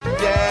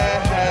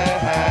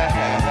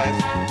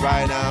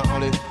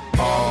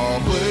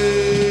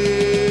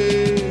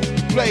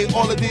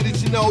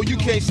go, you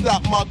can't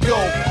stop my go.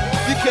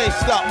 You can't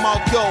stop my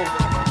go.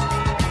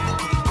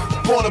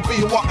 Born to be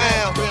who I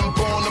am. Been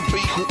born to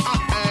be who I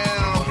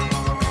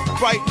am.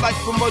 Bright light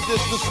from a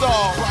distant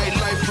star. Bright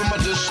light from a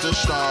distant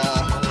star.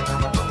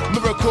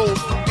 Miracles,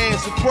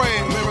 answered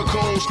prayers.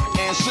 Miracles,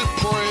 answered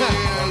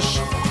prayers.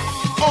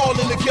 All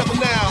in together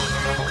now.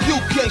 You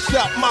can't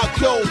stop my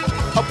go.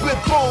 I've been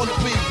born to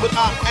be what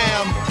I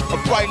am. A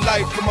bright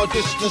light from a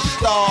distant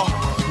star.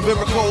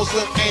 Miracles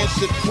and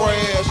answered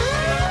prayers.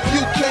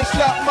 You can't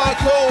stop my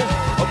goal.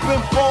 I've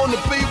been born to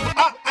be what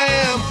I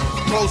am.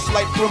 Close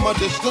light from a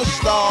distant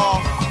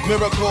star.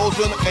 Miracles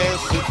and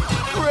answered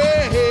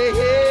prayers.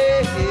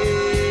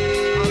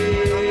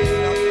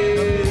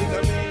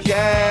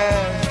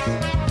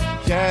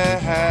 Yeah,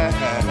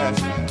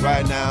 yeah.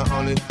 Right now,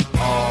 only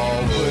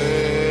always.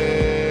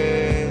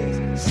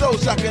 So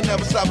I can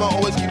never stop. I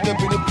always keep them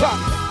bringing pop.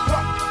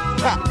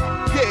 Ha,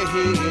 yeah,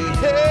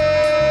 yeah, yeah.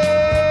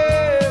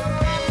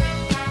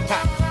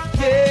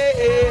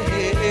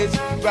 Yes,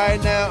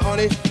 right now on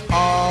it,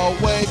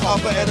 always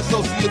Alpha and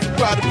Associates,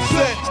 proud to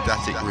present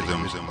Static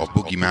Rhythms of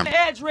Boogeyman.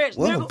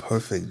 What a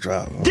perfect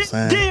drop, you know what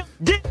I'm saying?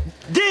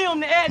 Damn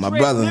the address, My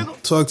brother,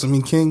 nigga. Talk to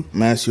me, King.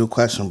 I'm ask you a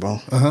question, bro.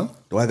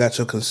 Do I got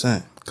your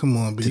consent Come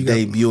on, B. to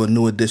debut a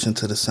new addition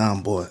to the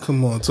soundboard?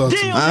 Come on, talk to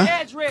me. Damn the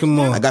address, Come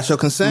on. I got your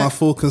consent? My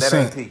full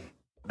consent.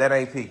 That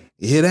ain't P.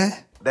 You hear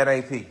that? That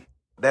ain't P.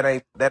 That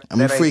ain't that. I'm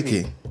that a ain't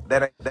freaky. P.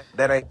 That ain't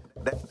that ain't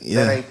that.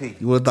 Yeah. That ain't P.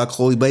 You would have thought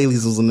Chloe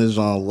Bailey's was in this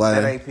genre.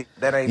 That ain't P.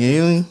 That ain't You P.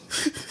 hear me?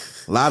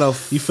 A lot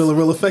of, You feeling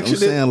real I'm affectionate?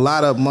 saying a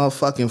lot of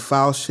motherfucking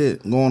foul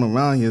shit going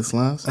around here,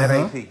 Slams. That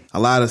ain't P. A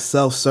lot of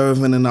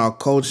self-serving in our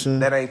culture.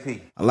 That ain't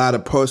P. A lot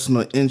of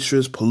personal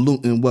interest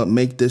polluting what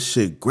make this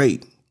shit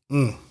great.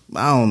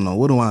 I don't know.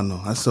 What do I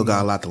know? I still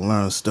got a lot to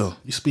learn still.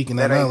 You speaking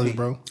that That ain't knowledge, me.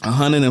 bro.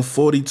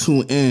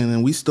 142 in,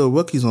 and we still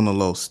rookies on the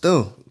low.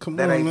 Still. Come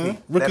That on, ain't man.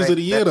 P. Rookies of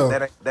the year, though.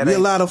 That We a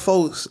ain't lot of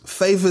folks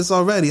favorites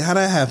already. How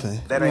that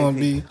happen? That Come on, ain't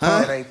P. B. Huh?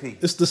 That ain't P.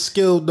 It's the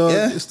skill, dog.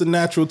 Yeah. It's the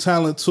natural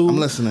talent, too. I'm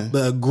listening.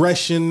 The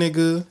aggression,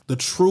 nigga. The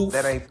truth.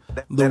 That ain't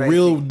that. The that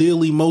real ain't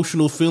deal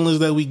emotional feelings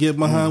that we get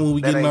behind when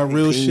we That get in ain't our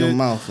real Pee in your shit.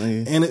 mouth,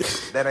 nigga. And it,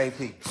 P. That ain't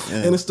P.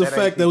 and it's the That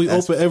fact ain't that we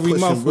That's open every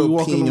pushing mouth when we real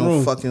walk pee in the your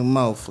room. fucking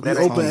mouth. What We you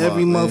open talking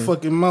every about, man?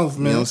 motherfucking mouth, You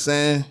know man. what I'm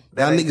saying?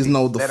 That Y'all ain't niggas P.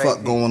 know what the That fuck ain't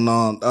P. going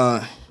on.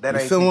 That You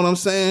ain't feel P. what I'm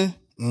saying?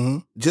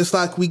 Just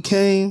like we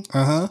came,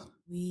 Uh-huh.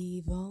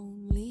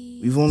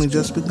 we've only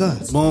just begun.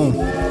 Boom.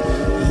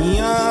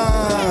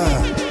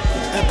 Yeah.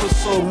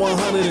 Episode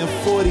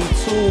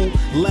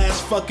 142.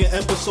 Last fucking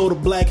episode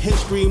of Black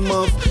History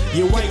Month.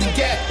 You're right. Get the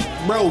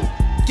gap, bro.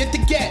 Get the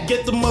gap.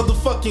 Get the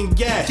motherfucking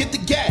gap. Get the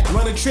gap.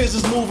 Running Triz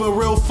is moving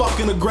real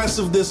fucking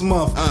aggressive this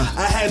month.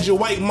 I had your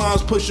white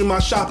moms pushing my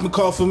shopping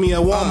cart for me at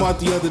Walmart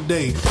the other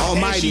day.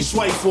 Almighty. And she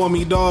swiped for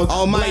me, dog.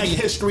 Almighty. Black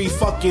History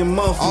fucking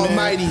month,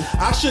 Almighty. man.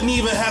 I shouldn't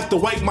even have to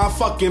wipe my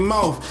fucking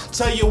mouth.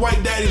 Tell your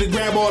white daddy to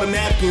grab all the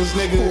napkins,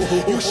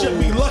 nigga. You should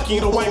be lucky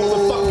to wipe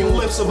the fucking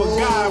lips of a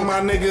guy, my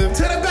nigga.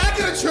 To the back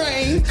of the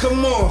train.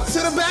 Come on. To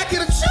the back of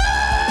the train.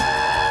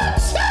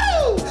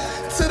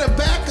 To the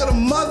back of the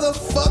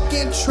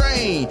motherfucking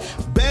train.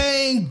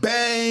 Bang,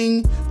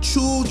 bang.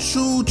 Choo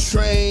choo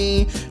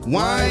train.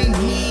 Wind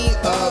me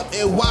up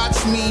and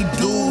watch me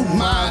do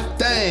my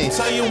thing.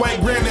 Tell your white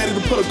granddaddy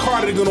to put a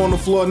cardigan on the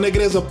floor, nigga.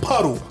 There's a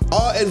puddle.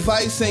 All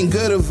advice ain't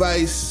good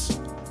advice,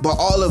 but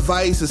all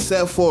advice is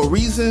said for a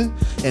reason,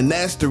 and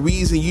that's the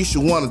reason you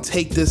should want to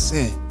take this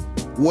in.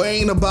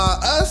 Worrying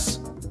about us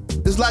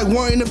is like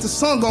worrying if the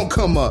sun gonna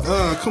come up.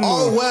 Come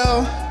Oh on.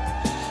 well,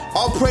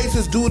 all praise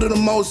is due to the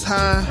Most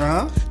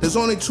High. There's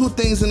only two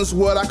things in this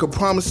world I could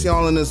promise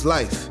y'all in this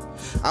life.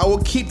 I will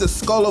keep the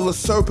skull of a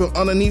serpent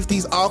underneath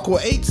these aqua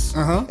 8s,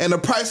 and the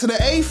price of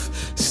the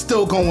eighth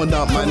still going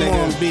up, my Come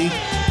nigga. on, B.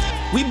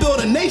 We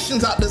building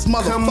nations out this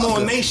motherfucker. Come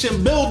on,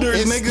 nation builders,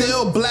 It's nigga.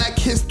 still Black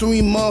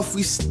History Month.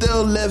 We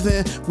still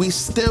living, we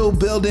still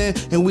building,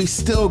 and we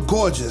still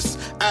gorgeous.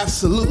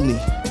 Absolutely.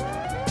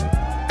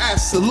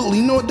 Absolutely.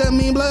 You know what that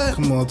mean, blood?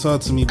 Come on,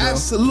 talk to me, bro.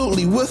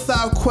 Absolutely.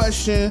 Without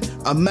question,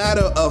 a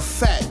matter of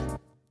fact.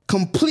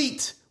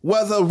 Complete,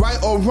 whether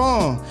right or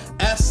wrong.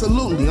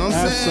 Absolutely. You know what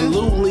I'm saying?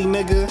 Absolutely,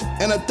 nigga.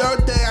 And the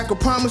third thing I can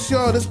promise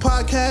y'all, this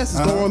podcast is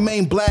gonna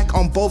remain black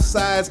on both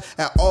sides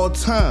at all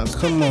times.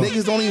 Come on.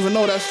 Niggas don't even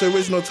know that's the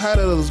original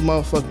title of this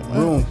motherfucker, man.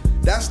 Boom.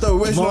 That's the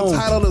original Boom.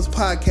 title of this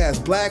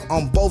podcast, black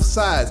on both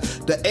sides.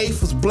 The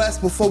eighth was blessed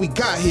before we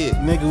got here.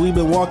 Nigga, we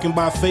been walking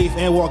by faith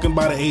and walking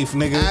by the eighth,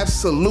 nigga.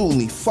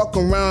 Absolutely. Fuck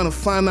around and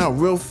find out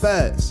real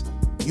fast.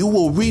 You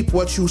will reap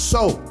what you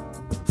sow.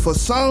 For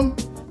some,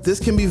 this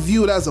can be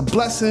viewed as a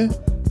blessing.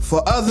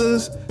 For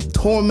others,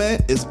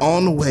 torment is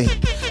on the way.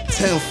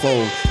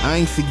 Tenfold, I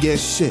ain't forget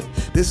shit.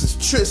 This is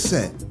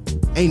Trisset.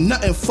 Ain't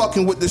nothing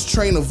fucking with this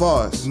train of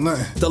ours.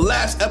 Nothing. The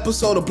last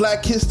episode of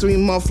Black History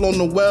Month on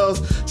the Wells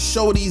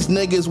show these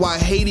niggas why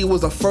Haiti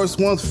was the first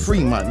ones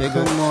free, my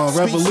nigga. Come on,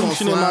 Speaks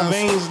revolution in my Rhymes.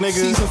 veins, nigga.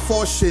 Season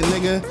 4 shit,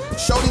 nigga.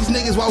 Show these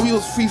niggas why we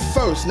was free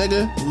first,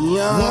 nigga.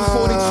 Yeah.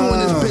 142 in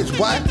this bitch,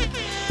 what?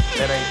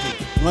 That ain't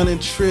P. Running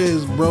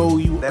Triz, bro,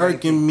 you That ain't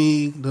irking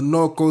me. The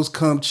Norcos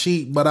come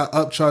cheap, but I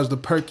upcharge the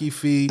perky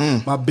fee.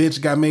 My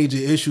bitch got major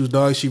issues,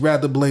 dog. She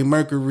rather blame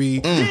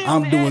Mercury.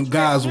 I'm doing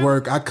God's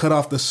work. I cut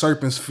off the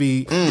serpent's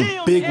feet.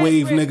 Big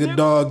wave nigga,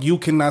 dog. You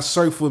cannot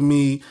surf with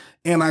me.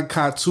 And I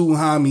caught 2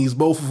 homies,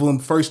 both of them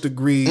first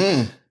degree.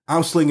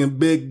 I'm slinging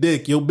big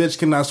dick. Your bitch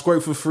cannot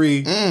squirt for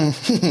free. That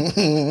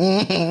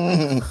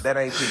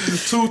ain't P.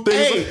 2 things.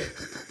 Hey,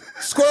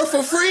 squirt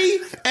for free,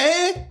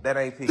 and That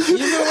ain't P. you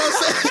know what I'm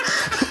saying?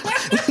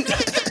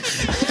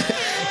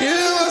 You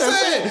know what I'm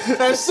saying?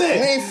 That's We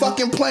it. ain't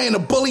fucking playing to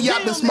bully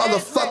out this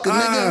motherfucker,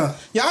 nigga.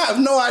 Y'all have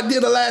no idea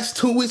the last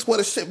 2 weeks what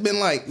the shit been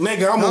like.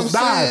 Nigga, I almost Know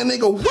what I'm died.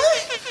 saying, nigga,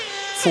 what?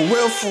 For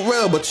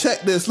real. But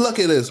check this. Look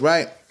at this,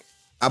 right?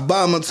 I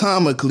bomb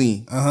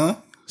atomically.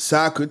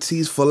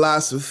 Socrates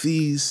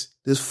philosophies.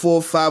 There's 4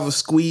 or 5 of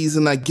squeeze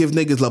and I give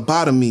niggas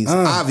lobotomies.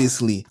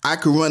 Obviously, I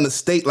could run the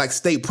state like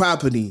state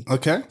property.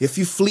 Okay. If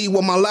you flee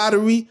with my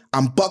lottery,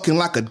 I'm bucking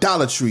like a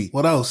Dollar Tree.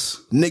 What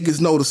else? Niggas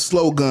know the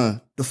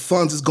slogan. The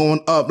funds is going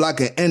up like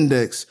an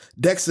index.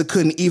 Dexter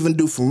couldn't even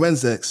do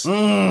forensics.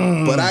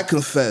 But I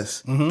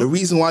confess, the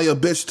reason why your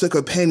bitch took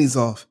her panties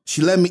off,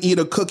 she let me eat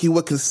a cookie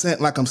with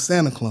consent like I'm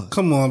Santa Claus.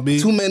 Come on, B.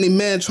 Too many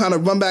men trying to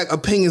run back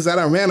opinions that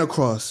I ran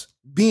across.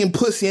 Being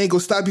pussy ain't gonna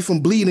stop you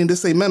from bleeding.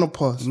 This ain't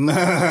menopause.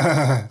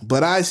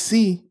 But I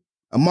see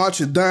a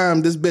March of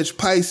Dime, this bitch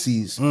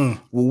Pisces, with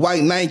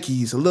white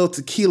Nikes, a little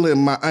tequila in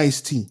my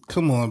iced tea.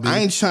 Come on, B. I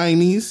ain't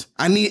Chinese.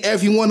 I need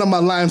every one of my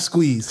lime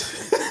squeeze.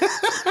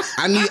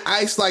 I need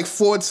ice like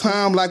 4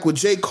 times, like what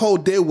J. Cole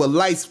did with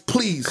lights,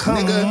 please, Come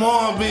nigga.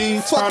 on, B.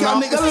 Fuck Turn y'all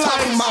off niggas the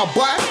talking lights. about,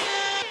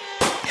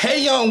 boy.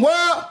 Hey, young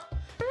world.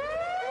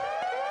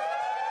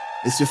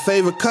 It's your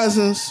favorite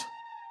cousins.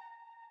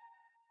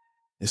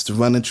 It's the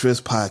Running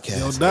Triz podcast.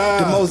 Yo,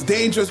 dog. The most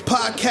dangerous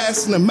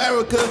podcast in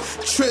America.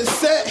 Triz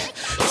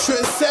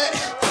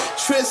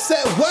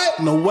set what?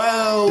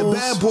 Noel. The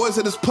bad boys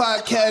of this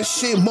podcast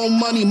shit. More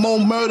money, more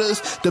murders.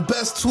 The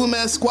best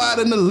 2-man squad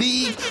in the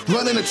league.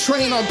 Running a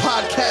train on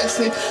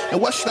podcasting.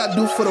 And what should I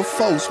do for the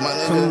folks, my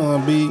nigga? Come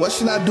on, B. What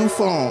should I do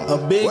for them?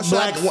 A big What should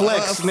I black do?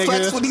 flex, nigga.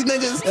 Flex with these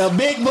niggas? A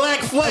big black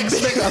flex,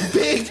 nigga. A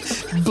big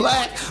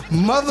black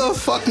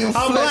motherfucking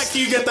How black flex.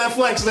 you get that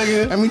flex,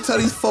 nigga? Let me tell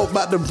these folk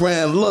about the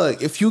brand.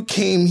 Look, if you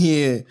came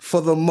here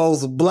for the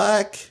most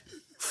black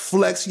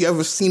flex you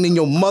ever seen in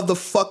your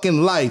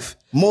motherfucking life,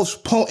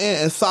 most potent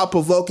and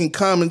thought-provoking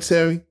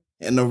commentary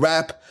in the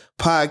rap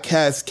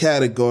podcast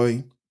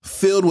category,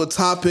 filled with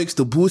topics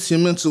to boost your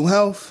mental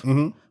health,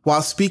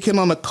 while speaking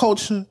on the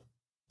culture,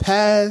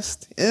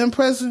 past and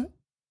present.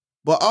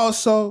 But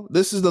also,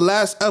 this is the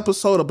last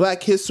episode of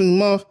Black History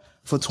Month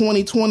for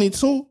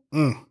 2022.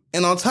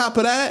 And on top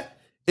of that,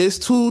 it's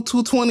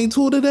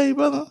 2/2/22 today,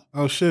 brother.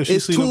 Oh shit,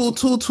 It's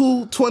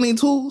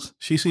 2/2/22s.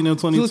 She seen them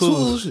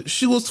 22s.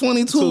 She was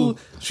 22.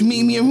 She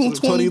meet me in room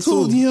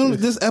 22. You know,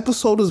 this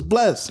episode is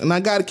blessed. And I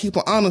got to keep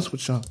it honest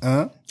with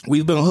y'all.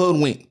 We've been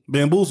hoodwinked.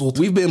 Bamboozled.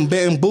 We've been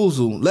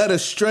bamboozled, led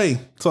astray.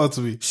 Talk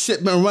to me.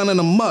 Shit been running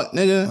amok,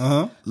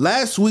 nigga.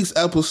 Last week's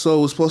episode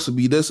was supposed to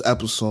be this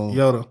episode.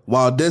 Yoda.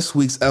 While this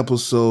week's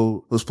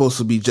episode was supposed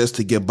to be Just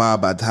to Get By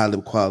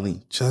Talib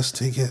Kweli. Just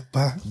to get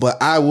by.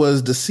 But I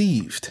was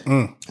deceived.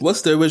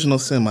 What's the original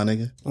sin, my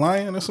nigga?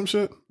 Lion or some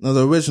shit? No,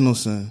 the original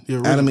sin. The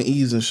original- Adam and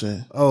Eve and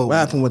shit. Oh. What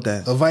happened with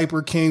that? A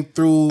viper came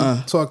through,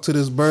 talked to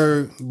this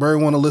bird. Bird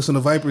want to listen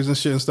to vipers and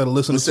shit instead of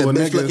listening Said, to a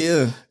bitch, nigga. look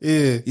here.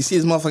 Yeah. You see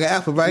this motherfucking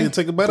apple, right? Yeah,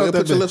 take a bite out that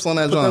Put your bitch. lips on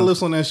that Put joint. that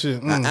lips on that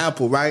shit. An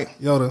apple, right?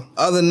 Yoda.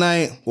 Other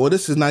night, well,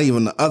 this is not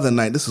even the other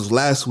night. This is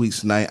last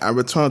week's night. I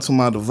returned to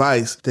my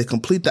device to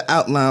complete the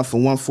outline for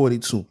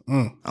 142.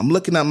 I'm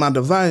looking at my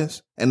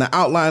device, and the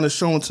outline is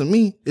showing to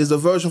me is the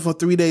version from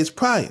 3 days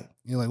prior,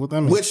 You're like, what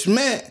that mean? which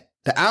meant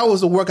the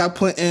hours of work I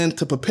put in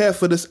to prepare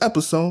for this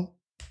episode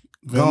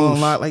gone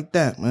like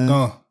that, man.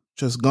 Gone.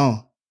 Just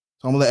gone.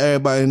 So I'm gonna let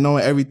everybody know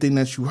everything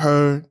that you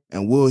heard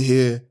and we'll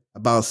hear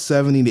about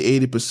 70 to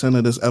 80%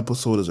 of this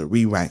episode is a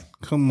rewrite.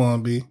 Come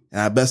on, B.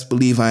 And I best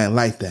believe I ain't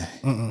like that.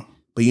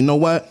 But you know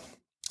what?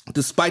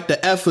 Despite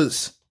the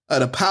efforts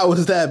of the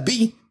powers that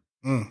be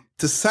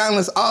to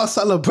silence all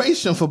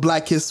celebration for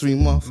Black History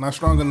Month, Not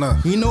strong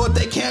enough. you know what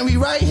they can't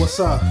rewrite? What's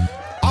up?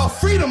 Our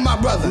freedom, my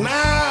brother. Nah.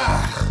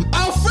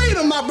 Our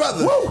freedom, my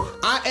brother.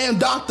 I am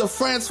Dr.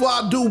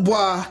 Francois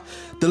Dubois,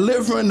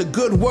 delivering the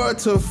good word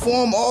to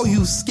inform all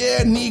you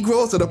scared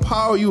Negroes of the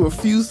power you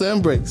refuse to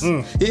embrace.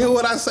 You hear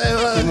what I say?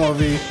 Come on,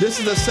 V. This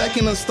is the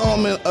second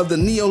installment of the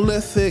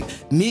Neolithic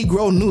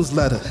Negro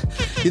newsletter.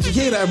 Did you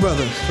hear that,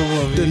 brother? Come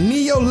on, V. The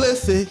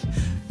Neolithic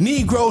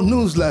Negro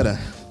newsletter.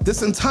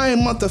 This entire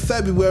month of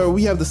February,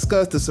 we have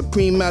discussed the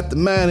supreme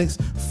mathematics,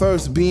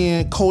 first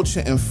being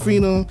culture and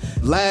freedom,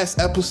 last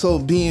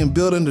episode being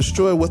build and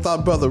destroy with our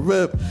brother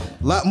Rip. A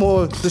lot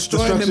more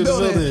destroying than Destruction to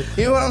building. build it.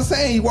 You know what I'm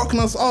saying? He's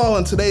working us all,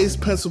 and today's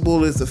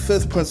principle is the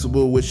fifth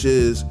principle, which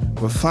is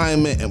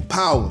refinement and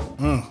power.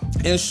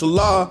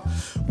 Inshallah,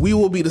 We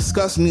will be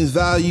discussing these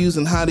values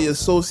and how they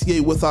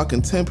associate with our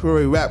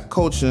contemporary rap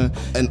culture,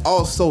 and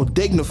also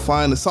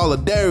dignifying the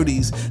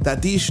solidarities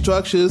that these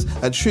structures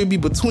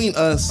attribute between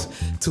us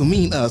to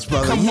mean us,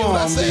 brother. Come You know on,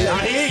 what I'm saying? man.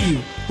 I hear you.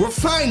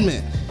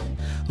 Refinement.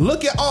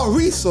 Look at our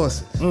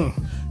resources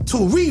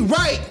to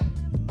rewrite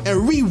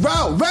and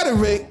reroute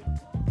rhetoric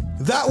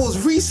that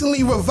was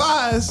recently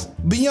revised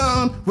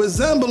beyond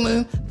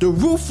resembling the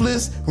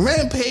ruthless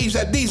rampage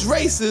that these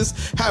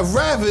racists have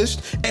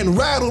ravished and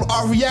rattled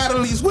our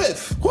realities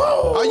with.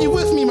 Whoa. Are you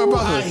with me, my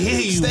brother? I hear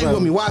you, Stay brother.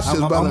 with me. Watch this,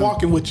 brother. I'm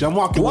walking with you.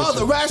 While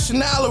the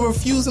rationale of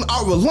refusing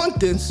our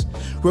reluctance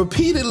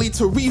repeatedly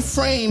to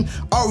reframe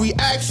our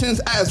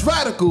reactions as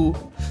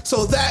radical,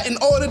 so that in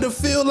order to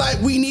feel like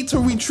we need to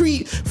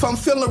retreat from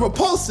feeling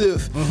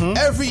repulsive,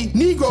 every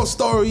Negro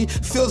story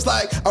feels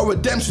like a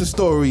redemption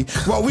story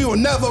where we were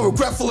never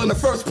regretful in the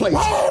first place.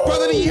 Whoa.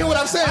 Brother, do you hear what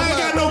I'm saying? I ain't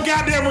got no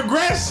goddamn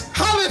regrets.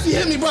 Holla if you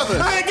hear me, brother.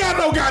 I ain't got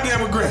no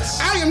goddamn regrets.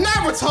 I am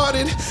not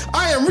retarded.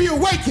 I am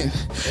reawakened.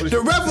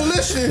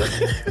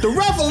 The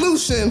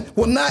revolution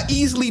will not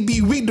easily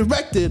be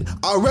redirected.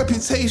 Our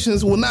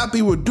reputations will not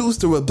be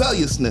reduced to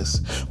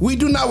rebelliousness. We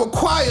do not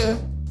require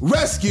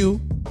rescue.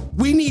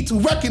 We need to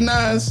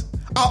recognize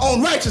our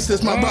own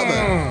righteousness, my brother.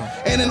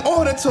 And in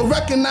order to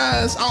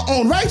recognize our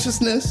own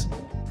righteousness,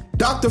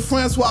 Dr.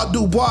 Francois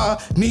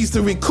Dubois needs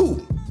to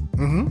recoup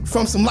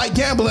from some light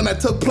gambling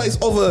that took place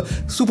over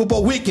Super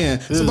Bowl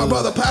weekend. So my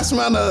brother, pass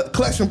around the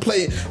collection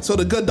plate so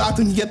the good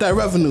doctor can get that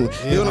revenue.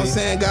 You know what I'm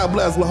saying? God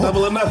bless. Lord,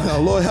 Double or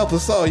nothing. Lord help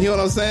us all. You know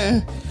what I'm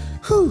saying?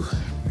 Whew.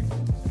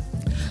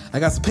 I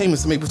got some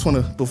payments to make before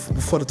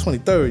the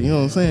 23rd. You know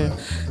what I'm saying?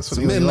 It's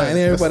midnight and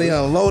everybody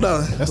load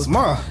up. That's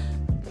mine.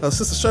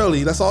 Sister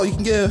Shirley, that's all you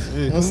can give. Yeah, you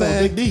know what I'm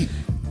saying? Dig deep.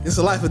 It's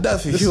a life or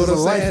death. You This hear what is I'm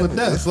a life saying? or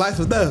death. It's life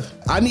or death.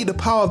 I need the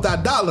power of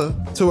that dollar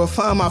to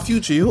refine my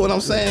future. You hear what I'm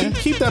saying?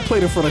 Keep that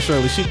plate in front of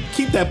Shirley.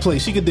 Keep that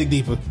plate. She can dig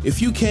deeper.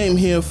 If you came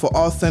here for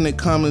authentic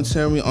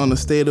commentary on the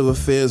state of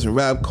affairs in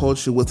rap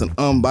culture with an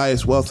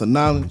unbiased wealth of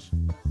knowledge,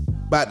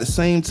 but at the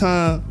same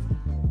time,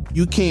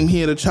 you came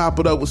here to chop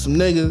it up with some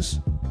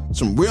niggas,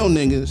 some real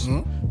niggas,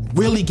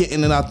 really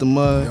getting it out the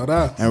mud Yo,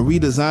 that. and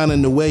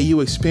redesigning the way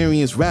you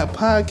experience rap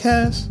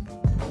podcasts.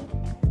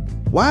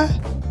 Why?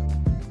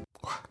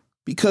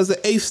 Because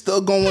the eighth still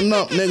going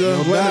up, nigga.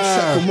 Run a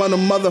check and run a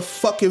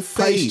motherfucking fade.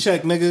 Price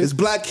check, nigga. It's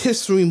Black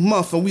History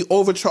Month and we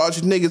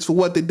overcharging niggas for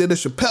what they did at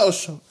Chappelle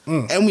Show.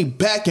 And we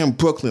back in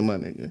Brooklyn, my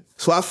nigga.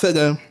 So I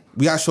figure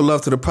we gotta show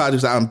love to the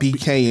projects out in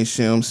BK and shit,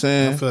 you know what I'm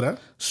saying? I feel that.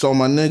 So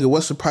my nigga,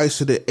 what's the price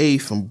of the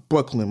eighth in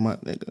Brooklyn, my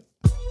nigga?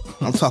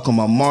 I'm talking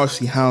about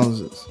Marcy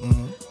houses,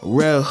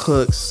 Red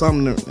Hook,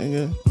 Sumner,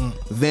 nigga,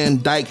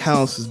 Van Dyke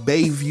houses,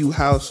 Bayview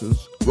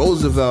houses,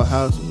 Roosevelt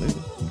houses, nigga.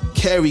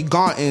 Cary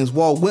Gardens,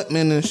 Walt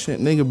Whitman and shit,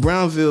 nigga.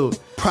 Brownville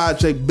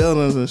project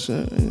buildings and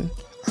shit. Nigga.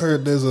 I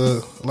heard there's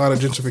a lot of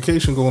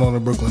gentrification going on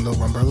in Brooklyn, though,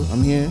 my brother.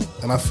 I'm here.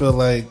 And I feel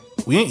like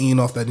we ain't eating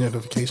off that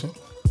gentrification.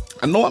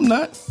 I know I'm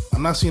not.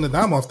 I'm not seeing a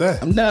dime off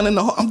that. I'm down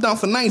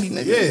for 90,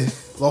 nigga. Yeah,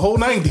 the whole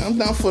 90. I'm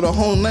down for the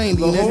whole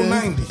 90, The nigga. whole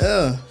 90.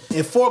 Yeah.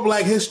 And for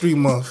Black History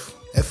Month,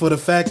 and for the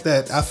fact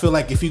that I feel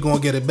like if you're going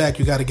to get it back,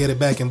 you got to get it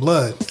back in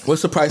blood.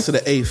 What's the price of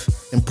the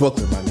eighth in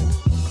Brooklyn, my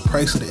nigga?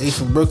 Price of the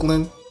eighth in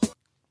Brooklyn,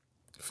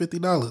 $50.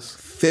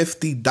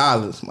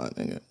 $50, my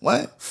nigga.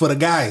 What? For the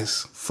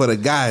guys. For the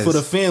guys. For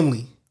the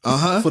family.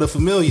 For the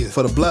familiar.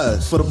 For the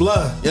bloods. For the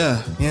blood.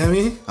 Yeah. You know what I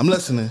mean? I'm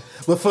listening.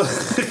 But for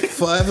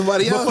For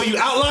everybody else. But for you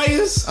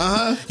outliers,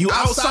 you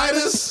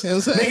outsiders, You know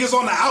what I'm saying? niggas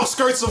on the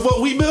outskirts of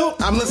what we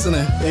built, I'm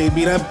listening. hey,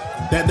 be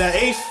that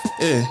eighth,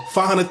 Yeah.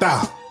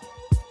 500,000.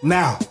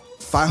 Now.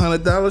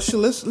 $500 shit.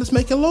 Let's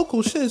make it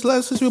local shit. It's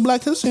Last History of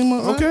Black History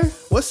Month. Right? Okay.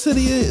 What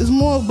city is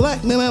more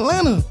black than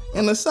Atlanta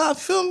in the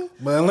South? Feel me?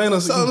 But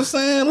Atlanta's So I'm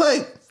saying,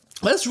 like,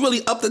 let's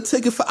really up the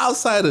ticket for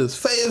outsiders.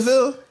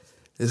 Fayetteville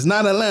is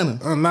not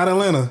Atlanta. not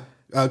Atlanta.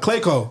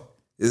 Clayco,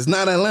 It's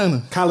not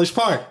Atlanta. College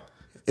Park,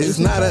 It's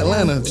not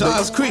Atlanta.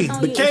 Johns Creek,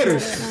 Decatur,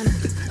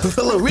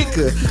 Villa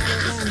Rica.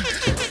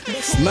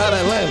 It's not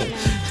Atlanta.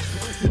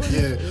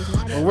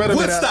 yeah, or where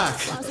Woodstock.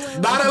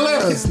 Not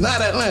Atlanta. It's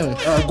not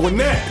Atlanta.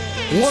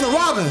 Gwinnett, Warner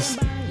Robins.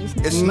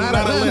 It's not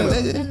Atlanta.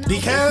 nigga.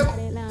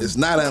 DeKalb, It's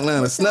not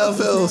Atlanta.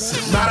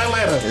 Snellville. not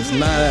Atlanta. It's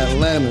not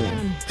Atlanta.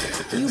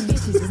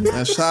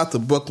 And shout out to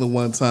Brooklyn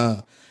one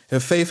time.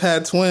 If Faith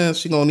had twins,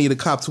 she gonna need a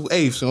cop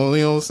 2/8. You know what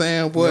I'm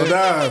saying, boy? No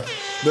doubt.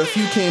 But if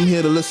you came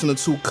here to listen to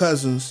two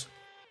cousins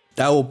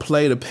that will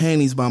play the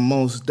panties by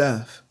Mos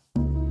Def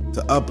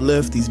to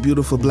uplift these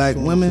beautiful black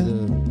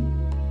women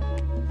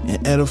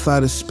and edify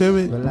the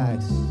spirit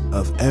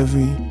of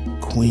every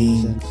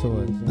queen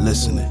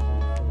listening.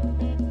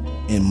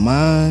 In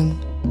mind,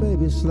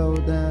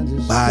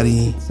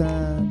 body,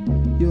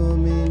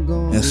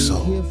 and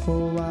soul.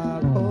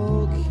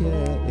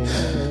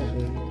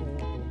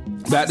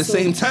 But at the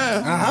same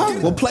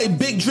time, we'll play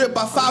Big Drip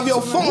by Fabio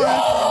Foreign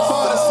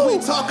for the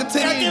sweet talking to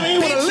Y'all give me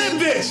with a lit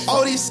bitch.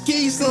 All these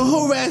skis and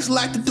hoorags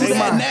like to do Hey,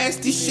 that man.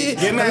 nasty shit.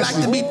 Get They nasty.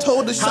 like to be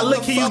told to How shut lit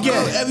the can you fuck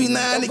get? up every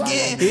now and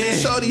again. Yeah.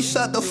 Shorty,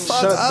 shut the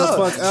fuck Shut the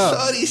up. fuck up.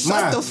 Shorty,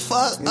 shut Man. the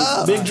fuck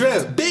up. Big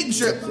Drip. Big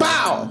Drip.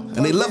 Bow.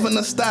 And they loving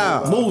the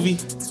style. Movie.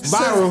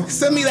 Viral.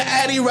 Send me the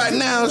Addy right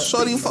now.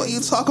 Shorty, fuck you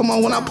talking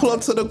about when I pull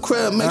up to the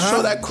crib. Make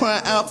sure that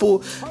crying apple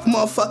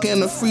motherfucker in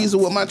the freezer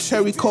with my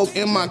cherry coke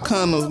and my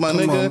condoms, my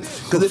nigga. on.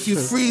 Because if you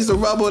freeze the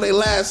rubber, they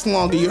last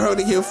longer. You heard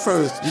it here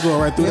first. You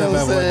going right through You know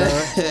that what I'm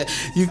bad boy, saying?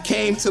 You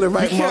came to the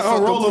right You can't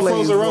unroll motherfucker a place,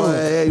 frozen boy.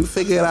 rubber. Yeah, you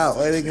figure it out,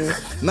 right,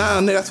 nigga? Nah,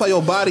 nigga, that's why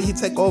your body, he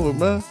take over,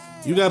 bro.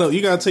 You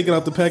gotta take it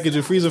out the package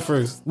and freeze it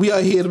first. We are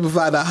here to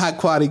provide the high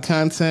quality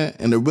content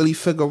and to really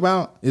figure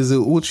out, is it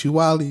Uchi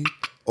Wally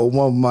or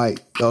one mic?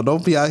 Yo,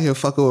 don't be out here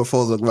fucking with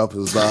frozen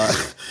rubbers, dog.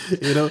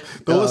 You know,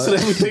 don't listen to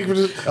everything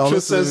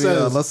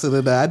Listen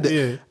to that.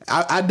 Yeah.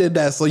 I did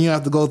that, so you don't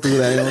have to go through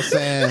that. You know what I'm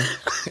saying?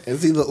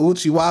 It's either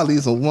Uchi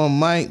Wally's or one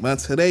mic, but in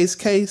today's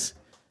case,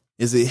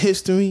 is it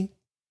history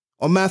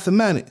or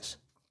mathematics?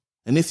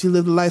 And if you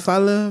live the life I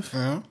live,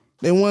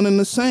 they one and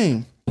the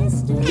same.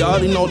 You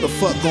already know what the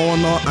fuck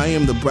going on. I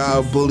am the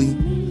Broward Bully,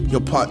 your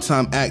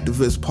part-time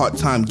activist,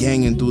 part-time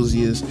gang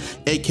enthusiast,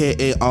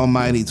 aka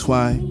Almighty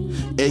Twy,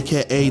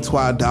 aka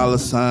Twy Dollar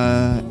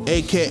Sign,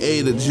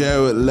 aka the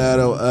Jared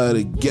Leto of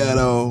the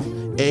ghetto,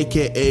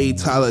 aka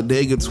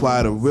Talladega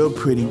Twy, the real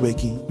pretty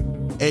Ricky,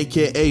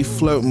 aka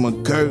Flirt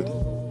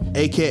McGirt,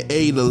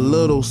 aka the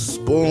Little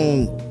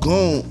Spoon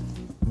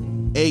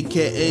Goon,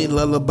 aka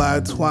Lullaby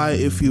Twy.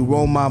 If you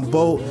roll my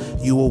boat,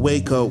 you will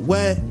wake up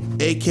wet.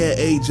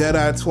 AKA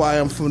Jedi Twy,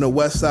 I'm from the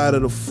west side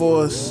of the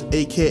force.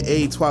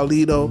 AKA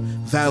Twilito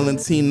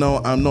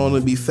Valentino, I'm known to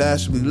be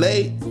fashionably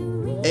late.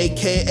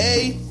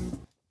 AKA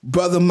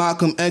Brother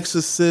Malcolm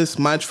Exorcist,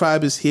 my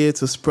tribe is here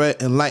to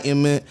spread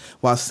enlightenment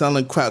while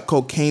selling crack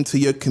cocaine to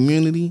your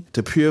community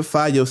to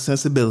purify your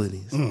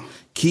sensibilities.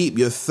 Keep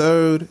your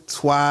third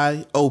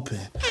Twy open.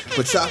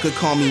 But y'all could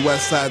call me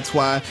Westside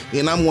Twy,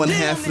 and I'm one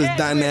half of this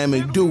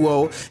dynamic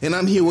duo, and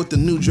I'm here with the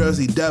New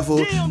Jersey Devil,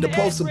 the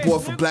poster boy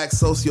for black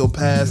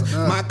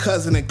sociopaths, my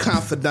cousin and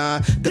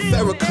confidant, the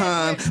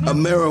Farrakhan of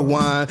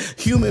marijuana,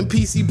 human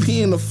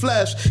PCP in the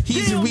flesh.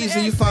 He's the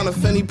reason you found a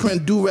Fenny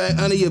print do-rag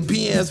under your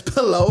BN's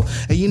pillow.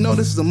 And you know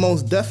this is the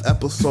most deaf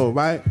episode,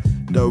 right?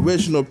 The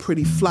original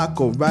Pretty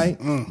Flacco, right?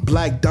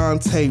 Black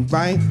Dante,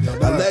 right?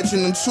 A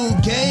legend in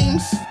 2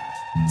 games.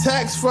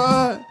 Tax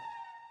fraud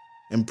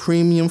and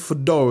premium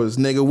fedoras,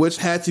 nigga. Which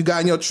hat you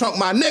got in your trunk,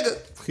 my nigga?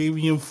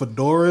 Premium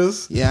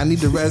fedoras. Yeah, I need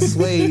the red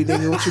suede,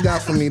 nigga. What you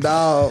got for me,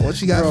 dog?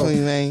 What you got for me,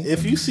 man?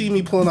 If you see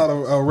me pulling out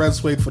a red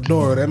suede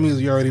fedora, that means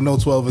you already know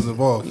 12 is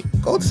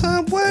involved. Go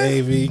time, boy.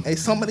 AV. Hey,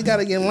 somebody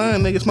gotta get in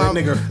line, nigga. It's my,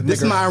 Nigga.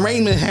 This is my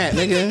arraignment hat,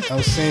 nigga.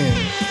 I'm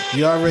saying,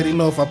 you already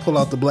know if I pull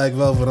out the black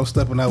velvet, I'm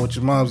stepping out with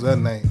your mom's that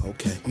night.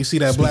 Okay. You see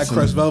that Speak black to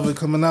crushed me. velvet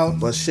coming out?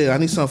 But shit, I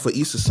need something for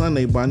Easter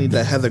Sunday, but I need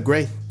that Heather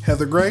Gray.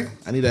 Heather Gray?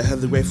 I need that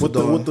Heather Gray With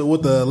fedora.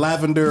 the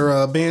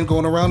lavender band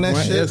going around that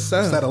Right, shit? yes,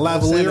 sir. Is that a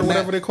lavalier or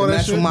whatever they call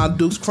that shit? That's my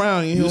Duke's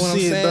crown. You hear You what I'm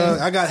see it, saying? dog.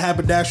 I got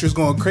haberdashers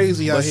going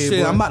crazy out But here,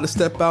 shit, boy. I'm about to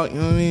step out, you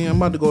know what I mean? I'm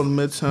about to go to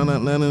Midtown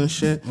Atlanta and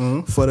shit.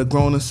 For the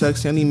grown and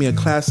sexy, I need me a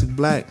classic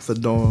black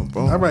fedora,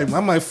 bro. All right, I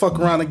might fuck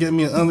around and get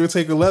me an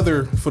Undertaker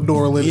leather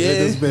fedora lit Yeah, in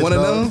this bitch, one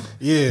of dog. them?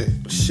 Yeah.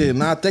 Shit,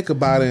 now I think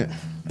about it,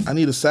 I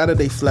need a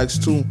Saturday flex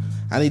too.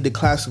 I need the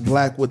classic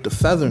black with the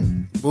feather.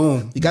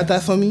 Boom. You got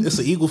that for me? It's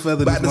an eagle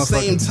feather. But at the this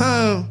same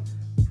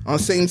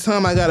motherfucker.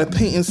 time, I got a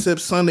paint and sip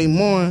Sunday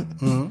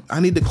morning. I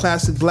need the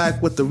classic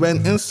black with the red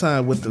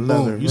inside with the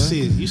leather. Boom. You man.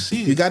 see it. You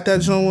see it. You got that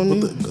joint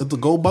with me? with the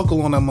gold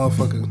buckle on that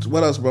motherfucker.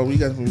 What else, bro? You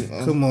got for me?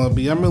 Come on,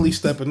 B. I'm really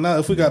stepping out.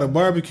 If we got a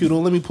barbecue,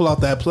 don't let me pull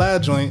out that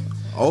plaid joint.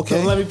 Okay.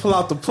 Don't let me pull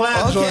out the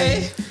plaid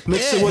Okay. joint.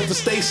 Mix it Yeah. with the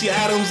Stacey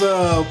Adams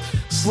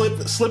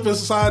slip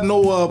inside no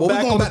Well, we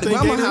back going on back the to thing.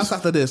 grandma's gators. house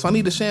after this. So I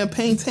need the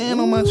champagne tan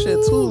on my shit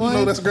too. Right?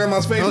 No, that's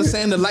grandma's You know what I'm favorite.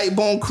 saying? The light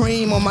bone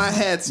cream on my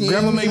hats. You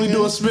Grandma know make what me I do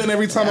mean? a spin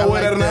every time I Yeah,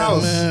 wear that in the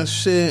house. Man,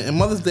 shit. And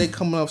Mother's Day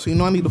coming up, so you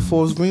know I need the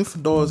forest green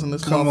fedoras in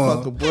this Come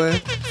on. motherfucker,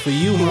 boy. For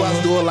you, Who mama.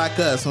 else do it like us?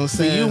 You know what I'm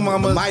saying? you,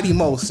 mama. The Mighty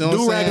Most. You know what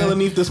I'm Do-rag saying?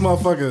 underneath this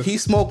motherfucker. He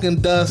smoking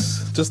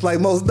dust, just like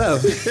most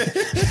does.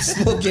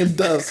 Smoking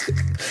dust,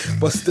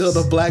 but still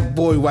the black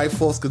boy white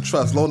folks can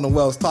trust. Lord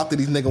Noel's talk to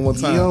these niggas one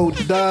time. Yo,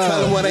 dog.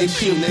 Tell him what they It's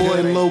shoot, your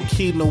nigga. boy Low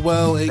Key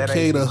Noel,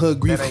 aka the Hood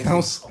Grief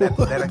Council,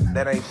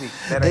 That ain't P.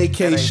 That ain't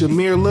aka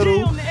Shamir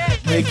Little,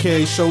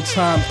 aka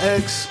Showtime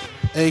X,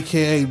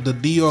 aka the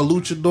DR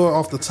Luchador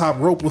off the top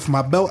rope with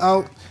my belt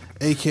out,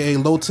 aka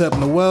Lotep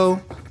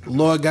Noel.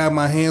 Lord guide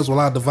my hands while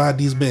I divide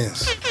these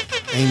bands.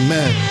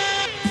 Amen.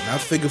 I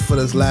figured for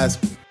this last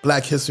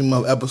Black History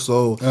Month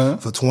episode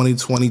for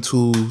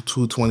 2022,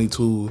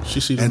 222, She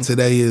see them. and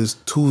today is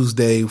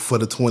Tuesday for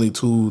the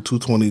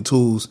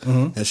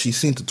 222s, and she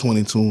seen the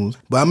 22s.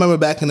 But I remember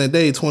back in the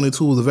day,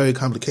 22 was a very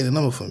complicated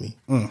number for me.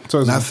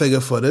 And I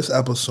figured for this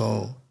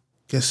episode,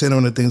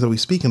 considering the things that we're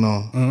speaking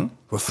on,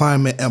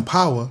 refinement and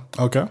power,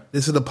 Okay.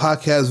 this is the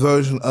podcast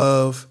version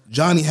of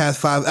Johnny Has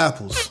 5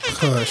 Apples.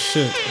 Oh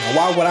shit. Now,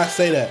 why would I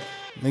say that?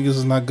 Niggas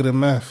is not good at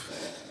math.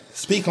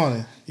 Speak on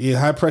it. Yeah,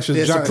 high pressure.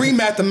 Yeah, supreme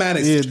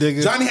mathematics. Yeah,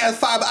 nigga. Johnny has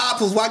 5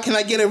 apples. Why can't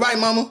I get it right,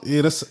 mama?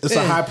 Yeah, it's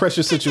a high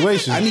pressure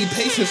situation. I need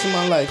patience in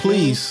my life.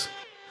 Please,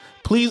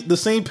 the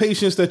same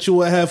patience that you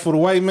would have for the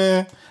white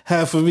man,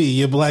 have for me,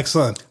 your black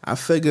son. I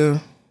figure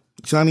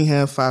Johnny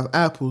had 5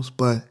 apples,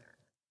 but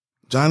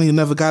Johnny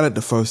never got it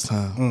the first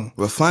time.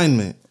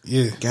 Refinement.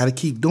 Yeah. Gotta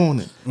keep doing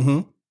it. Mm-hmm.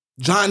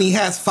 Johnny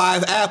has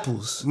 5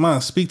 apples. Come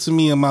on, speak to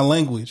me in my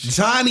language.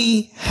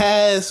 Johnny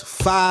has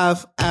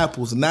 5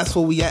 apples, and that's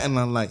where we at in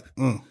our life.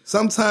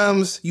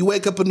 Sometimes you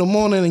wake up in the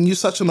morning and you're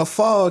such in a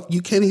fog,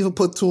 you can't even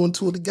put 2 and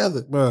 2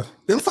 together. Bruh.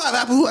 Them 5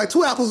 apples like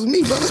 2 apples with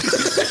me, brother.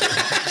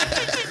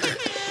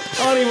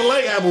 I don't even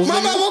like apples.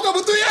 Mama, I woke up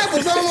with 3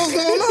 apples. I don't know what's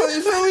going on.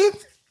 You feel me?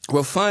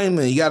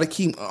 Refinement. You got to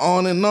keep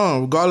on and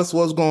on. Regardless of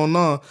what's going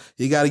on,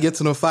 you got to get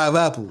to the 5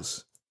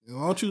 apples.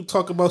 Why don't you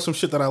talk about some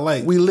shit that I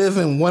like? We live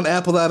in 1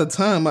 apple at a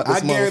time. I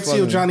guarantee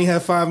if Johnny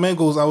had 5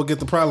 mangoes, I would get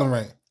the problem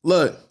right.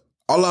 Look,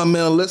 all our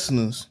male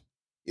listeners,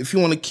 if you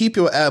want to keep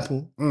your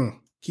apple,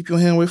 keep your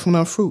hand away from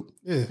that fruit.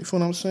 Yeah. You feel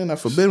what I'm saying? That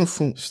forbidden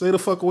fruit. Stay the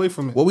fuck away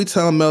from it. What we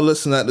telling male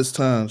listeners at this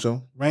time,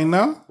 Joe? Right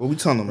now? What we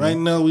telling them? Right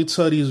now, we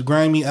tell these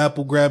grimy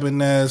apple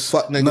grabbing ass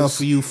fuck niggas. Enough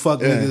for you fuck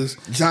niggas.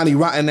 Johnny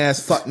rotten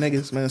ass fuck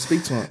niggas, man.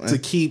 Speak to him, man. To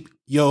keep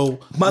your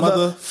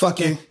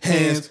motherfucking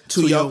hands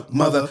to your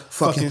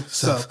motherfucking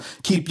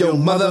self. Keep your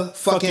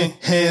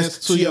motherfucking hands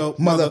to your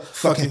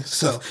motherfucking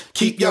self.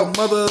 Keep your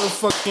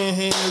motherfucking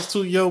hands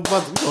to your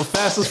mother. You go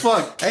fast as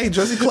fuck. Hey,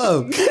 Jersey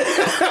Club.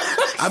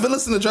 I've been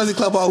listening to Jersey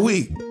Club all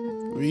week.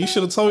 You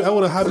should have told me. I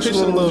would have hyped you a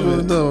little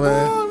bit. No,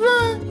 man. All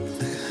right.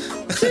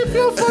 Keep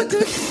your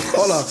fucking.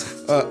 Hold on.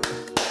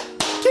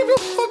 Keep your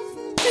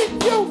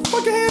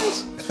fucking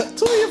hands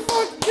to your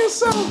fucking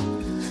self.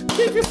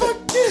 Keep your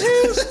fucking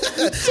hands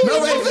to No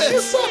your rape fucking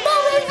this. self.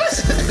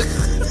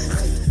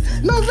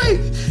 No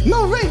rape.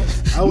 No rape.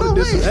 I would have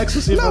did some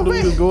ecstasy if I knew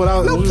we was going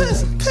out. No,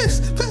 piss.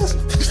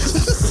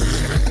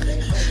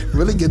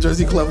 Really get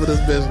Jersey Club with this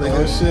bitch, nigga.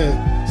 Oh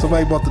shit!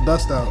 Somebody brought the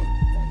dust out.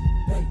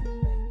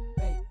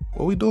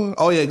 What we doing?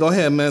 Oh yeah, go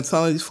ahead, man.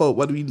 Tell these folk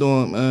what we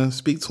doing, man.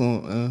 Speak to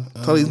them, man.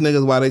 Tell these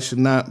niggas why they should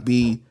not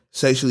be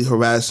sexually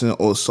harassing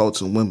or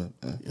assaulting women,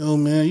 man. Yo,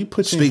 man, you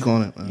put Speak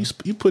on it, man.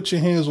 You put your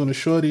hands on a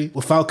shorty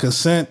without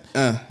consent.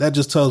 That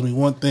just tells me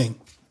one thing,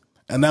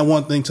 and that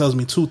one thing tells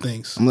me 2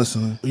 things. I'm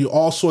listening. You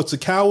all sorts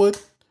of coward,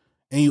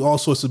 and you all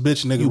sorts of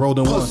bitch nigga. Rolled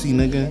in pussy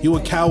one. nigga. You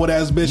a coward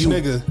ass bitch You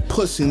nigga.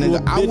 Pussy You a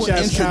nigga. I will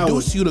bitch-ass introduce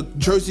coward. you to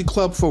Jersey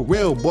Club for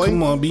real, boy.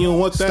 Come on, be you don't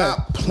want that.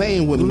 Stop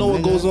playing with You me. know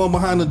what nigga. goes on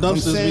behind the I'm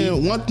dumpsters.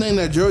 saying one thing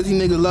that Jersey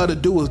niggas love to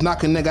do is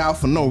knock a nigga out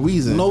for no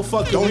reason. No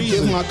fucking Don't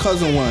reason. give my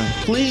cousin one.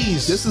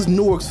 Please. This is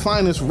Newark's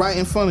finest right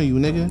in front of you,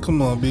 nigga.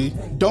 Come on, B.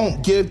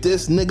 Don't give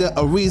this nigga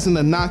a reason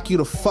to knock you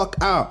the fuck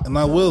out. And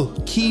I will.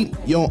 Keep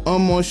your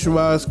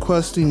unmoisturized,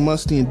 crusty,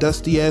 musty, and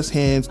dusty ass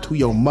hands to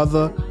your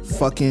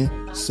motherfucking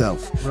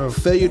self. Bro.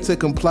 Failure to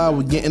comply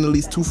with getting at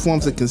least 2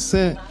 forms of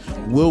consent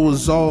will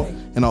result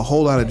in a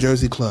whole lot of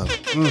Jersey Club.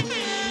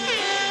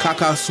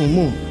 Kaka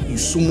sumoon. You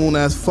sumoon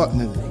ass fuck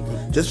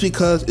nigga. Just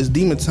because it's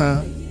demon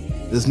time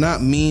does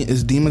not mean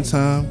it's demon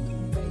time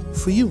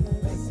for you.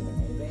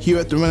 Here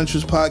at the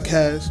Rentress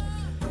Podcast,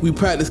 we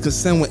practice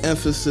consent with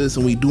emphasis,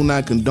 and we do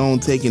not condone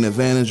taking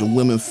advantage of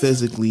women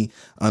physically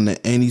under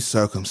any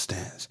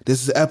circumstance.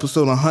 This is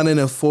episode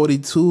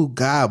 142.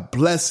 God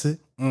bless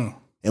it.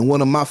 And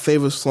one of my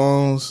favorite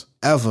songs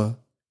ever,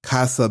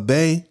 Casa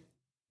Bay,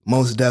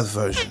 Most Def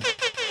version.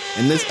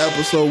 In this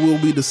episode,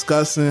 we'll be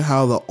discussing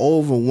how the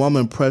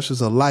overwhelming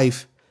pressures of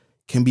life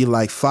can be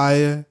like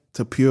fire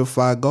to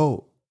purify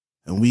gold.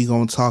 And we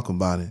gonna talk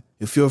about it.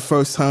 If you're a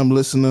first-time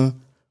listener,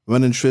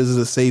 Running Triz is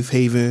a safe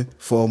haven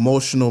for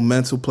emotional,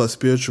 mental, plus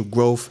spiritual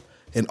growth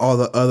and all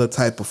the other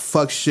type of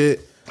fuck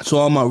shit. To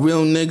all my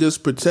real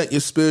niggas, protect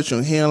your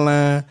spiritual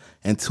hairline.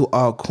 And to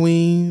all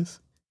queens,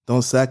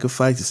 don't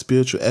sacrifice your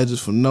spiritual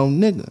edges for no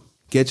nigga.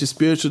 Get your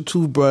spiritual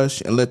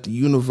toothbrush and let the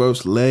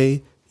universe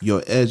lay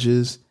your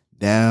edges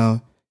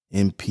down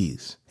in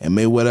peace. And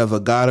may whatever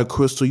God or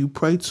crystal you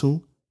pray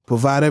to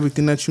provide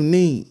everything that you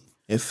need.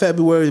 In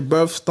February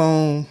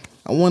birthstone,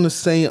 I want to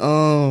say,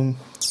 hold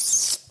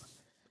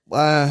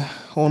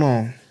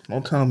on.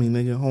 Don't tell me,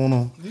 nigga. Hold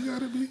on. You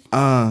gotta be.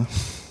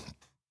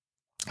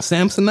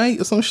 Samsonite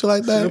or some shit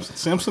like that?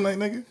 Samsonite,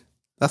 nigga?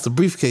 That's the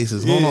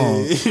briefcases. Hold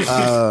on.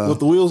 With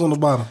the wheels on the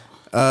bottom.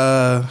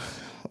 Come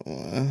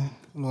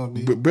on,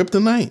 B.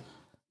 Bryptonite.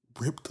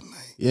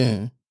 Bryptonite.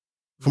 Yeah.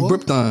 From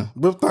Krypton.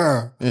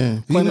 Krypton.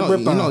 Yeah. Planet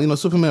Krypton. You know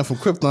Superman from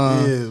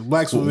Krypton. Yeah,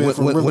 Black Superman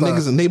from Krypton. When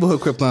niggas in neighborhood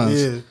Kryptons.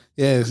 Yeah.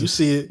 Yeah. You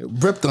see it.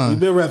 Krypton. You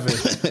been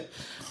repping.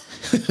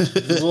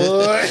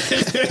 Boy.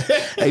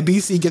 Hey,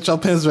 DC, get your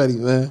pens ready,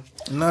 man.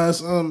 Nah,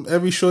 it's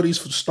every shorty's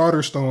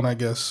starter stone, I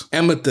guess.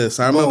 Amethyst.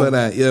 I remember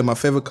that. Yeah, my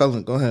favorite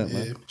color. Go ahead,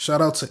 man.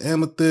 Shout out to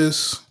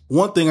Amethyst.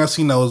 One thing I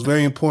seen that was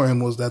very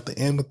important was that the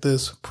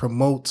Amethyst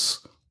promotes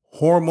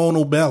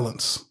hormonal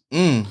balance.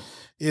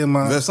 Yeah,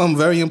 man. That's something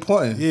very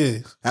important. Yeah.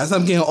 As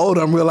I'm getting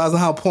older, I'm realizing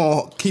how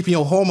important keeping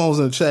your hormones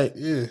in check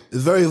is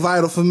very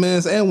vital for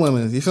men and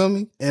women. You feel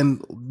me?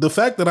 And the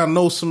fact that I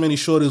know so many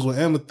shorties with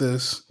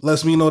amethyst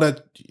lets me know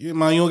that,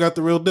 man, you don't got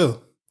the real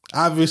deal.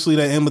 Obviously,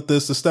 that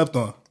amethyst is stepped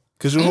on.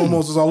 Because your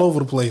hormones is all over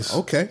the place.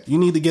 Okay. You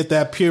need to get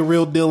that pure,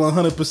 real deal,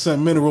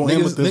 100% mineral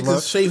amethyst.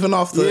 Niggas shaving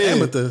off the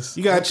amethyst.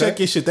 You gotta check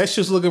your shit. That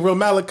shit's looking real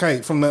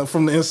malachite from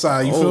the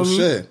inside. You feel me? Oh,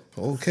 shit.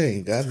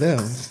 Okay,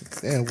 goddamn.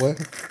 Damn, boy.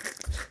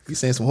 You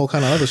saying some whole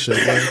kind of other shit,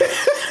 boy.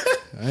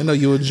 I didn't know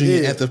you were a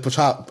junior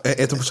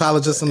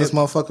anthropologist in this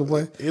motherfucker,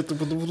 boy.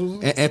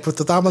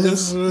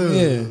 Anthropologist? Yeah.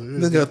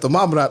 Nigga, got a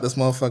thermometer out this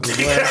motherfucker,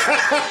 boy.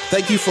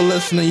 Thank you for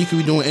listening. You could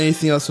be doing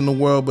anything else in the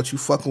world, but you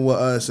fucking with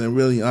us. And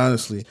really,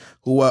 honestly,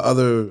 who are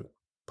other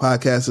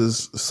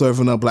podcasters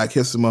serving up Black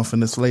History Month in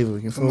this flavor?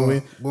 You feel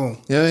me? Boom.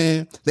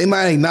 Yeah. They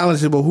might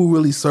acknowledge it, but who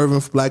really serving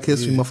for Black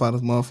History Month out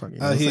of this motherfucker? You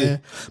know what I'm saying?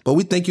 But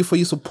we thank you for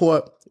your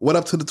support. What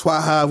up to the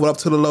Twat Hive? What up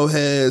to the Low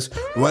Heads?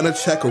 Run a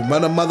check or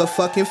run a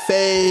motherfucking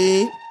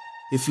fade.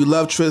 If you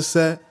love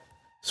Trisset,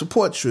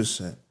 support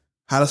Trisset.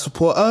 How to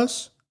support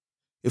us?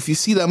 If you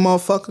see that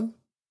motherfucker,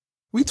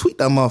 retweet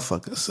that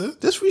motherfucker. That's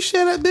it. Just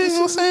reshare that thing, you know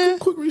what I'm saying?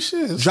 Quick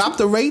reshare. Drop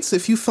the rates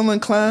if you feel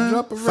inclined.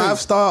 Drop a rate.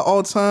 5-star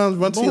all times.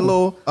 Run to your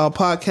little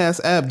podcast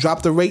app.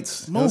 Drop the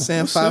rates. You know what I'm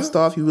saying?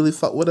 5-star if you really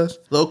fuck with us.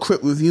 Little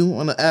Crip review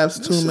on the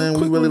apps too, man.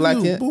 We really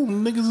like it.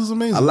 Boom, niggas is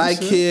amazing. I like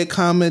it.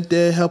 Comment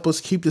there. Help us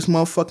keep this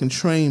motherfucking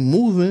train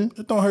moving.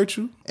 It don't hurt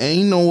you. And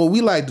you know what we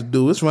like to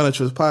do? It's Run a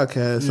Tris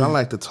podcast. I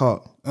like to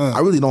talk.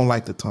 I really don't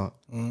like to talk.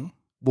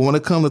 But when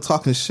it comes to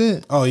talking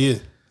shit,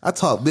 I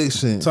talk big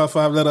shit. Top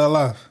 5 letter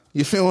alive.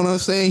 You feel what I'm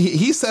saying?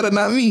 He said it,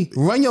 not me.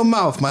 Run your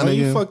mouth, my nigga. Run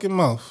your fucking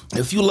mouth.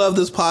 If you love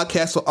this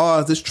podcast of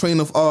ours, this train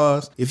of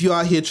ours, if you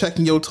out here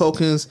checking your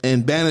tokens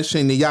and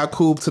banishing the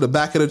Yakub to the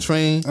back of the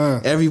train,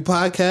 every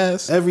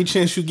podcast, every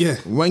chance you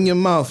get, run your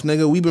mouth,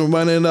 nigga. We been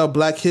running it up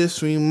Black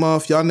History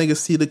Month. Y'all niggas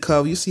see the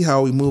cover. You see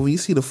how we moving. You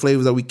see the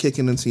flavors that we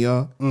kicking into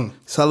y'all.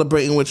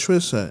 Celebrating with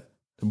Trisset,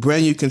 the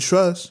brand you can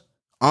trust.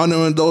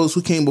 Honoring those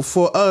who came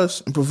before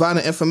us and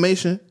providing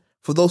information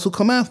for those who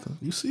come after.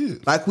 You see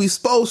it. Like we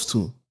supposed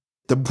to.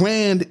 The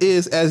brand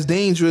is as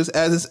dangerous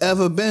as it's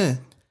ever been.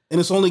 And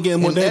it's only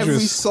getting more dangerous.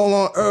 Every soul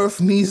on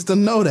earth needs to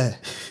know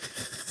that.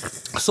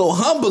 So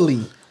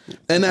humbly,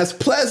 and as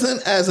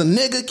pleasant as a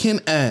nigga can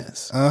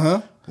ask,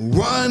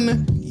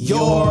 run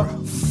your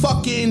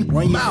fucking mouth.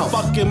 Run your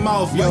fucking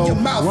mouth, yo. Run your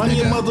mouth, Run nigga.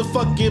 your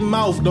motherfucking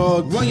mouth,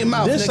 dog. Run your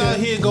mouth, This nigga. out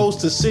here goes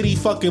to city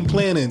fucking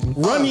planning.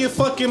 Run your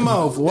fucking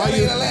mouth. Why That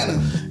you ain't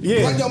Atlanta.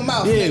 Yeah. Run your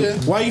mouth, yeah.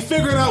 nigga. While you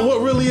figuring out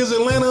what really is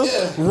Atlanta,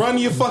 Yeah. run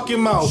your fucking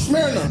mouth.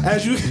 Smyrna.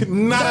 As you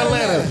not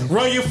Atlanta.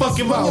 Run your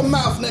fucking mouth. Run your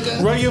mouth,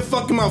 nigga. Run your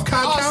fucking mouth.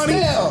 Cobb County.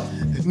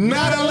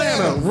 Not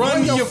Atlanta.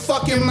 Run your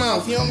fucking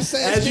mouth. You know what I'm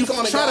saying? As you Speak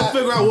on it, try to God.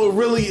 figure out what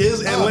really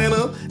is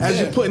Atlanta, as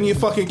yeah. you're putting your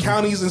fucking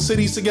counties and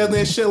cities together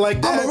and shit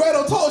like that.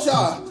 Amaretto told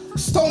y'all.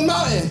 Stone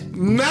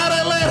Mountain. Not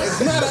Atlanta.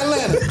 It's not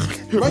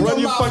Atlanta. Run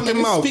your mouth, fucking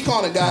nigga. mouth. Speak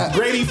on it, God.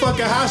 Grady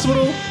fucking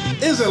Hospital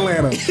is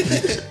Atlanta.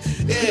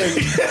 Yeah.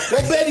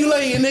 What bed you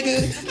lay in,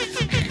 nigga?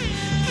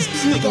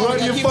 Speak on Run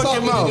it. your Keep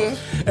fucking talking, mouth.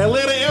 nigga.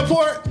 Atlanta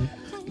Airport,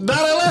 not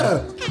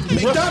Atlanta.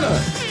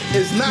 McDonough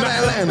is not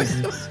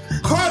Atlanta.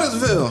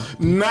 Cartersville.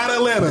 Not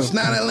Atlanta. It's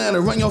not Atlanta.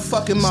 Run your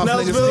fucking mouth,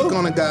 nigga. Snellsville? Speak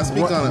on it, guys.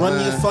 Speak on it, Run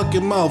man. your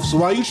fucking mouth. So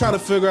while you trying to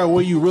figure out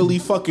where you really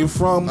fucking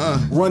from,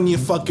 run your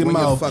fucking Run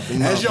your mouth. fucking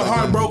mouth, As your nigga.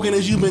 heart broken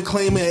as you've been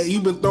claiming,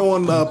 you've been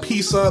throwing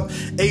peace up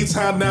 8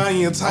 times down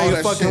your All entire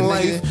that fucking shit,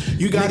 life. nigga.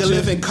 You got nigga your,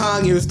 live in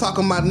Conyers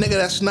talking about nigga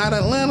that's not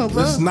Atlanta,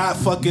 bro. It's not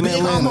fucking Big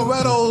Atlanta.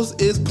 Amarettos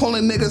is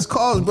pulling niggas'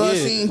 cars, bro. Yeah.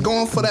 She ain't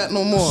going for that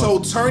no more. So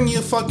turn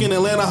your fucking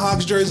Atlanta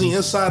Hawks jersey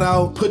inside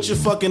out. Put your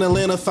fucking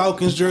Atlanta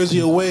Falcons jersey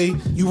away.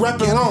 You repping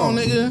get wrong, on,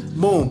 nigga.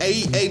 Boom.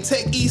 Hey,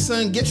 take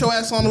Easton, get your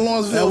ass on the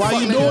Lawrenceville. And while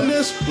fuck you nigga. doing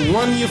this,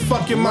 run your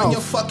fucking mouth. Run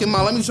your fucking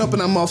mouth. Let me jump in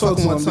that Talk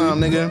motherfucker to one him,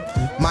 time, B.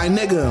 nigga. My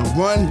nigga,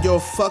 run your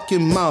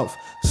fucking mouth.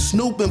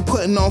 Snoop been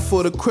putting on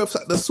for the Crips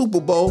at the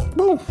Super Bowl.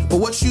 Boom. But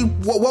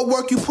what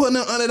work you putting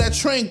in under that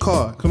train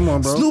car? Come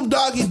on, bro. Snoop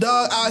Doggy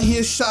Dogg out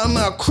here shouting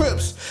out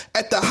Crips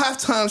at the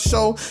halftime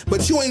show,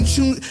 but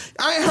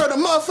I ain't heard a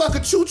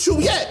motherfucker choo choo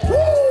yet.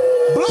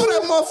 Blow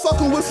that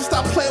motherfucking whistle.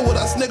 Stop playing with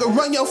us, nigga.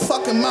 Run your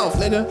fucking mouth,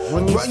 nigga.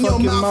 Run your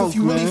fucking mouth, if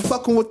you really man.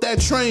 fucking with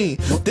that train.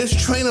 This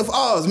train of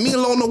ours. Me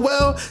alone the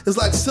well is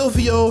like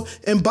Silvio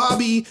and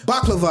Bobby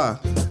Baklava.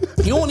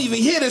 You don't even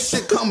hear this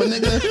shit coming,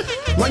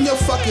 nigga. Run your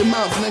fucking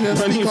mouth, nigga.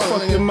 Run Speak your on it,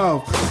 fucking nigga.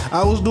 mouth.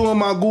 I was doing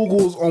my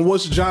Googles on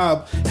which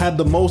job had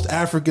the most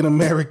African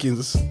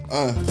Americans.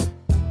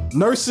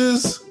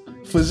 Nurses,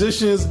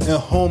 physicians, and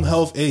home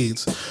health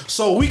aides.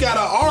 So we got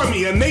an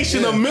army, a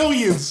nation of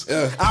millions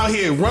out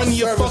here. Run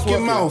your Service fucking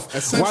worker. mouth.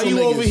 Essential While you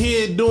niggas. over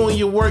here doing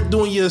your work,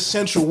 doing your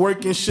essential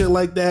work and shit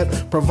like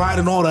that,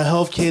 providing all the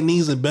healthcare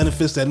needs and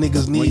benefits that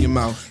niggas need. your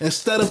mouth.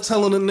 Instead of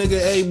telling a nigga,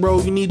 hey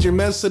bro, you need your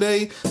meds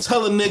today,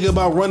 tell a nigga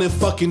about running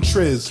fucking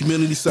Triz.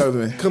 Community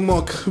serving. Come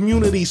on,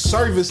 community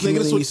service, nigga.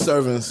 That's Community what,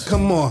 servants.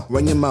 come on.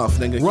 Run your mouth,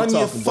 nigga. Keep Run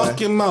your talking, boy.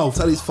 fucking mouth.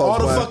 Tell these folks, all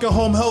the boy. fucking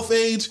home health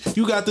aides.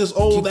 You got this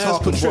old Keep ass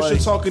talking, Patricia boy.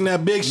 talking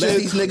that big Let shit.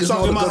 these niggas know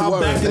talking the about good how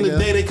word, back in the nigga.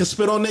 day they could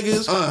spit on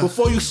niggas.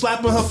 Before you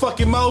slap in her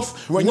fucking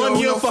mouth, run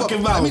your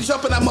fucking mouth. Let me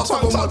jump in that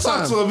motherfucker one more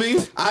time. Talk to me.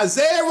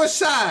 Isaiah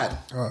Rashad.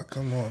 Oh,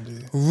 come on,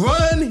 dude.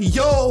 Run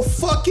your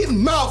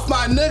fucking mouth,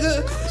 my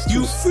nigga.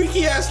 You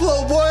freaky ass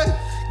little boy.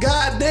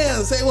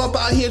 Goddamn, Zay up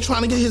out here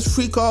trying to get his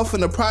freak off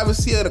in the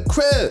privacy of the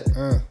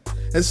crib.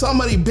 And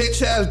somebody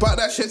bitch ass brought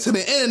that shit to the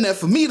internet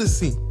for me to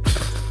see.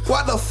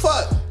 What the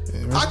fuck?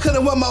 I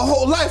couldn't went my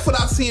whole life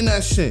without seeing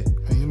that shit.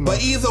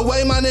 But either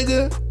way, my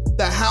nigga,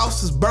 the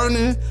house is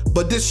burning,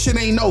 but this shit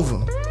ain't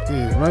over.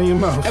 Yeah, run your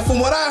mouth. And from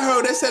what I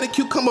heard, they said the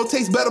cucumber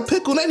tastes better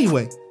pickled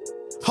anyway.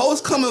 Hoes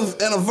come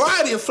in a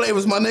variety of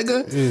flavors, my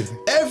nigga. Yeah.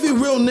 Every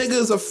real nigga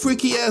is a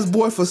freaky ass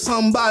boy for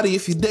somebody,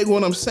 if you dig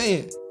what I'm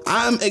saying.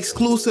 I'm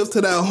exclusive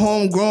to that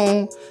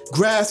homegrown,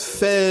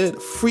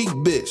 grass-fed freak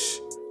bitch.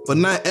 But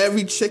not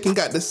every chicken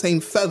got the same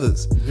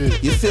feathers. Yeah.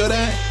 You feel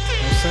that?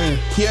 I'm saying.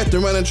 Here at the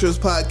Running Trips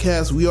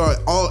podcast, we are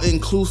all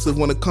inclusive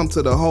when it comes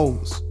to the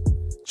hoes.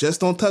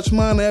 Just don't touch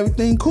mine and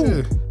everything cool.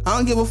 Yeah. I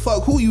don't give a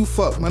fuck who you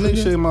fuck, my nigga.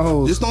 Appreciate my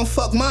hoes. Just don't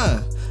fuck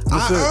mine.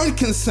 That's I it. earned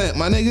consent,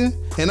 my nigga.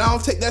 And I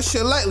don't take that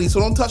shit lightly, so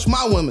don't touch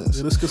my women's.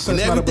 Yeah, this consent's and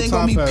not a everything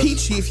baton gonna be pass.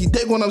 peachy if you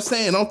dig what I'm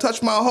saying. Don't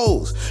touch my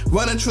hoes.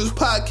 Running Trips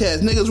podcast,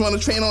 niggas run a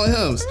train on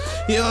hims.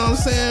 You know what I'm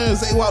saying?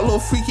 Say what little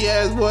freaky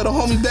ass boy. The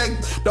homie's back.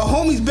 The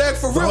homie's back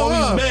for real.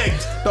 homie's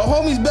back. The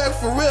homie's back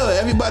for real.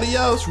 Everybody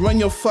else, run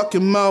your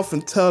fucking mouth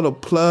and tell the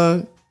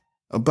plug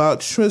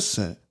about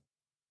Tristan.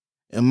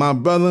 And my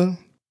brother,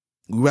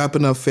 we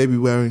wrapping up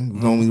February.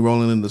 We're gonna be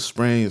rolling into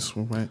spring,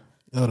 right?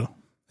 Yoda.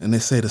 And they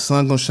say the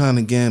sun gonna shine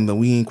again, but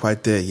we ain't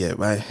quite there yet,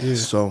 right? Yeah.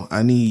 So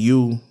I need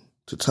you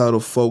to tell the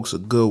folks a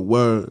good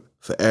word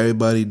for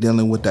everybody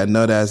dealing with that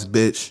nut ass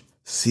bitch,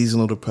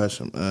 seasonal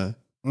depression, man.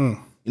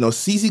 You know,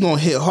 Cece gonna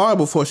hit hard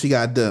before she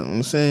got done. You know what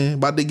I'm saying?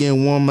 About to get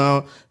warm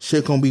out,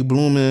 shit gonna be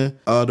blooming.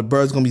 The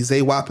birds gonna be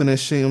zay-whopping and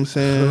shit, you know what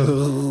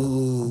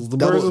I'm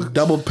saying?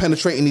 Double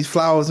penetrating these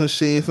flowers and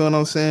shit, you feel what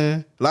I'm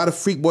saying? A lot of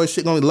freak boy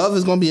shit love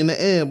is gonna be in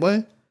the air,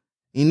 boy.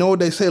 You know what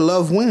they say,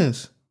 love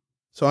wins.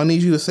 So I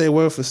need you to say a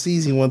word for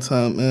Cece one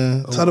time,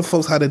 man. Tell the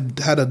folks how to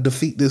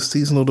defeat this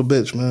seasonal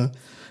bitch, man.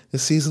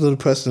 This seasonal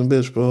depressing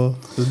bitch, bro.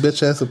 This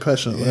bitch ass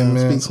depression, man.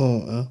 Speaks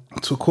home, man.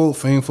 To quote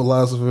famed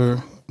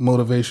philosopher,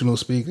 motivational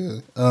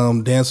speaker,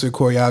 dancer,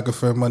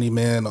 choreographer, money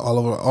man,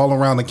 all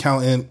around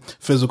accountant,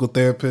 physical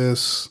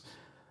therapist,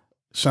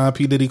 Sean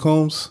P. Diddy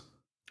Combs.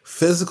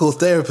 Physical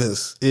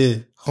therapist. Yeah.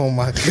 Oh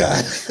my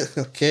God.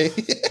 Okay.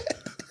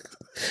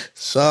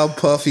 Sean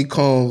Puffy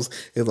Combs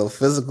is a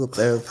physical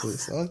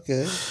therapist.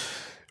 Okay.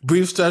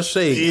 Breathe, stretch,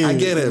 shake. Yeah, I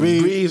get it.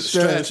 Breathe,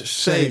 stretch,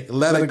 shake.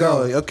 Let it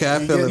go. Okay,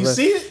 I feel it. You Man.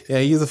 see it? Yeah,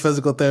 he's a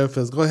physical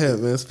therapist. Go ahead,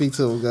 man. Speak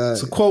to him, guys.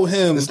 To quote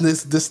him, This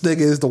nigga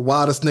is the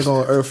wildest nigga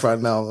on earth right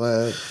now,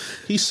 man.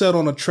 he said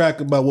on a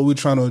track about what we're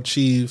trying to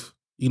achieve,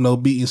 you know,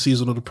 beating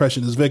seasonal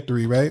depression is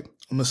victory, right?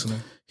 I'm listening.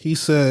 He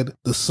said,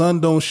 the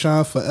sun don't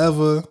shine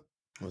forever,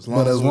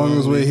 but as long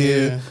as we're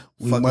here,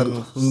 we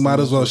might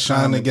as well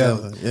shine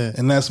together. Yeah.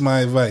 And that's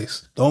my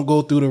advice. Don't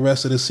go through the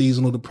rest of the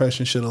seasonal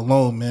depression shit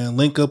alone, man.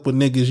 Link up with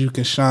niggas you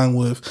can shine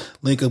with.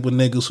 Link up with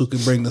niggas who can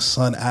bring the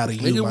sun out of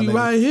you, Nigga, my we nigga.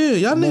 right here.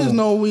 Y'all niggas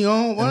know what we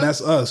on. What? And that's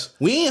us.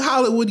 We ain't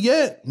Hollywood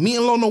yet. Me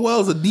and Lona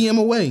Wells a DM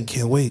away.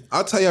 Can't wait.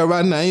 I'll tell y'all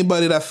right now,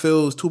 anybody that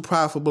feels too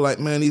profitable, like,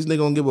 man, these niggas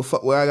don't give a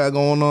fuck what I got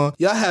going on.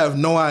 Y'all have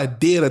no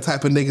idea the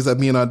type of niggas that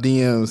be in our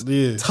DMs.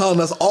 Yeah. Telling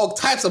us all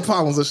types of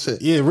problems and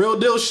shit. Yeah, real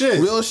deal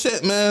shit. Real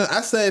shit, man. I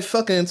said,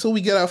 fucking, until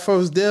we get our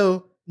first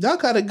deal, y'all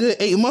got a good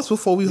 8 months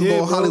before we Yeah, go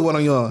bro. Hollywood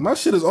on y'all. My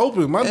shit is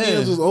open. My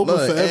DMs is open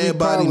Look, for every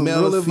everybody, problem.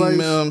 male Real or female,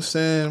 advice. I'm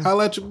saying.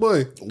 Holla at your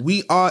boy.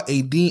 We are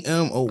a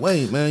DM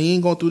away, man. You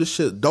ain't going through this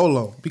shit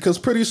dolo. Because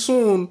pretty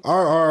soon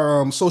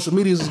our social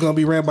medias is gonna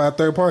be ran by a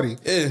third party.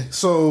 Yeah.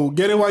 So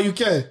get it while you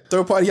can.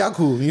 Third party, y'all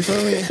cool. You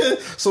feel me?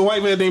 So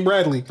white man named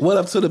Bradley. What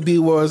up to the B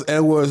words,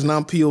 N words,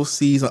 non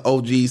POCs, and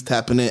OGs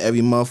tapping in every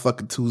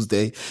motherfucking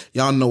Tuesday.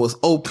 Y'all know it's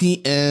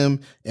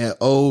OPM and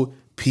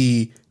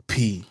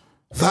OPP.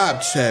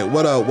 Vibe check.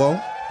 What up, whoa?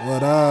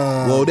 What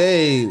up? Whoa,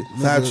 Dave.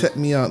 Vibe check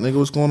me out, nigga.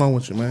 What's going on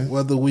with you, man?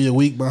 Whether we a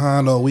week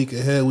behind or a week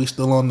ahead, we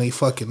still on they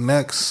fucking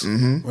necks.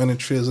 Running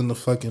Triz in the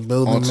fucking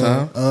building, On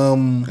time.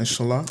 man.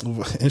 Inshallah.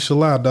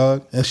 Inshallah,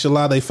 dog.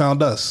 Inshallah, they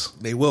found us.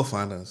 They will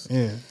find us.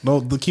 Yeah.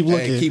 No, keep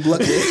looking. Hey, keep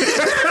looking.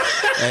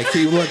 Hey,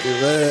 keep looking,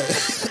 man.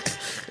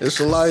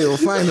 Inshallah, you'll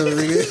find us,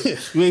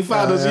 nigga. You ain't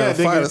found us yet,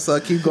 nigga. Find us, so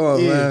keep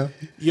going, Yeah. man.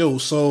 Yo,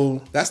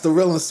 so That's the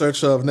real in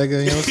search of,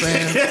 nigga. You know what I'm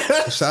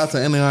saying? Shout out to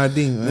NARD,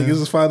 man.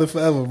 niggas is finding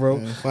forever,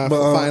 bro.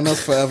 Find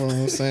us forever, you know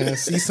what I'm saying?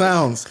 See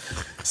sounds.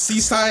 See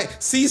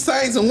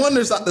signs and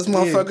wonders out this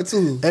motherfucker,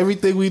 too.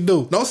 Everything we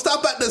do. Don't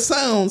stop at the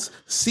sounds.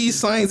 See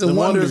signs and The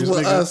wonders wonders,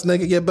 with nigga. us,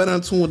 nigga. Get better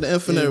in tune with the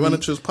Infinite Running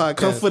Trips podcast.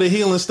 Come for the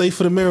healing, stay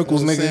for the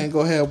miracles, You know what I'm nigga. saying?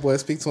 Go ahead, boy.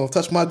 Speak to him.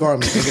 Touch my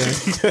garment,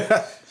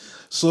 nigga.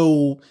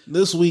 So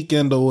this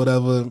weekend or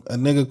whatever, a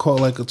nigga caught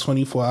like a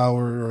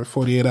 24-hour or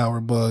 48-hour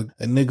bug.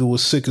 A nigga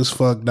was sick as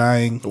fuck,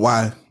 dying.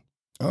 Why?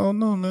 I don't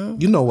know, man.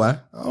 You know why.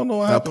 I don't know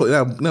what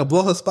happened. Now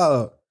blow her spot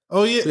up.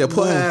 Oh yeah, Yeah,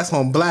 put her ass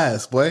on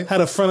blast, boy.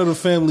 Had a friend of the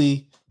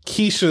family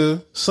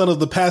Keisha, son of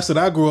the pastor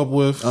that I grew up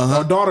with,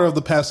 or daughter of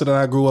the pastor that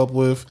I grew up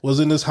with, was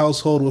in this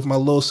household with my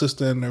little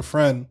sister and their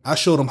friend. I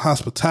showed them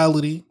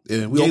hospitality.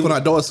 Yeah, we opened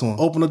our doors to them.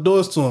 Opened the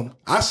doors to them.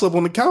 I slept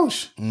on the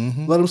couch.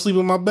 Let them sleep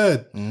in my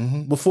bed.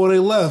 Before they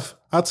left,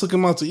 I took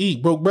them out to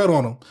eat. Broke bread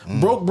on them.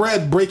 Broke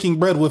bread, breaking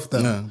bread with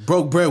them. Yeah.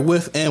 Broke bread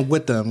with and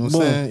with them. You know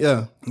what I'm saying?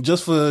 Yeah.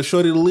 Just for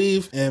Shorty to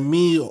leave and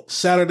me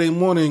Saturday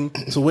morning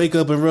to wake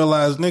up and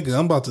realize, nigga,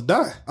 I'm about to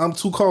die. I'm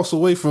 2 calls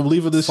away from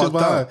leaving this shit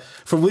behind.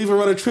 From leaving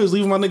Running Trips,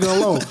 leaving my nigga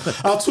alone.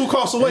 I'm 2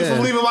 calls away from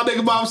leaving my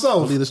nigga by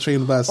himself. Leave this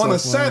train by itself. On a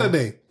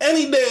Saturday.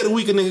 Any day of the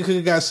week a nigga could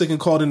have got sick and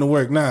called into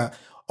work. Nah.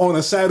 On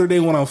a Saturday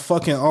when I'm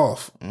fucking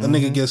off, a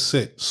nigga gets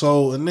sick.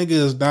 So a nigga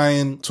is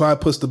dying. So I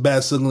puts the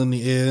bat signal in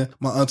the air.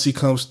 My auntie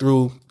comes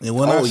through. And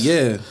when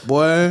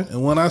boy.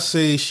 And when I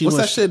say she what's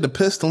that shit? The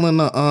pistol and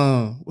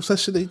the what's that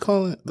shit that you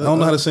call it? I don't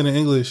know how to say it in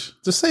English.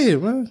 Just say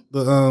it, man.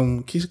 The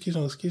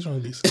Keisha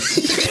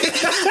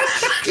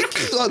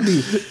on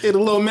these. Yeah, the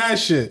little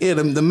mash shit. Yeah,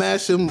 the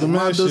mash. The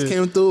mash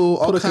came through.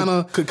 All kind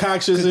of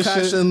concoctions and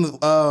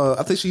shit.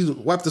 I think she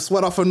wiped the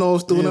sweat off her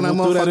nose, threw it in that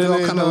motherfucker.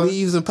 All kind of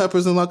leaves and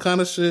peppers and all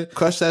kind of shit.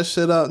 Crushed that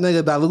shit up,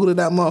 nigga. Diluted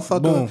that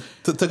motherfucker. Boom.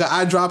 Took an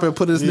eyedropper and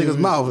put it in this nigga's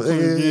mouth.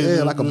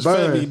 Yeah, like a bird.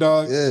 Funny,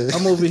 dog. Yeah.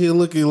 I'm over here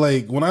looking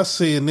like, when I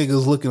say a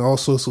nigga's looking all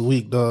sorts of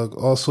weak, dog.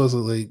 All sorts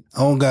of like, I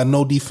don't got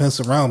no defense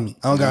around me.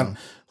 I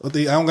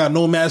don't got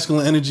no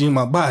masculine energy in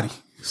my body.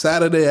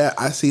 Saturday,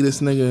 I see this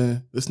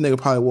nigga. This nigga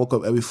probably woke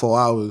up every 4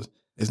 hours.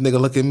 This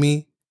nigga look at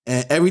me,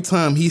 and every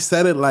time he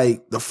said it,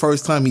 like the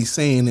first time he's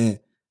saying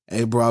it,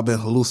 hey bro, I've been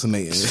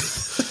hallucinating.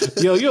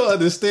 Yo, you don't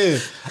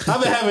understand.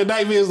 I've been having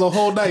nightmares the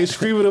whole night,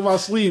 screaming in my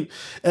sleep,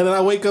 and then I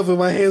wake up and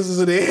my hands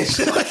is in the air.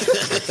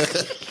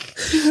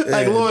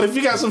 Like, Lord, if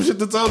you got some shit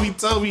to tell me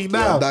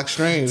now. Yeah, Doc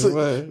Strange,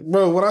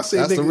 bro. When I say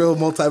that's the real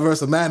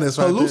multiverse of madness,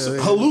 right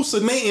there.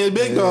 Hallucinating,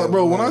 big dog,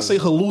 bro. When I say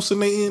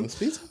hallucinating,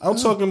 I'm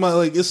talking about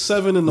like it's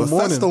 7 in the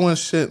morning. That's the one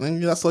shit, man.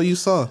 That's all you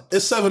saw.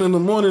 It's 7 in the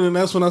morning, and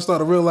that's when I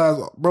started to realize,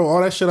 bro,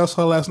 all that shit I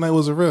saw last night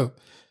wasn't real.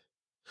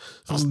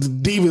 The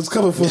demons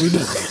coming for me.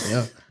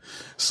 Yeah.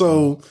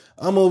 So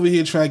I'm over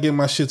here trying to get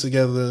my shit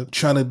together,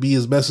 trying to be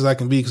as best as I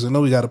can be, because I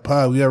know we got a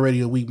pod. We already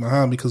a week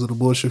behind because of the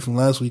bullshit from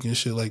last week and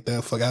shit like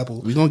that. Fuck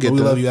Apple. We gonna get We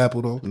that. love you,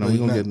 Apple, though. No, we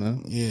gonna get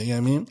that. Yeah, you know what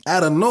I mean?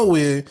 Out of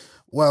nowhere,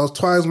 while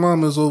Twi's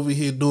mom is over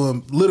here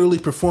literally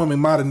performing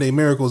modern day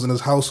miracles in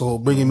his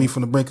household, bringing me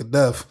from the brink of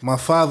death, my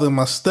father and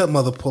my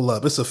stepmother pull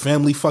up. It's a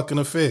family fucking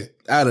affair.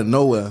 Out of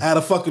nowhere. Out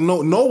of fucking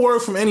no word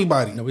from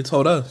anybody. Nobody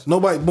told us.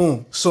 Nobody,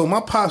 boom. So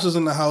my pops is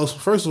in the house.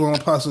 First of all, my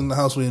pops is in the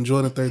house with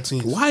Jordan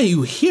 13. Why are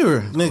you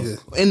here?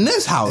 Nigga. In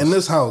this house? In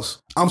this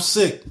house. I'm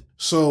sick.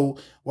 So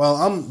while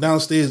I'm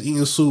downstairs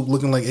eating soup,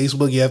 looking like Ace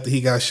Boogie after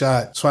he got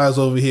shot, Twi's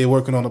over here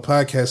working on the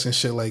podcast and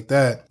shit like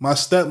that, my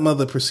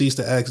stepmother proceeds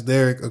to ask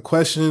Derek a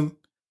question.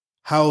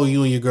 How are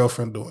you and your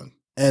girlfriend doing?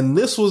 And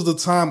this was the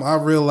time I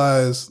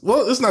realized,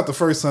 well, it's not the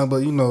first time,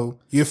 but you know,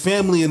 your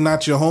family are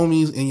not your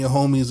homies and your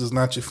homies is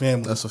not your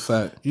family. That's a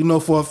fact. You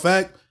know for a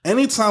fact,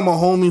 anytime a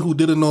homie who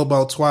didn't know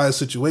about Twi's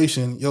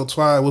situation, yo,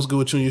 Twi, what's good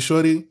with you and your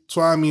shorty?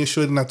 Twi, me and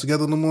shorty not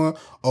together no more.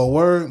 Oh,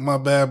 word? My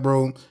bad,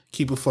 bro.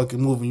 Keep it fucking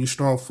moving. You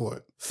strong for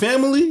it.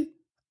 Family?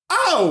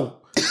 Oh!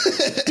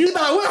 You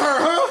not with her,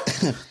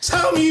 huh?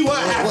 Tell me what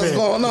happened. What's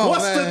going on,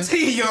 What's man? the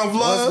tea, young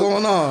blood? What's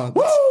going on?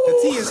 Woo! The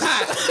tea is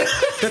hot.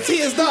 The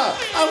tea is dark.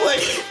 I'm like,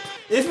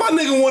 if my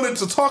nigga wanted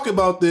to talk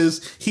about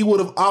this, he would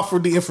have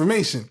offered the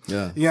information.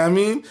 Yeah. You know what I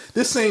mean?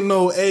 This ain't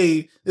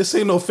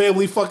no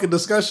family fucking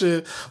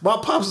discussion. My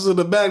pops is in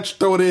the back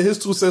throwing in his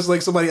 2 cents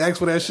like somebody asked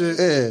for that shit.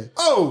 Yeah.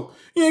 Oh,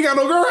 you ain't got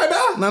no girl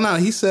right now? No.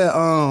 He said,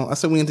 I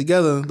said we ain't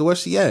together.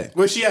 Where's she at?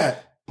 Where she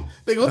at?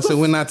 Nigga, I said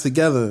we're not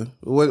together.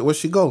 Where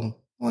she go?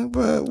 I'm like,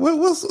 bro,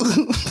 what's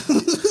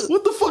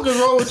what the fuck is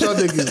wrong with y'all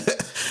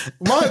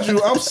niggas? Mind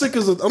you, I'm sick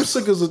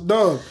as a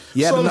dog.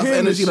 You had enough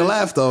energy to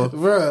laugh though.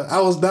 Bruh,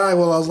 I was dying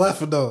while I was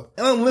laughing though.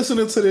 And I'm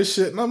listening to this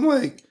shit and I'm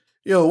like,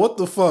 yo, what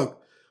the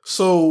fuck?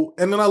 So,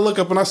 and then I look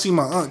up and I see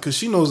my aunt, because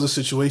she knows the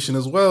situation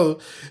as well.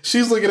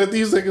 She's looking at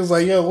these niggas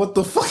like, yo, what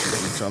the fuck?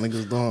 Y'all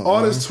niggas doing,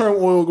 all this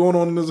turmoil going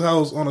on in this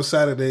house on a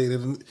Saturday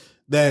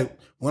that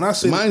when I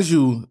say... Mind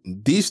you,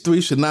 these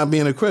 3 should not be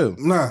in the crib.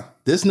 Nah.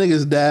 This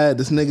nigga's dad,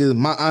 this nigga,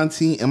 my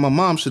auntie, and my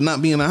mom should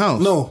not be in the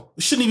house. No.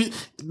 Shouldn't even...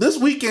 This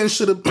weekend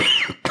should have...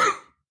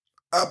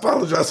 I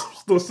apologize. I'm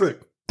still sick.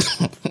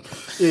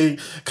 Yeah,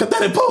 cut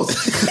that in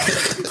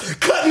post.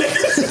 Cut,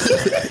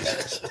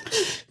 nigga.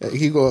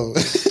 Keep going.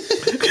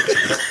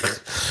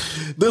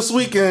 This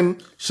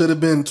weekend should have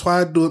been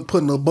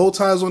putting the bow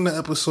ties on the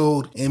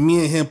episode and me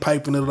and him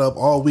piping it up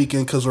all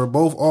weekend because we're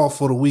both off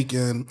for the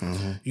weekend.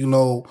 Mm-hmm. You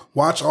know,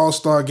 watch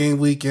All-Star Game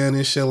weekend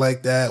and shit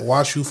like that.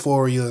 Watch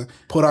Euphoria.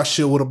 Put our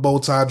shit with a bow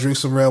tie, drink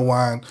some red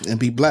wine. And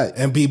be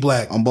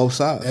black. On both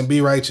sides. And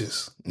be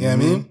righteous. You know what I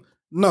mean?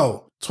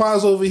 No.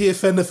 Twi's over here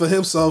fending for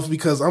himself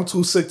because I'm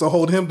too sick to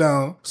hold him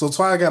down. So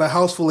Twi got a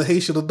house full of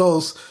Haitian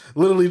adults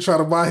literally trying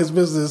to buy his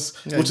business,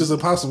 which is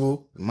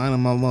impossible.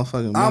 Minding my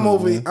motherfucking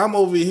I'm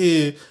over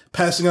here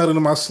passing out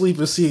into my sleep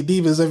and seeing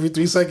demons every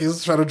 3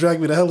 seconds trying to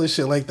drag me to hell and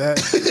shit like that.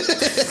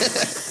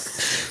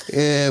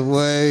 Yeah,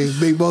 boy.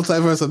 Big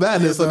multiverse of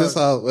madness on this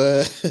house,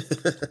 man.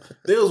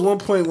 There was one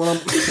point when I'm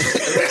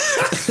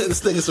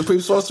This nigga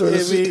Supreme Sorcerer.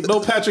 no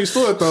Patrick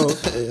Stewart though.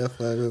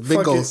 Yeah,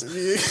 big ghost.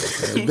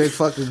 Yeah, big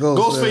fucking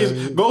ghost.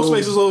 Ghostface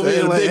is over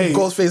here like, big hey,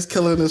 Ghostface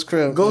killer in this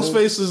crib.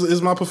 Ghostface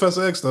is my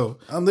Professor X though.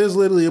 There's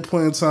literally a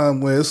point in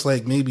time where it's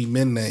like maybe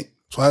midnight.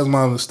 Twi's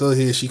mom is still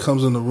here. She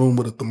comes in the room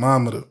with a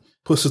thermometer,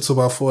 puts it to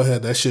my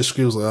forehead. That shit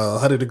screams like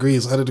 100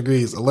 degrees,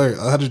 alert,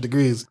 100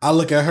 degrees. I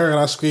look at her and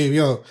I scream,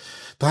 yo,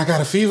 do I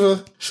got a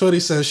fever? Shorty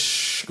says,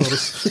 shh,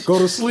 go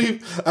to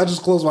sleep. I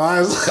just close my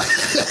eyes.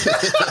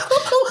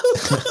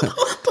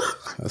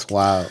 That's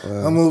wild,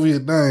 man. I'm over here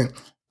dying.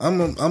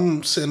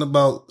 I'm sitting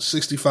about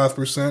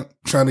 65%,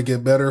 trying to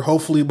get better.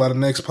 Hopefully by the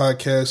next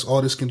podcast,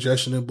 all this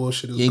congestion and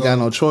bullshit is You ain't gone.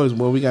 got no choice,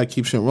 boy. We got to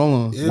keep shit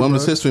rolling. Yeah,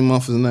 Women's bro. History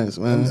Month is next,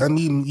 man. I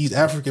need these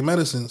African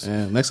medicines.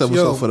 Yeah, next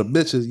episode for the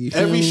bitches. You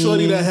feel Every me?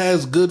 shorty that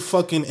has good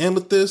fucking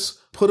amethyst,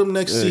 put them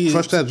next to you.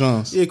 Crush that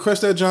Jones. Yeah, crush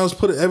that Jones.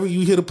 Put it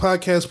you hear the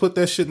podcast, put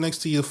that shit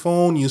next to your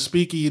phone, your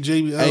speaker, your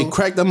JBL. Hey,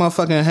 crack that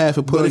motherfucker in half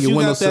and put but it if on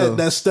your you got windowsill.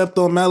 that stepped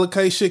on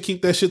Malachite shit,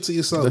 keep that shit to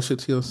yourself. That shit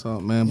to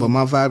yourself, man. But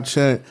my vibe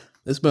check,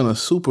 it's been a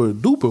super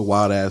duper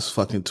wild ass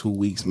fucking 2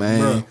 weeks,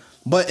 man. Bruh.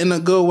 But in a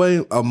good way.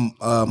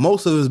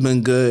 Most of it's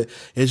been good.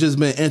 It's just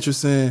been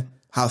interesting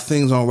how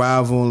things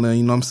unravel,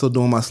 and I'm still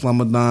doing my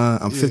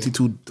Slamadan. I'm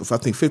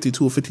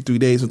 52 or 53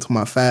 days into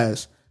my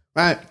fast.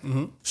 Right?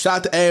 Shout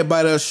out to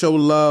everybody that showed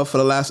love for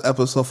the last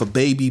episode for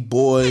Baby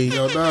Boy.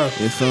 Yo, nah.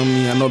 You feel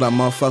me? I know that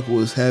motherfucker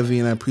was heavy,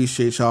 and I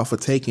appreciate y'all for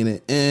taking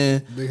it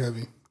in. Big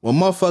heavy. What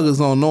motherfuckers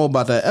don't know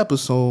about that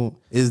episode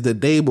is the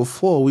day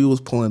before we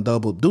was pulling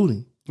double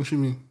duty. What you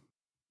mean?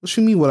 What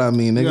you mean what I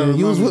mean, nigga?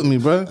 You was with me,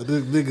 bro.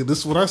 Nigga, this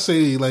is what I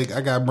say. Like, I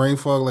got brain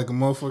fog like a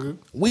motherfucker.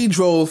 We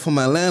drove from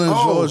Atlanta,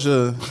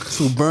 Georgia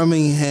to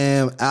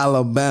Birmingham,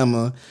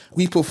 Alabama.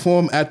 We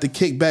performed at the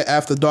Kickback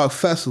After Dark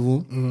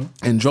Festival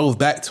and drove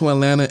back to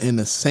Atlanta in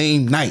the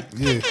same night.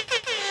 Yeah. And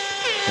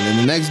then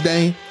the next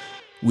day,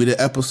 we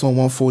did episode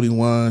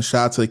 141.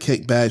 Shout out to the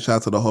Kickback. Shout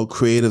out to the whole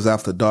Creatives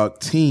After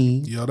Dark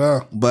team. Yo,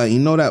 nah. But you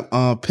know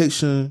that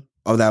picture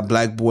of that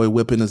black boy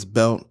whipping his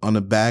belt on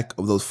the back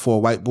of those 4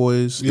 white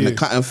boys in the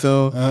cotton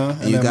field?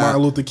 And you got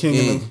Martin Luther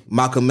King and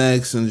Malcolm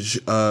X and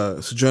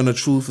Sojourner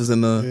Truth is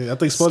in the... Yeah, I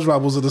think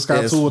SpongeBob was in the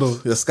sky too with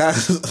him. The sky,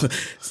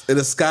 in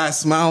the sky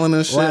smiling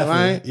and shit, Laughing.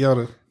 right?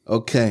 Yoda.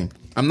 Okay.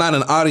 I'm not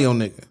an audio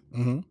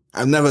nigga.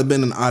 I've never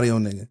been an audio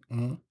nigga.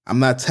 I'm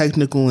not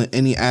technical in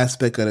any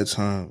aspect of the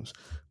terms.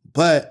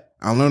 But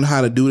I learned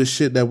how to do the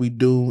shit that we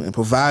do and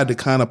provide the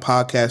kind of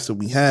podcast that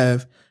we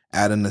have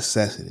out of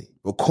necessity.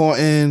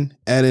 Recording,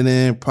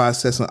 editing,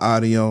 processing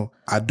audio,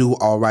 I do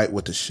all right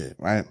with the shit,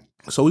 right?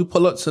 So we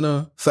pull up to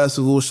the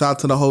festival, shout out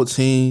to the whole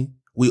team.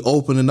 We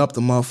opening up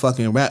the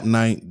motherfucking rap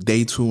night,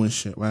 day 2 and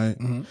shit, right?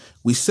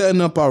 We setting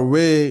up our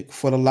rig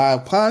for the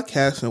live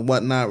podcast and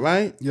whatnot,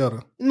 right?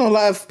 Yoda. You know,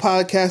 live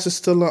podcast is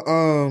still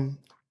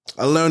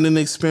a learning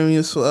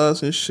experience for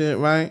us and shit,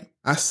 right?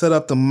 I set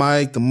up the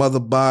mic, the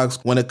mother box.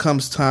 When it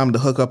comes time to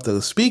hook up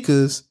the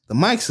speakers, the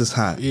mics is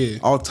hot. Yeah.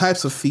 All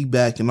types of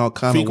feedback and all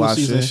kind of wild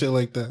Frequencies and shit. shit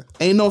like that.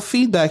 Ain't no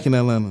feedback in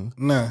Atlanta.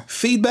 Nah.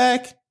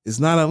 Feedback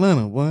is not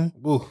Atlanta, boy.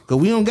 Ooh. Cause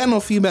we don't got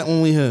no feedback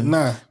when we here.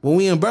 Nah. When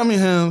we in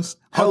Birmingham's,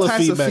 all Hella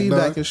types feedback, of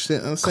feedback dog. and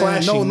shit. I'm saying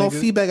Clashing, no nigga.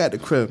 feedback at the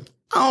crib.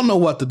 I don't know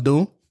what to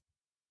do.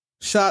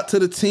 Shout to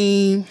the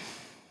team.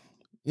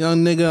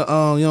 Young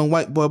nigga, young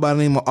white boy by the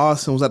name of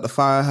Austin was at the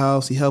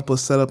firehouse. He helped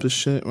us set up the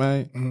shit,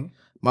 right?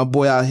 My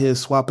boy out here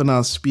swapping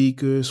out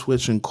speakers,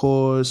 switching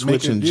chords,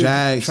 switching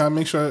jacks. Trying to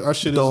make sure our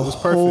shit The is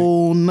perfect.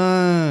 whole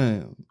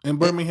nine. In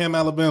Birmingham,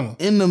 Alabama.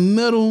 In the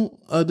middle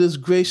of this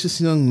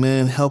gracious young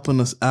man helping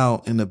us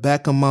out, in the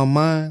back of my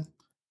mind,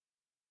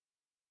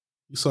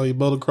 You saw your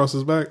belt across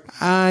his back?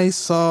 I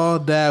saw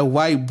that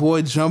white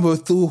boy jumping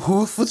through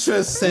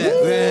Rutherford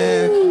set,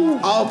 man.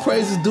 All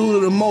praises due to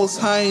the Most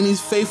High in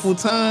these faithful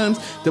times.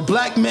 The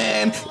black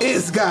man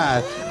is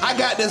God. I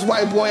got this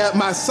white boy at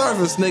my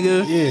service,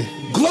 nigga.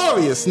 Yeah.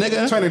 Glorious,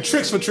 nigga. Turning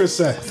tricks for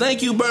Trisset.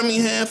 Thank you,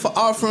 Birmingham, for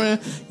offering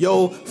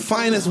your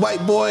finest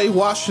white boy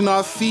washing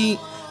our feet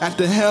at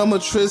the helm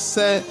of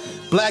Trisset.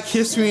 Black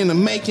history in the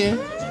making.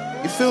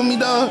 You feel me,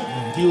 dog?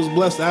 He was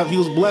blessed. He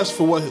was blessed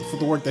for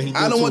the work that he did.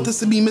 I don't want this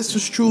to be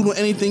misconstrued or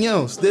anything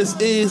else. This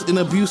is an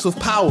abuse of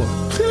power.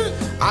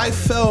 I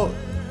felt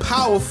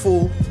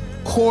powerful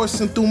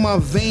coursing through my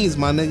veins,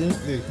 my nigga.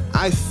 Yeah.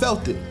 I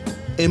felt it.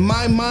 In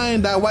my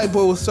mind, that white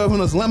boy was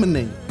serving us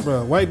lemonade.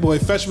 Bro, white boy,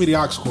 fetch me the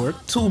aux cord.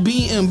 To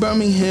be in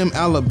Birmingham,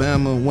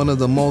 Alabama, one of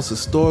the most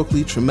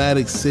historically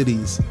traumatic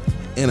cities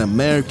in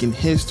American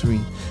history,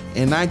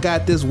 and I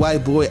got this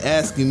white boy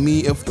asking me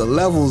if the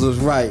levels is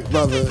right,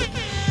 brother.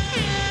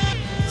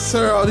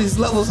 Sir, are these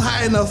levels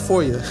high enough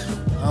for you?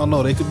 I don't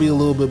know. They could be a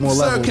little bit more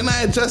Sir, level. can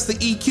I adjust the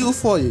EQ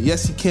for you?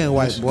 Yes, you can,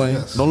 white boy.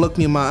 yes. Don't look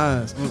me in my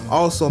eyes.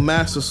 Also,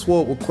 Master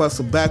Sword requests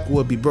a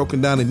backwood be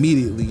broken down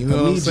immediately. You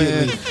know what I'm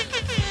saying?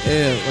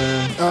 Yeah,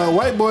 man.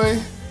 White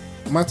boy,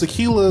 my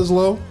tequila is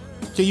low.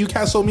 Can you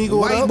Casamigo it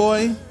White up?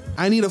 boy,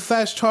 I need a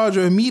fast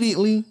charger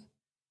immediately.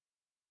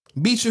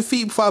 Beat your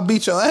feet before I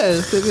beat your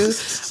ass,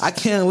 nigga. I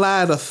can't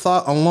lie, the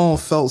thought alone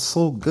felt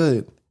so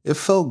good. It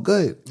felt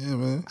good. Yeah,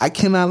 man. I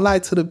cannot lie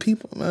to the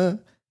people, man.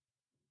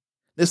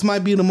 This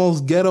might be the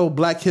most ghetto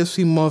Black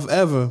History Month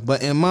ever,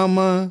 but in my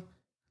mind,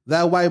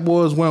 that white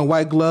boy was wearing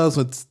white gloves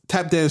with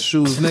tap dance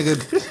shoes,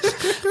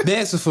 nigga,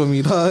 dancing for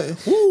me, dog.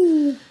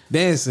 Woo.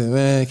 Dancing,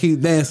 man.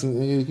 Keep dancing,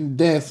 man. Keep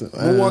dancing.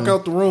 We'll walk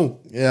out the room.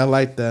 Yeah, I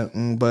like that.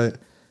 But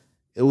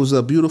it was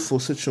a beautiful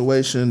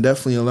situation,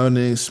 definitely a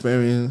learning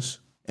experience.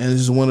 And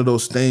it's just one of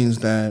those things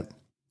that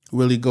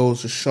really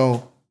goes to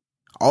show.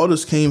 All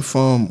this came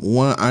from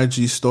one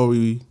IG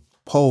story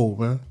poll,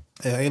 man.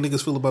 Yeah, how you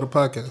niggas feel about a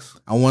podcast?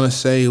 I want to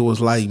say it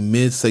was like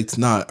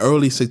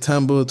early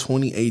September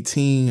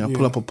 2018. I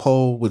put up a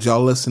poll. Would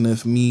y'all listen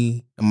if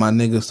me and my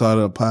nigga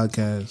started a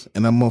podcast?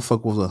 And that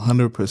motherfucker was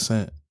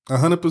 100%.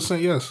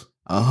 100% yes.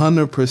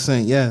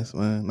 100% yes,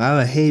 man.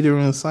 Not a hater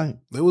in sight.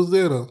 It was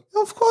there though.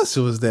 Of course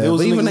it was there.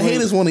 But even the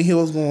haters want to hear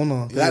what's going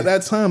on. Yeah. At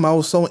that time, I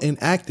was so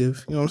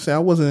inactive. You know what I'm saying? I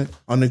wasn't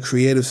on the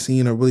creative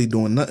scene or really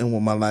doing nothing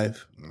with my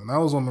life. And I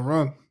was on the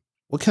run.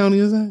 What county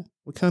is that?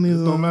 What county is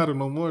that? It don't matter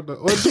no more. It's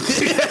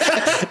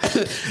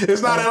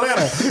not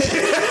Atlanta.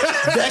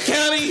 That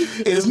county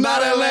is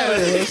not Atlanta.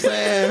 You know what I'm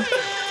saying?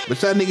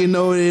 But y'all nigga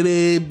know what it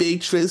is. Big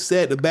Triz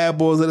Set, the bad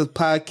boys of this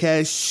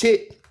podcast.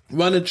 Shit.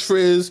 Running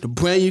Triz, the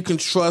brand you can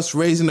trust,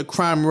 raising the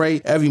crime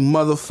rate every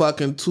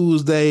motherfucking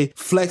Tuesday,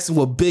 flexing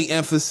with big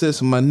emphasis.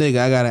 My nigga,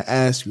 I gotta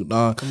ask you,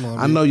 dog. Come on,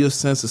 I know your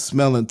sense of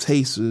smell and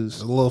taste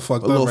is a little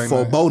fucked up, a little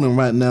foreboding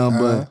right now,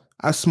 but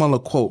I smell a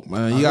quote,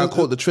 man. You got a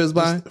quote the Triz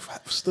by?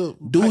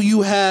 Do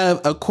you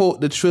have a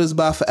quote the Triz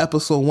by for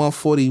episode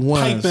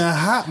 141? Piping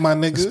hot, my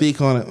nigga.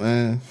 Speak on it,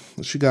 man.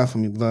 What you got for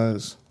me,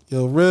 Bloods?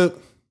 Yo,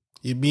 Rip,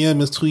 your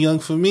BM is too young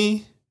for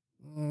me.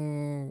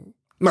 No,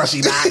 she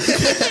not.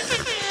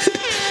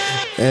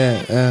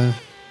 Yeah.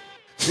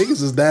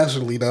 Niggas is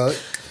naturally, dog.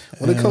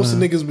 When it comes to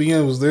niggas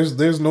BMs,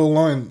 there's no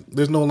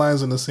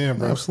lines in the sand,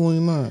 bro. Absolutely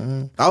not.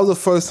 Man. That was the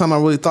first time I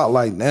really thought,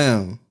 like,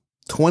 damn,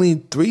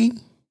 23?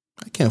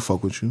 I can't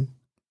fuck with you.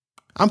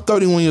 I'm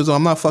 31 years old.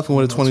 I'm not fucking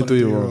with a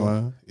 23-year-old,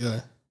 man.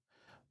 Yeah.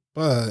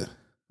 But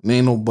there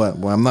ain't no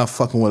but, boy. I'm not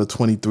fucking with a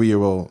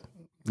 23-year-old.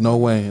 No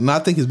way. And I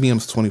think his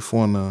BM's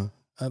 24 now.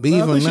 I think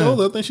she's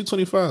older. I think she's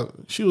 25.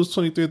 She was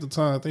 23 at the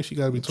time. I think she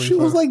got to be 25. She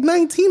was like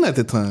 19 at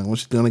the time when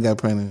she only got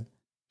pregnant.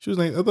 She was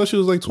like, I thought she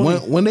was like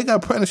 20. When they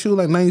got pregnant, she was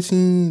like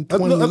 19,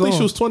 20 I think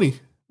she was 20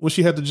 when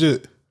she had the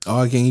jit. Oh,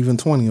 I can't even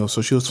 20.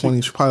 So she was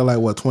 20. She's probably like,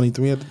 what,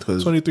 23 at the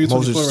time? 23, 24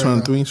 Moses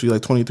turned 3, so you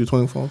like 23,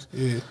 24?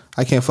 Yeah.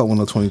 I can't fuck with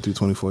no 23,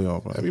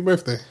 24-year-old, bro. Happy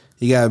birthday.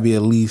 You got to be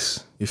at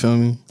least, you feel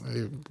me?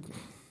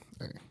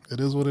 It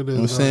is what it is. You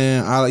know what I'm saying?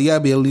 You got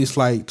to be at least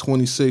like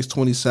 26,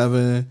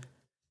 27,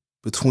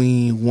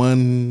 between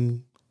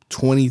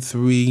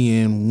 123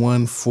 and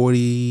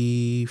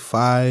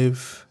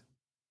 145.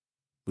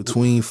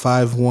 Between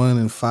 5'1"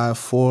 and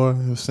 5'4", you know what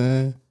I'm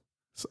saying?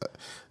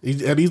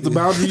 Are these the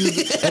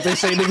boundaries that they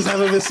say niggas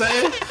haven't been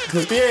saying?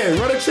 Yeah,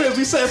 Running Triz,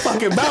 we said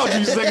fucking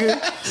boundaries, nigga.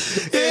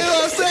 You know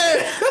what I'm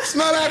saying?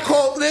 Smell that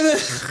quote,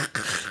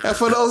 nigga. And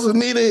for those who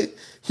need it,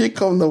 here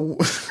come the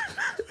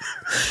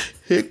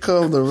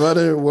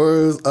running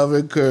words of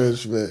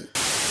encouragement.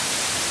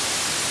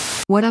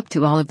 What up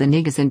to all of the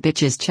niggas and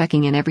bitches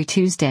checking in every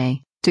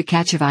Tuesday to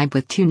catch a vibe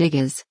with two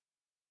niggas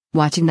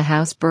watching the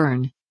house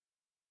burn?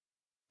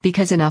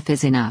 Because enough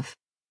is enough.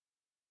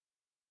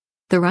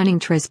 The Running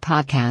Triz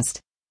podcast.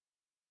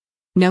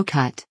 No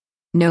cut,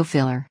 no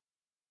filler.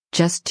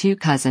 Just two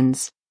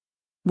cousins.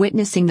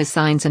 Witnessing the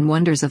signs and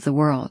wonders of the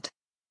world.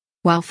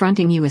 While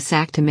fronting you a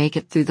sack to make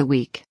it through the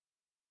week.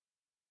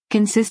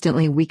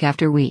 Consistently week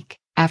after week,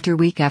 after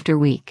week after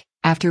week,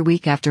 after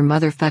week after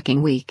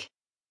motherfucking week.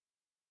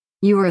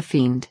 You are a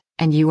fiend,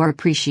 and you are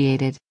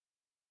appreciated.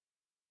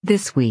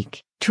 This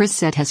week,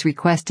 Triz has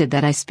requested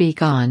that I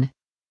speak on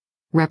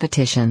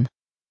repetition.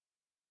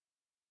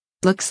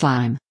 Look,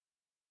 slime.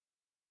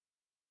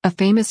 A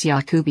famous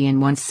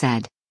Yakubian once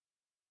said,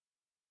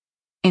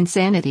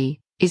 insanity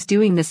is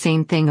doing the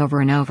same thing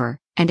over and over,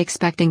 and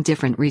expecting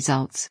different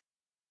results.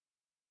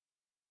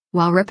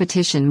 While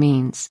repetition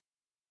means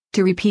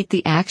to repeat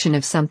the action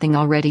of something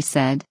already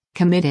said,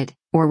 committed,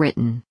 or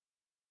written.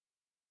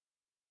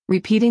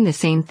 Repeating the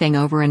same thing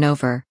over and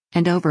over,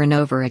 and over and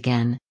over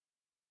again,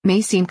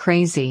 may seem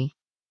crazy,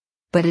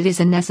 but it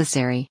is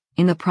necessary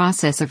in the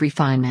process of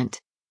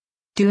refinement.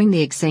 Doing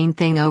the exact same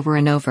thing over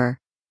and over,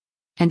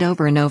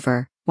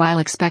 while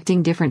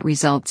expecting different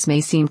results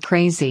may seem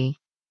crazy.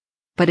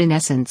 But in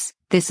essence,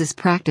 this is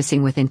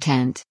practicing with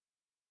intent.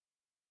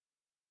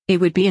 It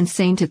would be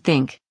insane to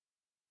think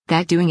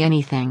that doing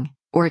anything,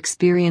 or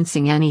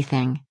experiencing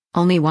anything,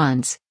 only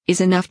once, is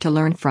enough to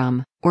learn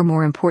from, or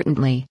more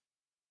importantly,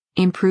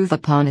 improve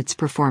upon its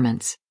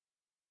performance.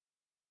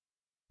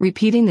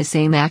 Repeating the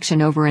same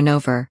action over and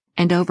over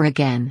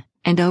again,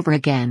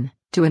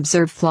 to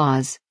observe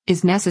flaws,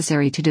 is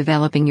necessary to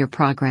developing your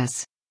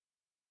progress.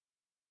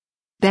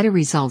 Better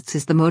results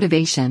is the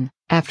motivation,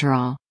 after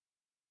all.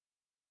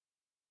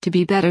 To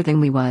be better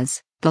than we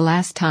was, the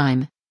last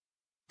time.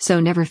 So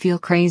never feel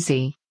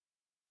crazy.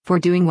 for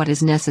doing what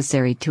is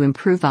necessary to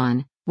improve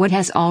on what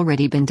has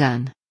already been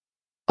done.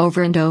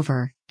 Over and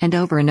over, and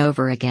over and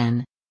over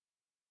again.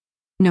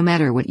 No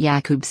matter what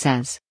Yakub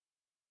says.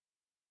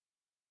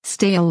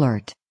 Stay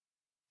alert.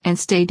 And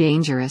stay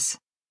dangerous.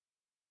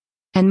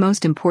 And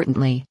most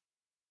importantly,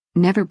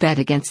 never bet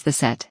against the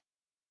set.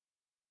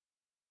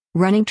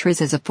 Running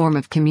Triz is a form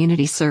of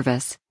community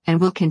service, and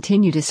will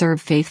continue to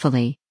serve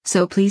faithfully,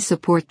 so please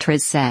support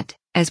Triz Set,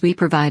 as we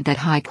provide that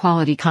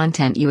high-quality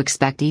content you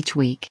expect each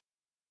week.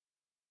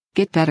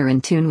 Get better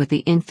in tune with the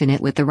infinite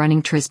with the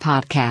Running Triz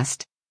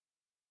podcast.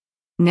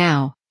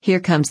 Now, here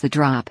comes the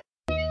drop.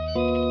 You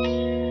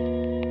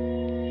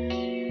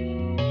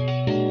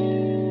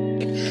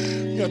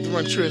have to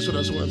run Triz with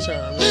us one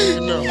time, man.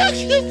 You know. I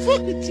can't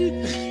fuck with you.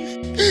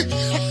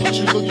 But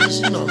you look at,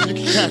 you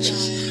can catch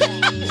us. I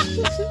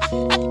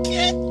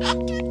can't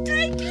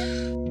take it.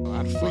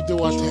 We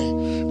do our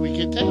thing. We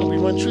get down, we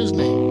run Triz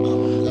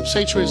name.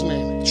 Say Triz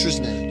name. Triz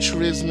name.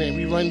 Triz name.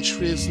 We run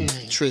Triz name.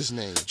 Triz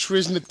name.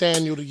 Triz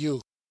Nathaniel to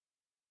you.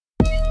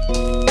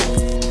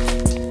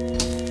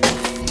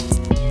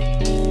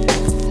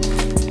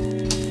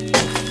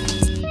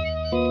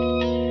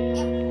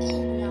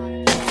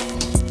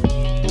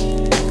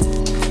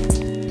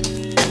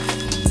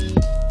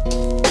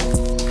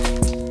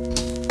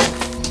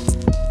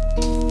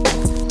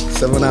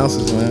 $7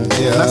 ounces, man.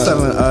 Yeah. Not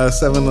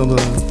seven of the.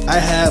 I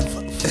have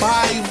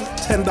 5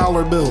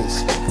 $10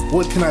 bills.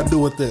 What can I do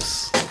with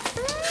this?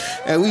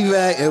 And we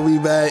back, and we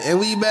back, and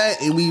we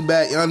back, and we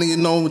back. Y'all niggas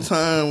know what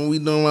time we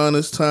doing around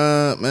this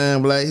time,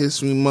 man. Black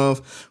History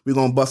Month. We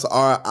gonna bust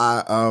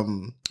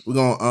we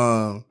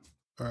gonna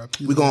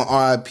RIP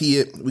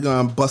it. We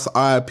gonna bust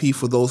RIP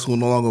for those who are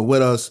no longer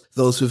with us,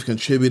 those who've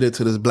contributed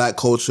to this black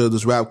culture,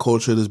 this rap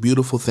culture, this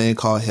beautiful thing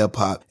called hip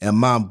hop. And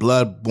my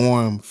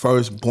blood-born,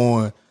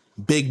 firstborn,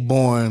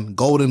 big-born,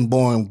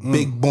 golden-born,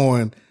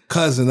 big-born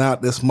cousin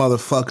out this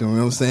motherfucker. You know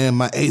what I'm saying?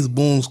 My ace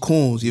boons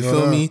coons. You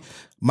feel me?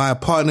 My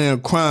partner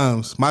in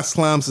crimes. My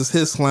slimes is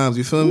his slimes.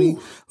 You feel me?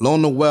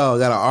 Lone Noel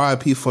got an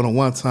RIP for the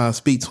one time.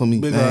 Speak to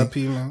me, Big man. RIP,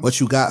 man. What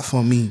you got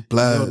for me,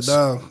 Blaz? Yo,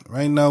 dog,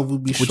 right now we'll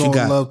be showing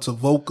love to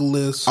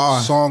vocalists,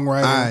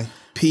 songwriter,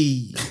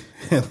 R.I.P.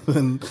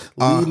 and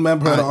lead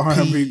member of the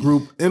R&B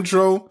group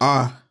Intro.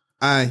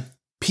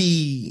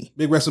 R.I.P.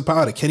 Big rest in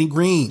power to Kenny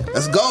Green.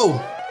 Let's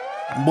go.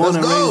 Born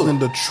and raised in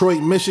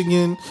Detroit,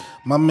 Michigan,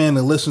 my man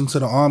enlisted to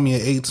the Army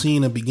at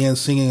 18 and began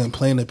singing and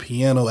playing the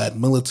piano at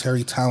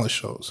military talent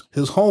shows.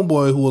 His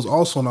homeboy, who was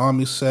also in the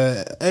Army,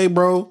 said, "Hey,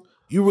 bro,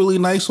 you really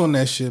nice on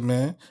that shit,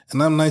 man.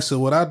 And I'm nice at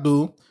what I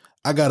do.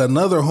 I got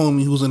another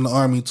homie who's in the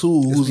Army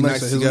too, who's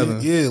nice together.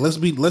 Yeah, let's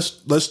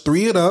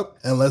three it up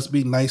and let's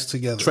be nice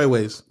together.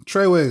 Treyways.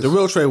 The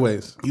real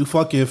Treyways. You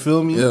fucking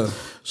feel me? Yeah.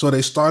 So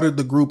they started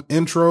the group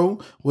Intro,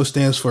 which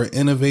stands for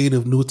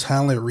Innovative New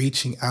Talent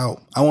Reaching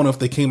Out. I wonder if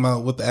they came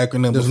out with the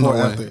acronym before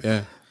or after.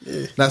 Yeah.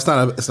 That's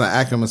not it's not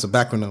an acronym, it's a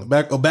backronym.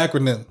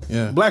 Backronym.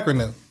 Yeah.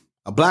 Blacronym.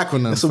 A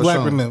blackronym. It's a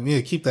blacronym. Sure.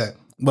 Yeah, keep that.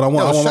 But I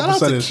want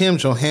shout out to Kim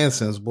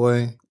Johansson's,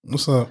 boy.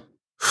 What's up?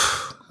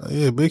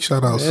 Yeah, big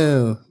shout outs.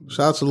 Yeah.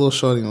 Shout out to little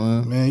shorty,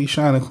 man. Man, you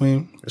shining,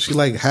 queen. She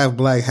like half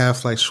black,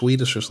 half like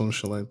Swedish or some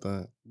shit like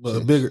that.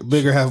 But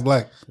bigger half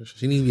black.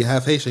 She need to be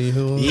half Haitian, you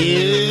know?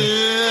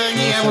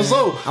 Yeah, what's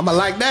up? I'ma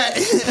like that.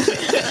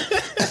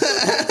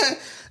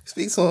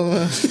 Speak to him,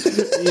 man.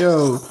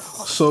 Yo,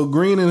 so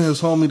Green and his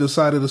homie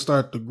decided to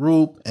start the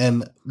group,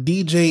 and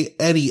DJ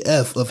Eddie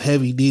F of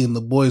Heavy D and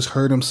the boys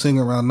heard him sing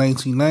around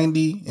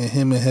 1990, and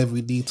him and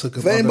Heavy D took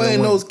him. If anybody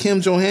knows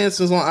Kim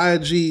Johansson's on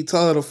IG,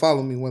 tell her to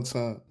follow me one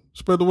time.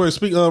 Spread the word.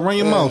 Speak. Run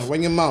your mouth.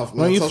 Run your mouth,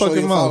 man. Run your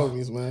fucking mouth.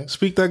 Me, man.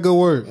 Speak that good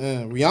word.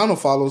 Yeah, Rihanna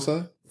follows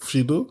her.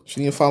 She do?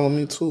 She need to follow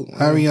me too. Man.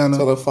 Hi, Rihanna.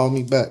 Tell her to follow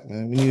me back,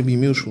 man. We need to be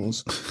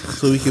mutuals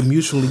so we can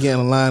mutually get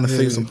in line and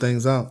figure some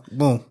things out.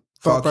 Boom.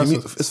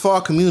 It's for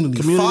our community.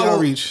 Community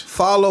outreach.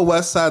 Follow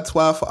Westside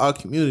 12 for our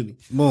community.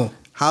 Boom.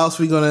 How else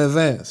we gonna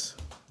advance?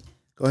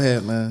 Go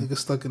ahead, man. Nigga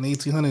stuck in the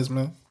 1800s,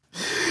 man.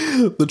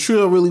 The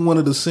trio really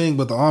wanted to sing,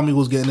 but the Army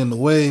was getting in the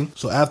way.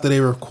 So after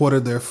they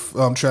recorded their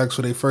tracks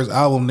for their first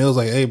album, they was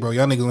like, "Hey, bro,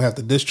 y'all niggas gonna have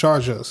to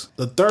discharge us."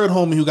 The third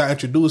homie who got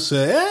introduced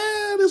said,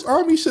 this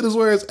Army shit is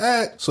where it's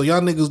at. So y'all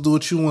niggas do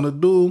what you want to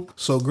do.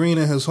 So Green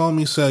and his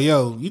homie said,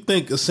 "Yo, you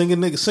think singing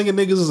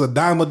niggas is a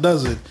dime a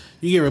dozen?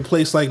 You get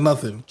replaced like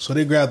nothing." So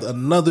they grabbed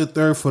another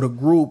third for the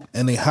group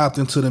and they hopped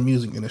into the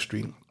music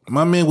industry.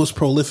 My man was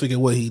prolific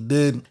at what he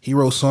did. He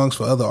wrote songs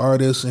for other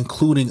artists,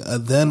 including a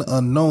then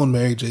unknown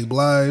Mary J.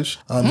 Blige.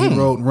 He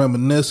wrote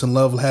Reminisce and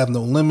Love Have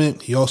No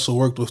Limit. He also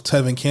worked with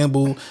Tevin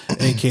Campbell,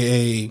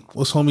 a.k.a.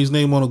 what's homie's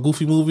name on a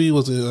Goofy movie?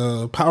 Was it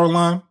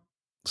Powerline?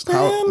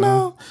 Stand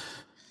up.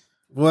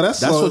 Well,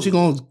 that's what you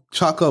gonna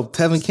chalk up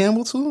Tevin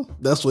Campbell to?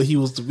 That's what he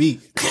was to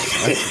be.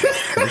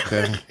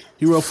 Okay.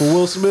 He wrote for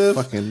Will Smith.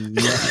 Fucking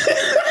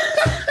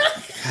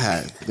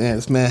God damn,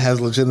 this man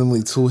has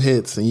legitimately 2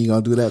 hits and you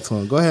gonna do that to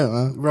him. Go ahead,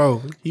 man.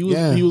 Bro, he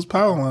was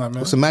Powerline, man.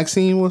 What's it,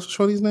 Maxine? What's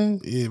Shorty's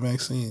name? Yeah,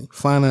 Maxine.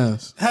 Fine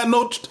ass. Had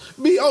no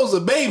me, I was a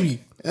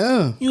baby.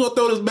 Yeah. You gonna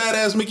throw this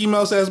badass Mickey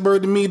Mouse ass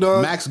bird to me,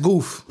 dog? Max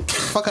Goof.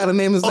 Fuck kind of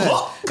name is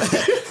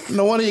that?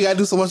 No wonder you gotta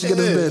do so much to get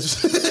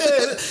this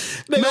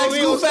bitch. Nigga, Max,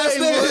 go fast,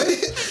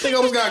 nigga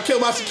almost got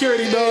killed by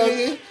security,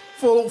 dog.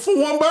 For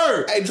one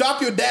bird. Hey,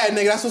 drop your dad,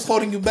 nigga. That's what's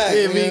holding you back.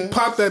 Yeah, man.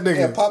 pop that nigga.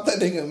 Yeah, pop that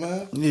nigga,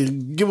 man. Yeah,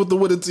 get with the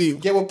winning team.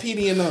 Get with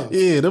PD and them.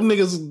 Yeah, them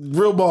niggas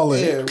real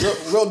balling. Yeah,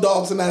 real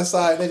dogs on that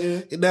side,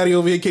 nigga. Your daddy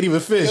over here can't even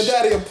fish. Your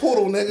daddy a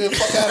poodle, nigga.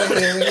 Fuck out of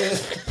here,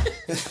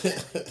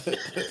 nigga.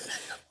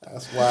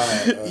 That's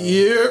wild.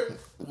 Yeah.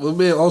 My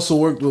man also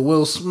worked with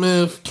Will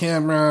Smith,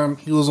 Cameron.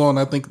 He was on,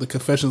 I think, the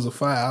Confessions of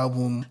Fire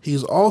album.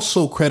 He's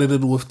also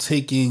credited with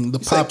taking the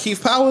pop.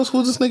 Keith Powers?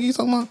 Who's this nigga you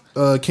talking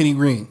about? Kenny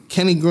Green.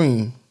 Kenny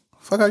Green.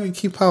 Fuck, I get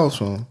Keith Powers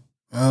from?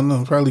 I don't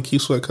know. Probably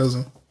Keith Sweat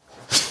cousin.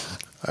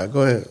 All right,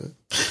 go ahead.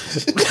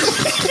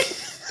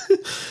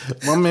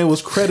 My man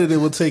was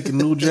credited with taking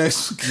New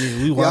Jack's.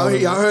 Yeah,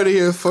 y'all heard it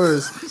here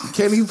first.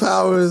 Kenny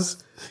Powers.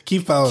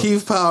 Keith Powers.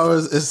 Keith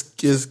Powers is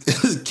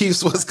Keith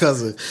Sweat's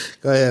cousin.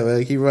 Go ahead,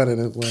 man. Keep running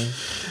it, man.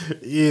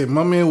 Yeah,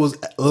 my man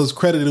was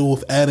credited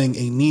with adding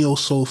a neo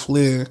soul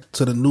flair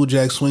to the New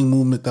Jack Swing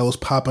movement that was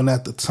popping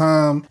at the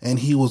time, and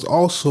he was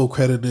also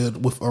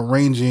credited with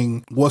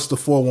arranging What's the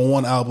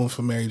 411 album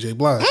for Mary J.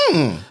 Blige.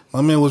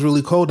 My man was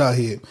really cold out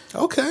here.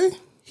 Okay.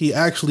 He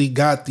actually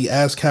got the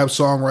ASCAP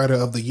Songwriter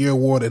of the Year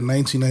award in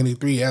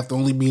 1993 after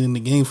only being in the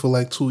game for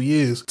like 2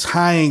 years,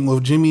 tying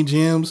with Jimmy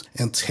Jams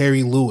and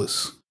Terry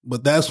Lewis.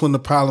 But that's when the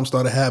problem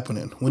started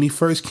happening. When he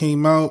first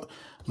came out,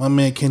 my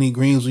man Kenny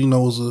Green,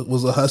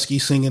 was a husky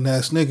singing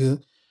ass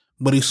nigga,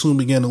 but he soon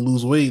began to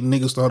lose weight and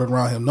niggas started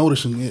around him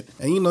noticing it.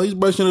 And he's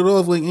brushing it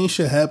off like ain't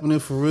shit happening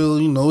for real.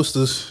 It's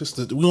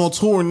the we on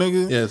tour,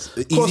 nigga. Yes,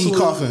 easy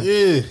coughing.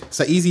 Yeah,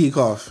 it's an easy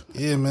cough.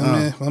 Yeah,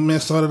 man. My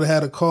man started to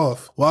have a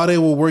cough while they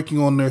were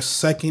working on their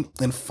second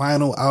and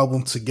final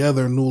album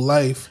together, New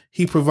Life.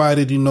 He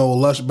provided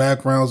lush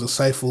backgrounds,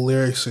 insightful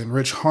lyrics, and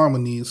rich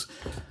harmonies.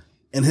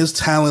 And his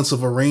talents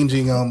of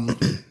arranging, and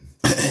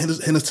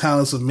his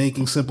talents of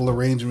making simple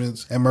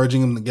arrangements and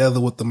merging them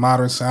together with the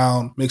modern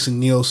sound, mixing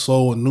neo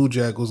soul and New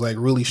Jack was like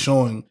really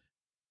showing.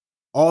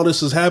 All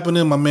this is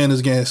happening. My man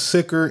is getting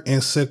sicker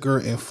and sicker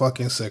and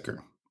fucking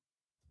sicker.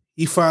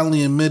 He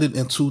finally admitted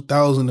in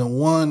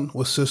 2001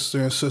 with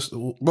Sister and Sister.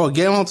 Bro,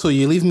 get on to it.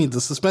 You leave me.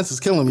 The suspense is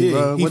killing me,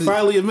 bro. He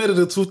finally admitted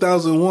in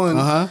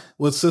 2001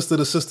 with Sister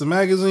to Sister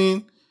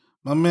magazine.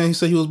 My man, he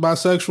said he was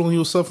bisexual and he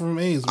was suffering from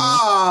AIDS, man.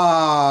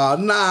 Ah,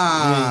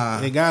 nah. Yeah,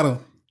 they got him.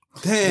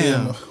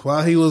 Damn. Yeah,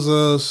 while he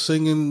was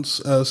singing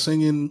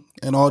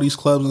in all these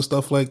clubs and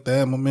stuff like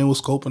that, my man was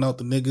scoping out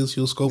the niggas.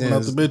 He was scoping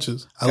out the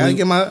bitches. Gotta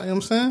get my, you know what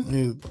I'm saying?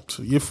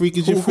 Yeah, your freak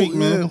is your freak,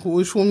 man.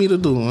 What you want me to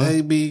do, man?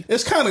 Maybe.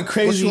 It's kind of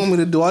crazy. What you want me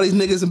to do? All these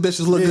niggas and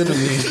bitches look good to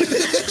me.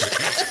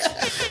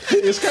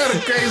 It's kind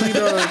of crazy,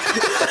 dog.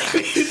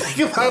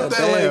 Think about that.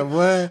 Damn,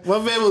 boy. My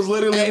man was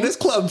literally... Hey, this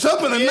club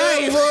jumping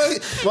tonight, boy.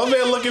 My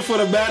man looking for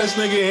the baddest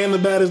nigga and the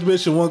baddest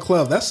bitch in one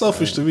club. That's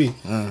selfish to me.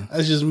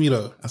 That's just me,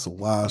 though. That's a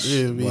wild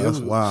shit. Yeah, man. That's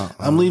wild.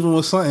 I'm leaving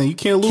with something. You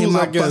can't lose,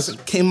 I guess.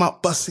 Came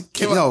out busting.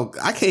 Yo,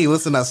 I can't even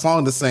listen to that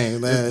song the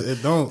same, man.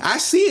 It don't. I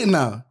see it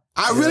now.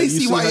 I really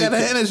see why you had the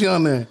energy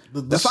on there.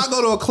 If I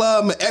go to a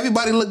club and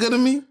everybody look good at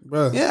me,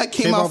 I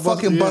came out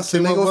fucking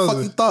busting. Nigga, what the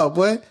fuck you thought,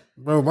 boy?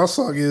 Bro, my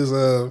song is,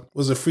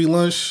 was it Free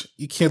Lunch?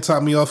 You can't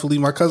top me off and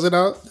leave my cousin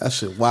out? That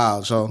shit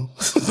wild, Joe.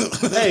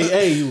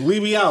 hey,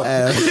 leave me out.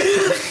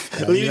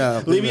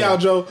 Leave me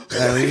out, Joe.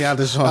 Leave me out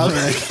this song.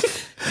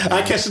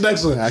 I catch the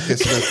next one.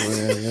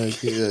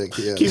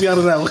 Yeah. Keep me out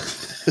of that one.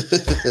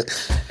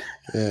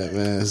 Yeah,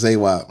 man.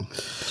 Zaywap.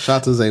 Shout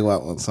out to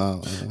Zaywap one time.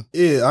 Man.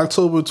 Yeah,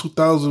 October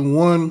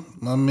 2001,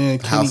 my man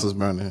Kenny, house is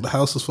burning. The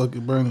house is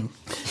fucking burning.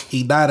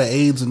 He died of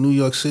AIDS in New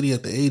York City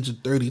at the age of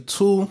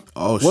 32.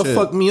 Oh, what shit.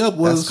 Fucked me up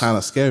was... That's kind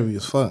of scary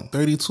as fuck.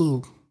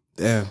 32.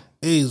 Damn.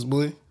 AIDS,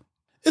 boy.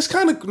 It's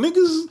kind of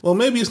niggas. Well,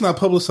 maybe it's not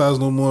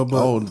publicized no more,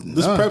 but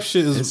this prep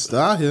shit is it's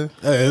out here.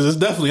 It's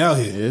definitely out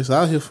here. It's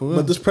out here for real.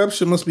 But this prep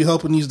shit must be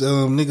helping these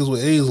niggas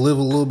with AIDS live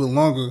a little bit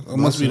longer. It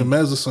must be the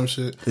meds or some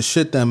shit. The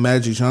shit that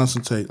Magic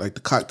Johnson take, like the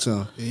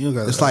cocktail. Yeah, you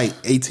got it's like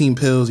 18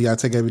 pills you gotta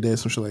take every day,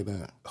 some shit like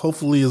that.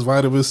 Hopefully, it's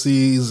vitamin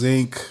C,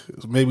 zinc,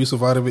 maybe some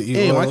vitamin E.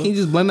 Hey, why can't you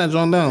just blend that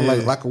joint down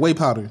like a whey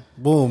powder?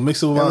 Boom,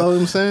 mix it with. You know what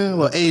I'm saying?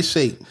 Well, A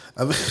shake.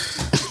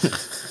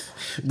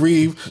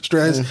 Breathe,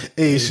 stress,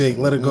 AIDS shake,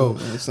 let it go.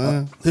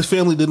 His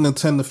family didn't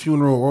attend the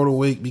funeral or the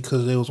wake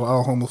because they was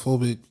all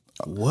homophobic.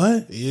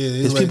 What? Yeah,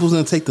 his people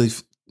didn't take the.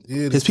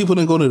 His people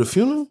didn't go to the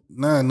funeral.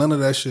 Nah, none of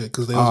that shit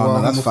because they was all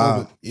homophobic. That's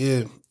foul.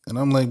 Yeah, and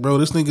I'm like, bro,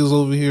 this nigga's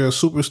over here a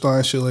superstar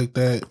and shit like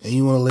that, and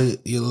you want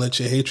to let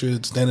your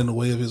hatred stand in the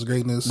way of his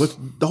greatness. But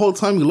the whole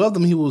time you loved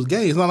him, he was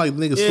gay. It's not like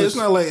the nigga. Yeah, it's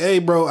not like, hey,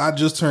 bro, I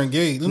just turned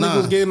gay. The nigga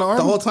was gay in the army.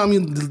 The whole time,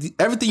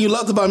 everything you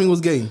loved about me was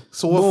gay.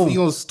 So what? You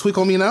gonna tweak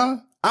on me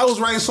now? I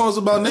was writing songs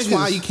about That's niggas.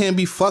 That's why you can't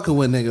be fucking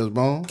with niggas,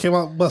 bro. Came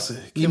out busted.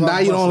 Now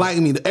you don't like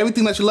me.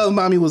 Everything that you love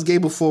about me was gay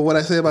before. What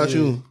I said about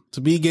you.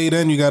 To be gay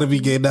then, you got to be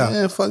gay now.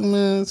 Yeah, fuck,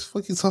 man. What the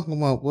fuck you talking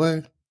about,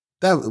 boy?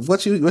 That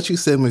what you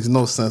said makes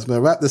no sense, man.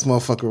 Wrap this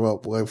motherfucker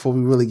up, boy, before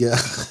we really get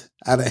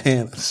out of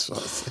hand.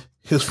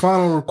 His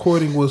final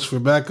recording was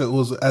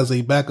as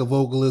a backup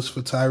vocalist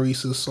for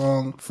Tyrese's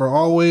song For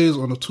Always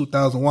on the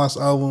 2001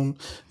 album.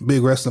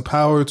 Big rest in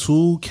power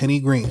to Kenny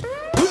Green.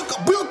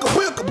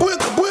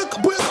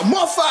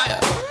 More fire.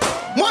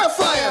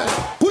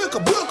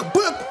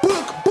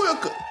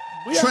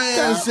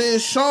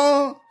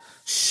 Transition.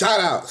 Shout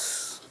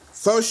outs.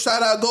 First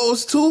shout out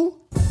goes to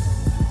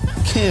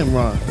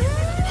Cameron.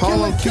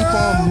 Harlem keep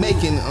on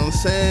making, you know what I'm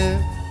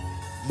saying?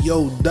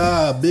 Yo,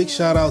 big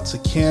shout out to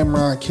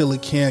Cameron, Killer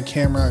Cam,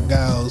 Cameron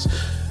Giles,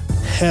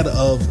 head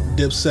of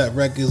Dipset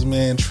Records,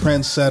 man,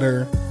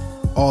 trendsetter,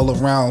 all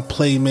around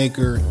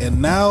playmaker, and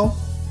now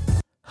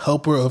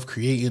helper of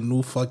creating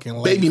new fucking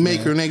life. Baby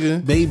maker,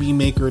 nigga. Baby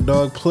maker,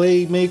 dog.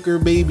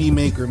 Playmaker, baby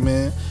maker,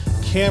 man.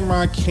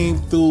 Cameron came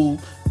through,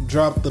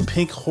 dropped the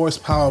pink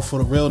horsepower for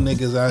the real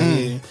niggas out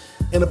here.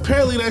 And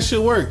apparently that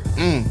shit worked.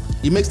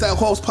 You mix that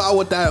horsepower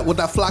with that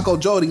Flacco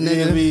Jody,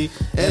 nigga.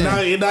 And now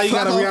you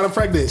got Rihanna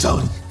pregnant.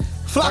 Jody.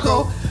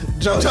 Flacco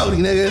Jody,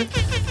 nigga.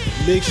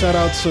 Big shout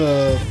out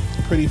to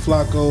Pretty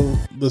Flacco,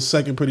 the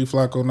second Pretty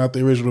Flacco, not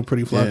the original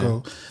Pretty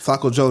Flacco. Yeah.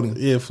 Flacco Jody.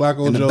 Yeah,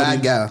 Flacco and Jody. The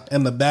bad guy.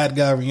 And the bad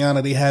guy,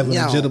 Rihanna. They having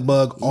a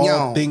jitterbug.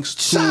 All thanks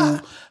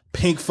to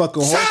pink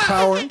fucking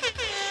horsepower.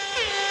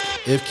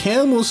 If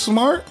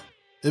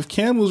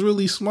Cam was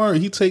really smart,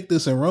 he'd take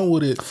this and run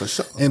with it for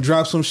sure, and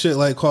drop some shit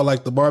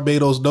called the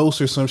Barbados Dose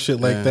or some shit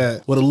like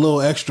that with a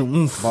little extra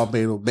oomph.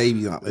 Barbados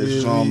baby on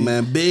this song,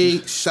 man.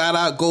 Big shout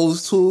out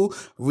goes to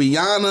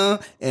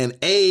Rihanna and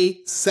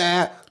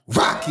A$AP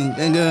Rocky,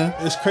 nigga.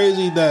 It's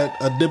crazy that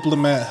a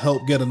diplomat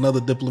helped get another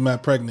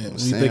diplomat pregnant.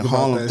 When you think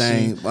about that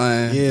thing, shit.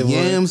 Man. Yeah,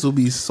 Yams will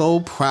be so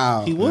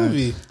proud. He would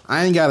be.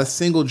 I ain't got a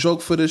single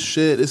joke for this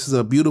shit. This is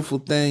a beautiful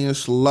thing.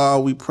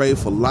 Inshallah, we pray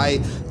for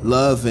light,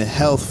 love, and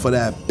health for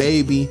that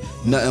baby.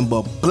 Nothing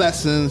but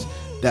blessings.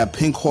 That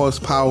pink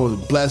horsepower is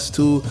blessed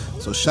too.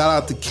 So shout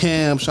out to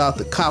Cam, shout out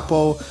to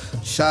Capo,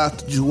 shout out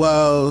to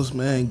Jewels,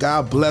 man.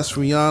 God bless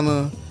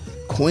Rihanna.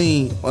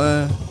 Queen,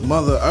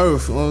 Mother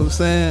Earth, you know what I'm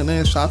saying?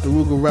 Man, shout out to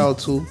Ruger Rel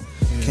too.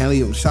 Can't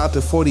leave him. Shout out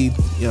to 40,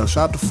 shout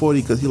out to 40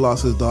 because he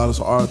lost his daughter,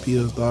 so RP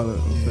his daughter.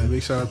 Yeah,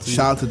 big shout out to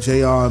Shout out to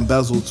JR and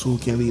Bezel too.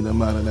 Can't leave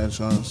them out of that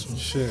chance.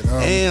 Shit.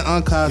 And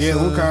Uncasa.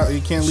 Yeah, you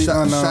can't leave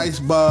on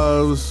Shice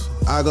Buzz,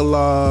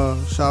 Aguilar.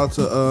 Shout out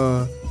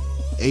to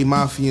A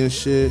Mafia and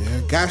shit.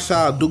 Yeah. Got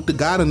shout out Duke the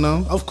God and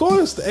them. Of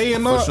course, the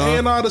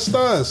A&R the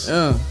stars.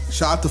 Yeah.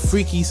 Shout out to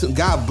Freaky.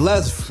 God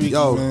bless Freaky.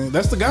 Yo, man.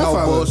 That's the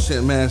Godfather. No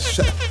bullshit, man.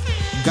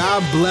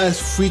 God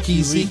bless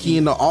Freaky Zeke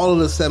and all of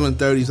the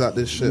 730s out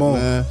this shit,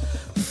 man.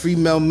 Free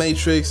Mel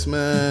Matrix,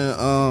 man.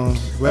 I'm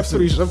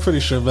pretty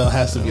sure Mel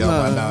has to be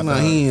out by now. Nah,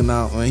 he ain't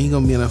out, man. He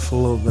gonna be in there for a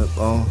little bit,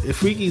 though. If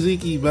Freaky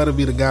Zeke better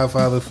be the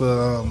Godfather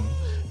for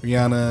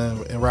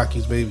Rihanna and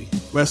Rocky's baby.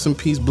 Rest in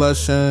peace,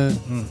 Bloodshed.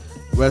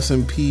 Rest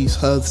in peace,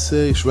 HUD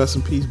 6. Rest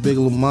in peace, Big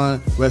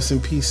Lamont. Rest in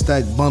peace,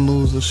 Stack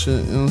Bundles and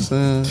shit. You know what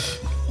I'm saying?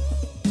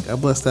 God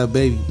bless that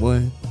baby,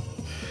 boy.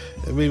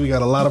 That baby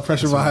got a lot of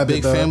pressure behind it.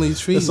 Big family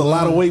tree. It's a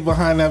lot of weight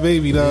behind that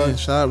baby, dog. Yeah,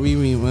 shout out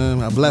Riri,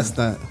 man. I bless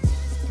that.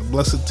 A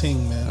blessed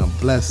team, man. A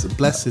blessed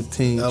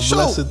team. A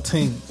blessed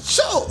team.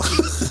 Show.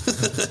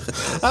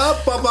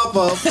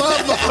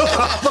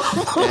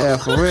 Yeah,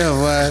 for real,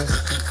 man.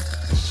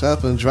 Shut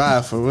up and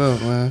drive, for real,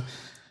 man.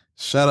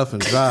 Shut up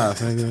and drive,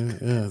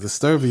 nigga. Yeah,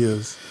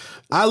 Disturbias.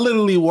 I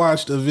literally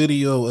watched a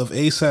video of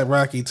A$AP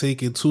Rocky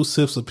taking 2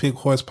 sips of pink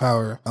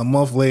horsepower. A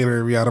month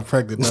later, Rihanna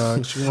pregnant,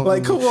 dog.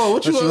 Like, come on,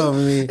 what you want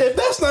me? If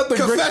that's not the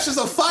Confessions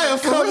of Fire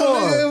for real,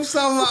 nigga. I'm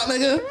talking about,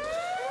 nigga.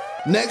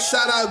 Next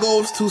shout out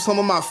goes to some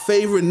of my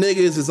favorite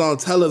niggas is on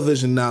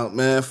television now,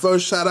 man.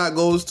 First shout out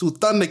goes to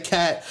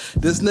Thundercat.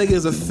 This nigga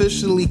is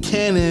officially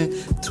canon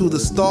to the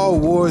Star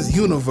Wars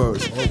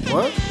universe. Oh,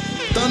 what?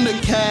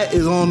 Thundercat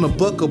is on the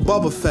book of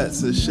Boba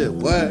Fett's and shit.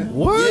 What?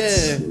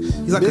 Yeah.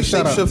 He's like a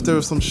shapeshifter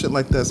or some shit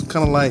like that. Some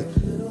kind of like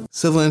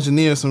civil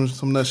engineer, some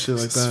nut shit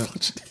like that.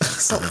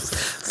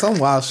 some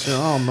wild shit.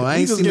 I don't know. I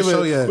ain't seen the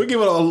show yet. We're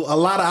giving a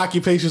lot of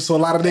occupations to a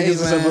lot of niggas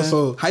this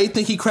episode. How you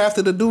think he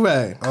crafted a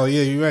do-rag? Oh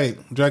yeah, you're right.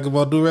 Dragon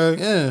Ball do-rag?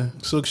 Yeah.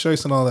 Silk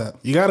shirts and all that.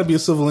 You gotta be a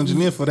civil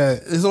engineer for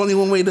that. There's only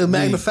one way to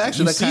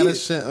manufacture that kind of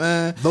shit,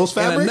 man. Those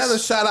fabrics? And another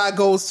shout out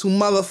goes to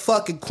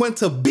motherfucking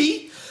Quinta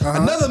B.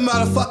 Another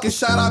motherfucking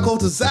shout out goes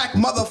to Zach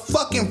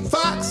motherfucking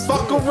Fox.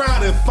 Fuck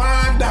around and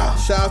find out.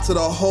 Shout out to the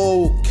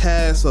whole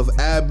cast of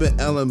Abbott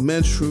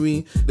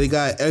Elementary. They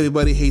got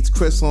Everybody Hates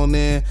Chris on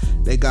there.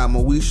 They got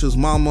Moesha's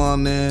mama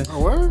on there.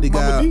 Oh, word? They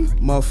got Mama D?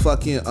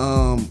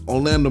 motherfucking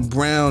Orlando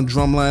Brown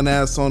drumline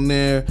ass on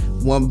there.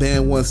 One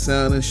band, one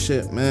sound and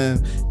shit,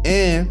 man.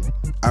 And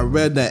I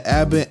read that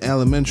Abbott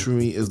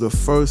Elementary is the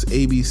first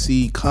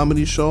ABC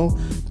comedy show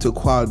to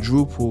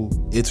quadruple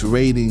its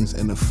ratings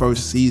in the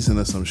first season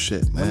or some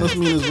shit, man. That must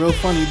mean it's real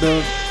funny,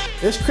 though.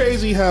 It's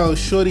crazy how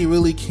Shorty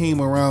really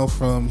came around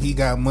from He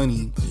Got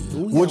Money.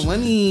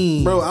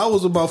 Money. Bro, I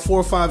was about 4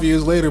 or 5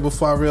 years later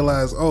before I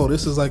realized, oh,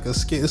 this is like a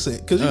skit.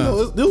 Because,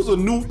 it was a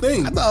new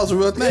thing. I thought it was a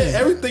real thing. Yeah,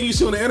 everything you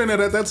see on the internet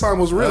at that time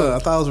was real. I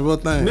thought it was a real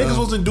thing. Niggas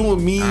wasn't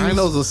doing memes. I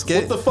know it was a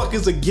skit. What the fuck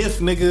is a GIF,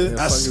 nigga?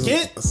 Yeah, a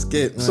skit? A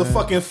skit, man. It's a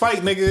fucking fight,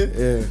 nigga.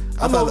 Yeah.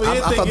 I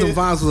thought the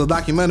Vines was a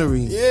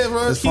documentary. Yeah,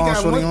 bro. He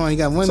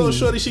got money. So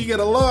shorty, she get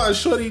a large.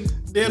 Shorty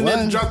damn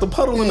near dropped the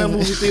puddle in that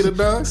movie theater,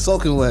 dog.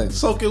 Soaking wet.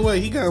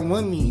 He got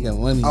money. A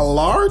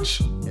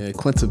large? Yeah,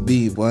 Quinta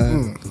B,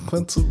 boy.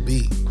 Quinta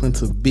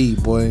B,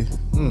 boy.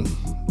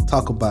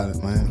 Talk about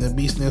it, man. That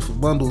B stand for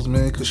bundles,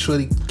 man. Because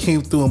shorty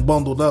came through and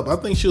bundled up. I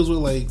think she was with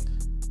like,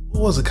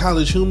 what was it,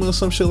 College Humor or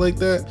some shit like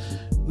that?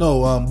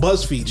 No,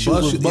 BuzzFeed. She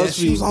was with BuzzFeed. Yeah,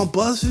 she was on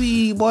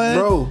BuzzFeed, boy.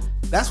 Bro.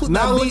 That's what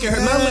now look at her.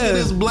 Now look at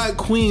this black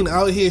queen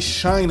out here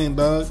shining,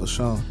 dog. For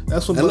sure.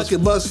 That's what. And look at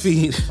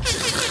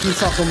BuzzFeed. You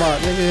talking about,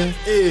 nigga?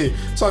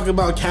 Yeah, talking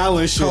about Cal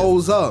and shit.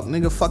 Toes up,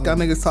 nigga. Fuck y'all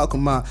niggas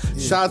talking about.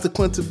 Yeah. Shout out to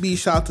Quinta B.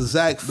 Shout out to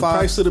Zach Fox. The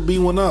price of the B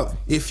went up.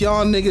 If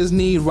y'all niggas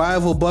need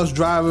rival bus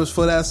drivers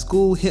for that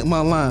school, hit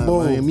my line.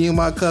 Man. Me and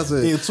my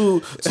cousin. Yeah,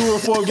 two or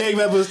four gang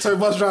members turn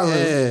bus drivers.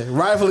 Yeah,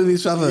 rivaling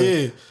each other.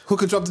 Yeah, who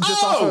could drop the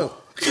gist off of?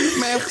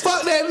 Man,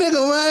 fuck that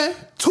nigga, man.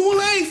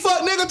 Tulane,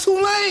 fuck nigga,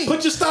 Tulane.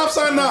 Put your stop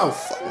sign out,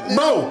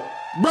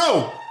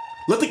 bro.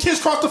 Let the kids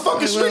cross the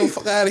fucking street.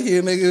 Fuck out of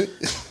here, nigga.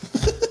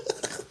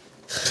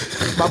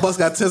 My bus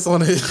got tits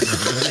on it.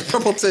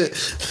 Purple tit.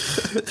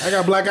 I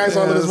got black ice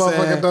on this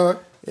motherfucking dog.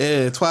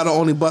 Yeah, Twi the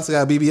only bus that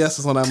got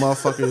BBS's on that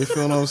motherfucker. You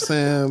feel what I'm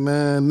saying,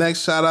 man?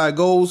 Next shout out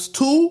goes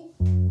to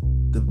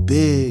the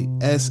big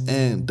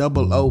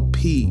SNOOP,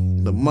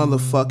 the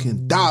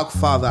motherfucking dog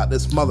father out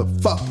this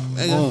motherfucker,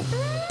 nigga.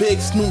 Big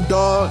Snoop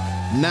Dogg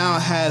now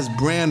has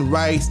brand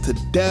rights to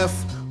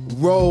Death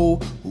Row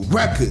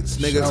Records.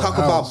 Nigga, talk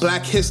about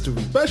black history.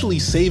 Especially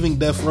saving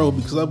Death Row,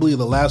 because I believe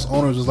the last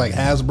owners was like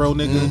Hasbro,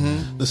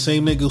 nigga. The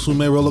same niggas who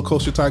made Roller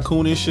Coaster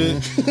Tycoon and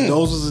shit.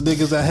 Those are the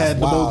niggas that had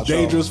the most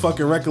dangerous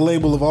fucking record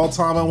label of all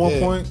time at one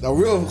point. A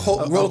real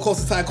Roller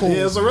Coaster Tycoon.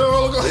 Yeah, it's a real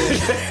roller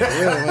coaster.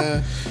 Yeah,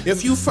 man.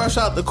 If you fresh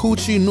out the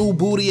coochie, new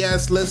booty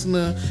ass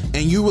listener,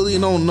 and you really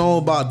don't know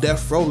about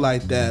Death Row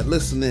like that,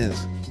 listen this.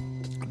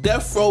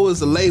 Death Row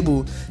is a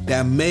label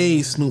that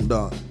made Snoop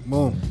Dogg.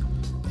 Boom.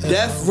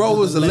 Death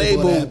Row is a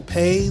label that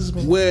pays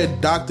me. Where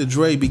Dr.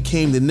 Dre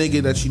became the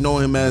nigga that you know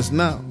him as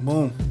now.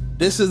 Boom.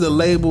 This is the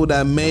label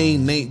that made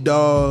Nate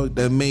Dogg,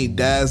 that made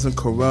Daz and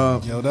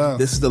Corrupt. Yo, dog.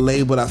 This is the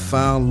label that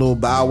found Lil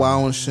Bow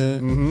Wow and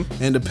shit.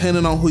 And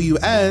depending on who you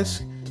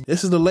ask,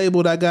 this is the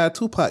label that got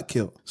Tupac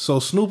killed. So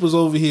Snoop is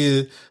over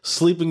here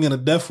sleeping in a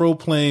Death Row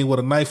plane with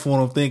a knife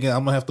on him, thinking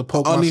I'm gonna have to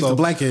poke underneath myself.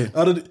 the blanket.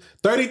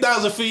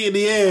 30,000 feet in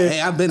the air.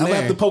 Hey, I've been there. I'm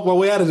gonna have to poke my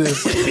way out of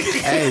this.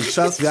 Hey,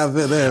 trust me, I've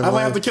been there. I'm gonna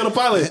have to kill the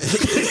pilot.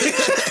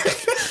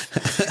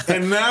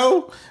 And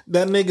now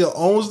that nigga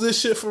owns this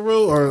shit for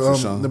real, or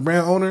the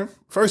brand owner.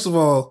 First of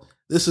all,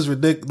 this is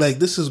ridiculous. Like,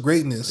 this is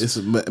greatness. It's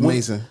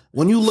amazing.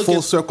 When you look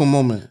full circle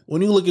moment.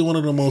 When you look at one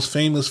of the most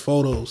famous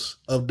photos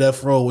of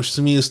Death Row, which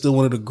to me is still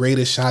one of the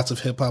greatest shots of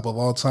hip hop of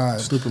all time.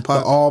 Snoop and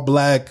Pac. The all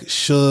black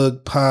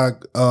Suge,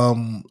 Pac,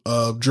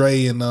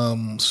 Dre,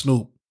 and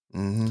Snoop.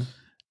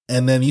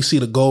 And then you see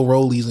the gold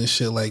rollies and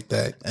shit like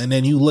that. And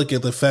then you look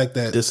at the fact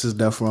that this is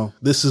Death Row.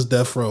 This is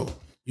Death Row.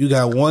 You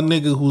got one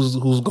nigga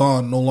who's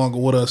gone, no longer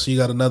with us. You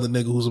got another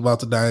nigga who's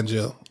about to die in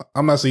jail.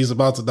 I'm not saying he's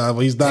about to die,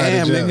 but he's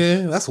dying in jail.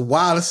 Nigga, that's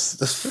wild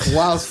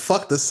as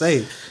fuck to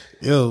say.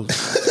 Yo,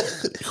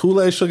 who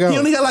let Suge out? He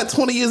only got like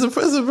 20 years in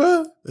prison,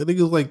 bro. That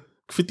nigga was like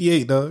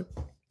 58, dog.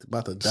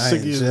 About to die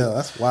in jail.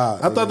 That's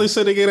wild. I thought they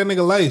said they gave that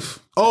nigga life.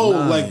 Oh,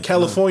 like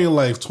California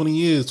life, 20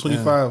 years,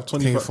 25,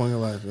 25. California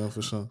life, yeah,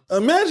 for sure.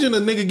 Imagine a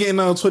nigga getting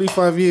out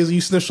 25 years and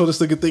you snitched on this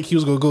nigga, think he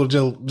was gonna go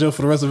to jail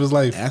for the rest of his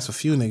life. That's a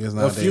few niggas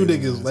nowadays. A few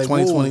niggas. Like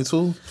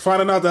 2022.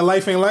 Finding out that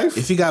life ain't life.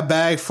 If you got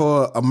bagged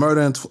for a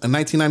murder in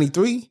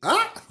 1993,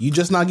 you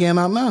just not getting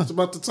out now. It's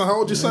about the time. How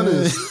old your son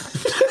is?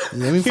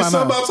 Let me He's find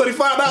out. about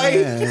 25 now.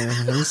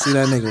 Yeah, let me see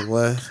that nigga,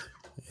 boy.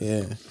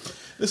 Yeah.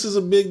 This is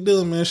a big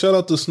deal, man. Shout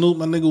out to Snoop.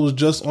 My nigga was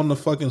just on the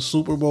fucking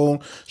Super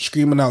Bowl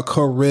screaming out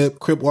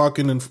Crip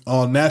walking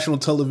on national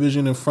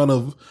television in front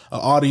of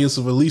an audience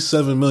of at least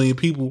 7 million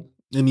people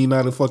in the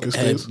United fucking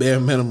States. At bare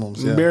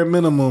minimums, yeah. Bare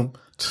minimum.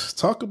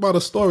 Talk about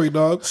a story,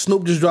 dog.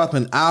 Snoop just dropped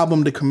an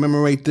album to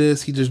commemorate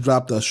this. He just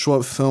dropped a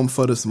short film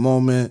for this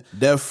moment.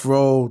 Death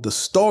Row, the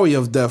story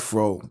of Death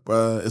Row,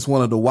 bruh, it's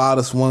one of the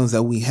wildest ones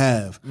that we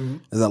have.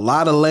 There's a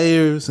lot of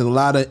layers and a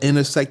lot of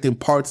intersecting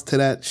parts to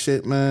that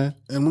shit, man.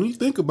 And when you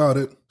think about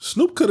it,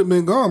 Snoop could have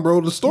been gone, bro.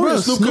 The story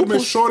of Snoop could have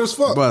been short as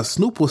fuck. Bro,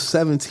 Snoop was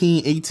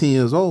 17, 18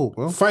 years old,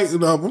 bro.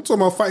 Fighting, I'm talking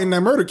about fighting that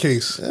murder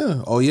case.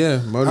 Yeah. Oh,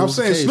 yeah. I'm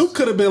saying Snoop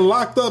could have been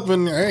locked up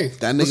and, hey,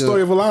 that nigga, the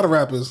story of a lot of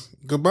rappers.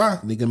 Goodbye.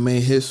 Nigga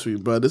made history,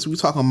 bro. We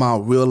talking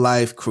about real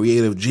life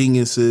creative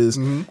geniuses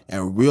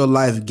and real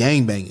life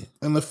gangbanging.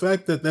 And the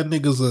fact that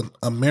nigga's an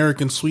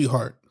American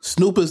sweetheart.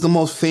 Snoop is the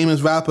most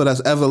famous rapper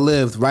that's ever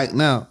lived right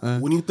now.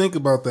 When you think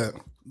about that,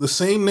 the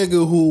same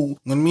nigga who,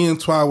 when me and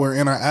Twi were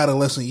in our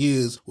adolescent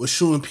years, was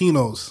shooting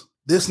Pinos.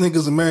 This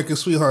nigga's American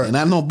sweetheart. And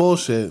I know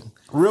bullshit.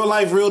 Real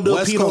life, real deal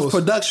West Pinos. Coast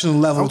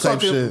production level I'm type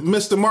talking shit.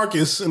 Mr.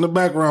 Marcus in the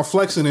background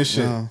flexing and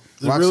shit.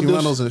 Roxy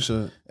Reynolds and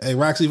shit. Hey,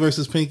 Roxy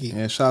versus Pinky.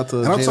 Yeah, shout out to.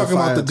 And I'm Jada talking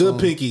about Fire the good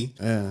too. Pinky.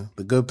 Yeah,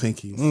 the good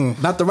Pinky.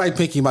 Not the right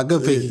Pinky, my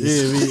good Pinky.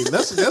 Yeah,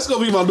 that's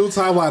gonna be my new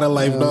timeline of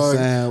life, You know what I'm dog.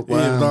 saying?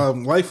 Yeah, Wow.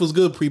 dog. Life was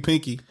good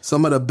pre-Pinky.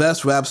 Some of the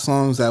best rap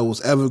songs that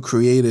was ever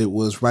created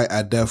was right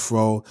at Death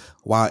Row,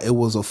 while it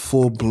was a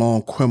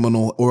full-blown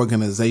criminal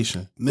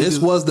organization. This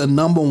was the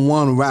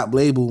 #1 rap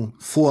label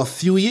for a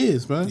few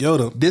years, bro.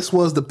 Yoda. This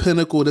was the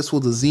pinnacle. This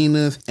was the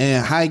zenith.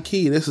 And high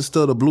key, this is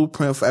still the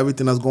blueprint for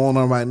everything that's going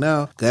on right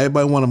now. Cause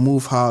everybody want to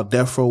move how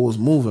Death Row was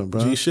moving,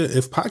 bro. G shit.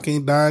 If Pac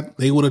ain't died,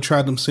 they would have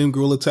tried them same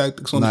guerrilla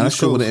tactics on Nah, the that East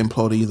shit would Coast. have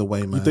imploded either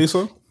way, man. You think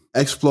so?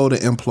 Explode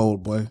and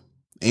implode, boy.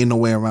 Ain't no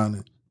way around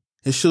it.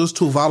 It shit was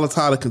too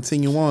volatile to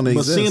continue on.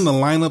 But seeing the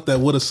lineup that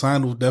would have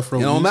signed with Death Row,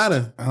 it don't East,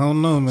 matter. I don't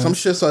know, man. Some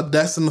shits are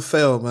destined to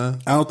fail, man.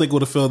 I don't think it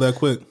would have failed that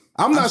quick.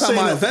 I'm not talking saying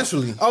about that-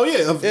 eventually. Oh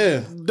yeah,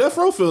 Yeah. Death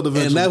Row failed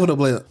eventually.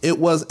 Inevitably, it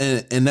was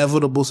an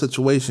inevitable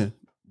situation.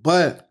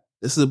 But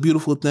this is a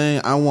beautiful thing.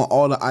 I want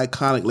all the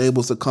iconic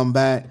labels to come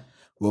back.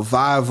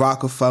 Revive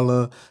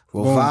Rockefeller,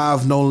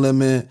 revive No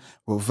Limit,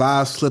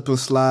 revive Slip and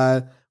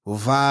Slide,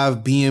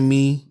 revive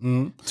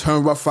BME,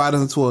 turn Rough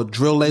Riders into a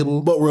drill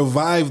label. But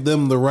revive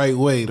them the right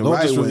way. The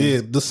right way.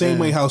 Yeah, the same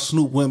way how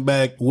Snoop went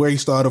back where he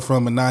started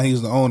from and now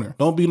he's the owner.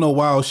 Don't be no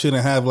wild shit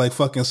and have like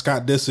fucking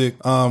Scott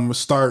Disick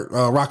start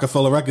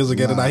Rockefeller Records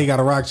again and now he got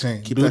a rock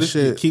chain. Keep that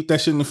shit. Keep that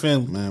shit in the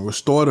family. Man,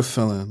 restore the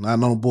feeling. Not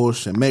no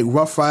bullshit. Make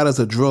Rough Riders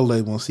a drill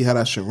label and see how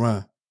that shit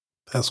run.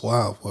 That's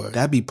wild, boy.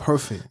 That'd be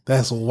perfect.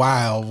 That's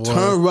wild, boy.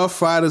 Turn Rough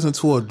Riders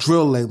into a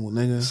drill label,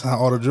 nigga. Sign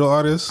all the drill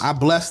artists. I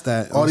bless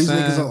that. All these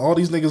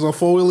niggas on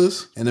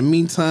 4-wheelers. In the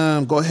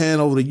meantime, go ahead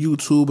over to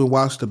YouTube and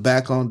watch the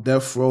Back on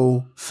Death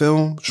Row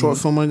film, short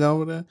film I got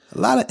over there. A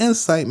lot of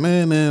insight,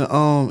 man,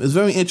 and it's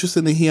very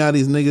interesting to hear how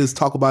these niggas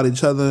talk about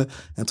each other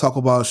and talk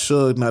about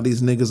Suge. Now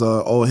these niggas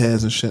are old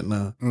heads and shit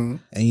now, and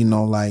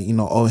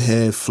old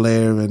head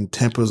flair and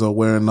tempers are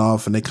wearing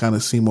off, and they kind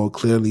of see more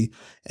clearly.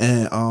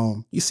 And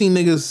you see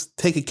niggas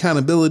take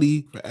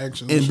accountability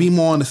and be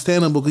more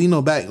understandable,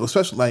 because back,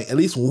 especially like at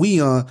least when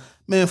we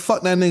man,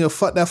 fuck that nigga,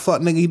 fuck that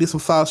fuck nigga, he did some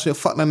foul shit,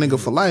 fuck that nigga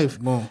for life.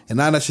 And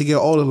now that you get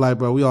older, like,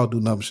 bro, we all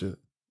do dumb shit.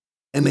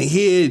 And they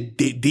hear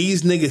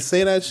these niggas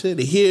say that shit.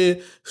 They hear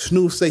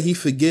Snoop say he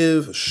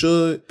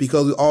should,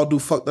 because we all do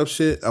fucked up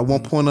shit at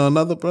one point or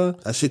another, bro.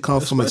 That shit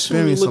comes from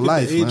experience of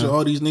life, the age man. of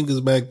all these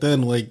niggas back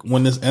then, like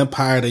when this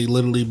empire they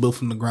literally built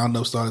from the ground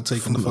up started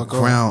taking From the the fuck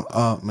ground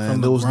off. up, man.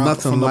 There was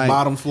nothing from like the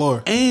bottom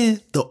floor. And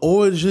the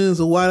origins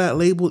of why that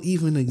label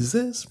even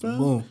exists, bro.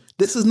 Boom.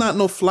 This is not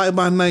no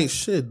fly-by-night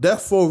shit.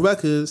 Death Row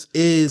Records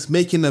is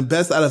making the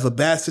best out of a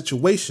bad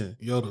situation.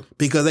 Yoda.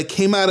 Because they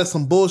came out of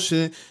some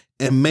bullshit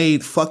and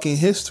made fucking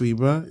history,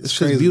 bro. It's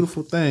just a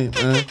beautiful thing,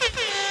 man.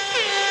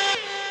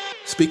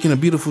 Speaking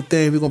of beautiful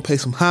things, we're gonna pay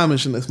some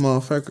homage in this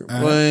motherfucker,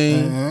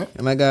 boy.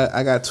 And I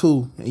got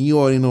two, and you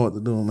already know what to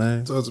do,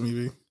 man. Talk to me,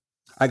 B.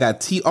 I got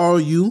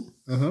TRU,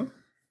 and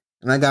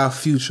I got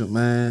Future,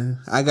 man.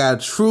 I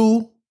got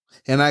True,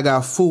 and I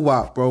got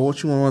Fuwap, bro.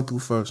 What you want to run through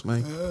first,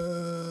 man?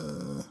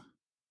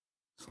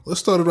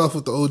 Let's start it off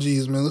with the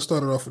OGs, man. Let's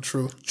start it off with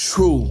True.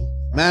 True,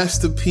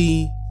 Master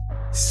P,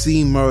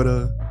 C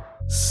Murder,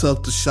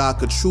 Silk the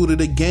Shocker. True to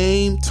the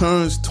Game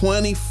turns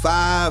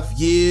 25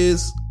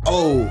 years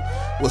old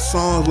with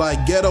songs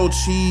like Ghetto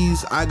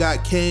Cheese, I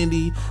Got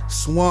Candy,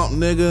 Swamp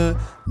Nigga,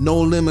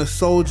 No Limit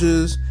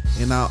Soldiers,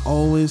 and I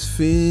Always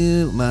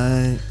Feel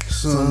Like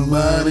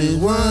Somebody's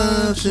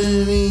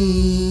Watching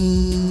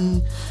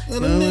Me.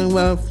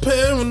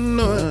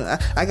 Paranoid.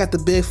 I got the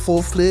big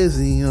full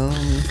flizzy,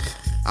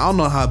 I don't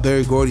know how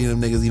Barry Gordy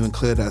and them niggas even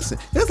cleared that shit.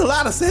 There's a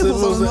lot of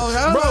samples on this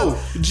motherfucker.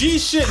 Bro, G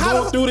shit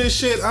going through this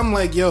shit. I'm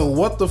like, yo,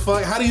 what the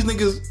fuck? How these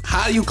niggas?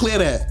 How do you clear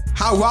that?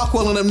 How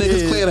Rockwell and them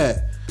niggas clear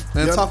that?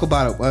 Man, talk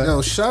about it, man.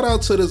 Yo, shout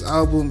out to this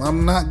album.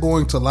 I'm not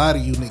going to lie to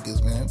you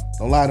niggas, man.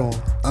 Don't lie to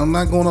them. I'm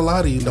not going to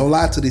lie to you. Don't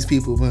lie to these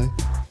people, man.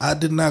 I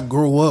did not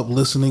grow up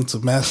listening to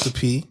Master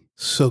P,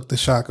 Silk the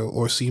Shocker,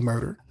 or C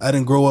Murder. I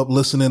didn't grow up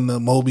listening to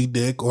Moby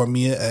Dick or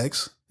Mia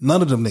X.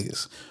 None of them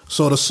niggas.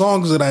 So the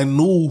songs that I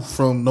knew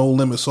from No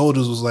Limit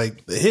Soldiers was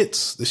like the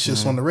hits, the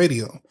shit's on the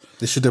radio.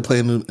 The shit they're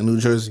playing in New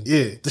Jersey.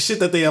 Yeah, the shit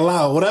that they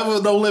allow.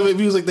 Whatever No Limit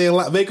music they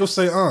allow, make them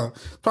say,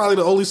 probably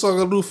the only song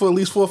I do for at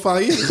least 4 or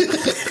 5 years.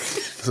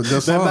 It's a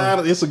good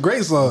song. It's a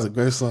great song. It's a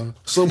great song.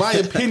 So my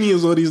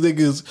opinions on these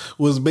niggas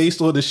was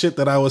based on the shit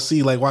that I would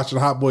see, like watching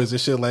Hot Boys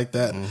and shit like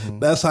that.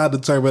 That's how I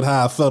determined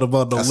how I felt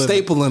about No Limit. A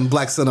staple in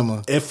black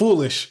cinema. And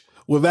Foolish.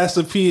 With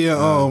Master P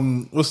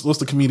and what's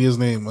the comedian's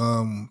name?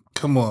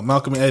 Come on,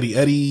 Malcolm and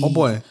Eddie. Oh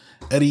boy,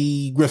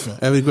 Eddie Griffin.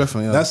 Eddie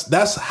Griffin. Yeah.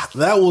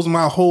 That was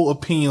my whole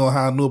opinion on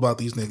how I knew about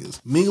these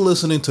niggas. Me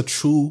listening to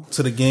True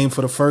to the Game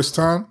for the first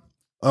time,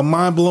 a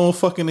mind blowing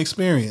fucking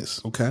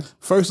experience. Okay.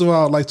 First of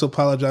all, I'd like to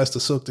apologize to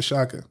Silk the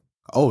Shocker.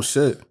 Oh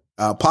shit,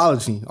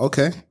 apology.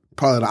 Okay,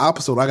 probably the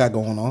opposite of what I got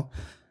going on.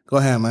 Go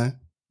ahead, man.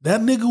 That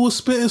nigga was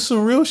spitting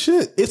some real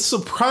shit. It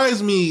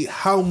surprised me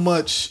how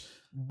much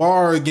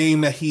bar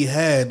game that he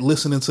had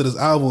listening to this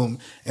album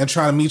and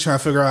trying to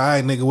figure out, all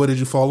right, nigga, where did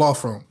you fall off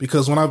from?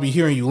 Because when I be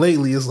hearing you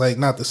lately, it's like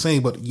not the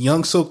same. But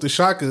Young Silk the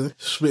Shaka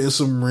spitting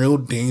some real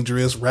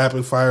dangerous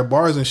rapid fire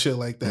bars and shit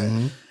like that.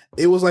 Mm-hmm.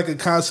 It was like a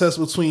contest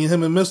between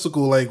him and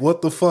Mystical. Like,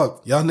 what the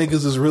fuck? Y'all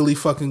niggas is really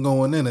fucking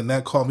going in, and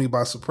that caught me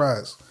by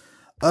surprise.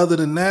 Other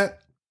than that,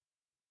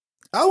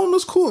 album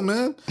is cool,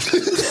 man.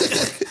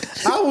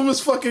 Album is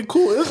fucking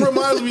cool. It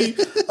reminds me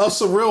of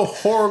some real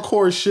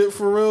horrorcore shit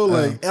for real.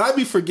 Like, and I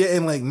be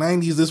forgetting like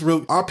 90s. This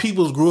real our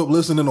peoples grew up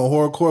listening to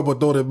horrorcore, but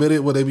don't admit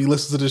it when they be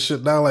listening to this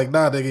shit now. Like,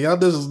 nah, nigga, y'all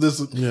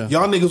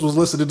y'all niggas was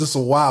listening to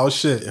some wild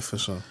shit. Yeah, for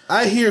sure.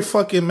 I hear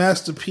fucking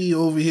Master P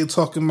over here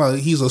talking about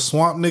he's a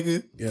swamp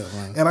nigga. Yeah,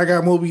 right. And I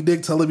got Moby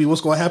Dick telling me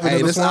what's gonna happen in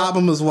the this swamp.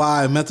 album is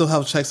why mental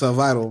health checks are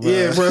vital, bro.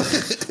 Yeah, bro.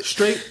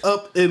 Straight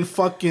up and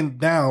fucking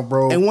down,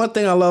 bro. And one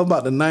thing I love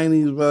about the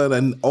 90s, bro,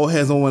 that old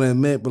heads don't want to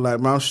admit, but like,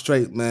 bro, I'm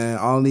straight, man.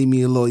 I don't need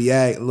me a little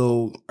yak, a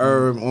little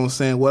herb, you know what I'm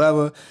saying,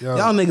 whatever. Yo.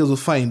 Y'all niggas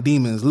was fighting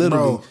demons,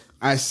 literally. Bro.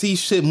 I see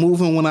shit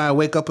moving when I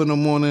wake up in the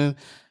morning.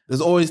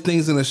 There's always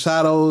things in the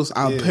shadows.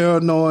 I'm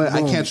paranoid.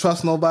 Boom. I can't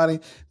trust nobody.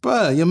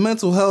 Bruh, your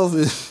mental health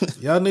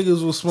is... Y'all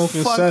niggas was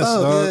smoking cess,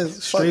 dog. Yeah,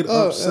 straight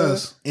up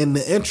cess. In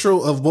the intro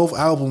of both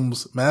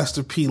albums,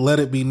 Master P let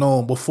it be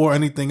known, before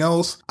anything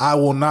else, I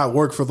will not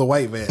work for the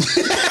white man.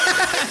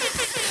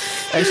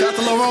 Hey, shout out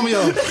to Lil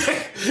Romeo.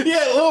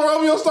 Yeah, Lil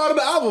Romeo started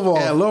the album off.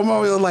 Yeah, Lil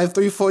Romeo like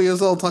 3-4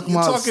 years old talking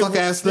about suck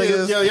ass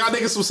niggas. Yo, y'all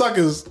niggas some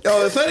suckers.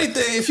 Yo, if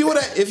anything, if you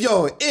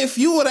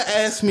would have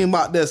asked me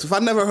about this, if I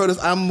never heard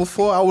this album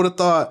before, I would have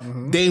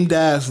thought Dame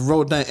Dash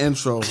wrote that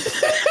intro.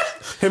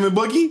 Him and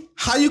Boogie?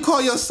 How you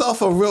call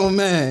yourself a real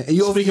man and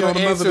you over here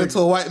answering to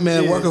a white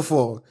man working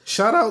for?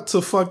 Shout out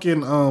to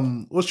fucking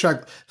what's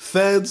track?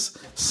 Feds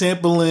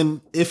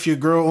sampling If Your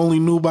Girl Only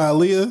Knew by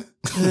Aaliyah.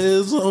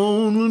 Is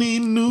only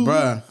knew.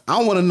 Bruh,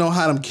 I want to know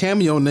how them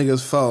Cameo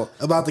niggas felt.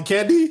 About the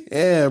Candy?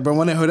 Yeah, bro,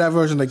 when they heard that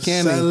version of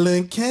Candy.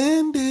 Selling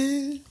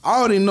candy. I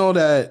already know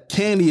that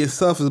Candy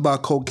itself is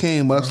about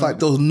cocaine, but it's like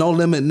those No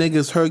Limit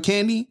niggas heard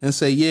Candy and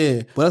say,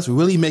 yeah, but let's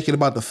really make it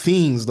about the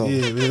fiends, though.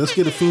 Yeah, man, let's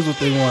get the fiends what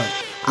they want.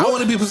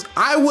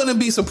 I wouldn't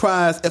be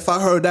surprised if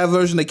I heard that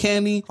version of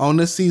Candy on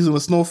this season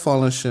with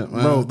Snowfall and shit,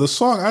 man. Bro, the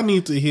song I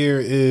need to hear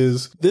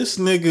is this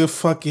nigga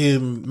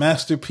fucking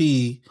Master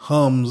P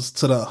hums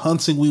to the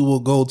Hunting We Will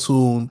Go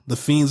tune. The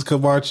fiends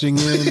come marching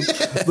in.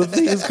 The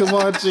fiends come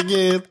marching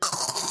in.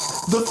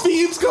 The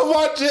fiends come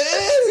marching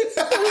in.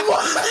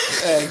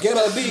 Hey, get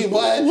on D,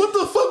 boy. What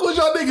the fuck was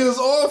y'all niggas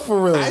on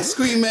for real? Ice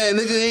Cream Man,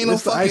 nigga, ain't no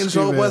fucking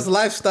Joe West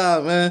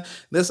lifestyle, man.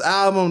 This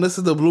album, this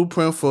is the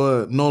blueprint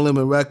for No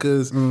Limit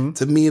Records. Mm-hmm.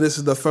 To me, this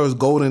is the first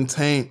golden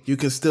tank. You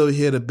can still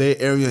hear the Bay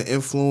Area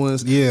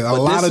influence. Yeah, a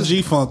lot of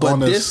G-Funk on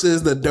this. But this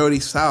is the Dirty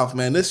South,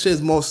 man. This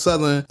shit's more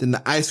southern than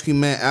the Ice Cream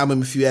Man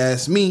album, if you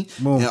ask me.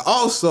 Boom. And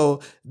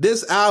also,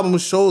 this album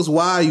shows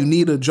why you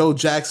need a Joe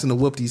Jackson to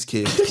whoop these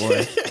kids,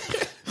 boy.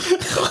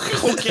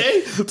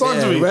 Okay, talk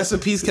to me. Rest in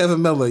peace,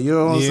 Kevin Miller. You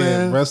know what I'm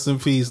saying? Rest in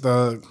peace,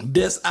 dog.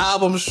 This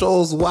album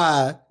shows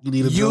why you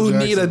need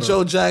a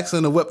Joe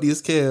Jackson to whip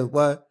these kids.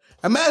 What?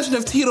 Imagine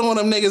if Tito on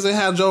them niggas and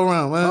had Joe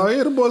around, man. Oh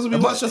yeah, the boys would be a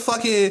bunch of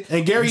fucking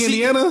and Gary,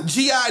 Indiana,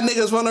 GI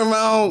niggas running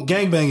around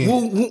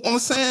gangbanging. I'm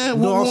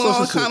saying,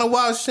 all kind of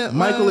wild shit.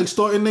 Michael man.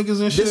 extorting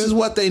niggas and shit. This is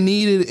what they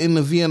needed in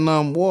the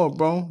Vietnam War,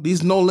 bro.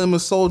 These No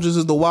Limit soldiers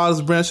is the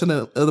wildest branch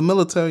of the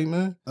military,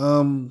 man.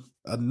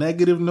 A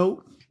negative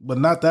note. But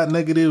not that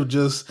negative,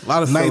 just a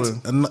lot of filler.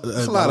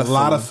 A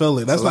lot of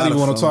filler. That's not even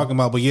what I'm talking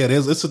about. But yeah,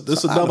 it's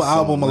a double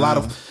album. A lot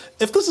of.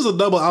 If this is a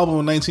double album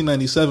in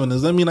 1997,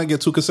 does that mean I get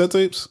 2 cassette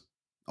tapes?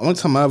 Only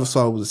time I ever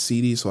saw it was a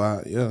CD. So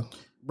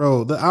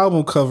bro, the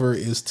album cover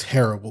is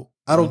terrible.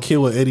 I don't care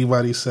what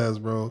anybody says,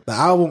 bro. The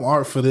album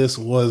art for this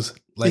was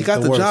like he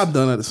got the job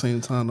done at the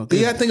same time though.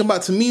 You got to think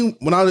about, to me,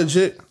 when I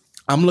legit,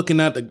 I'm looking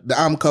at the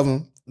album cover.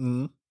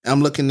 Mm-hmm.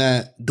 I'm looking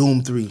at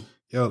Doom 3.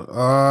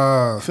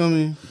 Yo, feel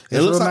me?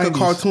 It looks like 90s. A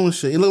cartoon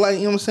shit. It look like,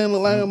 you know what I'm saying?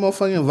 Look like a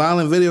motherfucking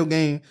violent video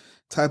game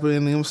type of, you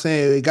know what I'm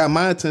saying? It got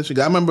my attention.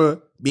 I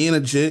remember being a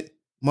jit,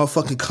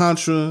 motherfucking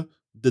Contra,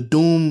 the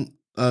Doom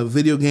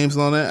video games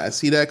and all that. I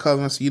see that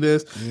cover, I see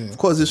this. Yeah. Of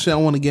course, this shit I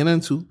want to get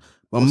into.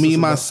 But me,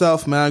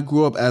 myself, man, I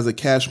grew up as a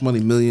Cash Money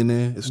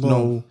millionaire. It's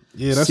no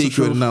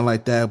secret or nothing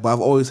like that. But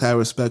I've always had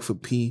respect for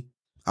P.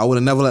 I would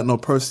have never let no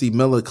Percy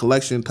Miller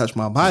collection touch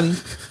my body.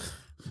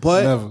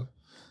 But never.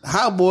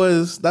 Hot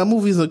Boys, that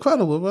movie's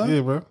incredible, bro.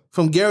 Yeah, bro.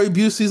 From Gary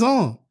Busey's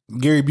on.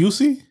 Gary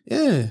Busey?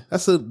 Yeah.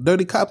 That's a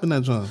dirty cop in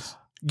that Jones.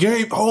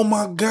 Gary, oh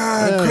my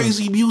God,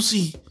 Crazy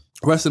Busey.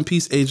 Rest in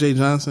peace, AJ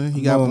Johnson. He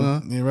got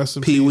one. Yeah, rest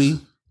in Pee Wee.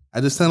 peace. I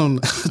just sent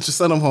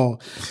him home.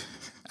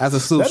 As a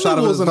soup that shot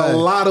of was in bag. a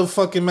lot of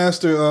fucking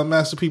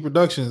Master P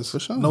Productions. For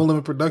sure. No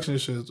Limit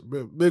Productions shit.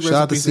 Big shout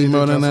out to C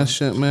Murder and that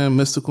shit, man.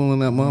 Mystical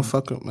and that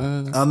motherfucker,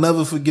 man. I'll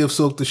never forgive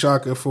Silk the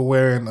Shocker for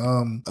wearing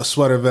a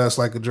sweater vest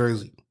like a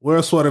jersey. Wear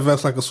a sweater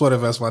vest like a sweater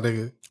vest, my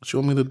nigga. What you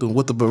want me to do?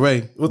 With the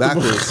beret.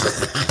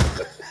 Backwards.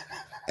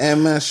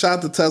 And man, shout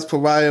out to Tess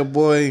Pariah,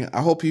 boy.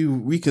 I hope you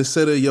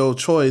reconsider your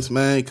choice,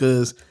 man,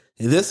 because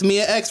This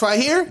Mia X right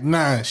here?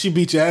 Nah, she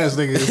beat your ass,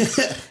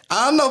 nigga.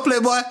 I don't know,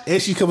 Playboy.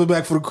 And she coming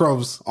back for the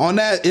crumbs. On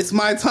that, It's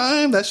My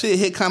Time, that shit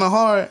hit kind of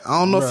hard. I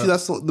don't know Bruh. if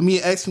that's the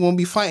Mia X you won't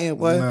be fighting,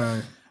 but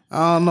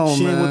I don't know,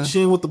 man.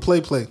 She ain't with the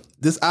play.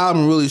 This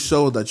album really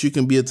shows that you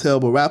can be a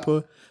terrible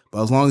rapper,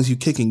 but as long as you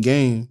kicking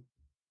game, you're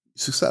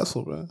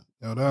successful, bro.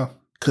 No.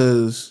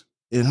 Because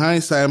in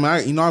hindsight,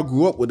 I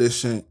grew up with this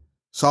shit.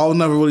 So I was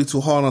never really too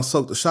hard on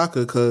Silk the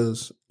Shocker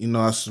because, I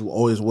just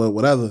always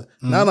whatever.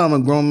 Now that I'm a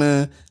grown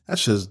man, that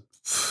shit's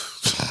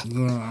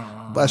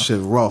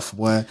rough,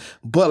 boy.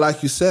 But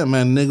like you said,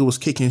 man, nigga was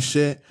kicking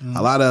shit.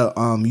 A lot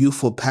of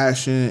youthful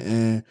passion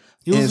and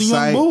he was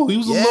insight. a young boy. He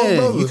was a little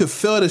brother. You could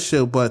feel the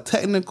shit, but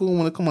technical,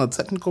 when it comes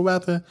to technical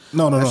rapping,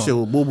 no. shit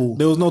was boo-boo.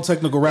 There was no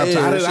technical rap.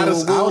 Yeah, I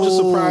was just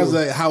surprised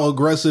at how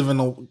aggressive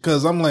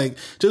because I'm like,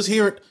 just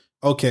hear it.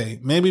 Okay,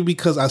 maybe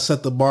because I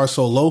set the bar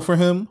so low for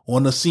him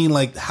on the scene,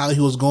 like how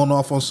he was going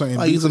off on certain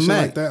beats he's a and shit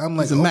Mac. like that. I'm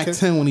like, he's a Mac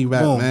 10 when he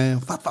rap,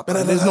 man.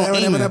 There's no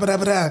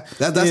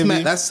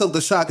aiming. That's Silk the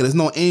Shocker. There's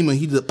no aiming.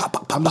 He just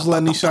pop. I'm just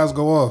letting these shots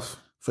go off.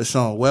 For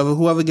sure.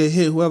 Whoever get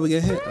hit. Maybe.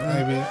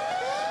 All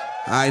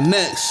right,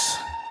 next.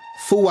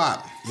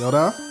 Fuwap.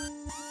 Yoda.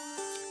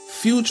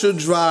 Future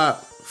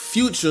drop.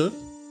 Future.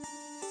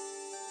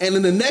 And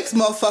in the next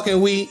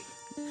motherfucking week,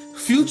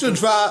 Future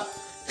drop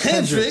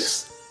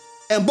Hendrix.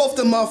 And both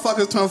them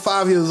motherfuckers turned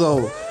 5 years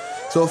old.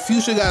 So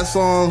Future got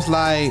songs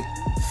like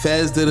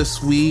Fez Did a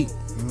Sweet,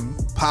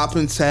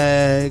 Poppin'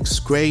 Tag,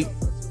 Scrape,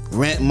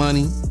 Rent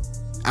Money,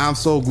 I'm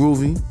So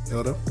Groovy.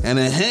 Yoda. And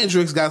then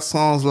Hendrix got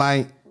songs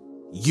like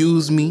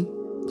Use Me,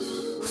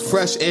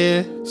 Fresh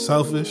Air,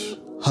 Selfish,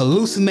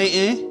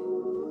 Hallucinating,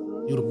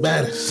 You the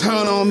Baddest,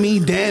 Turn On Me,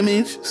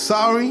 Damage,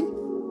 Sorry,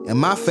 and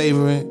my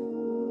favorite,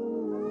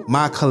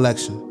 My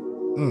Collection.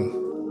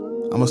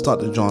 I'm gonna start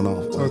the joint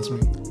off. Talk to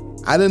me.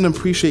 I didn't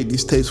appreciate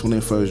these tapes when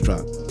they first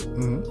dropped.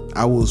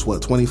 I was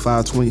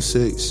 25,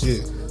 26. Yeah.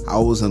 I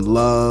was in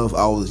love.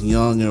 I was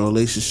young in a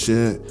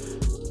relationship.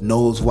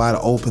 Nose wide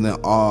open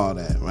and all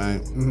that,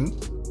 right?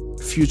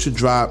 Future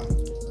drop.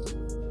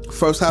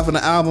 First half of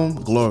the album,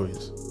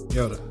 glorious.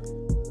 Yoda.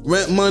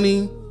 Rent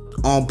Money,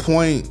 on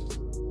point.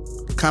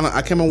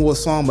 I can't remember what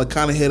song, but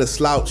kind of hit a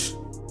slouch.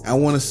 I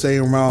want to say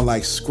around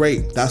like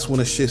Scrape. That's when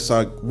the shit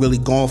started really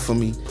going for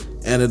me.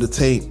 End of the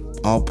tape,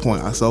 on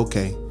point. I said,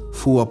 okay.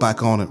 Fool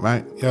back on it,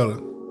 right?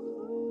 Yoda.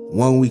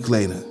 1 week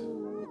later,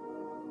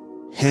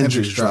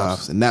 Hendrix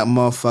drops, and that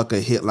motherfucker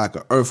hit like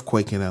an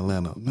earthquake in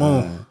Atlanta.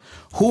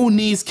 Who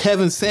needs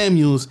Kevin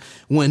Samuels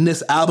when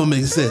this album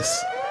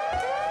exists?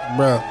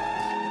 Bruh.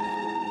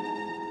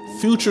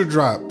 Future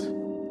dropped.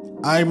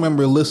 I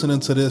remember listening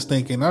to this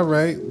thinking, all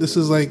right, this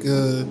is like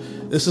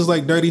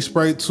Dirty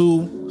Sprite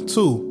 2.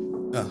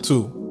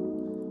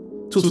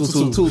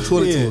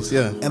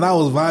 Yeah. And I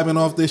was vibing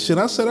off this shit.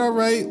 I said, all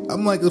right,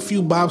 I'm like a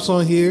few bops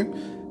on here.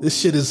 This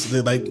shit is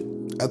like,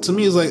 to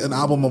me, it's like an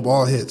album of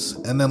all hits.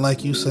 And then,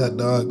 like you said,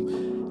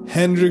 dog,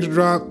 Hendrix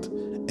dropped,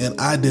 and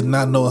I did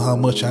not know how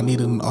much I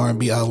needed an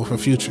R&B album from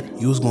Future.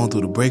 You was going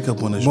through the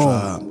breakup on this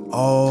drop.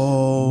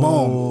 Oh,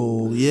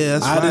 boom. Yeah,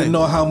 that's I right. didn't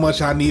know how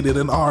much I needed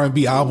an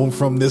R&B album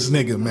from this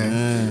nigga,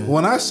 man.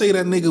 When I say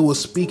that nigga was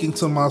speaking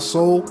to my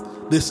soul,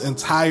 this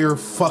entire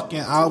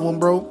fucking album,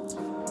 bro.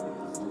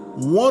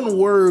 One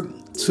word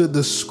to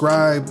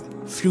describe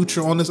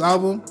Future on this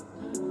album: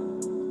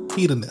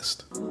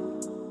 hedonist.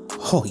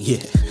 Oh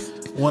yeah.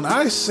 When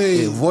I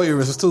say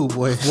voyeurist too,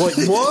 boy. What?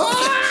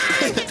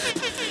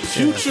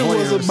 Future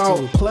was about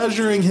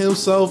pleasuring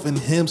himself and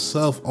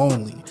himself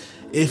only.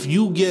 If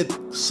you get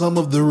some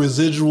of the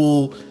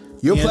residual,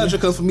 your pleasure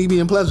comes from me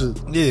being pleasured.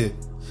 Yeah.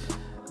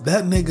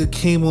 That nigga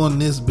came on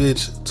this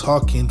bitch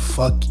talking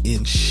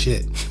fucking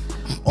shit.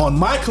 On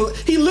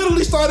he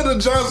literally started the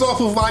Johns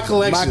off of My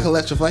Collection. My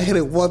Collection. If I hit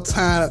it one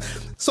time.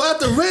 So at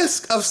the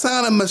risk of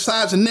sounding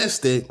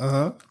misogynistic,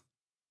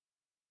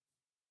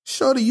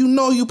 shorty,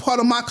 you part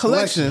of My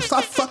Collection.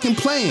 Stop fucking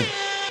playing.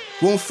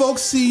 When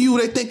folks see you,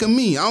 they think of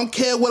me. I don't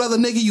care what other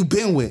nigga you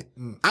been with.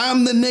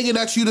 I'm the nigga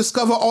that you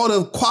discover all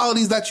the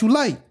qualities that you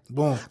like.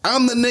 Boom.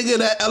 I'm the nigga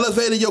that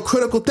elevated your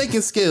critical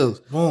thinking skills.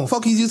 Boom.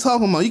 Fuck is you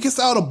talking about? You can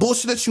say all the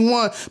bullshit that you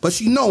want,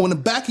 but in the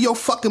back of your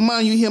fucking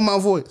mind, you hear my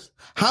voice.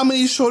 How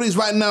many shorties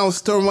right now are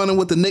still running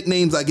with the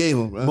nicknames I gave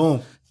them, bro?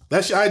 Boom.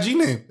 That's your IG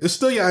name. It's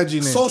still your IG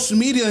name. Social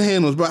media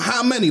handles, bro.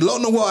 How many? Low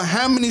in the world,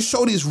 how many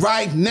shorties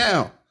right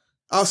now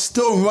are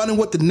still running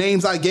with the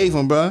names I gave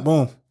them, bro?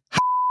 Boom.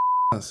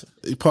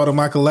 You part of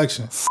My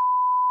Collection.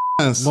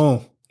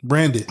 Boom.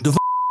 Branded. The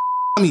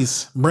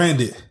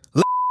Branded.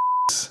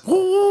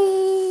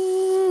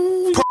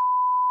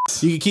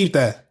 You can keep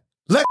that.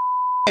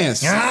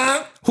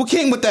 Who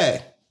came with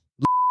that?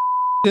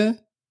 Yeah.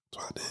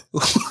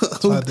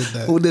 I did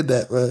that. Who did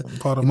that, bro?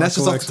 Part of and my that's collection.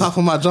 Just off the top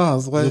of my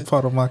Johns, bro. You're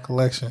part of My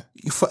Collection.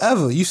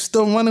 Forever. You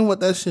still running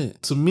with that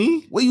shit. To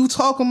me? What you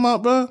talking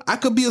about, bro? I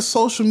could be a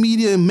social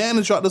media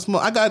manager at this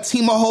moment. I got a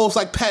team of hoes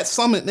like Pat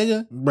Summitt,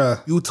 nigga.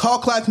 Bruh. You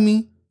talk like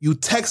me. You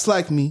text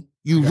like me.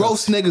 You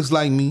roast niggas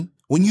like me.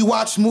 When you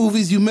watch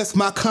movies, you miss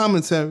my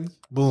commentary.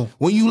 Boom.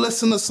 When you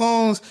listen to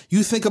songs,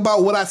 you think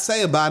about what I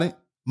say about it.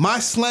 My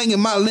slang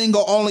and my lingo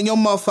all in your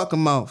motherfucking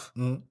mouth.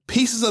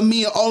 Pieces of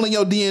me are all in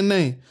your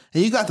DNA.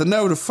 And you got the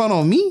nerve to front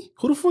on me?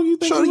 Who the fuck you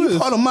think Shorty, you you is?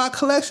 part of my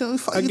collection.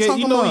 Fuck I get,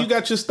 you know where you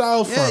got your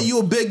style from. Yeah, you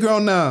a big girl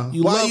now.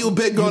 Why you a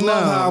big girl you now?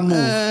 love how I move.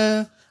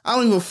 Man, I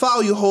don't even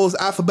follow you hoes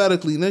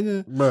alphabetically,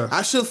 nigga. Bruh.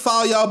 I should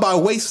follow y'all by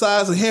waist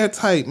size and hair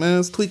type, man.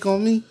 It's tweak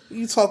on me. What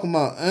you talking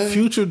about, man?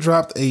 Future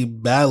dropped a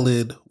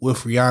ballad with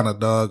Rihanna,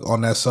 dog,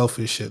 on that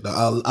selfish shit.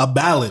 A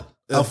ballad.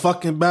 A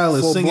fucking ballad.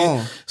 Full Singing,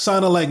 blown.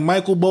 sounding like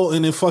Michael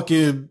Bolton and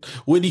fucking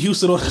Whitney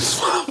Houston on this.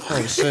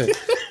 Oh, shit.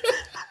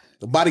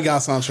 The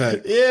Bodyguard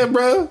soundtrack. Yeah,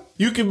 bro.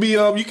 You can be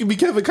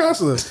Kevin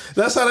Costner.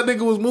 That's how that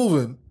nigga was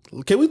moving.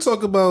 Can we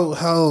talk about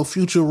how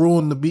Future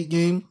ruined the beat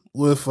game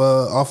with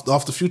off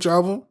the Future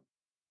album?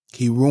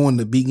 He ruined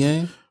the beat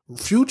game?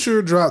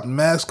 Future dropped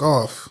Mask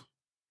Off.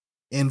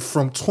 And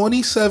from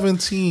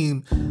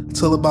 2017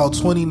 till about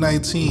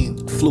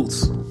 2019,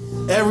 flutes.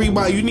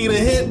 Everybody, you need a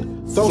hit?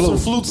 Throw some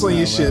flutes on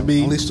your shit,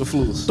 B. Unleash the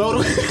flutes.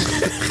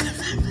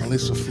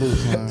 Unleash the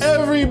flutes, man.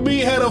 Every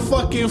beat had a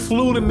fucking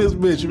flute in this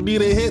bitch. You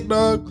need a hit,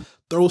 dog?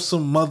 Throw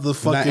some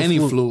motherfucking Not any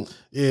flute.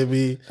 Yeah,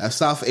 B. That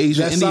South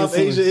Asian That Indian South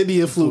Asian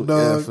Indian flute,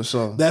 dog. Yeah, for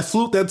sure. That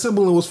flute that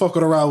Timberland was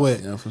fucking around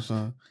with. Yeah, for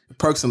sure.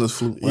 Perks in this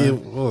flute, Yeah,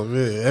 man. oh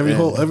man.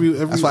 Every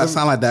That's why it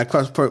sound like that.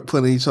 Crush perk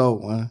put in each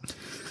hole, man.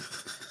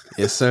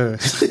 Yes, sir.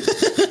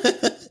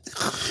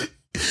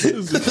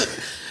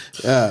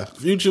 Yeah.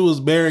 Future was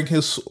bearing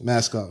his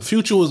Mask Off.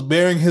 Future was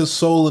bearing his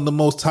soul in the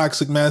most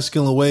toxic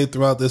masculine way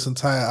throughout this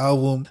entire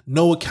album.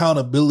 No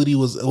accountability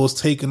was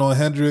taken on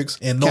Hendrix,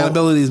 and no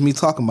Accountability is me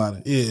talking about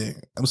it. Yeah,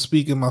 I'm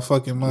speaking my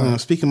fucking mind.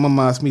 Speaking my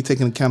mind, it's me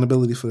taking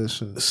accountability for this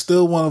shit.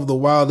 Still one of the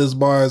wildest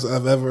bars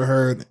I've ever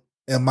heard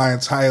in my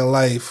entire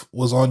life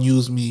was on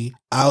Use Me.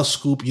 I'll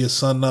scoop your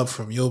son up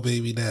from your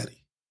baby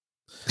daddy.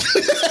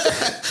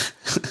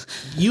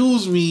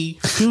 Use Me.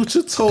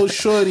 Future told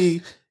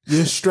Shorty,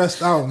 you're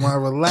stressed out,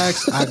 man.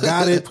 Relax. I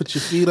got it. Put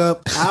your feet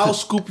up. I'll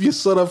scoop your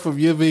son up from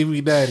your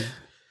baby daddy.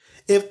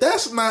 If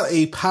that's not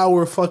a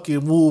power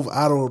fucking move,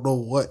 I don't know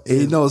what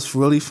is. You know what's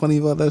really funny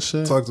about that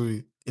shit? Talk to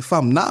me. If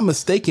I'm not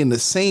mistaken, the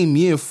same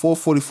year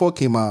 444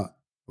 came out,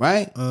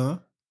 right? Uh-huh.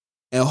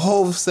 And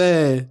Hov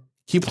said,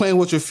 keep playing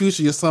with your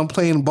future, your son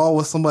playing ball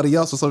with somebody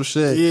else or some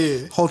shit.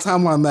 Yeah. Whole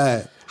time I'm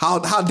mad. How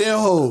dare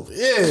Hov?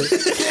 Yeah.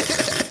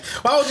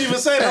 Why would you even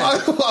say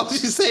that? Why would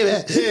you say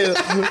that? Yeah.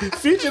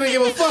 Future didn't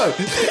give a fuck.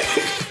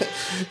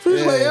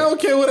 Future like, I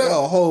don't care what that.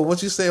 Yo, Hov,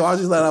 what you say? Why'd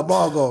you let that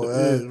ball go?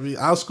 Man?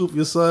 I'll scoop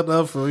your son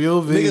up from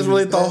your baby. Niggas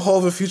really thought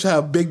Hov and Future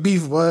had big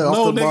beef, boy. No,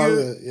 off the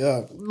nigga.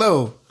 Yeah.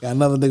 No. Got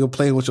another nigga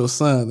playing with your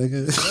son,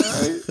 nigga.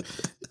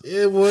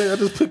 Yeah, boy. I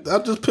just picked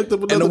up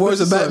another. In the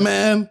words of bitch's son.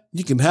 Batman,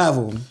 you can have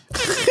him.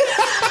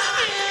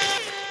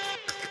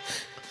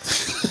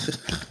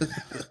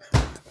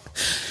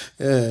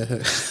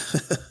 Yeah.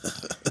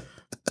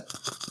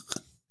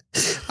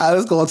 All right,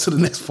 let's go on to the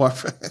next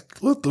part, man.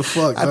 What the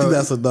fuck? I think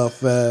that's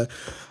enough, man.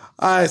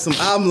 All right, some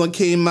albums that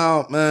came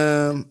out,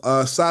 man.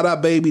 Side Eye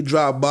Baby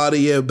dropped Body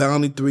Yeah,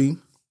 Bounty 3.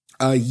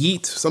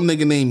 Yeet, some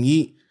nigga named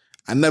Yeet.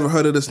 I never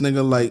heard of this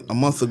nigga like a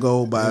month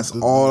ago, but that's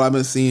all I've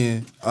been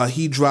seeing.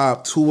 He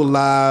dropped Two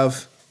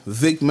Alive.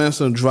 Vic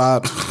Mensa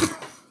dropped.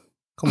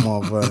 Come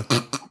on, bro.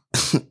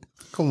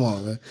 Come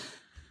on, man.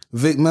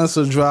 Vic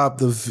Mensa dropped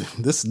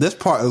this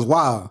part is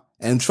wild.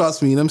 And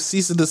trust me, them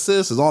cease and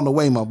desist is on the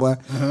way, my boy.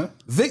 Uh-huh.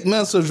 Vic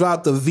Mensa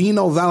dropped the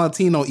Vino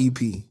Valentino EP.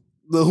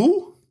 The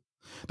who?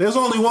 There's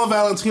only one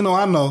Valentino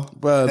I know,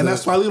 Bruh, and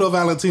that's Paulito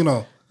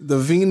Valentino. The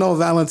Vino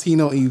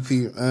Valentino EP.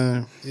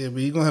 Yeah,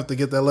 but you're gonna have to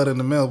get that letter in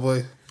the mail,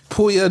 boy.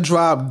 Puya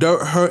dropped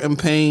Dirt, Hurt, and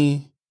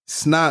Pain.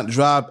 Snot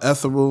dropped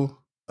Ethereal.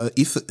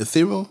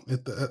 Ethereal?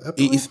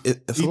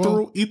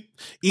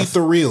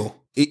 Ethereal?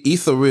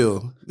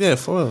 Ethereal. Yeah,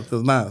 for real.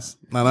 Because nice.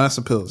 Not nice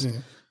pills.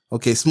 Yeah.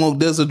 Okay, Smoke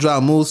Dizzle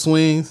dropped Mood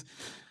Swings.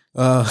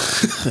 I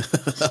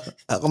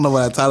don't know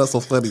why that title's so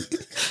funny.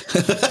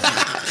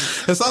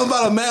 It's something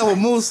about a man with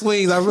mood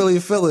swings. I really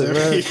feel it,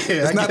 man.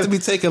 Yeah, it's not to be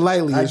taken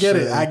lightly. I get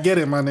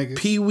it, my nigga.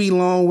 Pee Wee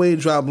Longway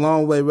dropped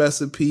Long Way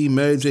Recipe.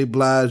 Mary J.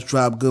 Blige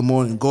dropped Good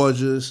Morning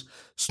Gorgeous.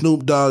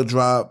 Snoop Dogg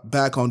dropped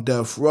Back on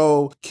Death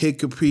Row. Kid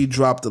Capri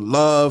dropped The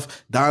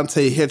Love.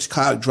 Dante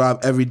Hitchcock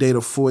dropped Every Day the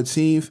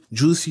 14th.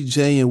 Juicy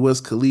J and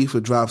Wiz Khalifa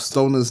dropped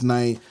Stoner's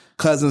Night.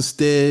 Cousin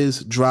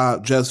Stiz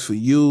dropped Just For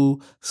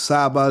You.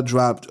 Saba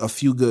dropped A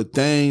Few Good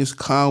Things.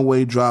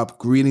 Conway dropped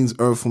Greetings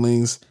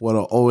Earthlings. What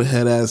an old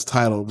head ass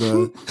title,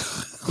 bro.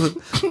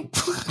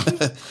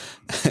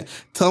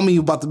 Tell me you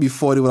about to be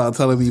 40 without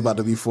telling me you about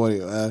to be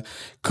 40.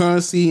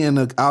 Currency and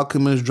The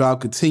Alchemist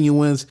dropped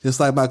Continuance. It's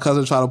like my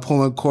cousin tried to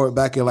pull in court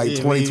back in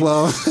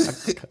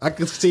 2012. I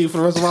can see you for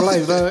the rest of my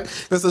life, dog.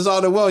 Mr.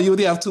 Jordan, well, you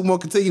only have 2 more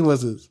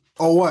continuances.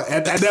 Oh, what?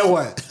 And then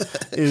what?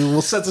 It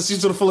will sentence you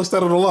to the full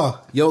extent of the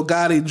law. Yo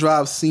Gotti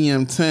dropped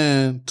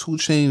CM10. 2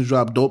 Chainz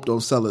dropped Dope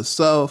Don't Sell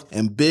Itself.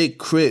 And Big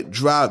Crit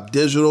dropped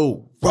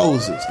Digital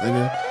Roses,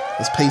 nigga.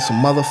 Let's paint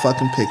some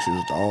motherfucking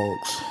pictures,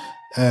 dogs.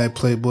 Hey,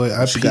 Playboy,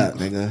 I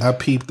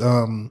peeped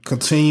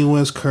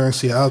Continuance,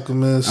 Currency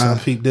Alchemist. I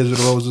peeped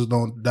Digital Roses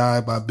Don't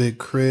Die by Big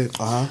Crit.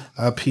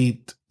 I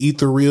peeped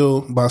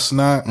Ethereal by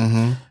Snot.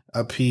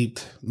 I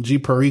peeped G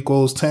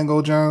Perico's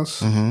Tango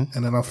John's, and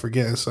then I'm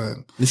forgetting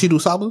something. Did she do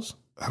Sabas?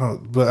 I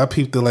don't, but I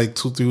peeped it like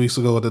 2-3 weeks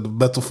ago at the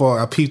Bethel Fall.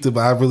 I peeped it,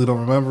 but I really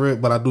don't remember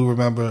it. But I do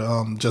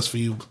remember Just For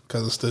You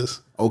because it's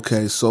this.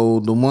 Okay,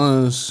 so the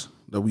ones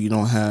that we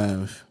don't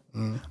have,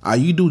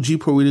 you do G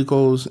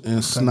Perico's and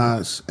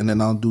Snots, and then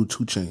I'll do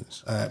 2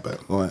 Chainz. All right,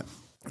 but Go ahead.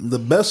 the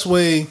best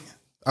way,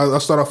 I'll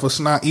start off with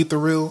Snot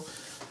Ethereal.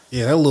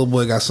 Yeah, that little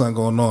boy got something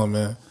going on,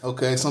 man.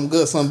 Okay, some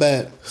good, some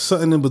bad.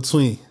 Something in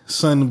between.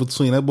 Something in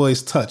between. That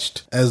boy's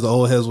touched, as the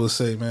old heads would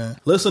say, man.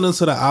 Listening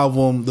to the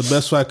album, the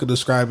best way I could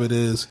describe it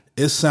is,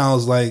 it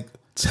sounds like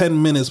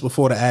 10 minutes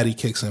before the Addy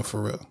kicks in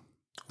for real.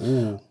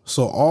 Ooh.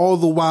 So all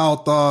the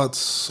wild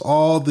thoughts,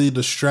 all the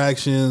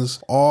distractions,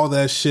 all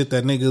that shit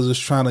that niggas is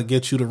trying to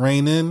get you to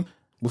rein in,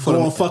 before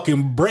going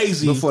fucking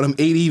brazy. Before them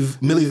 80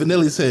 Milli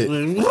Vanilli hit.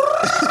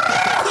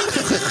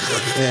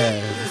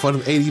 Yeah, before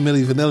them 80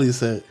 Milli Vanilli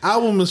hit.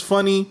 Album is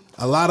funny.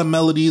 A lot of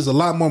melodies, a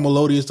lot more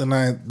melodious than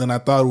I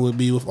thought it would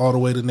be with all the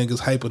way the niggas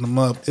hyping them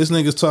up. This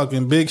nigga's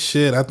talking big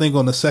shit. I think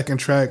on the second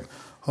track,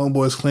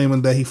 Homeboy's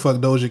claiming that he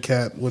fucked Doja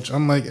Cat, which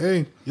I'm like,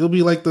 hey, you'll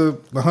be like the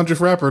 100th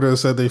rapper that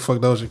said they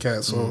fucked Doja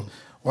Cat, so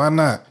why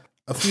not?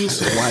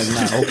 Why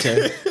not?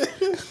 Okay.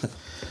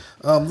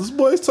 This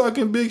boy's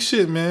talking big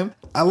shit, man.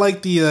 I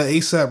like the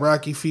ASAP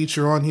Rocky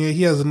feature on here.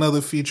 He has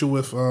another feature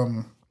with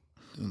I'm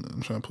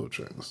trying to pull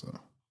track this up.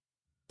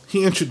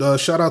 He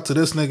shout out to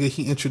this nigga.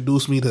 He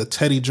introduced me to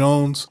Teddy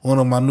Jones, one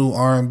of my new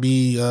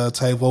R&B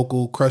type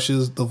vocal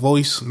crushes. The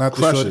voice, not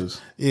the Crushes?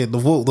 short. Yeah, the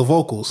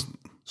vocals.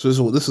 So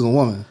this is a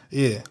woman?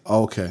 Yeah.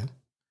 Oh, okay.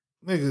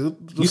 Nigga,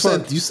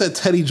 You said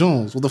Teddy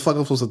Jones. What the fuck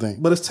am I supposed to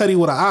think? but it's Teddy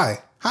with an I.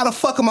 How the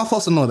fuck am I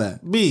supposed to know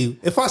that? B.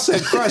 If I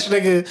said crush,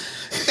 nigga,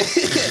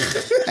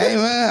 Hey,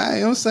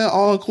 man, I'm saying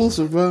all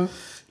inclusive, bro.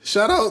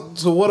 shout out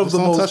to one of Just the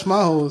don't most touch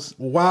my hoes.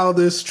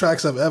 wildest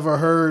tracks I've ever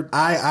heard.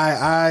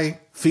 I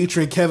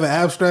featuring Kevin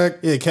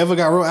Abstract. Yeah, Kevin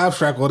got real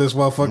abstract on this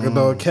motherfucker,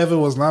 dog. Kevin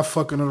was not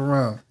fucking it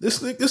around. This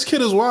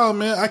kid is wild,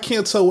 man. I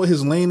can't tell what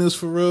his lane is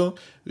for real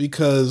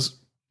because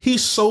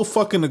he's so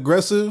fucking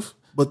aggressive,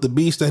 but the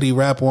beats that he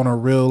rap on are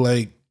real,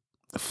 like,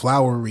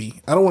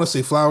 flowery. I don't want to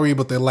say flowery,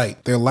 but they're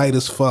light. They're light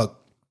as fuck.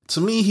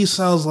 To me, he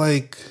sounds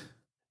like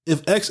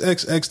if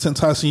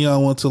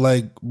XXXTentacion went to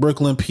like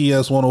Brooklyn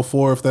PS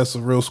 104, if that's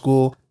a real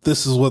school,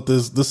 this is what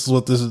this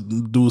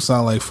dude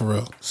sound like for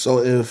real. So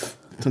if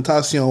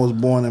Tentacion was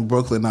born in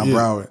Brooklyn, not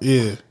Broward.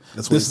 Yeah.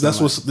 That's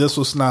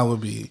what Snot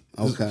would be.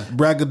 Okay.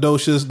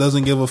 Braggadocious,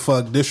 doesn't give a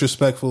fuck,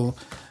 disrespectful.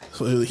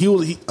 So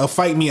he a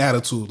fight me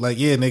attitude. Like,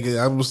 yeah, nigga,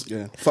 I was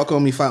fuck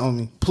on me, fight on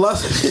me.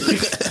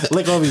 Plus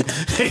lick on me.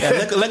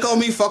 Lick on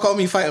me, fuck on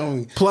me, fight on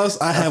me. Plus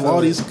I have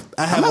all these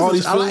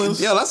feelings.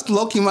 Yo, that's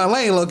low key my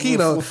lane, low key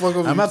though.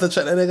 I'm about to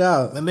check that nigga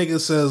out. The nigga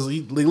says,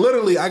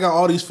 literally, I got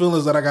all these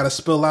feelings that I gotta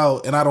spill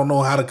out, and I don't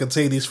know how to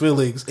contain these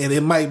feelings, and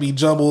it might be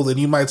jumbled, and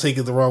you might take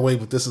it the wrong way,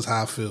 but this is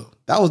how I feel.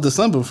 That was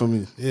December for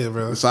me. Yeah,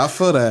 bro. So I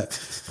feel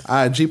that. All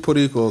right, G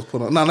Perico's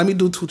put on. Now let me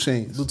do 2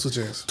 Chainz. Do 2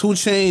 Chainz. 2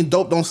 Chainz,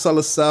 Dope Don't Sell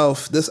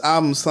Itself. This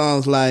album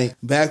sounds like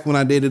back when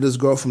I dated this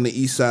girl from the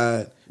East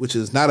Side, which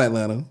is not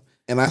Atlanta.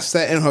 And I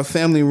sat in her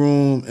family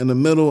room in the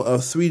middle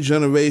of 3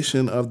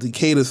 generations of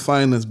Decatur's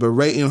finest,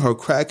 berating her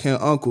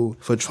crackhead uncle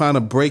for trying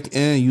to break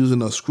in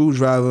using a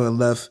screwdriver and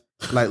left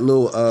like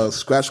little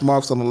scratch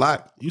marks on the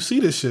lock. You see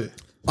this shit.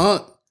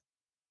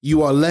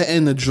 You are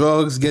letting the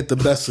drugs get the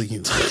best of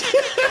you.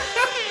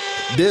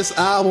 This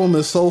album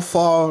is so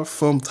far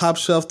from Top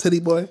Shelf Titty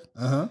Boy.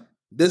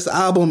 This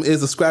album is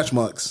the scratch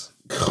marks.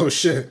 Oh,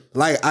 shit.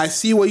 Like, I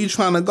see where you're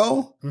trying to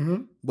go,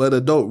 but the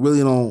dope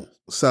really don't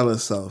sell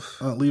itself.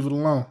 Leave it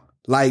alone.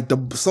 Like,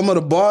 some of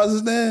the bars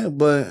is there,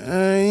 but,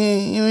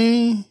 you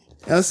know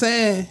what I'm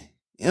saying?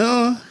 You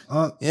know?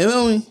 You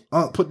feel me?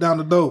 Put down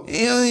the dope.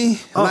 You know what I mean?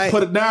 Like,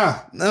 put it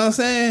down. You know what I'm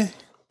saying?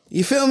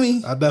 You feel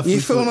me? I definitely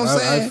you feel what I'm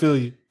saying? I feel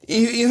you.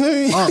 You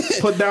feel me?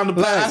 Put down the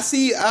bag. Like,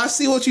 I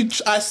see what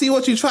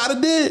you try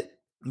to do.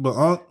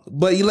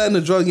 But you letting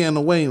the drug get in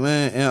the way,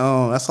 man.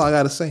 And that's all I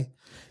gotta say.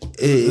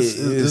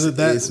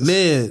 It's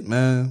mid,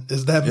 man.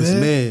 Is that mid? It's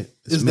mid.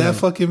 Is that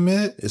fucking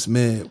mid? It's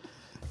mid.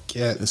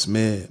 Yeah. It's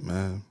mid,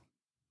 man.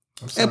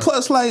 And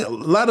plus, like, a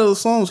lot of the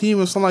songs, he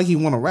even sound like he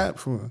want to rap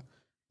for.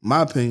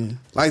 My opinion,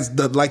 like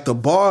the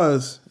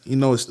bars, you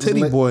know, it's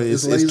Titty Boy,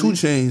 it's 2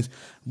 Chainz,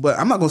 but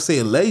I'm not gonna say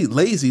it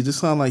lazy. It just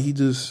sound like he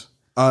just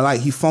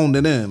like he phoned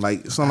it in.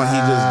 Like it sound like he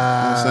just. You know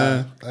what I'm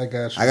saying? I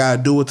got you. I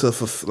gotta do it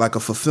to like a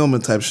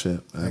fulfillment type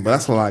shit. But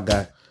that's all I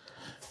got.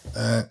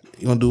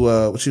 You gonna do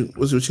what you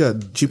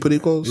got? G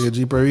Perico's? Yeah,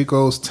 G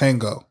Perico's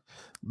Tango.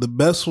 The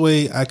best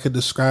way I could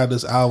describe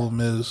this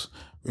album is,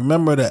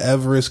 remember the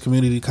Everest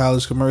Community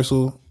College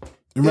commercial?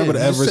 Remember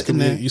the Everest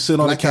Community? You sit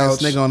on the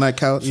couch, nigga on that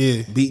couch,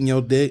 beating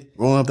your dick,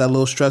 rolling up that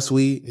little stress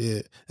weed.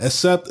 Yeah.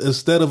 Except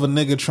instead of a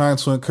nigga trying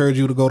to encourage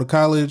you to go to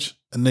college,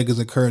 a nigga's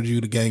encourage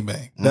you to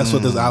gangbang. That's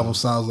what this album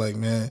sounds like,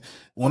 man.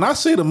 When I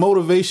say the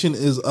motivation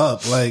is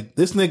up, like,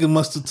 this nigga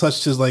must have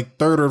touched his like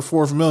 3rd or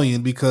 4th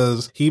million,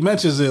 because he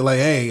mentions it like,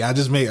 hey, I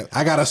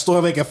got a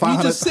store making 500.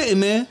 You just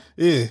sitting there,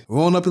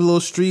 rolling up a little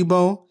street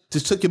bone.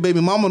 Just took your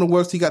baby mama to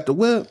work. He got the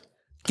whip.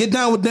 Get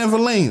down with Denver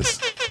Lanes.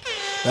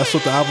 That's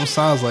what the album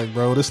sounds like,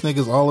 bro. This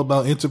nigga's all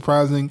about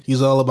enterprising.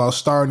 He's all about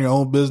starting your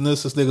own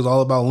business. This nigga's all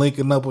about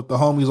linking up with the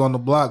homies on the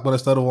block, but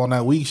instead of on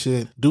that weak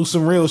shit, do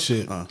some real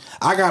shit.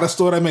 I got a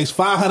store that makes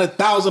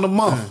 $500,000 a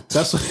month.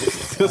 That's what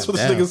this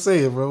nigga's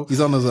saying, bro.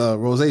 He's on his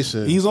rosé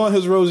shit. He's on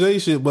his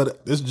rosé shit,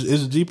 but it's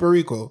G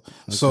Perico. Okay.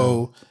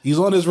 So he's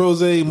on his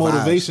rosé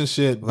motivation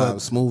shit. But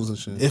smooths and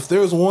shit. If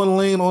there's one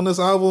lane on this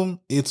album,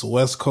 it's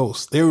West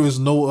Coast. There is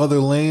no other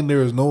lane.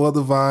 There is no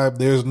other vibe.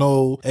 There's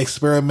no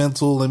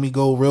experimental. Let me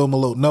go real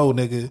mellow. No,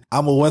 nigga.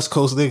 I'm a West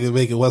Coast nigga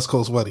making West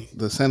Coast money.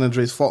 The San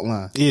Andreas fault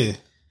line. Yeah.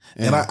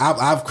 And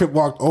I've crip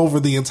walked over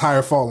the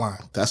entire fault line.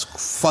 That's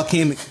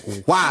fucking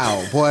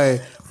wow,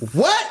 boy.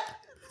 What?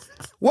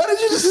 What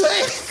did you just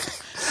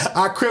say?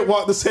 I crip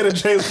walked the San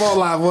Andreas fault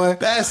line, boy.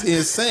 That's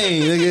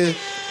insane, nigga.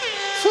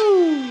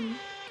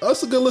 Oh,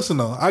 it's a good listen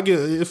though. I get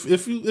if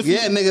you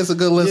nigga, it's a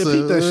good listen. Yeah,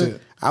 peep that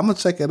shit. I'm gonna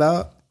check it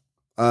out.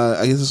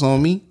 I guess it's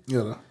on me.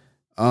 Yeah.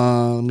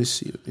 Let me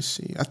see.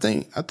 I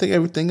think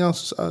everything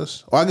else is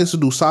us. Or I guess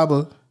we'll do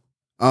Saba.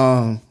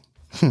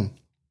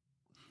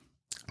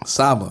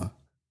 Saba.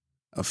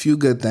 A few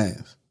good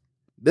things.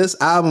 This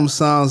album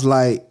sounds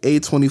like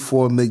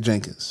A24 Mick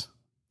Jenkins.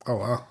 Oh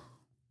wow.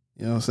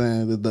 You know what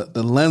I'm saying?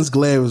 The lens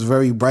glare is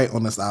very bright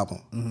on this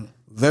album. Mm-hmm.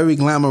 Very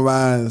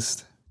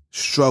glamorized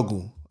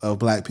struggle of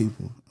black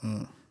people.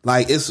 Mm.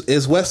 Like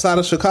it's West Side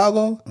of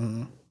Chicago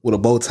with a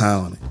bow tie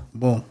on it.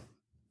 Boom.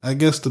 I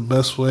guess the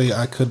best way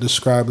I could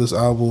describe this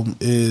album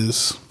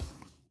is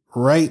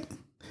right.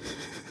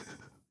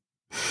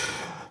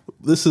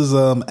 This is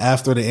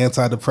after the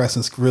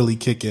antidepressants really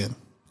kick in.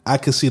 I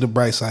could see the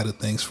bright side of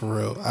things for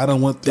real. I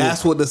don't want.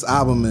 That's what this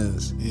album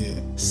is. Yeah,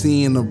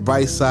 seeing the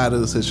bright side of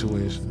the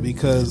situation.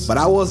 But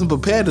I wasn't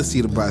prepared to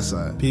see the bright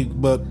side.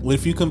 But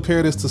if you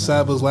compare this to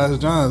Saba's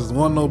Last Johns, there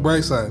wasn't no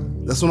bright side.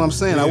 That's what I'm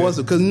saying. Yeah. I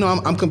wasn't because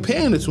I'm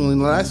comparing it to him.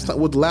 The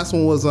last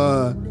one was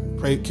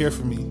Care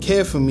for Me.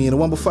 Care for Me, and the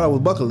one before that was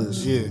Bucket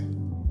List. Yeah.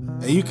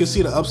 And you can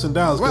see the ups and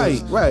downs. Right.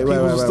 People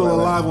are still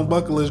alive on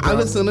Bucket List. I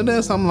listen to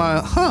this, I'm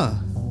like,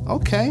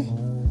 okay.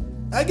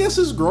 I guess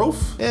it's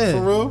growth. Yeah.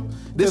 For real.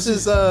 This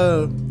is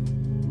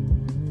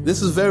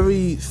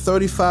very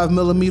 35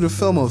 millimeter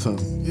film of him.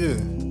 Yeah.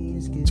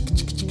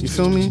 You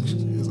feel me?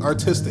 It's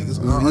artistic. It's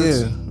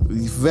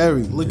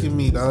very. Look at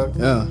me, dog.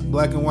 Yeah.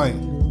 Black and white.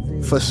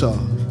 For sure.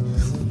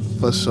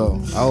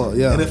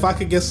 Yeah. And if I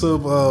could get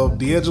some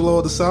D'Angelo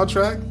on the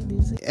soundtrack.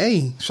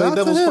 Hey, shout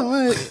out to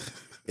him.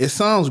 It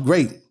sounds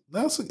great.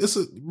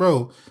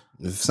 Bro.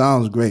 It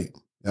sounds great.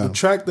 Yeah. The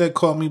track that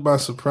caught me by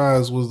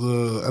surprise was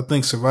I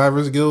think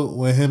Survivor's Guilt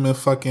with him and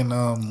fucking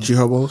G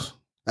Herbos.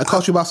 That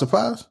caught you by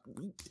surprise?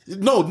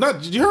 No,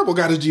 not G Herbo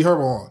got his G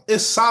Herbo on.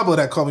 It's Saba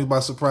that caught me by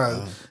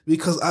surprise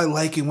because I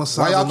like it when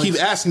Saba. Why y'all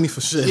keep asking me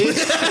for shit? Yeah.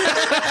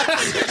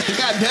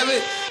 God damn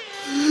it!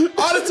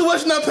 All the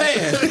tuition I'm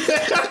paying.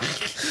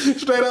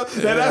 Straight up,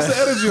 that's the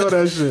energy on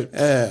that shit.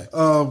 Yeah.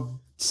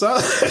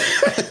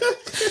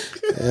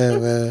 Yeah,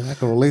 man, I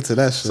can relate to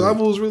that shit.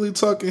 Saba was really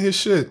talking his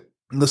shit.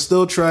 The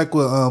still track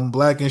with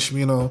Black and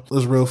Shmino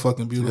was real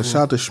fucking beautiful. Yeah,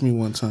 shout out to Shmi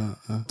one time.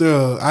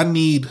 I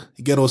need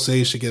Ghetto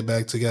Sage to get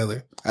back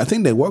together. I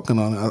think they're working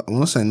on it. I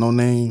want to say No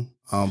Name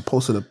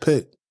posted a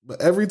pic. But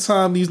every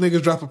time these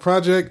niggas drop a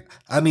project,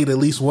 I need at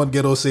least one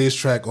Ghetto Sage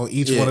track on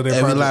each one of their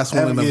every projects. Last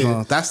one of them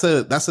songs. That's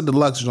the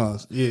deluxe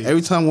songs. Yeah.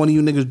 Every time one of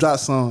you niggas drop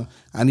song,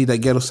 I need that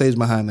Ghetto Sage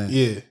behind that.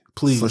 Yeah,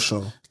 please. For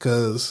sure.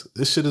 Because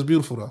this shit is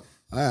beautiful though.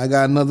 I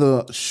got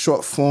another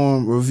short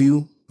form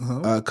review.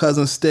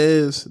 Cousin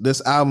Stiz.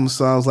 This album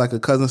sounds like a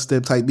Cousin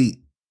Stiz type beat.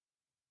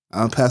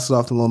 I'll pass it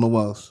off to Lona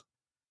Wells.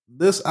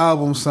 This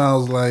album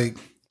sounds like,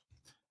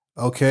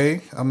 okay,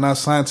 I'm not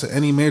signed to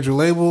any major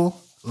label.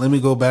 Let me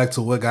go back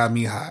to what got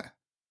me high.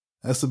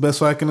 That's the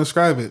best way I can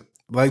describe it.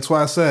 Like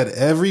Twice said,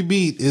 every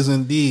beat is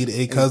indeed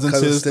a Cousin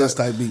Stiz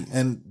type beat.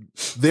 And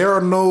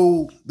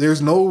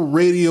there's no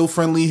radio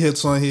friendly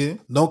hits on here.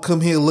 Don't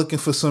come here looking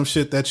for some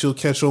shit that you'll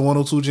catch on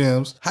 102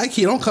 Jams. High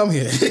key, don't come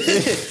here.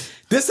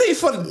 This ain't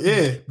for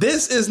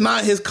This is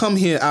not his come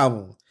here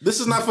album. This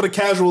is not for the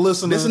casual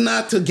listener. This is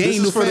not to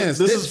gain new fans.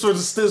 This is for the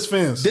Stiz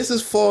fans. This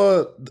is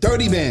for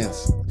dirty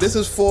bands. This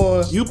is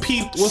for you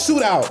peeped.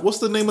 Shootout. What's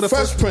the name of the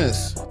Fresh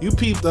Prince? You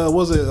peeped.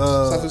 Was it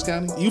Suffolk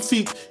County? You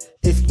peeped.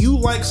 If you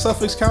like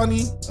Suffolk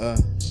County,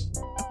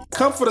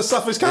 come for the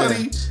Suffolk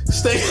County.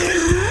 Stay.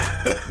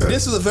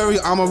 This is a very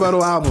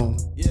Amaretto album.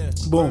 Yeah.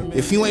 Boom.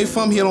 If you ain't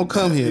from here, don't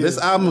come here. This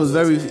album is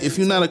very. If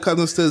you're not a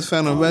Cousin Stiz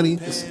fan already,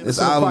 this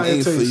album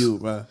ain't for you,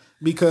 bro.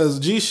 Because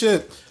G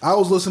shit, I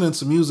was listening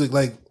to music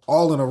like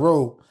all in a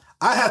row.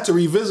 I had to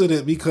revisit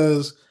it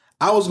because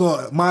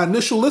my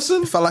initial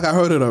listen felt like I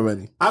heard it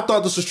already. I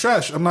thought this was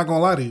trash. I'm not gonna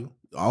lie to you.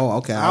 Oh,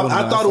 okay.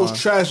 I thought it was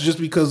trash just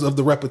because of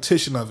the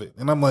repetition of it.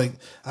 And I'm like,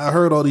 I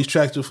heard all these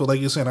tracks before, like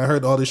you're saying, I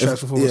heard all these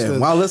tracks before. Yeah,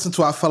 when I listened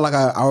to it, I felt like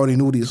I already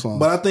knew these songs.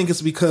 But I think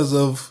it's because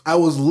of, I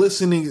was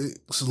listening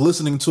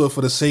to it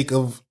for the sake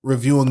of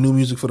reviewing new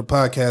music for the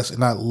podcast and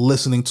not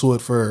listening to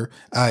it for,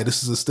 all right,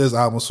 this is a Stiz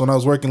album. So when I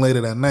was working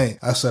later that night,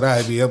 I said, all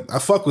right, I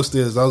fuck with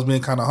Stiz. I was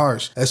being kind of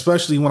harsh,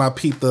 especially when I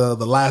peeped the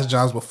last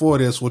Johns before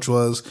this, which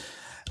was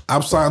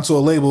I'm signed to a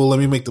label. Let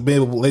me make the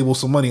label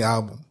some money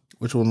album.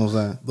 Which one was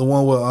that? The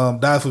one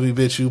with Die For Me,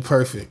 Bitch, You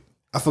Perfect.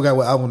 I forgot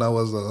what album that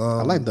was.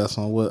 I like that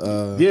song. With,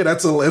 yeah,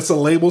 it's a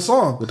label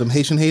song. With them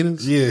Haitian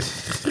haters? Yeah.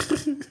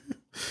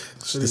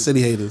 The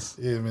city haters.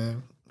 Yeah,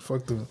 man.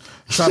 Fuck them.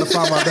 Trying to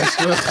find my next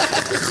one.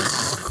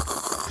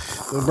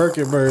 The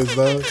Birkin Birds,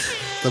 dog.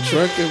 The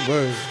Birkin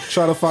Birds.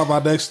 Trying to find my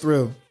next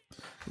thrill.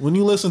 When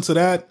you listen to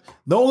that,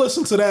 don't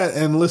listen to that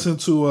and listen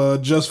to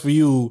Just For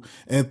You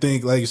and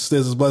think like Stiz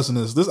is blessing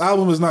us. This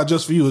album is not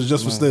just for you, it's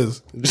just for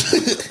Stiz.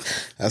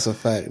 That's a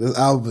fact. This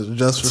album is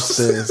just for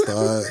Stiz,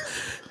 dog.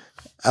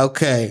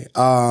 Okay.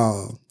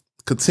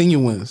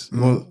 Continuance.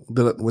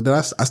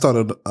 I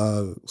started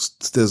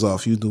Stiz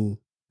off. You do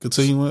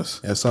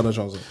Continuance? Yeah, started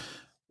Jones off.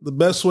 The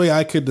best way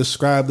I could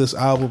describe this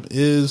album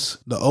is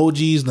the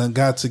OGs done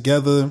got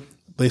together.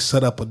 They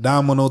set up a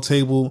domino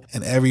table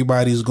and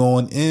everybody's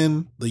going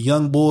in. The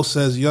young bull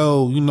says,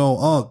 yo,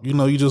 Unc,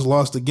 you just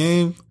lost the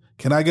game.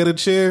 Can I get a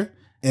chair?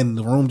 And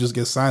the room just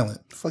gets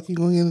silent. The fuck you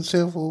gonna get in a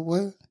chair for,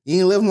 what? You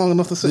ain't live long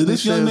enough to sit in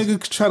this young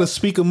nigga try to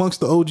speak amongst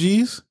the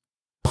OGs?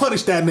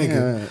 Punish that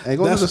nigga. Yeah, hey,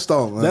 go to the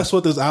store, man. That's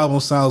what this album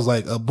sounds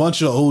like. A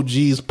bunch of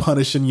OGs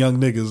punishing young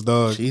niggas,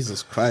 dog.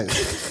 Jesus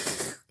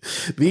Christ.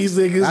 These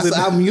niggas. That's the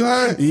album you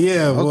heard?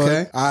 Yeah, boy.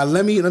 Okay. All right,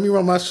 let me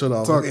run my shit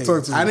off. Talk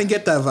to me. I didn't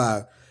get that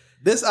vibe.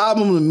 This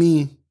album to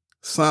me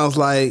sounds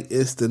like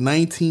it's the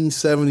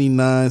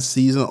 1979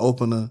 season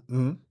opener.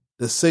 Mm-hmm.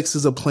 The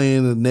Sixers are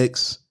playing the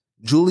Knicks.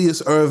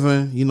 Julius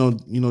Erving, you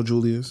know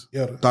Julius.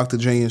 Yeah. Dr.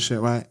 J and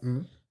shit, right?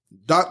 Mm-hmm.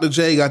 Dr.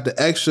 J got the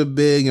extra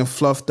big and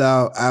fluffed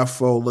out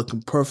afro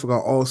looking perfect on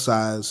all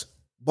sides.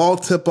 Ball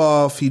tip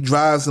off, he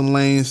drives in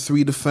lanes,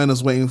 3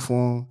 defenders waiting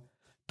for him.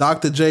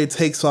 Dr. J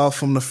takes off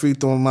from the free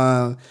throw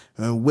line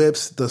and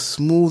whips the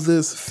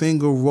smoothest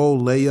finger roll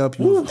layup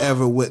you've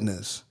ever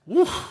witnessed.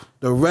 Oof.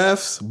 The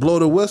refs blow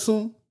the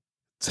whistle,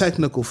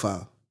 technical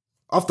foul.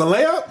 Off the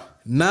layup?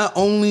 Not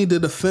only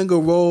did the finger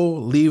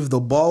roll leave the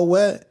ball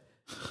wet,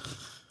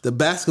 the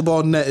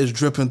basketball net is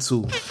dripping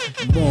too.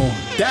 Boom.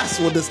 That's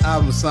what this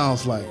album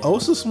sounds like. Oh,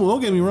 it's a smooth.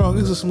 Don't get me wrong.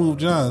 It's a smooth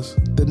Johns.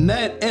 The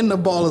net and the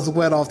ball is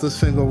wet off this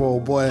finger roll,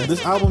 boy.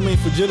 This album made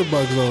for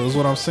jitterbugs, though, is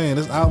what I'm saying.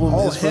 This album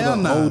is for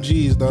the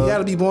OGs, dog. You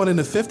gotta be born in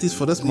the 50s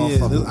for this motherfucker.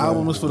 Yeah, this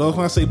album is for those.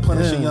 When I say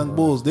punishing young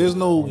bulls, there's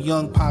no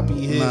young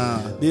poppy hit.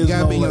 Nah, there's you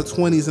gotta no, be in your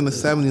 20s and the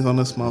 70s on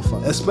this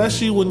motherfucker.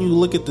 Especially when you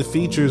look at the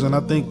features, and I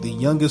think the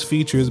youngest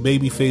feature is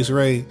Babyface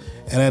Ray,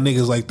 and that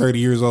nigga's like 30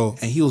 years old.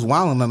 And he was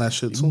wilding on that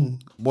shit, too.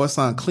 Boy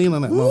sound clean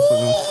on that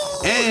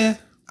motherfucker. And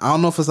I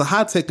don't know if it's a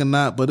hot take or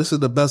not, but this is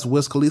the best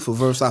Wiz Khalifa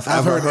verse I've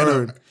ever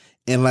heard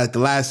in like the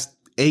last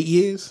 8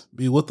 years.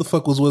 What the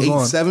fuck was Wiz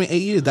on? 7, 8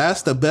 years.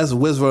 That's the best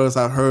Wiz verse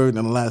I've heard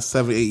in the last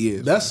 7, 8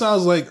 years. That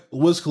sounds like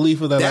Wiz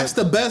Khalifa. That's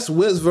the best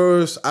Wiz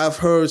verse I've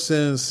heard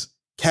since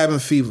Cabin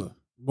Fever.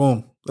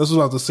 Boom. That's what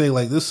I was about to say.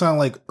 Like, this sound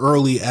like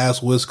early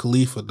ass Wiz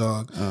Khalifa,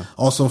 dog.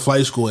 On some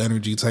Flight School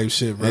energy type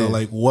shit, bro. Yeah.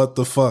 Like, what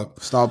the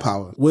fuck? Star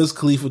power. Wiz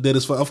Khalifa did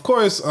his fuck. Of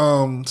course,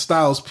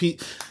 Styles P.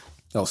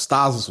 Yo,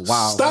 Styles is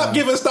wild. Stop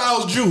giving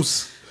Styles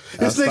juice.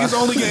 This nigga's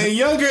only getting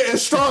younger and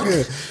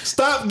stronger.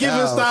 Stop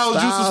giving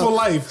Styles juices for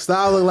life.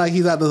 Styles look like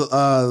he's at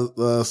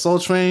the Soul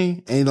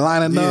Train and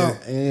lining up.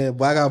 And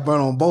boy, I got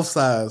burned on both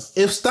sides.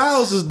 If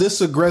Styles is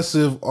this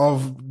aggressive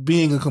of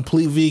being a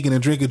complete vegan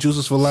and drinking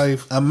juices for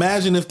life,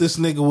 imagine if this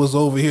nigga was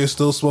over here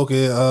still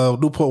smoking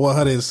Newport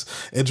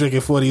 100s and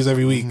drinking 40s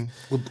every week.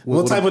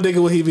 What type of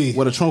nigga would he be?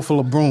 With a trunk full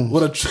of brooms.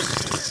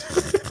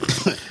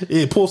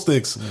 Yeah, pull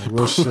sticks. Yeah,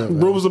 real shit,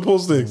 brooms and pull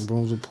sticks.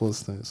 Brooms and pull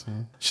sticks,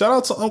 man. Shout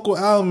out to Uncle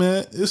Al,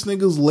 man. This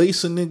nigga's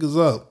lacing niggas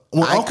up.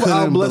 When Uncle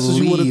Al blesses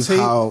you with a tape,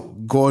 how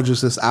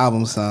gorgeous this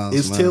album sounds.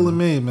 It's tailor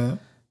made, man.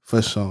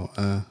 For sure.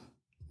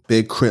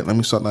 Big Crit. Let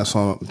me start that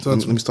song.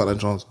 Let me start that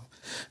Jones.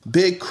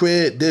 Big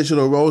Crit,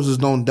 Digital Roses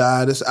Don't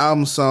Die. This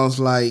album sounds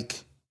like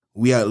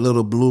we at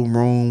Little Blue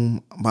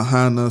Room.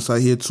 Behind us, I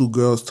hear 2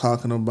 girls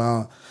talking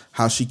about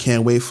how she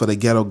can't wait for the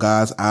Ghetto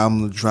Gods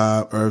album to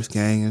drop, Earth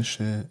Gang and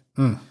shit.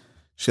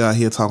 She out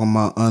here talking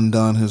about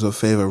Undone, is her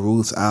favorite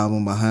Roots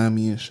album behind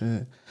me and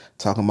shit.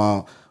 Talking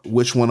about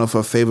which one of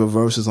her favorite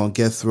verses on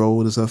Get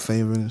Throwed is her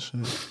favorite and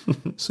shit.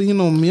 So you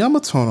know me, I'm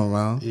going to turn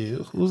around. Yeah,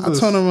 I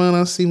turn around,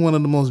 I see one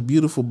of the most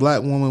beautiful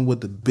black women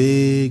with the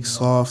big,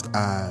 soft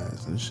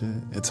eyes and shit.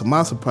 And to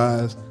my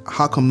surprise,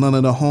 how come none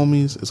of the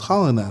homies is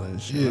hollering at her and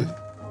shit? Yeah.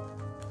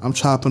 I'm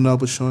chopping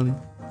up with Shorty,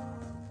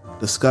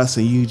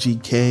 discussing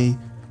UGK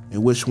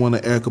and which one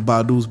of Erykah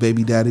Badu's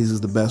baby daddies is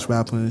the best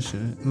rapper and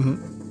shit.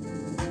 Mm-hmm.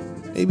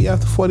 Maybe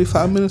after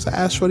 45 minutes, I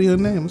ask Shorty her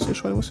name. I say,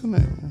 Shorty, what's your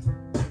name?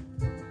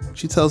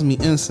 She tells me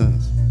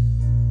Incense.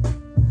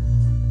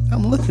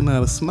 I'm looking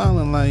at her,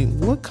 smiling like,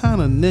 what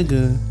kind of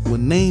nigga would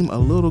name a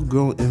little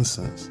girl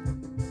Incense?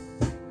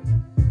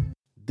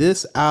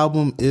 This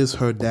album is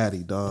her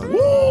daddy, dog.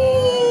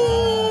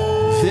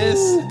 This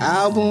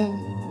album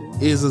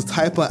is a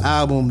type of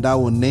album that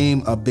will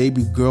name a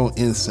baby girl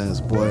Incense,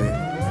 boy.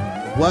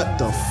 What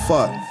the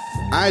fuck?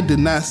 I did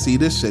not see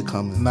this shit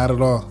coming. Not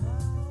at all.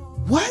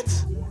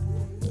 What?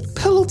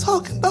 Pillow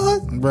talking,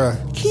 dog? Bruh.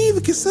 Can you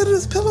even consider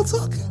this pillow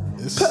talking?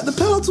 The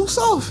pillow too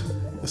soft.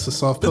 It's a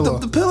soft pillow.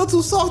 The pillow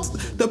too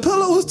soft. The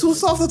pillow was too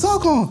soft to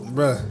talk on.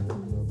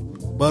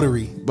 Bruh.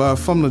 Buttery. But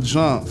from the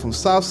jump, from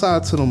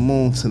Southside to the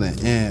Moon to the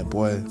end,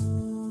 boy,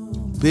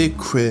 Big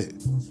Crit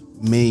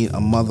made a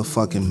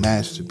motherfucking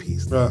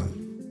masterpiece. Bruh.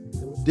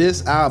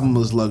 This album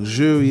was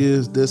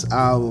luxurious. This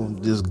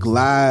album just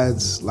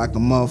glides like a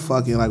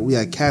motherfucking, like we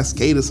had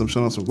Cascade or some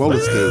shit on some roller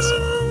skates.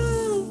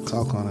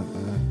 Talk on it,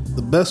 man.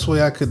 The best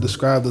way I could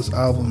describe this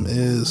album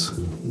is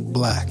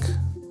black.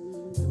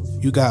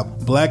 You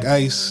got black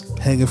ice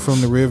hanging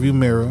from the rearview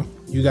mirror.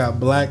 You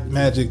got black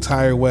magic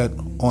tire wet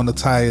on the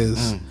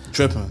tires.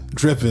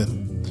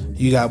 Dripping.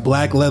 You got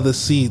black leather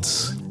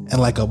seats and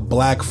like a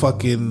black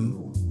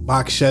fucking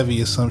box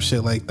Chevy or some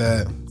shit like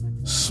that.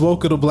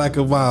 Smoking a black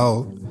and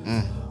mild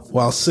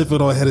while sipping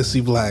on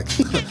Hennessy Black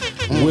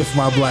with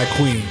my black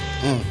queen.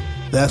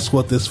 That's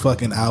what this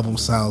fucking album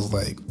sounds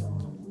like.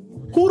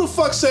 Who the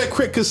fuck said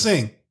Crit could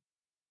sing?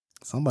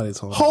 Somebody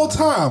told me. Whole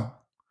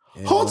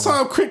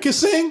time Crit could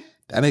sing?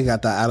 That nigga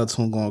got that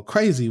autotune going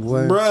crazy,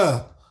 boy.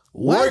 Bruh.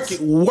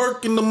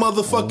 Working the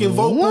motherfucking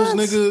vocals,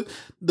 nigga.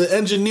 The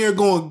engineer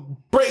going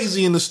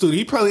crazy in the studio.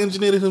 He probably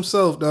engineered it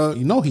himself, dog.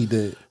 You know he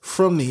did.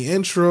 From the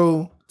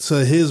intro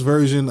to his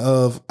version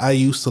of I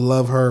Used to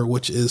Love Her,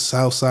 which is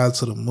Southside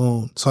to the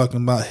Moon,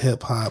 talking about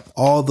hip hop,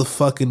 all the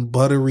fucking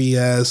buttery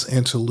ass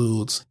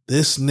interludes.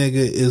 This nigga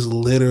is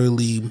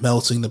literally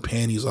melting the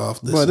panties off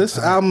this. Bro, this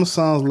album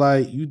sounds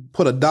like you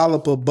put a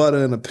dollop of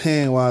butter in a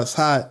pan while it's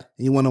hot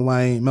and you wonder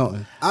why it ain't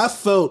melting. I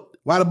felt...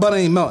 Why the butter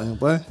ain't melting,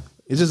 boy?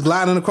 It's just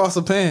gliding across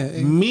the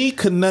pan. Me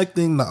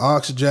connecting the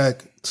aux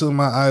jack to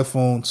my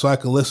iPhone so I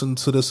could listen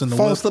to this in the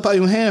phone slip out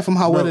your hand from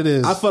how wet it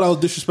is. I felt I was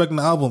disrespecting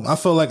the album. I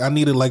felt like I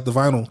needed like the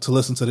vinyl to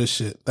listen to this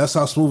shit. That's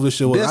how smooth this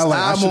shit was.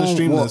 I should have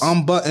streamed this.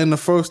 Unbutton the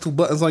first 2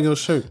 buttons on your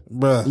shirt.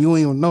 Bruh. You don't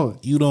even know it.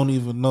 You don't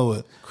even know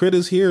it. Crit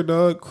is here,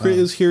 dog. Crit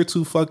is here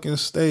to fucking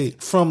stay.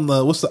 From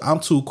the, I'm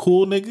too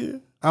cool,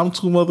 nigga? I'm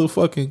too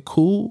motherfucking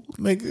cool,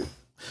 nigga.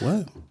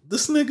 What?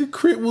 This nigga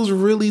Crit was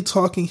really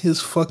talking his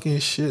fucking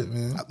shit,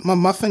 man.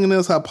 My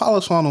fingernails had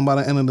polish on them by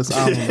the end of this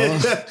album, bro.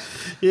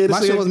 Yeah,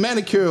 my shit was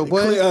manicured,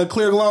 boy.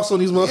 Clear gloss on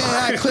these motherfuckers. Yeah,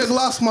 I had clear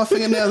gloss on my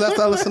fingernails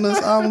after I listened to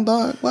this album,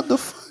 dog. What the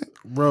fuck?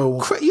 Bro.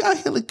 Crit, you out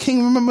here like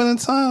King Remembering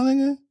Time,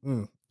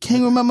 nigga.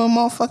 King Remember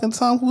motherfucking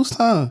Time. Whose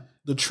time?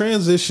 The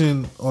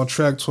transition on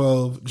track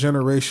 12,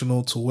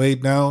 Generational to Way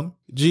Down.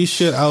 G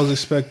shit, I was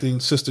expecting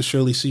Sister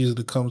Shirley Caesar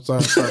to come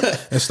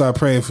and start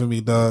praying for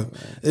me, dog.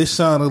 It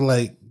sounded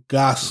like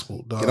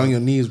gospel, dog. Get on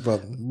your knees,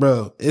 brother.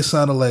 Bro, it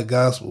sounded like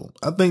gospel.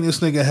 I think this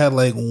nigga had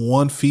like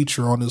 1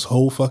 feature on this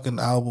whole fucking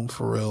album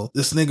for real.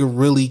 This nigga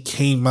really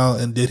came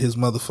out and did his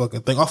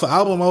motherfucking thing. Off an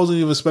album I wasn't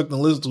even expecting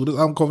to listen to. This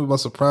album caught me by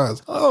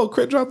surprise. Oh,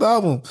 Crit dropped the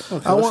album.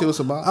 Okay, let's see what's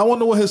about. I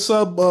wonder what his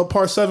sub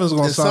part 7 is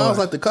going to sound like. It sounds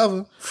like the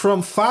cover.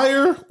 From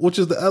Fire, which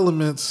is the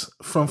Elements,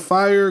 from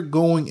Fire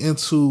going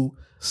into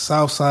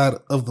Southside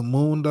of the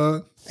Moon,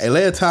 dog. Hey,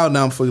 lay a towel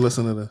down before you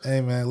listen to this. Hey,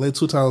 man, lay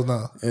 2 towels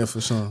down. Yeah, for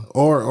sure.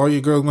 Or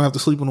your girl's gonna have to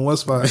sleep on the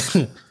west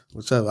side.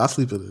 Whichever. I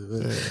sleep in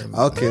it.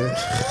 Yeah. Okay.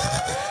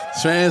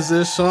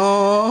 Transition.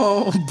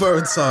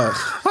 Bird Talk.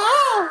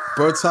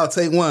 Bird Talk,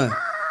 take 1.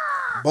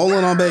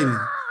 Bowling on Baby.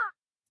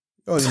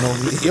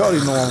 You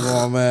already know I'm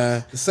going,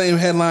 man. The same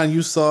headline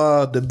you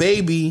saw, the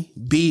baby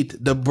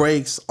beat the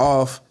brakes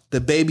off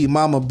the baby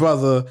mama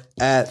brother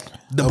at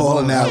the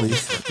bowling alley.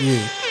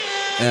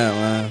 Yeah,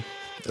 man.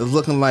 It's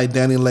looking like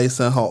Danny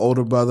Lacey and her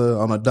older brother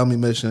on a dummy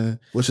mission,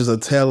 which is a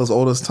tale as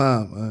old as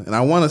time. And I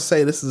want to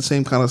say this is the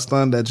same kind of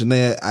stunt that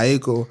Janae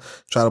Aiko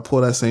tried to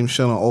pull that same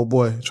shit on old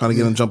boy, trying to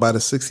get him jump out of the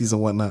 60s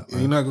and whatnot.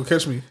 You're not going to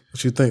catch me.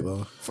 What you think,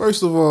 though?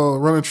 First of all,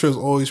 Running Trips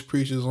always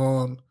preaches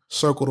on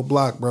circle the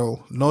block,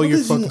 bro. Know your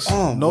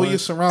fucking, know your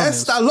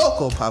surroundings. Está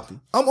loco, papi.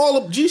 I'm all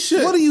up G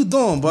shit. What are you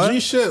doing, bro?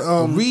 G shit.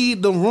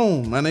 Read the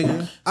room, my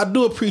nigga. I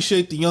do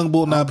appreciate the young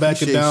bull not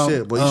backing down.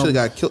 Shit, but you should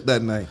have got killed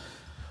that night.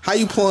 How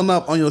you pulling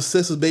up on your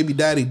sister's baby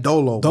daddy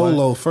Dolo?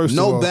 Dolo, first of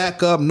all. No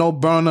backup, no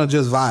burner,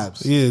 just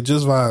vibes. Yeah,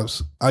 just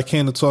vibes. I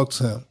came to talk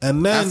to him.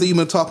 And then after you've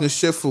been talking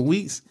shit for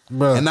weeks,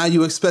 bro, and now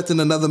you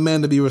expecting another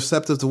man to be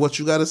receptive to what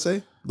you got to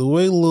say? The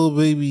way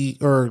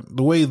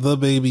the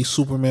baby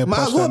Superman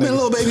might as well been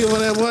Lil Baby over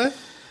there, boy.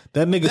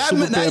 That nigga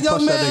that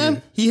young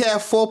man, he had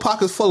 4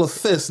 pockets full of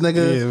fists,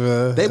 nigga. Yeah,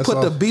 man. They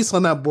put the beats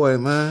on that boy,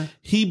 man.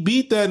 He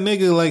beat that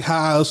nigga like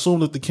how I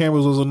assumed if the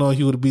cameras wasn't on,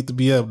 he would have beat the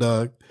BF,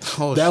 dog.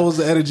 That was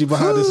the energy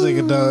behind this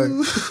nigga, dog.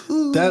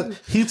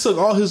 That he took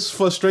all his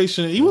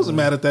frustration. He wasn't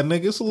mad at that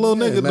nigga. It's a little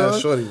nigga,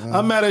 dog. Shorty,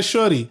 I'm mad at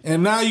Shorty.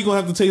 And now you're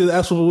gonna have to take the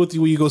ass whooping with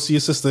you when you go see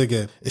your sister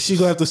again. And she's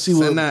gonna have to see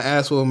Send that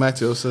ass whooping back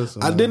to your sister.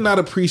 Man. I did not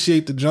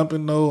appreciate the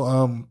jumping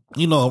though.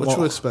 You know what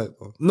you expect,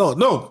 bro?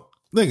 No.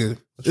 Nigga,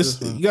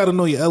 you gotta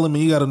know your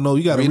element. You gotta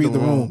read the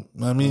room.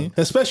 You know what I mean,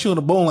 especially in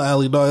the bowling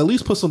alley, dog. At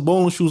least put some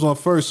bowling shoes on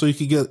first so you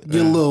can get a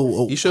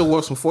little. You should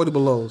wear some 40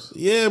 belows.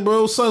 Yeah,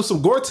 bro.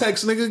 Some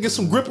Gore-Tex, nigga. Get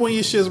some grip on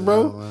your shits,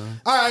 bro.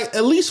 All right,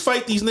 at least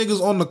fight these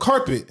niggas on the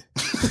carpet.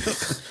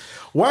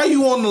 Why are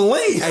you on the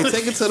lane? Hey,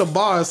 take it to the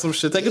bar or some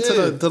shit. Take it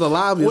to the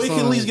lobby. Or or you can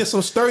something. at least get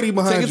some sturdy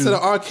behind you. Take it to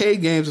the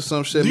arcade games or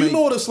some shit. Do you man.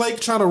 know what it's like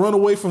trying to run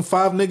away from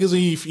 5 niggas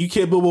and you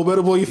can't build more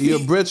better boy your feet? Your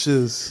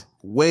britches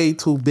way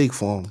too big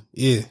for them.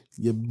 Yeah.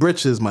 Your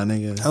britches, my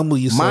nigga. Humble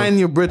yourself. Mind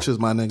your britches,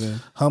 my nigga.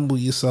 Humble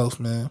yourself,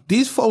 man.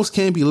 These folks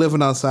can't be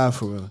living outside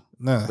for real.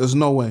 Nah. There's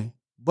no way.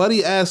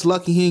 Buddy ass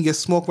lucky he didn't get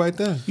smoked right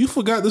there. You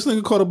forgot this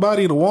nigga caught a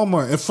body in a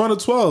Walmart in front of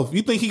 12.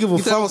 You think he give a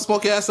You think I'm fuck?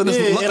 gonna smoke your ass in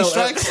this Lucky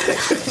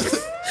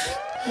Strikes?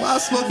 Why I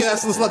smoke your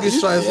ass in this Lucky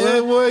Strikes, Yeah,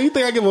 man? boy. You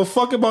think I give a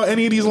fuck about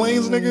any of these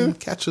lanes, nigga?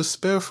 Catch a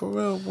spare for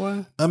real,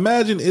 boy.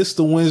 Imagine it's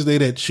the Wednesday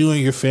that you and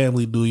your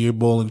family do your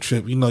bowling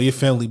trip. You know, your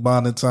family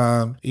bonding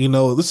time. You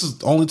know, this is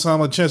the only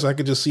time I chance I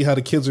can just see how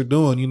the kids are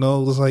doing. You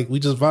know, it's like we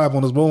just vibe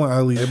on this bowling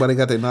alley. Everybody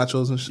got their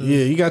nachos and shit.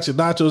 Yeah, you got your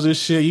nachos and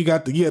shit. You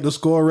got the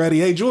score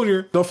ready. Hey,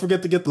 Junior, don't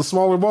forget to get the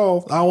smaller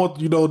ball. I don't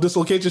want,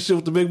 dislocation shit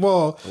with the big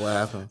ball. What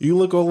happened? You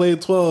look on lane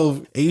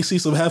 12 and you see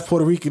some half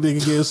Puerto Rican nigga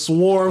getting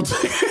swarmed.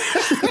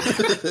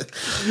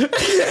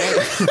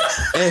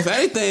 And if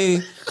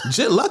anything,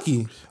 Jit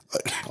lucky.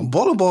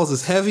 Bowling balls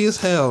is heavy as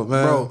hell,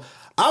 man. Bro,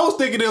 I was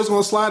thinking they was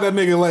gonna slide that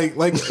nigga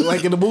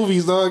like in the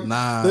movies, dog.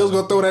 Nah. They was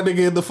gonna throw that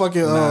nigga in the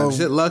fucking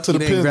Jit lucky to the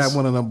they didn't pins. grab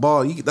one of them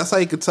balls. That's how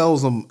you could tell it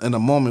was in a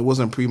moment. It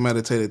wasn't a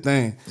premeditated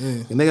thing. Yeah.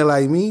 A nigga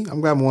like me, I'm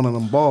grabbing one of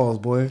them balls,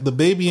 boy. The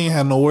baby ain't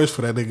had no words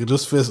for that nigga,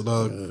 just fist,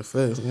 dog.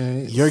 Fist,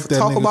 man. Yerk that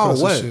Talk nigga about across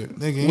the what? shit.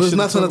 Nigga, ain't There's shit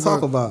nothing to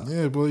talk about.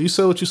 Yeah, bro. You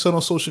said what you said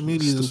on social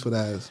media. Stupid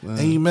ass, man.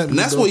 And you met me, and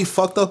that's bro. where he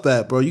fucked up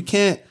at, bro. You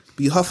can't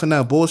be huffing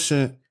that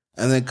bullshit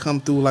and then come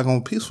through like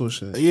on peaceful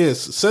shit. Yes,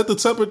 set the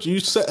temperature. You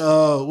set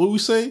what we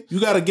say? You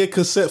gotta get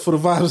consent for the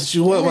vibes that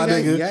you want, my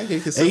nigga. Yeah, I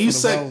get consent and you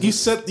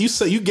for the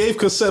said you gave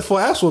consent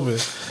for ass whooping.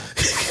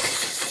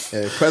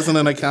 Yeah,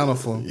 president accounted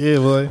for him. Yeah,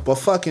 boy. But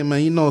fucking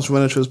man, you know it's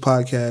Renner Trips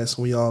podcast.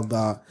 We all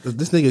about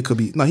this nigga could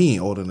be he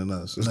ain't older than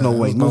us. There's no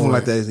way. there's no Moving way.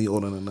 like that is he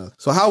older than us.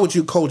 So how would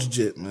you coach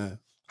Jit, man?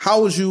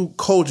 How would you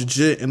coach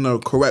Jit in the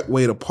correct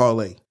way to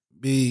parlay?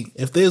 B,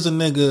 if there's a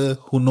nigga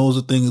who knows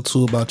a thing or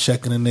two about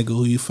checking a nigga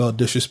who you felt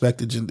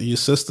disrespected your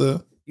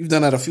sister, You've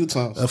done that a few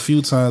times. a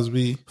few times,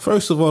 B.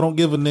 First of all, don't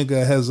give a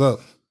nigga a heads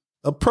up.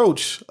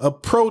 Approach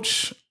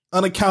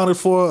unaccounted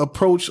for,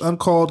 approach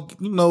uncalled, a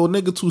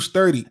nigga too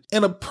sturdy.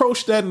 And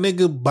approach that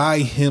nigga by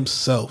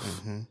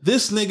himself.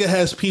 This nigga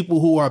has people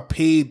who are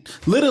paid,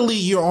 literally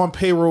you're on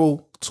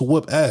payroll to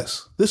whip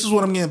ass. This is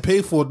what I'm getting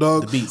paid for,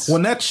 dog. The beats.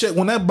 When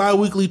that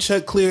bi-weekly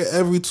check clear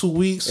every 2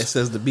 weeks, It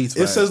says the beats.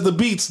 it says the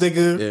beats,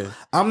 nigga. Yeah.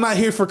 I'm not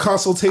here for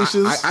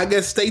consultations. I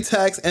get state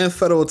tax and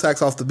federal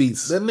tax off the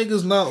beats. that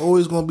nigga's not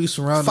always gonna be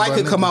surrounded Fight by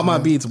could come niggas, out my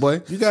man. beats,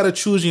 boy. You gotta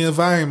choose your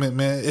environment,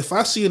 man. If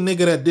I see a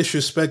nigga that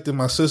disrespected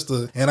my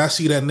sister and I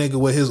see that nigga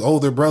with his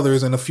older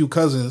brothers and a few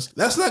cousins,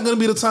 that's not gonna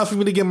be the time for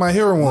me to get my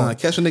hero on. Nah,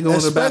 catch a nigga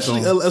on the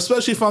bathroom.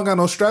 Especially if I don't got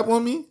no strap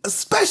on me.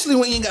 Especially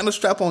when you ain't got no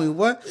strap on you,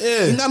 what? Yeah.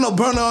 You ain't got no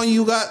burner on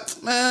you,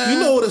 man. You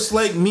know what it's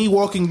like me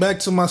walking back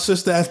to my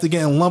sister after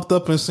getting lumped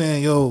up and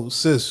saying, yo,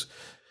 sis,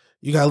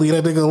 you gotta leave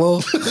that nigga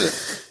alone?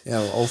 Yeah,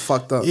 all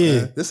fucked up. Yeah.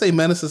 Man. This ain't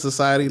menace to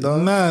society,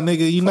 dog. Nah,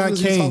 nigga, you Fuck not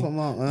is you Kane. talking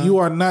about, man? You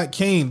are not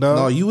Kane, dog.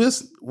 No, you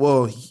is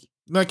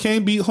Now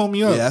Kane beat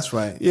homie up. Yeah, that's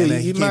right. Yeah, and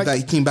then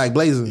he came back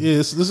blazing.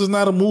 Yes, this is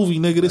not a movie,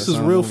 nigga. This is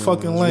real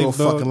fucking life, Real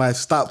dog. fucking life.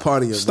 Stop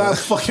partying. Stop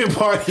bro. fucking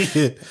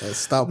partying.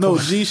 Stop. No,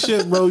 partying. G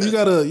shit, bro. You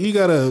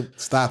gotta.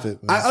 Stop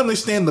it. Man. I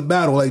understand the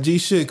battle, like G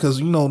shit,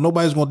 because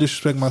nobody's gonna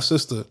disrespect my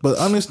sister. But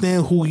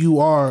understand who you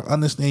are,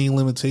 understand your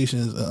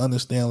limitations, and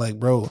understand, like,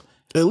 bro,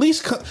 at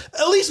least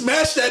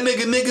match that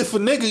nigga for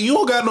nigga. You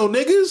don't got no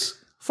niggas.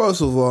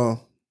 First of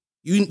all,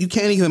 you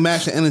can't even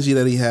match the energy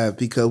that he had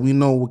because we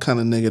know what kind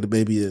of nigga the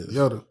baby is.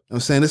 Yoda. I'm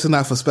saying this is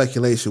not for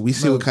speculation. We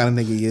see what kind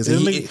of nigga he is,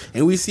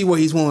 and we see where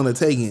he's willing to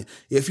take it.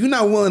 If you're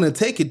not willing to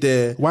take it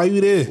there, Why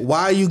you there?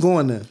 why are you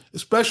going there?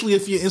 Especially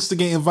if you're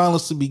instigating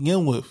violence to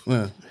begin with.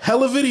 Yeah.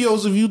 Hella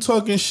videos of you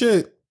talking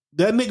shit.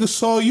 That nigga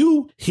saw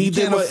you. He You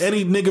did can't what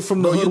any nigga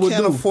from the Bro, hood you would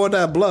can't do. afford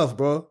that bluff,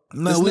 bro.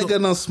 No, this we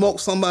nigga done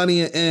smoked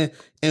somebody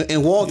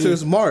in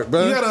Walter's Mart,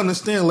 bro. You gotta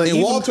understand, like, in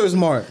even- Walter's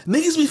Mart.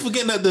 Niggas be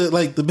forgetting that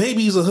the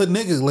baby's a hood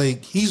nigga.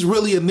 Like, he's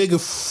really a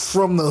nigga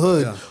from the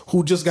hood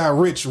who just got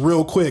rich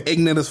real quick.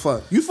 Ignorant as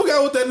fuck. You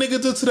forgot what that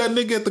nigga did to that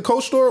nigga at the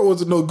Coach store? Or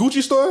was it no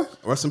Gucci store?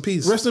 Rest in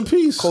peace. Rest in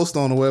peace. Cold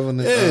Stone or whatever.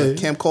 Yeah.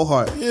 Camp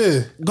Cohart.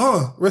 Yeah,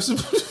 gone. Rest in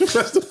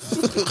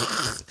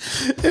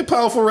in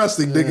powerful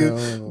resting,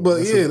 nigga.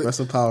 But rest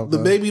in power, the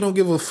bro. baby don't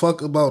give a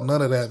fuck about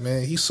none of that,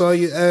 man. He saw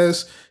your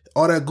ass,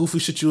 all that goofy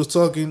shit you was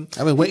talking.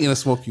 I've been waiting to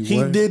smoke you. He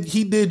boy.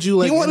 did you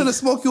like He wanted any, to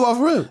smoke you off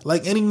rip.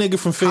 like any nigga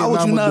from Fate. How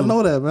would you not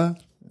know that, man?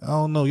 I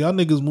don't know. Y'all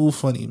niggas move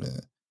funny, man.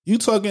 You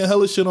talking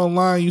hella shit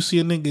online, you see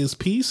a nigga's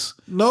piece?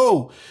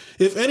 No.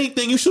 If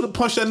anything, you should have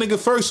punched that nigga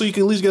first so you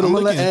can at least get a I'm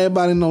gonna look let in.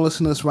 everybody know,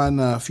 listen to this right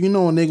now. If you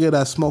know a nigga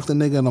that smoked a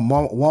nigga in a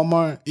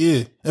Walmart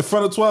Yeah, in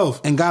front of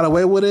 12. and got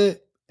away with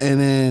it, and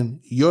then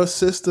your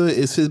sister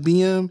is his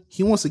BM,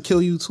 he wants to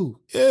kill you too.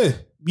 Yeah.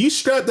 You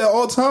strapped at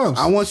all times.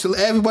 I want you,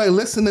 everybody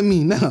listen to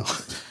me now.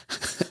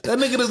 That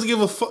nigga doesn't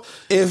give a fuck.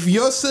 If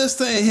your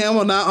sister and him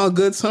are not on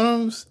good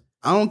terms,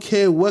 I don't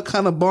care what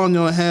kind of bond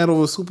you had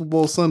over Super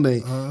Bowl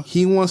Sunday.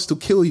 He wants to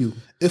kill you.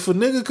 If a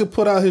nigga could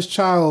put out his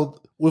child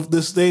with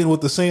disdain,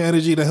 with the same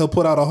energy that he'll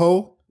put out a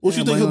hoe, what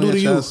you think he'll do to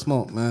you?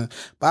 Smoke, man.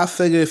 But I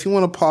figure if you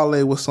want to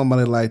parlay with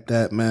somebody like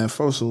that, man,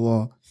 first of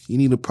all, you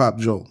need a prop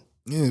joke.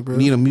 Yeah, bro. You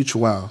need a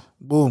mutual.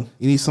 Boom.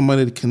 You need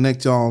somebody to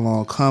connect y'all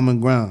on common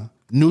ground.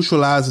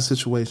 Neutralize the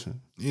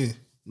situation. Yeah.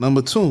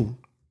 Number 2,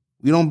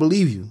 we don't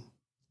believe you.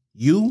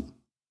 You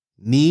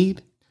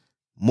need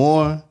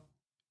more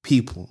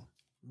people.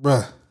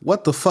 Bruh.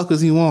 What the fuck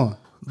is he on?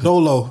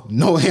 Dolo.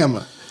 No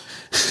hammer.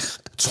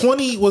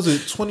 20, was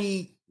it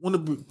 20, when the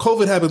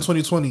COVID happened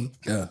 2020?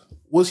 Yeah.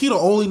 Was he the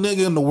only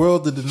nigga in the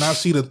world that did not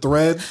see the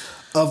thread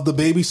of the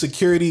baby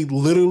security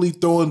literally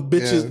throwing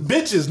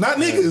bitches, not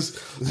niggas,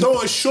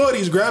 throwing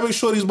shorties, grabbing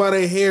shorties by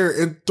their hair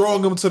and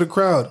throwing them to the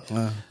crowd?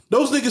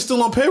 Those niggas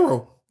still on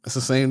payroll. It's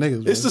the same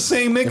niggas. It's the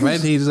same niggas.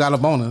 Right, he just got a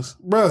bonus.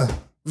 Bruh.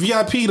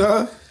 VIP,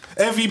 dog.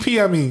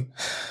 MVP, I mean.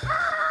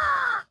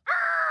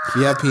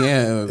 VIP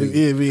and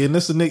yeah, and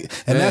that's the nigga,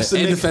 and that's the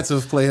nigga,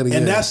 defensive player of the year.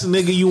 And that's the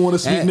nigga you want to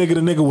speak nigga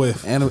to nigga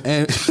with. And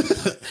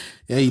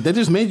yeah, they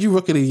just made you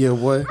rookie of the year,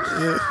 boy.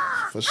 Yeah,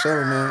 for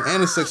sure, man.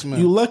 And a 6 man.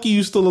 You lucky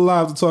you still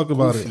alive to talk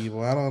about it.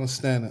 Boy. I don't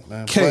understand it,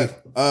 man. Okay,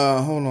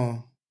 hold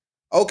on.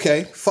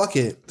 Okay, fuck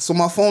it. So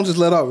my phone just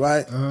lit up,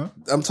 right?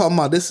 I'm talking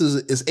about it's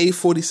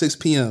 8:46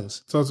 p.m.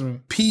 Talk to me.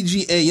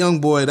 PGA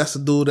Youngboy, that's the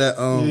dude that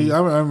yeah,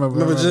 I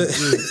remember.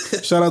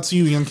 Shout out to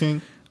you, Young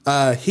King.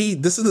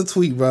 This is the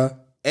tweet, bro.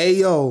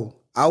 Ayo,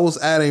 I was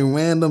at a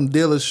random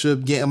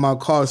dealership getting my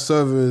car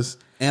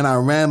serviced, and I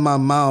ran my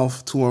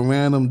mouth to a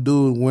random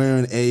dude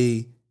wearing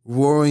a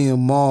Rory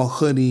and Mall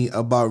hoodie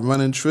about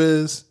running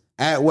Triz.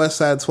 At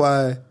Westside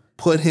Twy,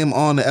 put him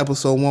on to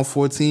episode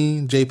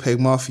 114, JPEG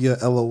Mafia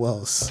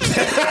LOLs.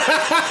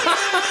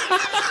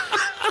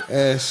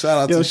 Hey,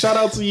 shout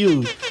out to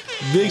you.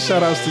 Big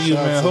shout outs to you,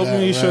 man. Hope you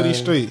ain't shorty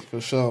straight. For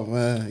sure,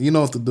 man. You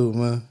know what to do,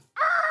 man.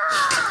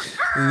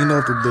 You know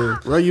what to do.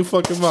 Run your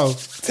fucking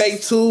mouth.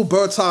 Take 2,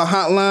 Bird Talk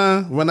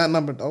Hotline. Run that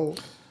number.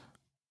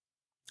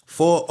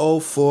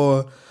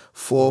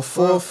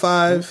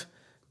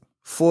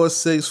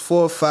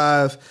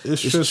 404-445-4645.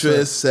 It's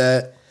Triz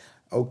set.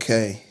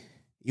 Okay.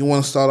 You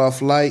want to start off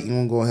light? You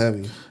want to go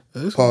heavy?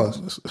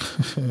 Pause.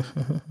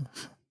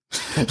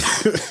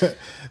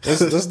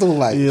 Let's do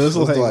light. Yeah, let's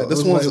do light.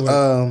 This one's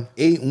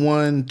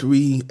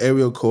 813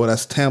 area code.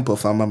 That's Tampa,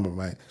 if I remember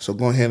right. So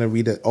go ahead and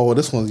read it. Oh,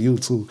 this one's you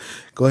too.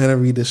 Go ahead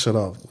and read this shit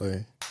off.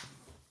 Boy.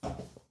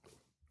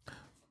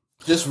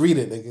 Just read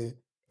it, nigga.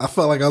 I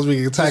felt like I was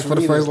being attacked for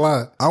the first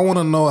line. I want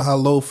to know how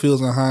Low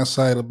feels in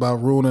hindsight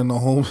about ruining the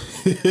home.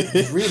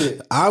 Read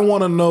it. I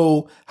want to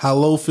know how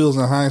Low feels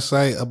in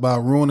hindsight about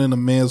ruining a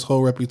man's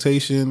whole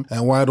reputation,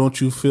 and why don't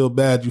you feel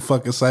bad, you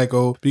fucking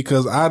psycho?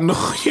 Because I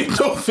know you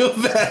don't feel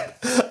bad.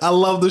 I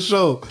love the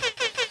show.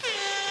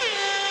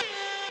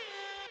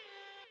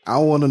 I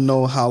want to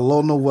know how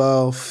Low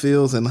Noel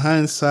feels in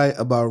hindsight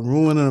about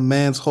ruining a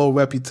man's whole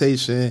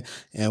reputation,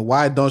 and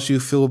why don't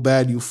you feel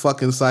bad, you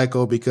fucking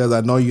psycho? Because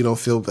I know you don't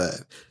feel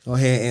bad. Go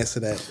ahead and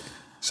answer that.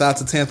 Shout out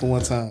to Tampa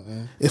one time,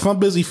 man. If I'm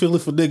busy feeling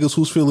for niggas,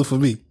 who's feeling for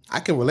me? I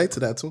can relate to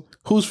that too.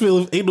 Who's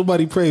feeling? Ain't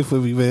nobody praying for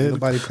me, man. Ain't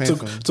nobody praying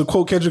for me. To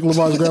quote Kendrick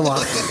Lamar's grandma.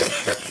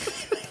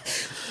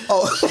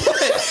 Oh,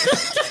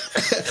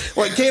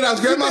 wait,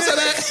 K-Dot's grandma said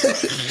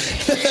that?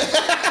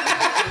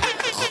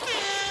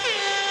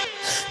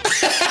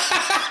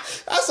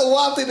 That's a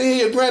wild thing to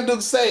hear your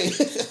granddude say.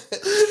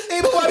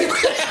 Ain't nobody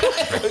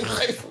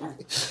pray for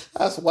me.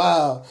 That's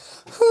wild.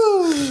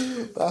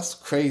 That's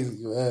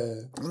crazy,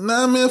 man.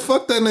 Nah, man,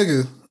 fuck that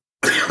nigga.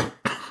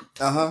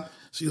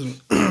 Excuse me.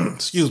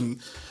 Excuse me.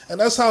 And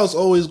that's how it's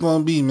always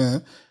gonna be,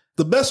 man.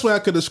 The best way I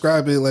could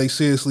describe it, like,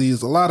 seriously,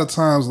 is a lot of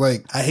times,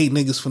 like, I hate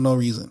niggas for no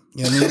reason.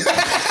 You know what I mean?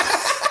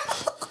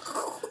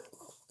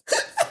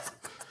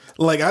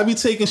 Like, I be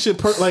taking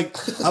shit, like,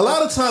 a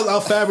lot of times I'll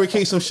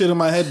fabricate some shit in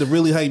my head to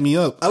really hype me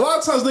up. A lot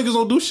of times niggas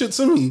don't do shit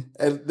to me.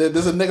 And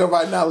there's a nigga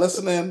right now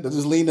listening that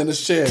just leaned in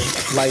his chair.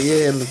 Like,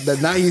 yeah,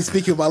 now he's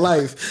speaking my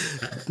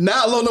life.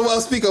 Now Lil Noel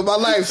speaking my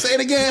life. Say it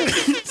again.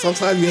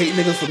 Sometimes you hate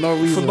niggas for no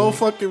reason. For no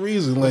fucking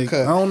reason. Like,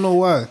 okay. I don't know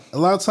why. A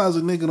lot of times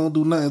a nigga don't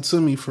do nothing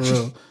to me, for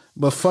real.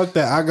 But fuck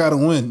that, I gotta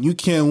win. You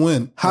can't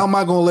win. How am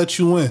I gonna let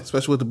you win?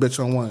 Especially with the bitch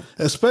I want.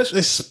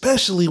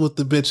 Especially with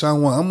the bitch I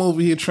want. I'm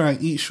over here trying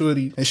to eat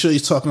shorty, and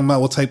shorty's talking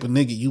about what type of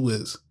nigga you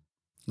is.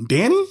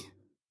 Danny?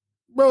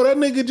 Bro, that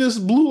nigga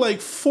just blew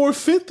like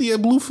 450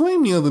 at Blue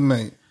Flame the other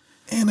night.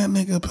 And that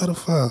nigga a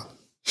pedophile.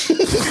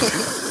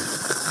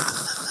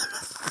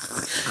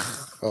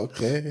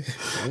 Okay.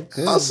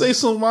 I'll say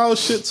some wild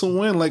shit to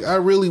win. Like, I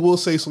really will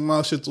say some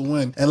wild shit to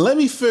win. And let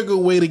me figure a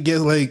way to get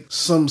like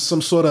some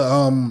sort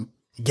of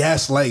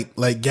gaslight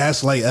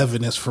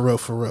evidence for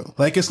real.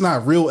 Like, it's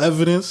not real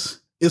evidence.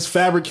 It's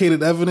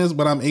fabricated evidence,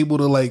 but I'm able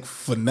to like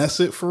finesse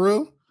it for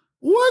real.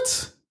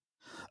 What?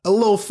 A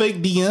little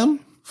fake DM?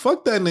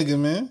 Fuck that nigga,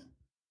 man.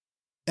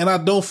 And I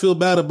don't feel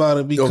bad about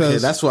it because... Okay,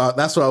 that's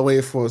what I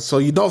waited for. So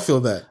you don't feel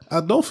bad?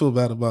 I don't feel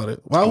bad about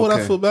it. Why would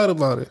I feel bad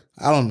about it?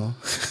 I don't know.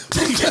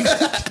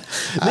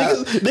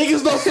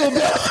 Niggas don't feel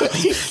bad for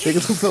me.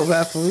 Niggas don't feel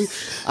bad for me.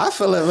 I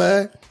feel it,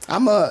 man.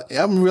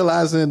 I'm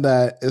realizing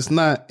that it's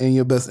not in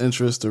your best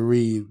interest to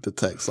read the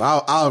text. So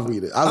I'll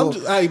read it. I'll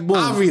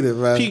read it,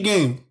 man. P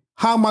game.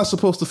 How am I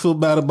supposed to feel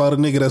bad about a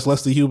nigga that's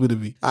less than human to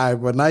me? All right,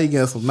 bro. Now you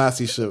getting some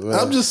Nazi shit, man.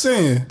 I'm just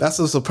saying. That's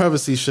some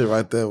supremacy shit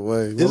right there,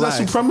 boy. Is that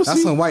supremacy?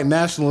 That's some white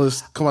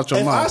nationalists come out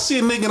your if mind. If I see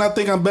a nigga and I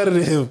think I'm better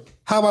than him,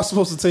 how am I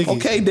supposed to take it?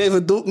 Okay,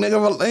 David Duke,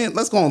 nigga.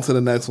 Let's go on to the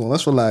next one.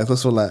 Let's relax.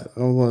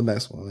 I'm going to the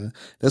next one, man.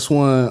 This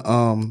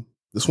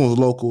one's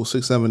local,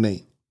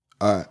 678.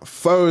 All right.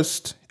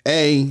 First,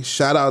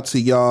 shout out to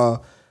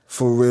y'all.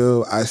 For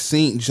real, I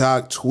seen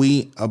Jock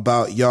tweet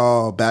about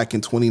y'all back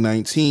in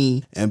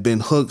 2019 and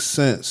been hooked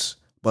since.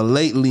 But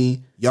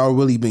lately, y'all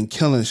really been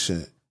killing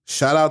shit.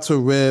 Shout out to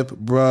Rip,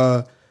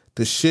 bruh.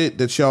 The shit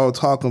that y'all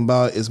talking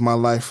about is my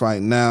life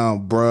right now,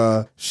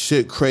 bruh.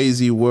 Shit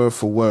crazy word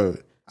for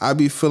word. I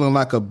be feeling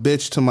like a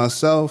bitch to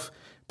myself,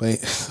 but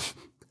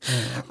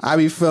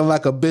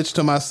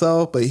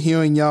but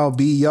hearing y'all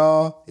be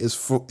y'all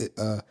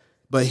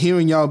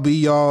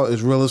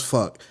is real as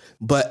fuck.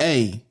 But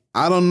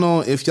I don't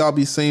know if y'all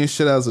be saying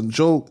shit as a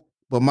joke,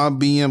 but my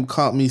BM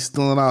caught me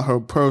stealing out her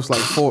purse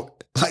like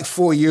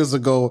 4 years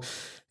ago,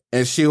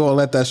 and she won't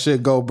let that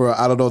shit go, bro.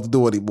 I don't know what to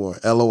do anymore.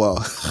 LOL.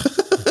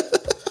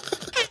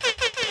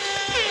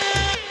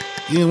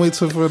 You didn't wait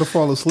for her to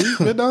fall asleep,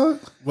 man, dog?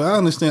 Well, I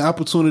understand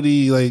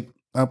opportunity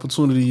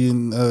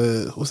and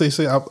what they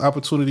say,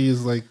 opportunity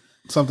is like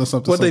something.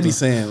 What they be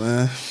saying,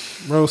 man?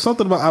 Bro,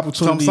 something about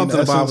opportunity.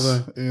 Something about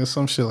yeah,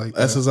 some shit like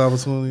that. Essence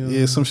opportunity.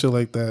 Yeah, some shit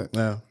like that.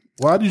 Yeah.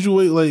 Why did you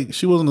wait? Like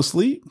she wasn't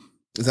asleep?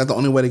 Is that the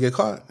only way to get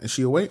caught? Is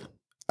she awake?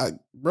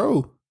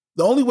 Bro,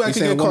 the only way I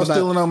can get caught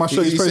stealing out my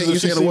shorty's purse is if she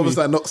see me. The woman's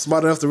not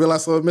smart enough to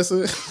realize someone's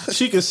missing?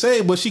 She can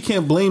say, but she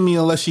can't blame me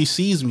unless she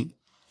sees me.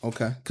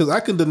 Okay. Because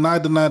I can deny.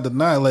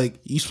 Like,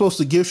 you supposed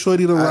to give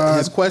shorty the ride.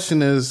 His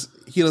question is,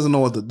 he doesn't know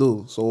what to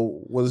do.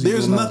 So what is he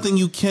There's nothing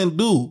you can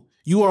do.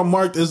 You are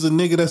marked as a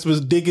nigga that's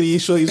been digging in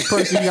shorty's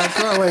purse and you got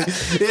caught. Like,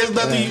 there's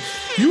nothing.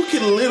 You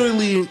can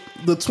literally,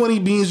 the 20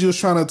 beans you was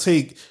trying to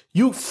take,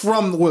 you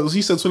from, what was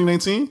he said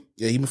 2019?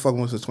 Yeah, he been fucking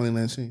with since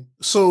 2019.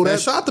 So that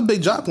shout out to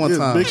Big Jock one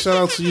time. Big shout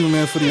out to you,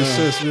 man, for the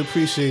assist. We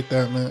appreciate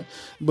that, man.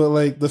 But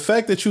like the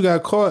fact that you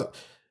got caught,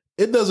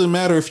 it doesn't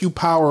matter if you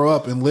power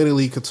up and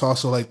literally could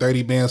toss her like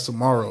 30 bands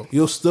tomorrow.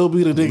 You'll still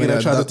be the nigga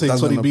that tried to take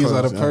 20 beans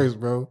out of purse,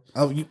 bro.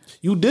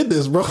 You did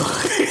this, bro.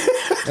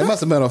 It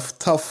must have been a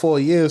tough 4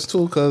 years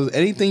too, because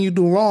anything you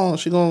do wrong,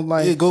 she gonna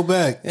like go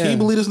back. Yeah. Can you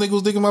believe this nigga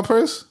was digging my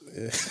purse?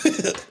 Yeah.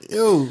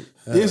 Yo,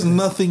 there's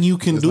nothing you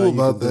can do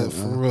about that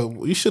for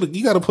real.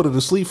 You got to put her to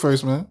sleep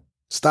first, man.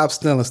 Stop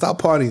stealing.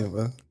 Stop partying,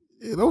 man.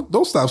 Yeah,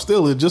 don't stop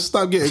stealing. Just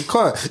stop getting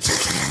caught.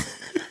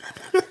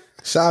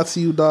 Shout out to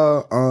you,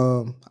 dog.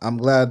 I'm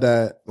glad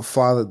that the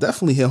father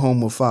definitely hit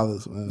home with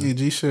fathers, man. Yeah,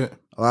 G shit.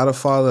 A lot of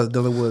fathers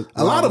dealing with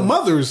a lot of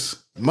mothers.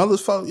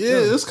 Mother's father. Yeah,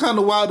 it's kind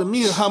of wild to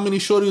me how many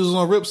shorties was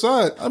on Rip's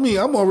side. I mean,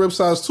 I'm on Rip's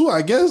side too,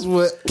 I guess,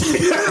 but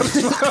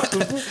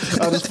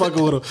I'm just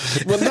fucking with him.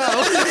 But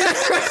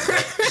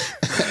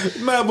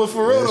nah, but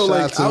for real though,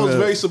 like I was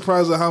very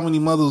surprised at how many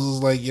mothers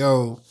was like,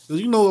 yo, because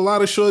you know a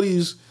lot of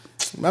shorties.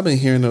 I've been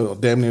hearing it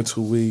damn near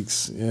 2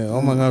 weeks. Yeah.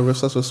 Oh my God, Rip's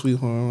such a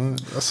sweetheart, man.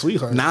 A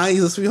sweetheart. Nah,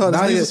 he's a sweetheart.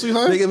 He's a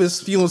sweetheart. Nigga been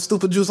spewing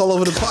stupid juice all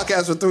over the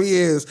podcast for 3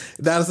 years.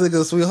 Now this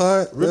nigga a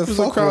sweetheart. Rip is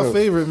a crowd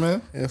favorite,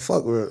 man. Yeah,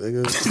 fuck Rip,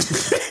 nigga.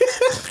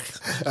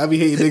 I be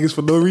hating niggas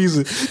for no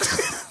reason.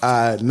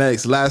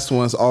 Next, last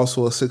one's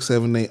also a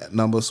 678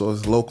 number, so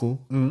it's local.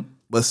 Mm-hmm.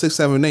 But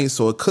 678,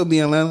 so it could be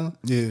Atlanta.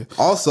 Yeah.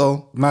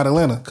 Also, not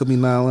Atlanta. Could be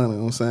not Atlanta, you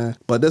know what I'm saying?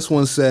 But this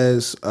one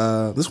says,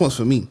 this one's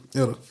for me.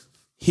 Yeah.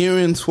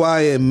 Hearing Twy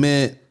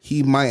admit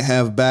he might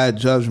have bad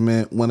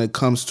judgment when it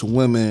comes to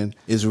women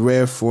is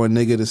rare for a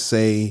nigga to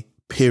say,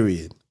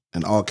 period,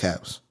 in all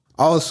caps.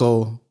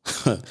 Also,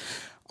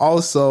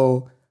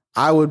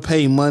 I would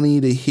pay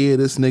money to hear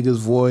this nigga's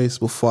voice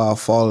before I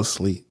fall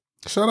asleep.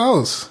 Shout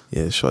outs.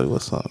 Yeah, shorty,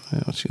 what's up,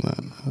 man? What you like?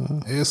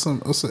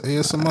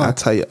 ASMR. I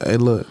tell you, hey,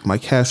 look, my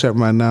cash app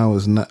right now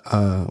is not.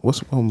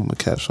 What's my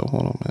cash app?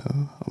 Hold on,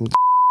 man.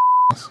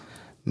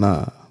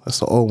 Nah, that's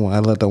the old one. I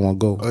let that one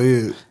go. Oh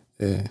yeah.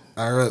 Yeah.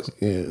 All right.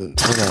 Yeah.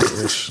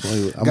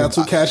 Hold on. Got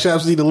two cash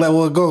apps. Need to let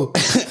one go.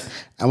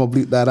 I'm gonna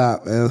bleep that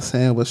out, man. I'm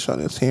saying, but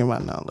shorty, I'm saying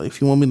right now, like,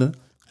 if you want me to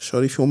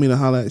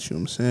holler at you,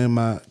 I'm saying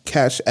my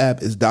cash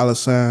app is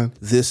 $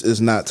 This is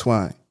not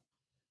Twy.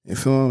 You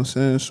feel what I'm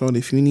saying? Shorty,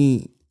 if you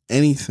need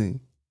anything,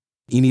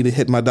 you need to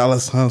hit my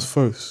 $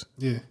 first.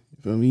 Yeah. You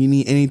feel me? You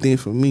need anything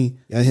from me,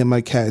 you gotta hit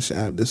my cash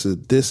app. This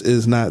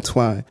is not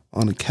Twy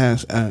on the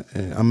cash app,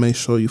 and I make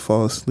sure you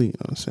fall asleep. You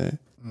know what I'm saying?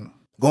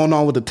 Going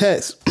on with the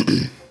text.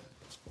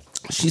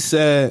 She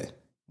said,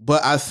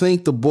 but I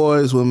think the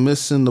boys were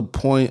missing the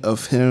point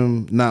of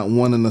him not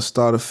wanting to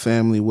start a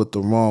family with the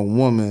wrong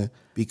woman,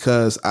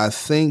 because I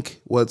think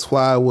what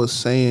Twy was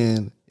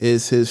saying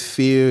is his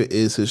fear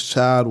is his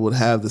child would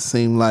have the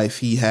same life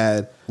he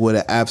had with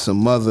an absent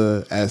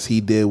mother as he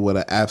did with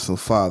an absent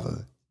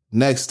father.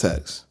 Next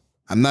text.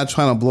 I'm not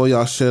trying to blow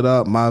y'all shit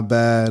up. My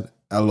bad.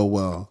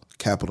 LOL.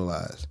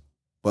 Capitalized.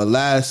 But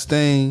last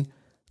thing,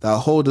 that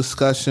whole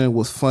discussion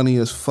was funny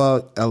as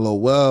fuck.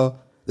 LOL.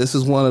 This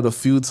is one of the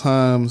few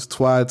times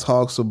Twy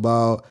talks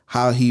about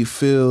how he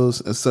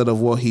feels instead of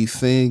what he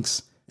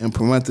thinks. In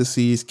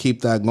parentheses,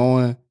 keep that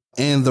going.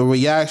 And the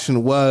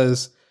reaction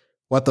was,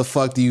 what the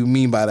fuck do you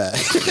mean by that?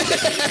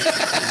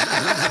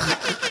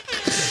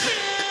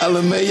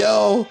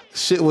 LMAO,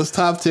 shit was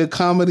top tier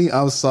comedy.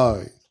 I'm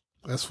sorry.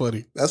 That's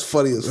funny. That's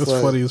funny as fuck.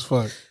 That's funny as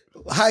fuck.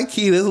 High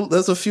key,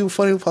 there's a few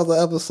funny parts of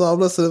the episode. I'm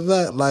listening to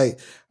that. Like,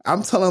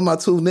 I'm telling my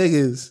two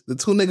niggas, the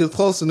two niggas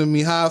closer to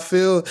me, how I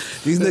feel.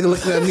 These niggas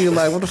looking at me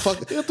like, what the fuck?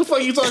 What the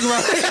fuck you talking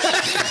about?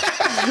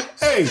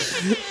 Hey,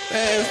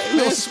 man,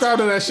 don't subscribe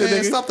to that shit,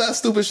 man, nigga. Stop that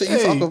stupid shit you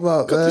talking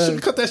about.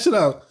 Cut that shit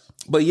out.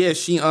 But yeah,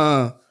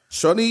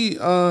 Shorty,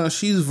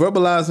 she's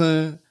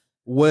verbalizing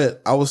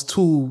what I was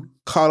too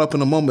caught up in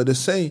the moment to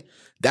say.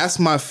 That's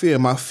my fear.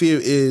 My fear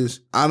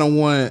is I don't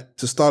want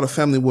to start a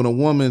family with a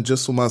woman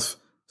just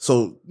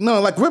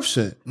like Rip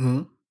shit.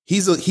 Mm-hmm.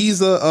 He's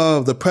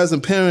the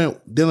present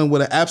parent dealing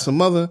with an absent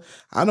mother.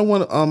 I don't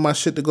want my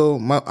shit to go.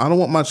 I don't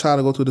want my child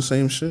to go through the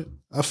same shit.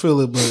 I feel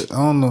it, but I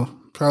don't know.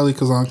 Probably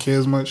because I don't care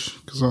as much.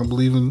 Because I don't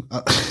believe in.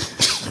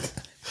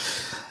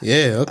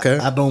 Yeah. Okay.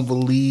 I don't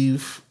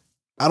believe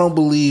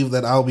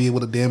that I'll be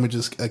able to damage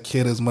a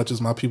kid as much as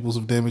my peoples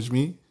have damaged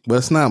me. But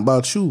it's not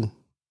about you.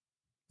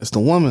 It's the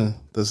woman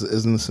that's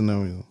in the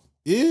scenario.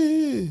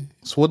 Yeah.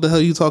 So what the hell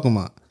are you talking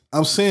about?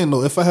 I'm saying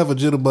though, if I have a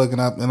jitterbug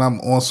and I'm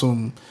on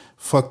some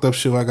fucked up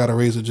shit where I gotta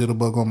raise a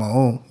jitterbug on my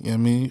own, you know what I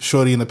mean?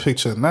 Shorty in the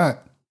picture, not.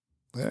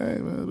 Hey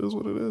man, it is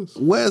what it is.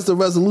 Where's the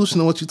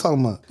resolution of what you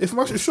talking about? If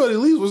my Shorty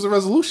leaves, what's the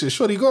resolution?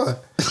 Shorty gone.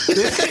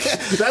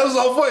 That was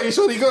the whole point.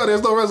 Shorty gone.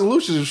 There's no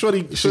resolution.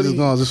 Shorty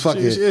gone. Just fuck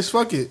it. It's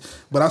fuck it.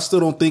 But I still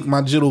don't think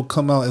my jit will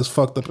come out as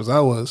fucked up as I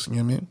was. You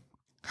know what I mean?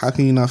 How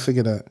can you not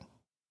figure that?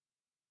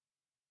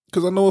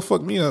 Because I know it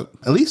fucked me up.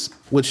 At least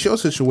with your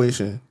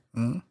situation,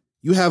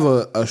 you have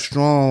a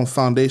strong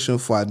foundation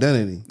for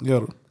identity.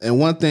 Yeah. And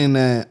one thing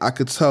that I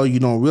could tell you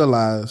don't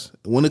realize,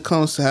 when it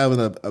comes to having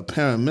a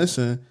parent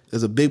missing,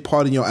 is a big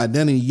part of your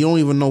identity. You don't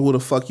even know who the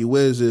fuck you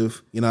is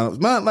if, you know, it's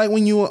not like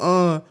when you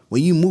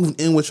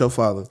moved in with your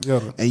father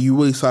and you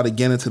really started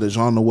getting into the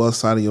Jean Noel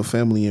side of your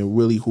family and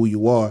really who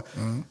you are,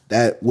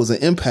 that was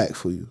an impact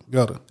for you.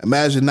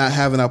 Imagine not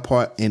having that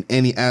part in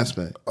any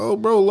aspect. Oh,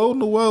 bro, Low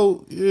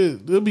Noel, yeah,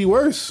 it'd be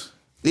worse.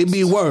 It'd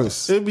be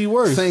worse. It'd be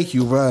worse. Thank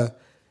you, bro.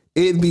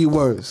 It'd be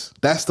worse.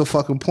 That's the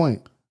fucking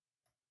point.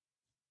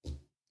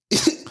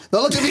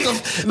 Don't look at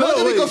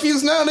me,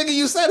 confused now, nigga.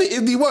 You said it.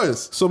 It'd be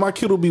worse. So my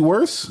kid will be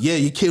worse? Yeah,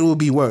 your kid will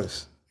be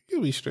worse.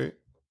 You'll be straight.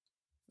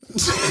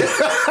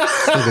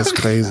 Nigga's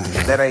crazy.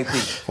 That ain't P.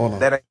 Hold on.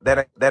 That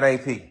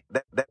ain't P.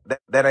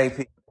 That ain't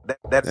P.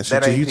 That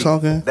shit to you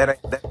talking?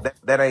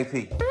 That ain't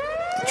P.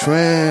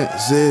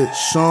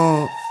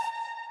 Transition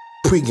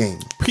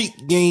pregame.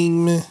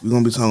 Pregame. We're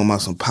gonna be talking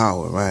about some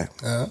power, right?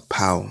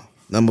 Power.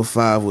 Number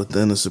 5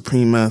 within the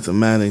supreme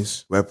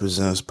mathematics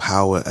represents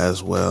power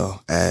as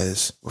well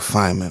as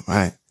refinement,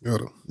 right?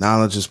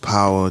 Knowledge is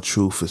power,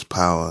 truth is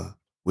power,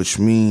 which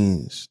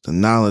means the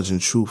knowledge and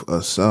truth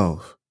of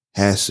self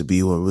has to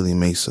be what really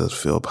makes us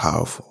feel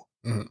powerful.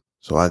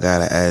 So I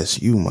gotta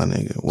ask you, my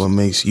nigga, what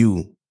makes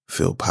you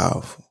feel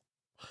powerful?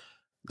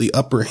 The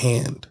upper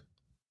hand.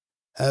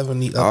 Having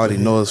the upper I already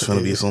know hand. it's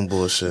gonna be some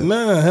bullshit.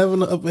 Nah, having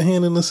the upper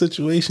hand in the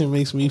situation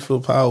makes me feel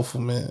powerful,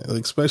 man.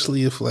 Like,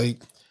 especially if like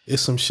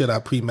it's some shit I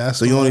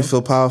pre-mastered. So you only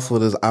feel powerful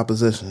with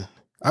opposition?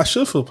 I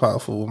should feel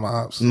powerful with my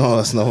ops. No,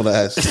 that's not what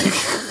I asked.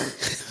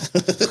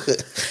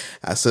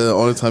 I said the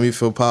only time you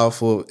feel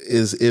powerful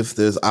is if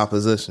there's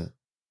opposition.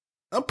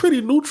 I'm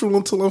pretty neutral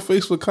until I'm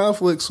faced with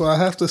conflict, so I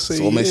have to say.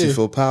 So what makes you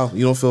feel powerful?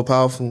 You don't feel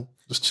powerful?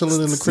 Just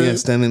chilling in the crib,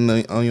 standing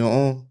on your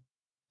own.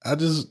 I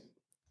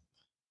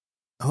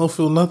don't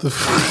feel nothing.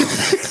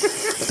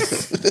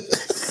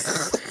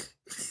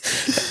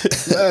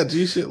 Nah,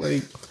 G shit.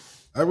 Like,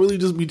 I really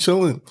just be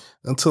chilling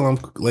until I'm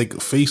like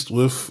faced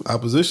with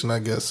opposition, I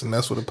guess, and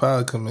that's where the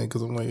power come in.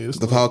 Because I'm like,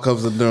 the power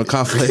comes in during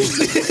conflict.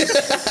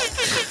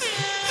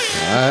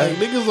 Like,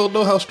 niggas don't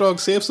know how strong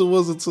Samson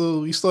was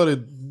until he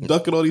started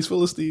ducking all these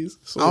Philistines.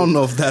 So, I don't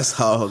know if that's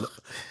how.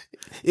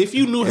 If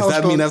you knew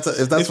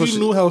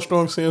how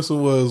strong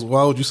Samson was,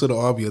 why would you send an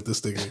army at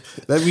this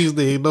nigga? That means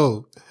they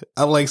know.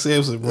 I'm like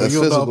Samson, bro. That's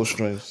physical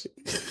strength.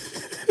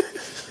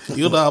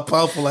 You know how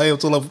powerful I am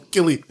until I'm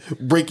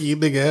breaking your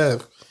nigga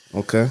half.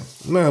 Okay.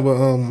 Nah,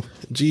 but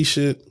G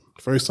shit.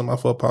 First time I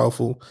felt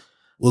powerful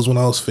was when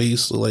I was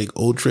faced with like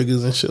old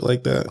triggers and shit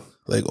like that.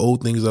 Like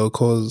old things that would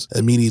cause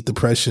immediate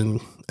depression,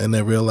 and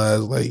then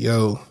realize like,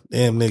 yo,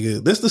 damn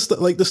nigga, this the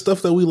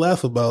stuff that we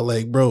laugh about.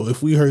 Like, bro,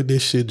 if we heard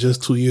this shit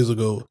just 2 years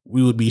ago,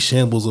 we would be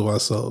shambles of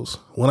ourselves.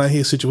 When I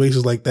hear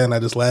situations like that and I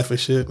just laugh at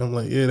shit, and I'm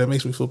like, yeah, that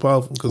makes me feel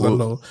powerful because I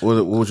know.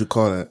 What would you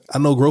call that? I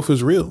know growth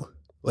is real.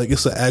 Like,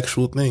 it's an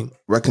actual thing.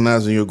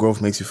 Recognizing your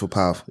growth makes you feel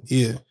powerful.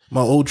 Yeah.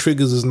 My old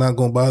triggers is not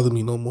going to bother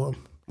me no more.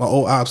 My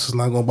old ops is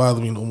not going to bother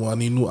me no more. I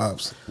need new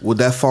ops. Would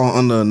that fall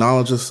under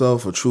knowledge of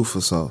self or truth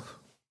of self?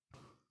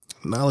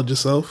 Knowledge of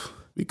self.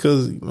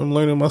 Because I'm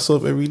learning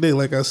myself every day.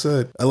 Like I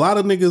said, a lot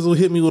of niggas will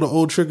hit me with an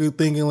old trigger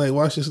thinking like,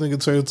 watch this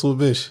nigga turn into a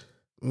bitch.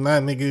 Nah,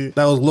 nigga,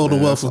 that was low to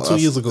wealth from 2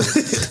 years ago.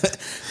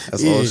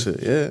 That's old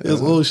shit. Yeah,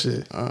 it's old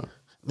shit.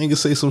 Niggas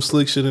say some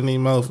slick shit in their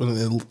mouth and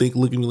think,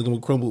 look at me, looking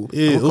at crumble.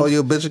 Yeah, I'm gonna call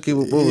you a bitch and keep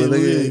it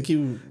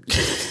moving.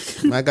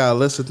 I got a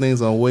list of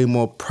things on way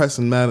more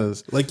pressing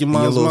matters. Like your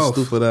mom's little mouth.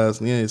 Stupid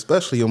ass. Yeah,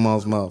 especially your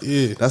mom's mouth.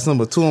 Yeah. That's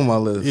number 2 on my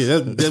list. Yeah,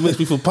 that makes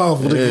me feel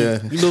powerful.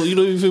 Nigga. Yeah. You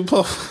know you feel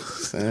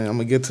powerful. Man, I'm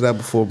gonna get to that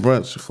before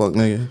brunch. Fuck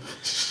nigga.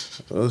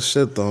 Oh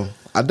shit though.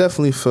 I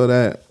definitely feel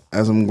that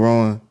as I'm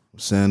growing. I'm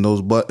saying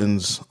those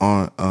buttons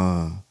aren't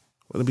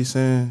what it be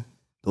saying?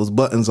 Those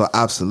buttons are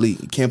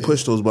obsolete. You can't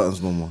push those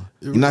buttons no more.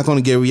 You're not going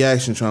to get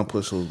reaction trying to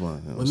push those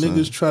buttons. You know when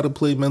niggas try to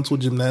play mental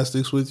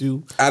gymnastics with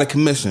you, out of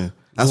commission.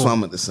 That's what I'm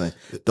meant to say.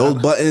 Those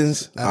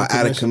buttons are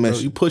out of commission.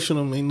 Bro. You pushing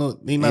them, they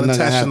not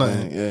attaching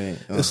nothing. Yeah.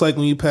 It's like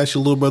when you pass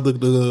your little brother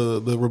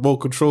the remote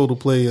control to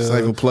play. It's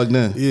like a plugged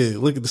in. Yeah,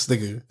 look at this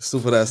nigga.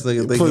 Stupid ass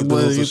nigga think he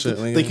doing some shit.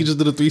 Think he just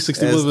did a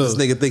 360 This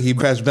nigga think he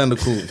Crash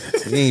Bandicoot.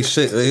 He ain't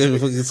shit.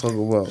 What you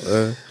talking about?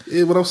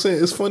 Yeah, but I'm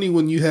saying it's funny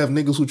when you have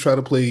niggas who try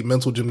to play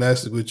mental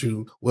gymnastics with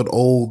you with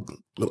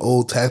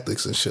old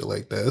tactics and shit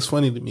like that. It's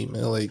funny to me,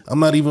 man. Like, I'm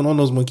not even on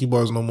those monkey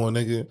bars no more,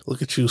 nigga.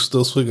 Look at you,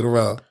 still swinging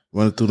around.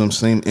 Running through them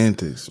same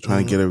antics,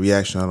 trying to get a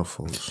reaction out of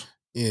folks.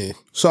 Yeah.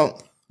 So,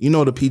 you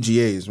know the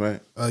PGAs,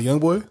 right? Young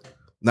boy?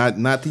 Not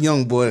the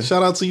young boy.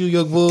 Shout out to you,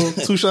 young boy.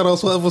 2 shout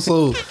outs per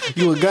episode.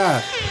 You a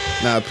guy.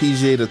 Nah,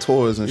 PGA the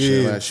tours and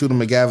shit, like Shooter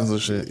McGavins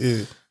and shit.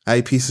 Yeah. I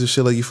eat pieces of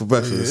shit like you for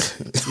breakfast.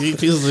 Yeah. You eat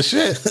pieces of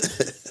shit.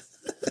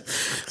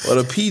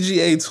 Well, the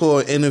PGA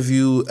Tour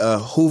interviewed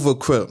Hoover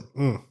Crip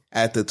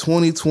at the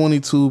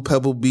 2022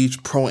 Pebble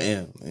Beach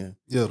Pro-Am.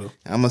 Yeah.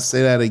 I'm going to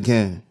say that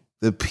again.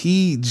 The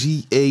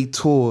PGA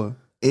Tour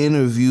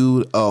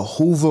interviewed a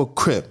Hoover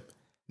Crip.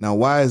 Now,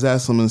 why is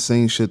that some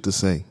insane shit to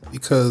say?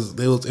 Because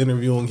they was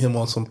interviewing him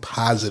on some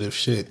positive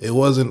shit. It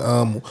wasn't,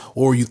 what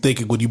were you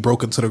thinking when you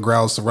broke into the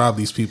grounds to rob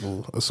these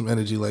people or some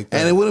energy like that?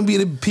 And it wouldn't be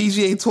the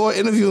PGA Tour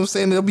interview. I'm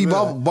saying it'll be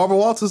Barbara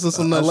Walters or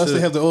some unless shit.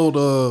 They have the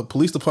old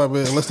police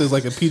department, unless there's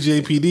like a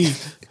PGA PD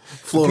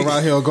floating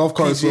around here on golf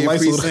carts with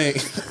lights on.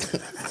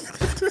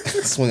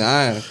 Swing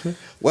iron.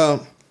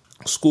 Well,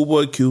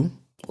 Schoolboy Q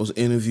was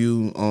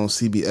interviewed on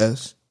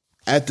CBS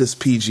at this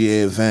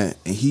PGA event,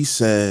 and he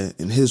said,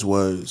 in his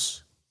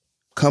words,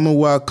 "Coming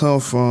where I come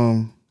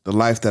from, the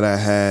life that I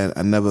had,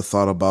 I never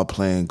thought about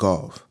playing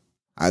golf.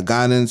 I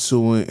got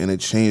into it and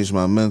it changed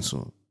my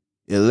mental.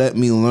 It let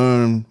me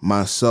learn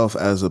myself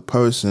as a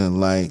person,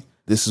 like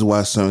this is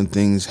why certain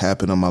things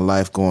happen in my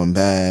life going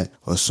bad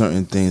or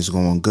certain things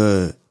going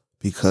good,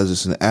 because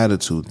it's an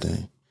attitude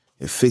thing.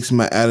 It fixed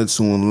my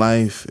attitude in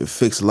life. It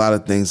fixed a lot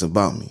of things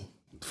about me."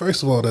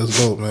 First of all, that's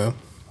dope, man.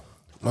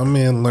 My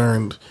man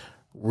learned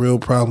real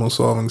problem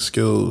solving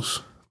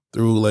skills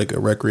through like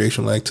a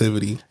recreational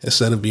activity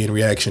instead of being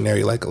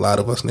reactionary like a lot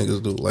of us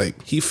niggas do.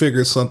 Like, he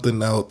figured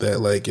something out that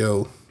like,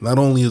 yo, not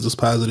only is this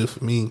positive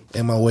for me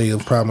and my way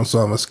of problem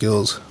solving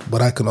skills,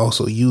 but I can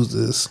also use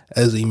this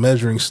as a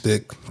measuring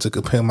stick to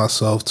compare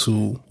myself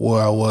to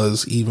where I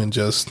was even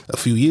just a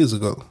few years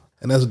ago.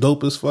 And that's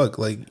dope as fuck.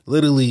 Like,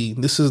 literally,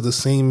 this is the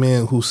same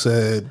man who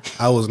said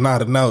I was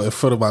nodding out in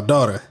front of my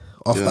daughter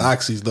off the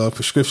oxys, dog,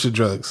 prescription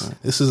drugs.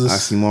 This is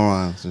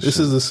oxymorons. This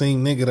is the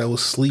same nigga that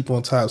was sleep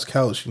on Top's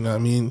couch. You know what I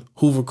mean?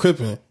 Hoover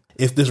Crippin'.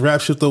 If this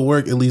rap shit don't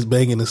work, at least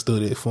Banging is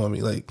still there for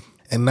me. Like,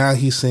 and now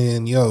he's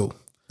saying, yo,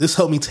 this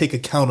helped me take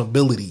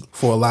accountability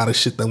for a lot of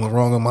shit that went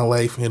wrong in my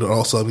life, and it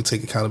also helped me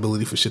take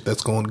accountability for shit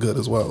that's going good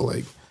as well.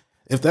 Like,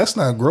 if that's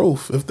not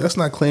growth, if that's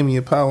not claiming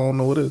your power, I don't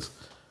know what is.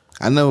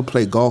 I never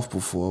played golf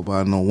before, but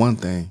I know one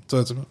thing.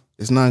 Talk to me.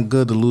 It's not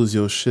good to lose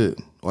your shit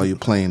while you're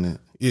playing it.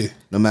 Yeah.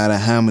 No matter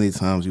how many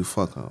times you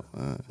fuck up.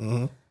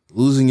 Mm-hmm.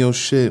 Losing your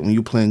shit when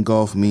you playing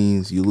golf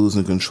means you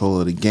losing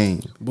control of the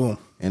game. Boom.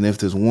 And if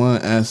there's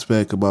one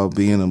aspect about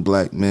being a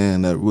black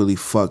man that really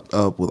fucked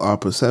up with our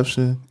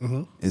perception,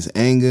 it's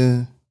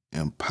anger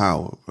and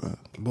power, bro.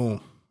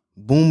 Boom.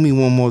 Boom me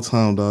one more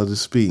time, dog.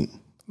 Just speak.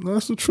 No,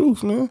 that's the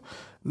truth, man.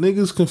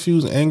 Niggas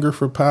confuse anger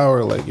for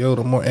power. Like, yo,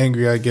 the more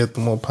angry I get, the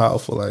more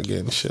powerful I get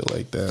and shit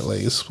like that. Like,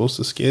 it's supposed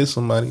to scare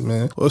somebody,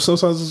 man. Or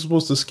sometimes it's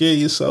supposed to scare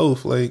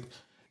yourself. Like,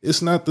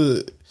 there's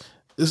no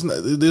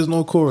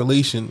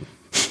correlation.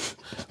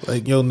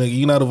 Like, yo, nigga,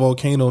 you're not a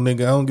volcano,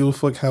 nigga. I don't give a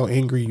fuck how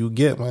angry you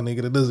get, my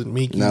nigga. That doesn't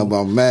make you... Nah,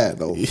 but I'm mad,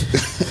 though.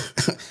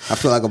 I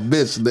feel like a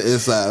bitch on the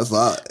inside.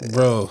 So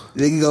bro.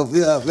 Nigga gonna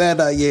feel mad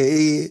out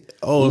here.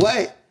 Oh,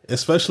 what?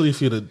 Especially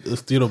if you're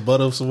the butt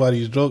of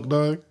somebody's joke,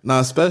 dog.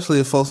 Nah, especially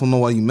if folks don't know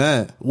why you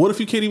mad. What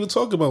if you can't even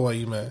talk about why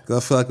you mad? Cause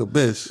I feel like a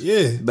bitch.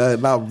 Yeah.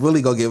 That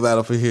really gonna get mad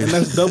up in here. And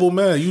that's double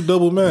mad. You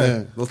double mad.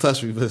 Yeah, don't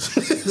touch me,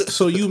 bitch.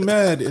 So you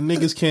mad and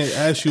niggas can't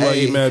ask you why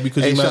you mad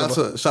because you mad.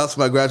 Shout out to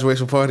my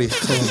graduation party.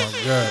 Oh my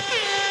God.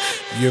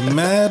 You're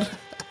mad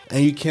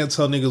and you can't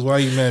tell niggas why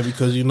you mad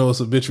because you know it's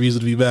a bitch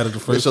reason to be mad in the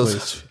first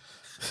place.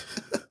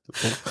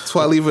 That's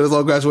why I leave it as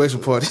on graduation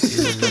party.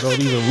 Don't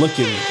even look at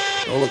me.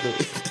 Don't look at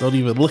me. Don't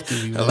even look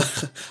at me, man.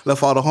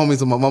 Left all the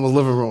homies in my mama's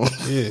living room.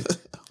 Yeah.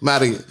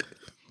 Mad at it.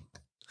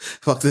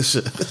 Fuck this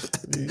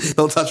shit.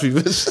 Don't touch me,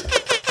 bitch.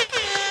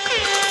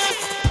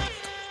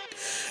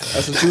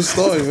 That's a true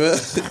story,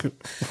 man.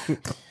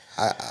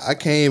 I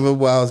can't even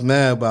remember why I was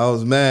mad, but I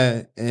was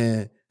mad,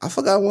 and I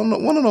forgot one of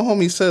the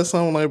homies said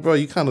something like, bro,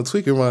 you kind of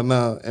tweaking right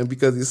now. And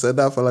because he said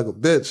that, I felt like a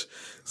bitch.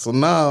 So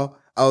now,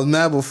 I was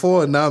mad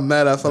before, and now I'm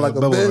mad I felt like a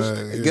bitch.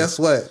 Man, and guess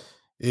what?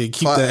 Yeah,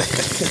 keep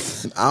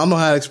that. I don't know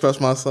how to express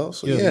myself.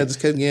 So I just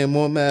kept getting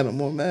more mad and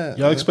more mad.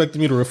 Y'all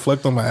expecting me to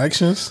reflect on my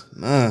actions?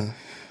 Nah.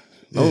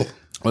 Nope.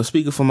 Well,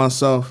 speaking for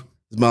myself,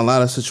 there's been a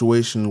lot of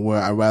situations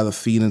where I'd rather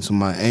feed into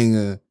my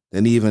anger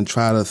than even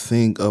try to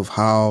think of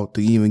how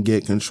to even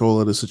get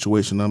control of the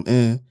situation I'm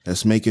in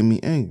that's making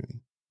me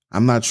angry.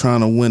 I'm not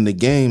trying to win the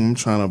game. I'm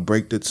trying to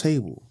break the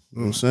table. You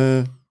know what I'm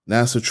saying?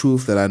 That's the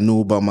truth that I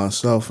knew about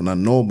myself and I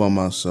know about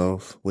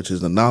myself, which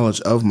is the knowledge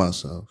of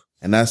myself.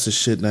 And that's the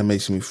shit that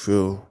makes me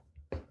feel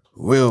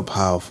real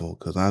powerful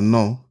because I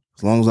know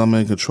as long as I'm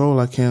in control,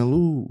 I can't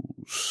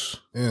lose.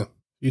 Yeah.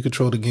 You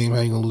control the game, how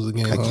you gonna lose the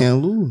game? I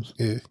can't lose.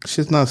 Yeah.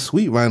 Shit's not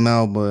sweet right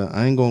now, but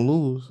I ain't gonna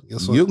lose.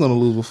 You're gonna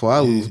lose before I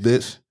lose,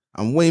 bitch.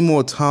 I'm way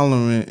more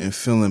tolerant in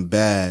feeling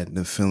bad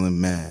than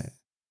feeling mad.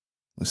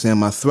 I'm saying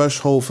my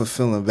threshold for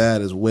feeling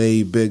bad is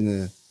way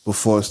bigger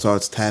before it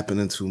starts tapping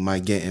into my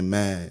getting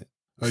mad.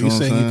 Are you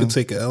saying you can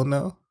take an L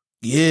now?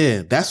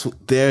 Yeah,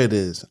 there it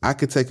is. I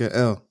could take an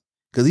L.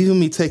 Because even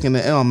me taking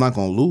the L, I'm not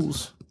going to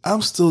lose.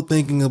 I'm still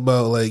thinking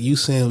about, like, you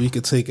saying we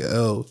could take an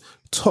L.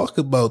 Talk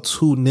about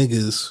two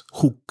niggas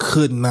who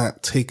could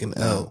not take an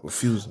L.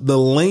 Refusing. The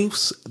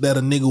lengths that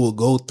a nigga will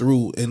go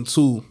through and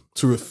to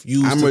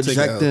refuse I'm to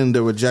rejecting take an L.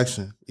 the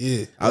rejection.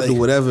 Yeah. I'll do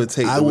whatever it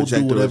takes to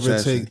reject the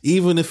rejection.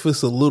 Even if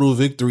it's a little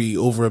victory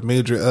over a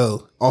major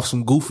L off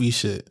some goofy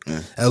shit.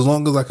 Yeah. As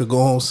long as I could go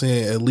home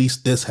saying at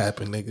least this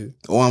happened, nigga.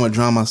 Or I'm going to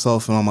drown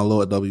myself in all my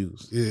lower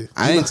W's. Yeah.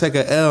 I ain't take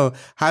an L.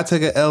 How I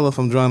take an L if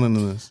I'm drowning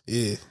in this?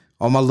 Yeah.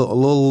 All my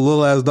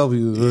little ass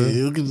W's. Yeah, Right?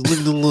 look at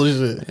the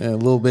little shit. Yeah,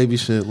 little baby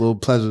shit, little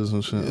pleasures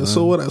and shit. Yeah,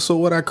 so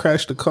what? I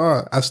crashed the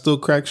car. I still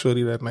cracked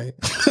shorty that night.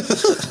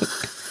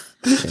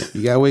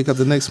 You gotta wake up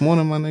the next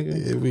morning, my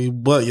nigga. Yeah, I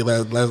mean, but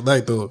last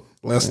night though.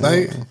 Last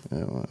night,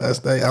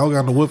 I don't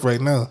got no whip right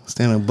now.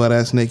 Standing butt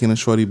ass naked in a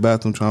shorty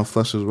bathroom trying to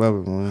flush his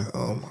rubber, man.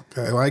 Oh my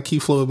god! Why I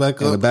keep floating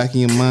back up? In the back of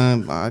your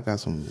mind, I got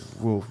some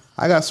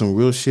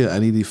real shit I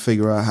need to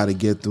figure out how to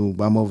get through.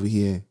 But I'm over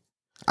here.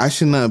 I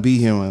should not be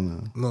here right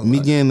now. No, me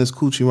getting this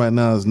coochie right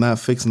now is not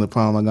fixing the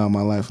problem I got in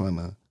my life right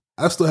now.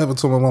 I still haven't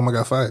told my mom I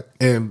got fired.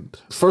 And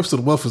first of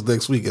the month is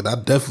next week, and I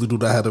definitely do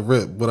not have a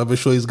rip, but I've been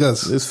sure he's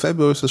guts. It's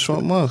February, it's a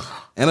short month.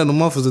 End of the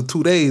month is in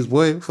 2 days,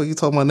 boy. Before you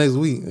talking about next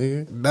week,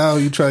 nigga. Now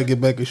you try to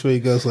get back and show you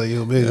guys like,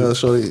 yo, baby. Yeah,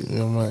 show you. You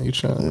know, man, you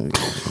trying.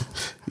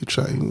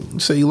 You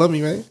say you love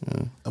me, right?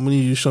 Yeah. I'm gonna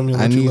need you to show me how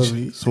much you love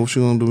me. So what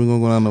you gonna do? We're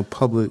gonna go down to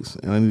Publix,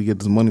 and I need to get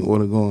this money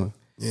order going.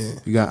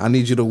 Yeah. I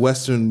need you to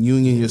Western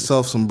Union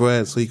yourself some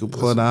bread so you can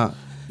pull it out.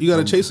 You got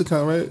a Chase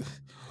account, right?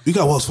 You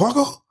got Wells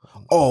Fargo?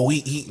 Oh, we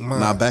eat mine.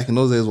 Nah, back in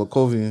those days,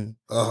 Wachovia.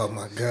 Oh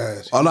my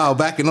gosh. Oh no,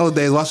 back in those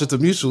days,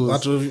 Washington Mutual.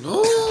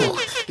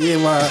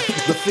 Yeah,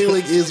 the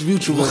feeling is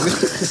mutual.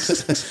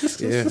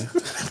 Yeah,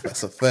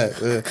 that's a fact.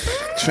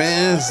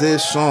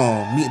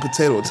 Transition, meat and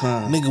potato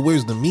time. Nigga,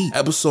 where's the meat?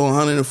 Episode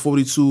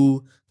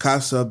 142,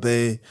 Casa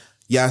Bay,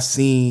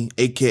 Yasin,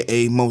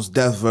 aka Most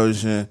Def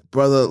version,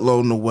 Brother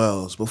Lo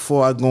Noels.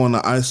 Before I go on the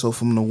ISO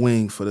from the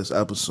wing for this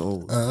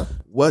episode,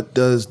 what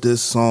does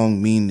this song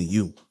mean to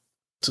you?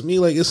 To me,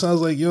 like, it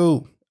sounds like,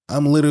 yo,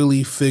 I'm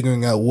literally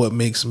figuring out what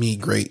makes me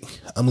great.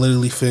 I'm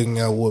literally figuring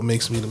out what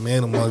makes me the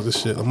man amongst the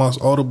shit. Amongst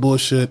all the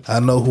bullshit,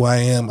 I know who I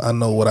am, I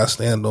know what I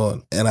stand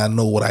on, and I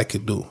know what I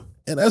could do.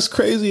 And that's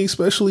crazy,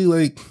 especially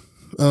like,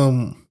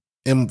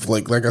 and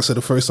like I said,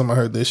 the first time I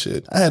heard this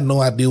shit, I had no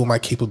idea what my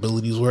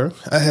capabilities were.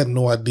 I had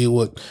no idea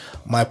what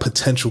my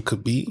potential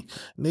could be.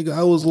 Nigga,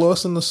 I was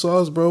lost in the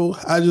sauce, bro.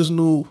 I just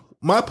knew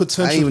my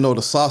potential. I didn't even know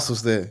the sauce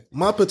was there.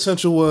 My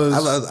potential was.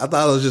 I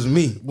thought it was just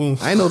me.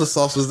 I didn't know the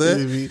sauce was there.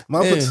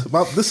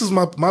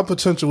 My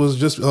potential was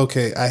just,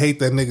 okay, I hate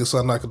that nigga, so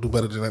I'm not gonna do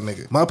better than that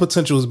nigga. My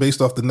potential was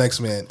based off the next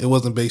man. It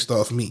wasn't based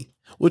off me.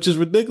 Which is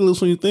ridiculous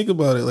when you think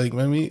about it. Like,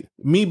 man,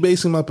 me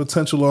basing my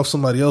potential off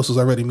somebody else is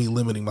already me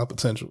limiting my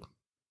potential.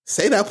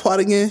 Say that part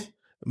again.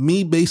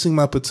 Me basing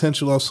my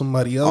potential off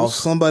somebody else. Off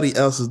somebody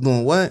else is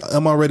doing what?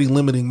 I'm already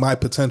limiting my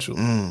potential.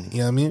 You know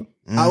what I mean?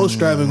 I was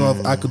striving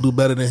off I could do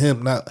better than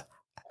him, not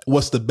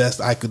what's the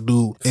best I could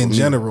do in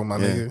general, my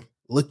nigga.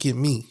 Look at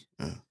me.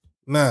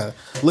 Nah,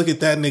 look at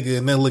that nigga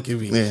and then look at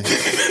me. Yeah.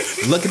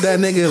 Look at that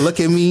nigga, look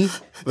at me,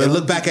 and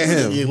look back at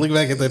him. Yeah, look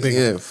back at that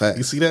nigga. Yeah, fact.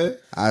 You see that?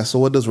 All right, so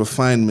what does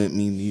refinement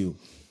mean to you?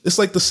 It's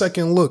like the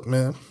second look,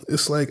 man.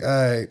 It's like,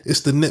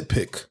 it's the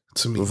nitpick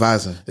to me.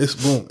 Revising. It's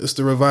boom. It's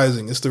the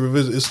revising. It's the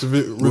revision. It's the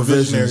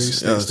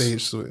revisionary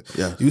stage to it.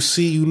 Yeah. You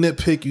see, you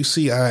nitpick. You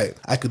see, all right,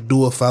 I could do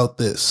without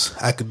this.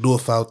 I could do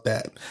without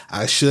that.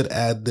 I should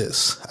add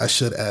this. I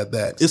should add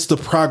that. It's the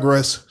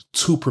progress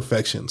to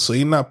perfection. So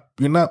you're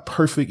not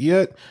perfect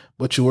yet,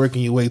 but you're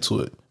working your way to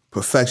it.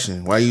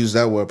 perfection. Why use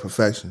that word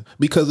perfection?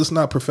 Because it's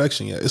not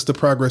perfection yet. It's the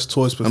progress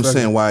towards perfection. I'm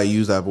saying why I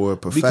use that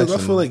word perfection. Because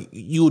I feel like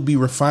you would be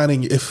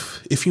refining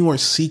if you weren't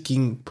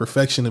seeking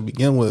perfection to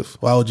begin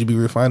with. Why would you be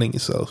refining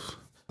yourself?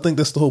 I think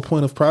that's the whole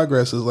point of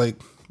progress. Is like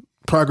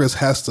progress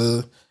has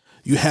to.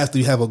 You have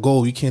to have a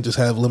goal. You can't just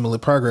have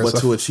limited progress. But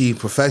to achieve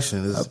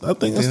perfection is, I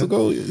think that's the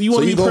goal. You so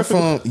want to be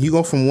perfect. You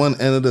go from one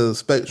end of the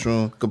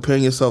spectrum,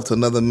 comparing yourself to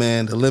another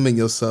man, to limit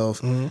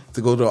yourself,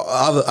 to go to the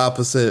other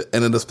opposite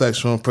end of the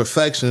spectrum,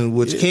 perfection,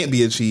 which can't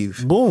be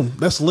achieved. Boom.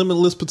 That's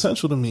limitless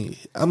potential to me.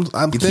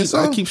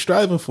 I keep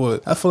striving for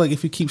it. I feel like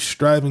if you keep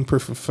striving for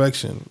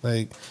perfection,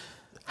 like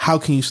how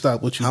can you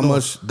stop what you How doing?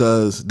 much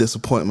does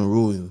disappointment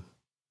rule you?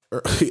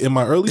 In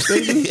my early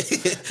stages,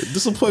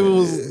 disappointment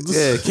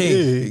was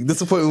king. Yeah.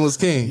 Disappointment was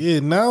king.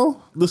 Yeah,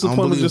 now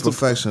disappointment is just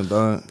perfection,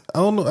 dog. I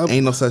don't know.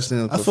 Ain't no such thing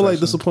as perfection. I feel like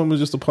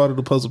disappointment is just a part of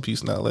the puzzle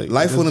piece now. Like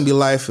life wouldn't be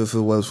life if it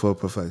was for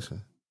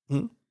perfection.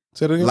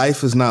 Say that again?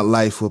 Life is not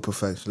life with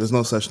perfection. There's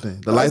no such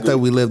thing. The life that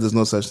we live, there's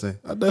no such thing.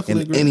 I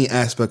definitely agree. In any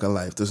aspect of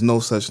life, there's no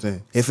such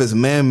thing. If it's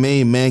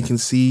man-made,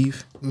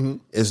 man-conceived,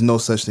 there's no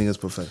such thing as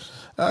perfection.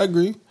 I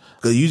agree.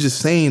 Because you just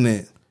saying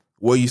it,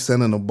 where you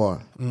setting the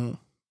bar.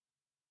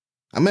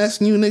 I'm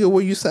asking you, nigga,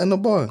 where you setting the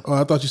bar? Oh,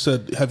 I thought you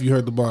said, have you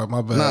heard the bar?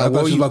 My bad. Nah, I thought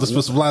you was about to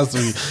spit some lines to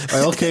me.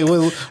 Like, okay,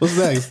 what's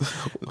next?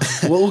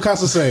 What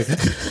Casa say?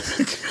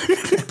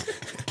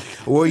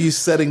 Where are you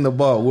setting the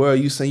bar? Where are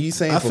you saying? You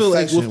saying I feel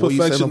like perfection. with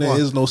perfection, there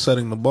is no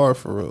setting the bar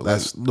for real.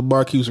 Like, the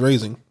bar keeps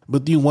raising.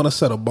 But do you want to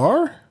set a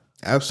bar?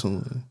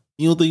 Absolutely.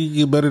 You don't think you can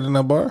get better than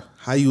that bar?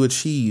 How you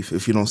achieve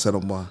if you don't set a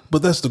bar?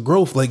 But that's the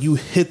growth. Like, you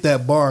hit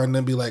that bar and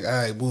then be like, all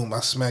right, boom,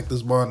 I smacked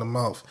this bar in the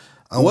mouth.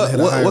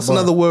 What's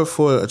another word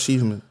for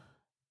achievement?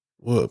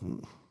 What?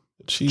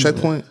 Achievement.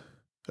 Checkpoint?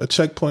 A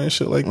checkpoint and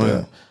shit like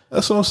that.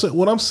 That's what I'm saying.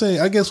 What I'm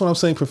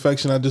saying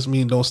perfection, I just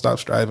mean don't stop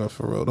striving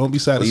for real. Don't be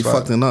satisfied. You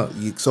fucking up.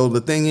 So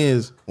the thing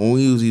is, when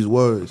we use these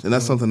words, and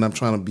that's something I'm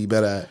trying to be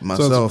better at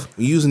myself,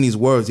 using these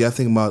words, you have to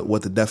think about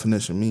what the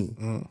definition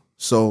means.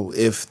 So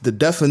if the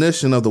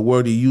definition of the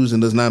word you're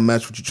using does not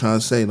match what you're trying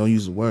to say, don't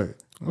use the word.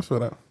 I feel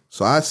that.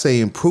 So I'd say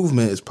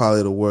improvement is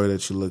probably the word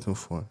that you're looking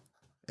for.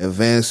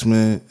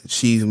 Advancement,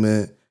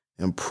 achievement,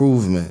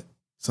 improvement.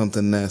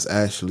 Something that's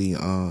actually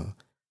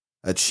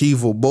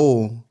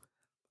achievable.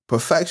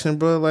 Perfection,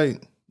 bro.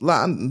 Like,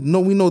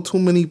 we know too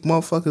many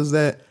motherfuckers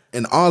that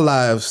in our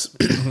lives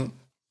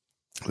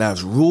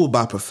that's ruled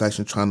by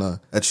perfection, trying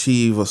to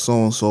achieve a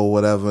so and so or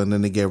whatever, and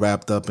then they get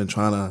wrapped up in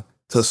trying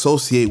to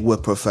associate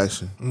with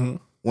perfection.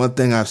 One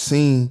thing I've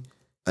seen,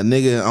 a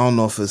nigga, I don't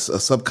know if it's a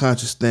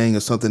subconscious thing or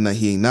something that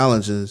he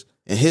acknowledges.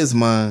 In his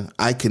mind,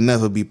 I can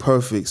never be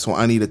perfect, so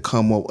I need to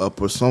come up with a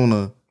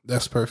persona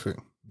that's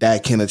perfect,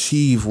 that can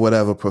achieve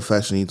whatever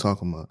profession you're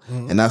talking about.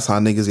 And that's how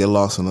niggas get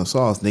lost in the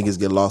sauce. Niggas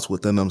get lost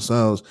within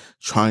themselves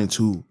trying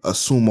to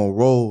assume a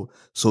role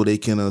so they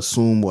can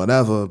assume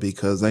whatever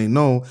because they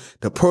know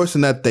the person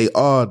that they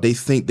are, they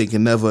think they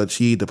can never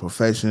achieve the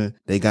profession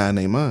they got in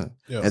their mind.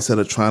 Instead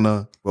of trying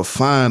to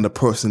refine the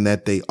person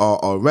that they are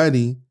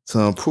already to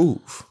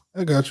improve.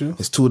 I got you.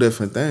 It's two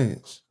different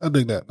things. I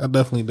dig that. I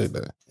definitely dig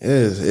that. It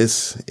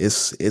is.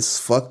 It's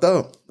fucked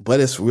up,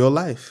 but it's real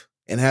life.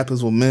 It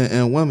happens with men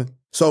and women.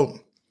 So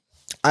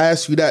I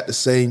ask you that to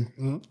say,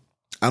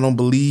 I don't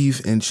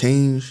believe in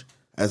change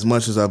as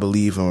much as I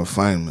believe in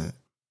refinement.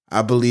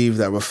 I believe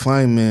that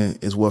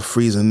refinement is what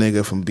frees a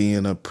nigga from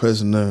being a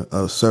prisoner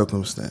of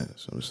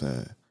circumstance. You know what I'm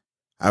saying?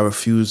 I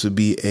refuse to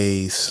be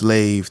a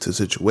slave to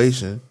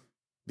situation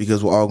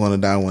because we're all going to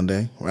die one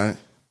day, right?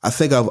 I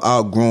think I've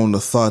outgrown the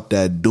thought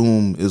that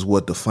doom is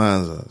what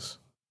defines us.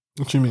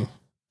 What you mean?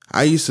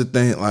 I used to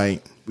think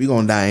like, we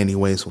going to die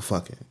anyway, so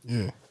fuck it.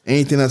 Yeah.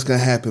 Anything that's gonna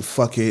happen,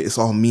 fuck it. It's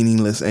all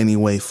meaningless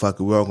anyway. Fuck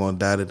it. We're all gonna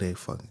die today.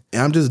 Fuck it.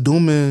 And I'm just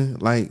dooming,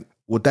 like,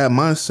 with that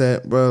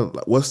mindset, bro.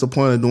 Like, what's the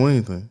point of doing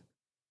anything?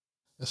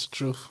 That's the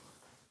truth.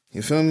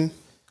 You feel me?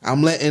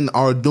 I'm letting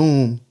our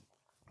doom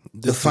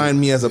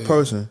define me as a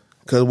person.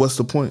 Cause what's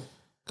the point?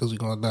 Cause we're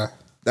gonna die.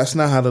 That's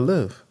not how to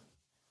live.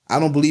 I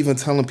don't believe in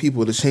telling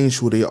people to change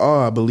who they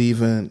are. I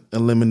believe in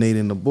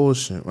eliminating the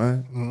bullshit,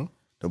 right?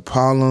 The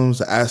problems,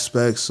 the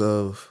aspects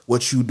of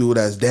what you do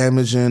that's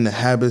damaging, the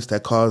habits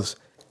that cause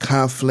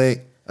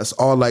conflict, that's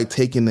all like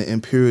taking the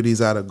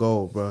impurities out of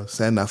gold, bro.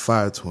 Setting that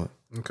fire to it.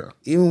 Okay.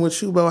 Even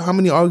with you, bro, how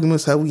many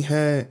arguments have we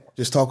had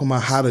just talking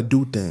about how to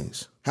do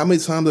things? How many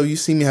times have you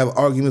seen me have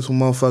arguments with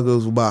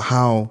motherfuckers about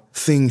how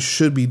things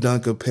should be done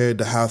compared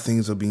to how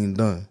things are being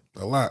done?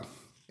 A lot.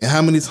 And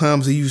how many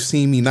times have you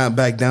seen me not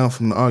back down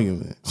from the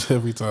argument?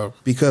 Every time.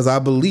 Because I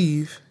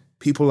believe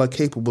people are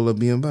capable of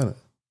being better.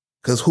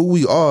 Because who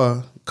we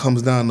are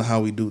comes down to how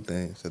we do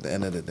things at the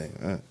end of the day,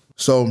 right?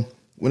 So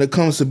when it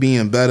comes to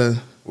being better,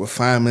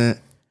 refinement,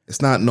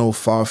 it's not no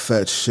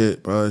far-fetched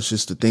shit, bro. It's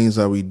just the things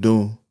that we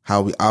do,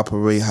 how we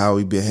operate, how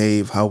we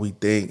behave, how we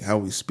think, how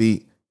we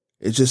speak.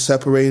 It's just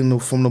separating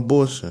from the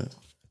bullshit.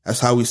 That's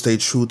how we stay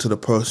true to the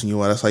person you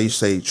are. That's how you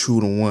stay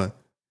true to one.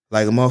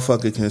 Like a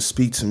motherfucker can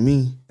speak to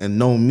me and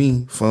know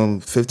me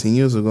from 15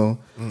 years ago.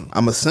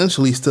 I'm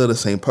essentially still the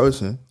same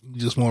person. You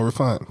just more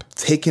refined.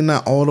 Taking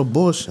out all the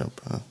bullshit,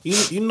 bro.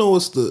 You know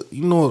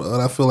what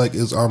I feel like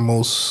is our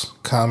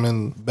most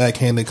common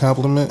backhanded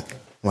compliment?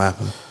 What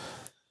happened?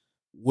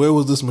 Where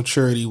was this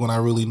maturity when I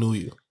really knew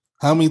you?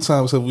 How many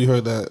times have we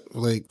heard that?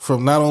 Like,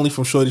 from not only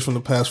from shorties from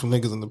the past, from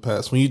niggas in the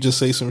past. When you just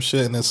say some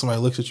shit and then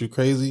somebody looks at you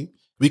crazy.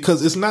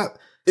 Because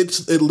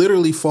it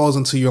literally falls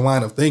into your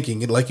line of thinking.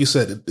 Like you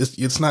said,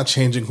 it's not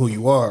changing who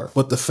you are.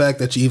 But the fact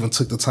that you even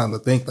took the time to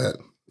think that,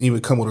 you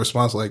would come with a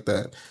response like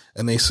that.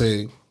 And they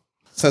say...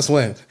 Since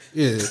when?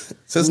 Yeah.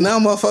 Since now,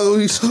 motherfucker, what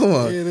you talking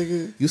about? Yeah,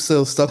 nigga. You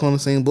still stuck on the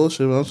same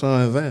bullshit, but I'm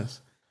trying to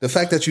advance. The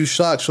fact that you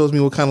shocked shows me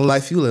what kind of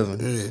life you living.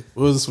 Yeah.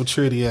 Where was this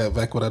maturity at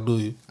back when I knew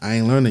you? I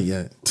ain't learned it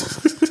yet.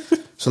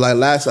 So like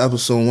last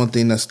episode, one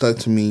thing that stuck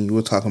to me, you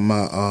were talking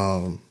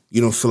about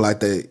you don't feel like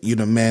that you're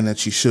the man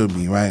that you should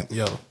be, right?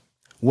 Yo.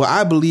 What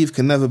I believe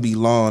can never be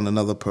law in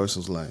another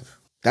person's life.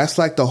 That's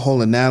like the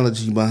whole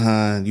analogy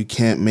behind you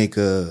can't make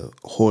a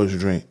horse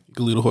drink. You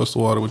can lead a horse to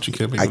water, but you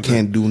can't make I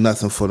can't do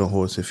nothing for the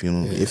horse if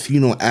you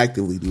don't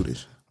actively do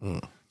this.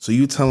 So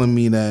you telling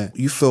me that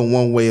you feel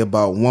one way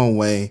about one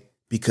way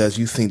because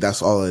you think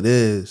that's all it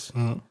is.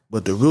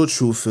 But the real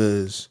truth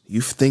is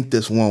you think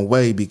this one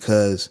way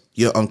because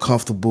you're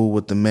uncomfortable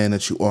with the man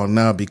that you are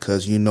now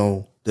because you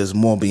know there's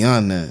more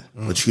beyond that,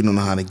 but you don't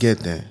know how to get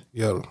there.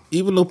 Yo,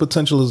 even though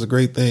potential is a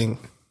great thing,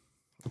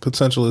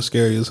 potential is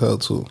scary as hell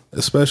too.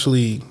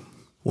 Especially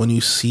when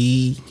you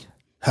see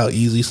how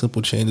easy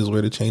simple changes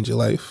were to change your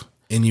life,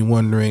 and you're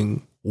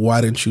wondering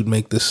why didn't you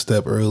make this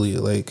step earlier?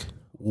 Like,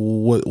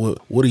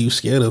 what are you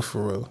scared of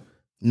for real?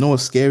 You know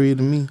what's scarier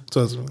to me?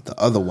 Talk to me. The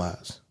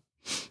otherwise.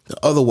 The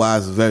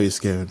otherwise is very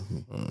scary to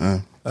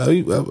me.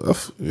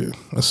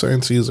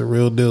 Uncertainty is a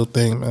real deal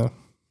thing, man.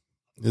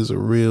 It's a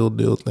real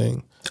deal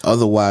thing.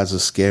 Otherwise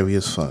is scary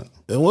as fuck.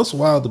 And what's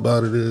wild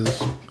about it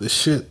is the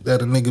shit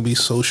that a nigga be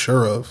so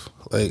sure of.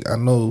 Like, I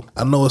know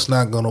it's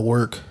not gonna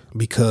work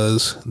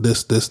because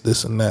this,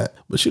 and that.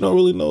 But you don't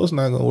really know it's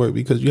not gonna work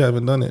because you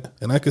haven't done it.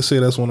 And I could say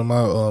that's one of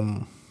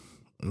my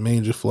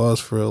major flaws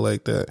for real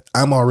like that.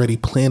 I'm already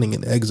planning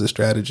an exit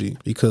strategy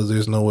because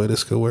there's no way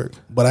this could work.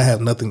 But I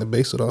have nothing to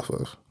base it off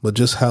of. But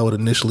just how it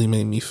initially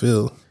made me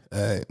feel.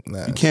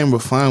 You can't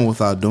refine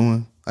without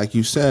doing. Like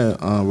you said,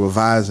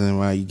 revising,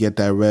 right? You get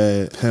that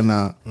red pen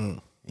out, and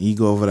you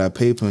go over that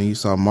paper and you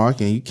start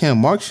marking. You can't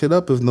mark shit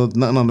up if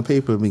nothing on the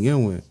paper to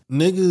begin with.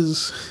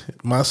 Niggas,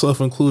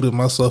 myself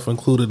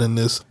included in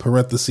this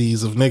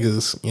parentheses of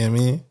niggas, you know what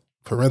I mean?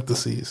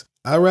 Parentheses.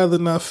 I'd rather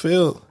not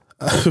fail.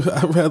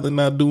 I'd rather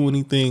not do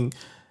anything.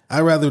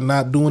 I'd rather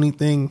not do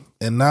anything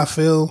and not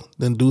fail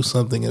than do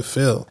something and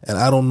fail. And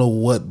I don't know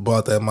what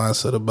brought that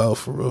mindset about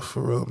for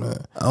real,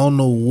 man. I don't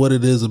know what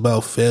it is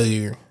about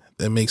failure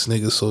that makes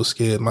niggas so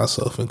scared,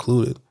 myself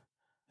included.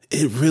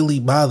 It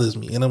really bothers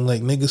me. And I'm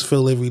like, niggas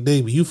fail every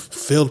day, but you've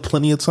failed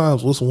plenty of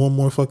times. What's one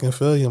more fucking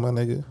failure, my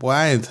nigga? Boy,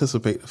 I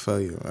anticipate the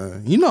failure,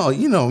 man. You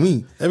know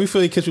me. Every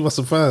failure catch you by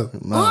surprise.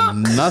 No,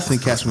 nothing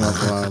catch me off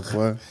guard,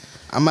 boy.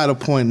 I'm at a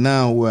point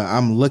now where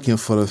I'm looking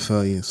for the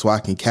failure so I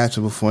can catch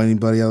it before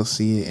anybody else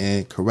see it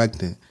and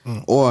correct it.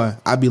 Or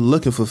I be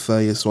looking for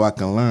failure so I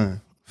can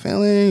learn.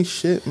 Failure ain't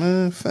shit,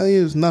 man.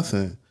 Failure is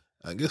nothing.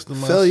 I guess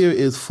failure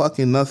is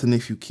fucking nothing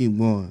if you keep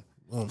going.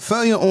 Boom.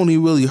 Failure only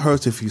really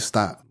hurts if you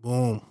stop.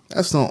 Boom.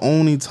 That's the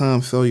only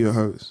time failure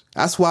hurts.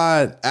 That's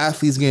why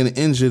athletes getting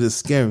injured is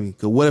scary.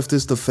 Because what if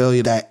this the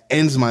failure that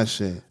ends my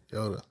shit?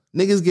 Yoda.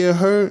 Niggas get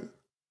hurt.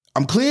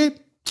 I'm cleared.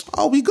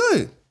 Oh, we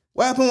good.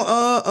 What happened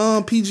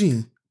with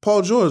PG?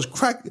 Paul George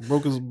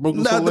broke his the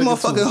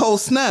motherfucking whole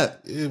snap.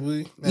 Yeah,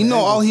 you know,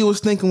 all he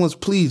was thinking was,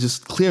 please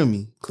just clear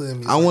me.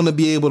 I want to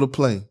be able to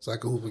play. So I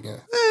can hoop again.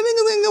 Man,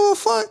 niggas ain't give a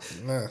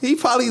fuck. Nah. He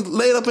probably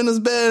laid up in his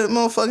bed,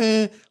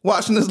 motherfucking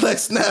watching his leg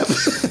snap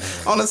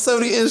on a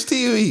 70-inch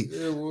TV.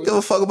 Yeah, give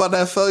a fuck about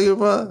that failure,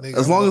 bro.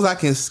 As long as I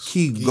can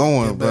keep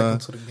going, bro.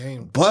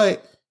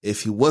 But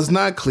if he was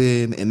not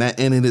cleared and that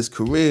ended his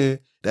career,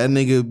 that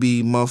nigga would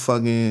be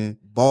motherfucking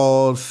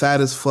bald, fat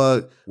as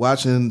fuck,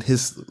 watching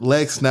his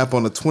leg snap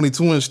on a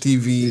 22-inch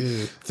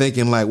TV,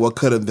 thinking like, what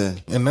could have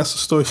been? And that's the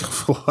story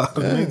for a lot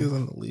of niggas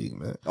in the league,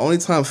 man. The only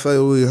time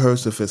failure really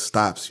hurts if it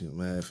stops you,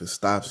 man. If it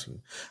stops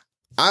you.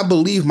 I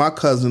believe my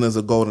cousin is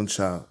a golden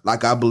child.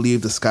 Like I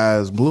believe the sky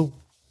is blue.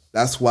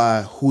 That's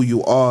why who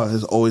you are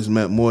has always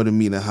meant more to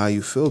me than how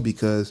you feel,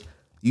 because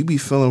you be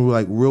feeling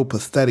like real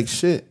pathetic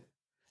shit.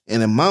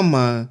 And in my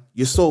mind,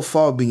 you're so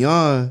far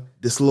beyond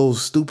this little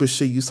stupid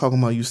shit you talking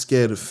about you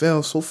scared to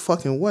fail. So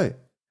fucking what?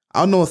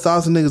 I know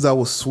 1,000 niggas that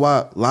will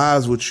swap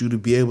lives with you to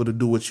be able to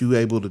do what you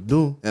able to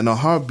do in a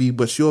heartbeat,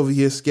 but you over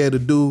here scared to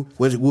do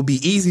what will be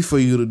easy for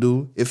you to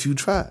do if you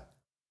try.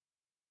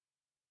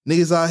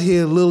 Niggas out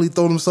here literally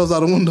throw themselves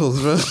out of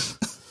windows, bro.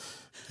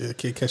 Yeah,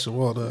 can't catch the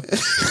wall, though.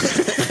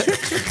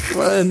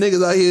 Bro,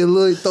 niggas out here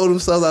literally throw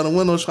themselves out of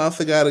windows trying to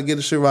figure out how to get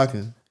the shit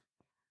rocking.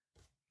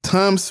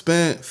 Time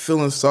spent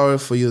feeling sorry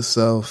for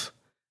yourself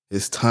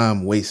is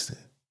time wasted.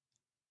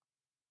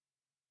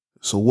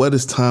 So what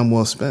is time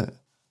well spent?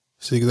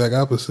 It's the exact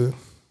opposite.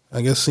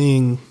 I guess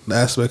seeing the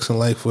aspects in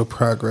life where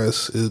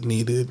progress is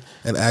needed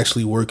and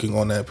actually working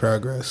on that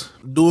progress.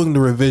 Doing the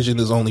revision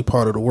is only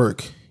part of the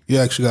work. You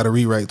actually got to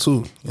rewrite too. You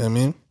know what I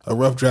mean? A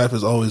rough draft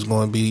is always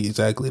going to be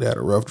exactly that,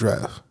 a rough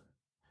draft.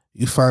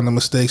 You find the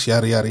mistakes,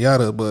 yada, yada,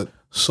 yada, but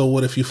so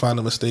what if you find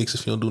the mistakes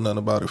if you don't do nothing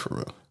about it for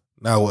real?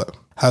 Now what?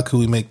 How can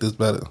we make this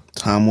better?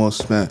 Time well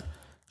spent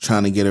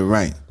trying to get it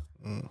right.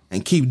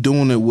 And keep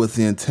doing it with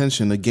the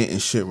intention of getting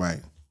shit right.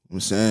 You know what I'm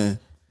saying?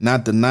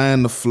 Not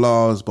denying the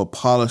flaws, but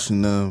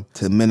polishing them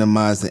to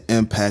minimize the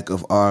impact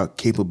of our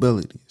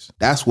capabilities.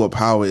 That's what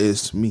power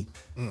is to me.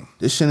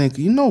 This shit ain't,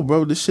 you know,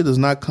 bro, this shit does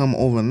not come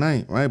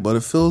overnight, right? But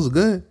it feels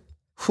good.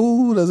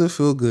 Who does it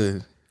feel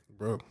good?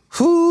 Bro.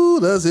 Who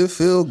does it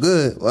feel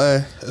good?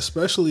 Why?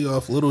 Especially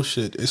off little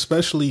shit.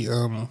 Especially,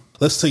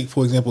 let's take,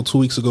 for example, 2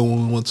 weeks ago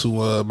when we went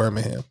to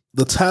Birmingham.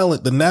 The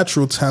talent, the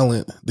natural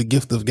talent, the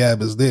gift of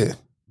gab is there.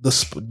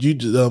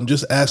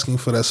 Just asking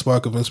for that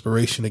spark of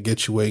inspiration to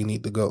get you where you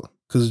need to go.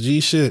 Because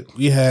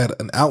we had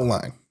an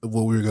outline of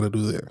what we were going to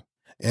do there.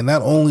 And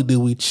not only did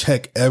we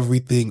check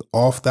everything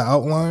off the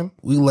outline,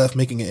 we left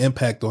making an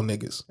impact on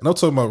niggas. And I'm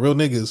talking about real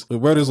niggas.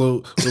 With brothers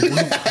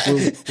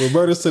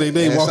to their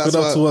day walking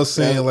up to us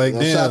saying like,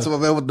 damn. Shout out to my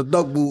man with the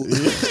duck boot.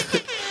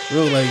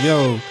 Real like,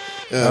 yo,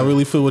 I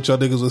really feel what y'all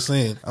niggas were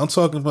saying. I'm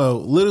talking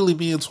about literally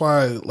being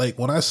twice. Like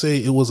when I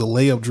say it was a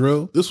layup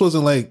drill, this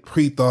wasn't like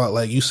pre-thought,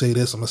 like you say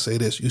this, I'm going to say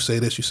this, you say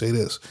this, you say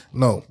this.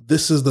 No,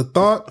 this is the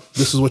thought.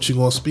 This is what you're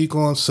going to speak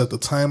on. Set the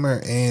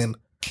timer and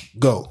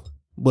go.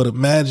 But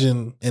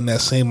imagine in that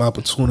same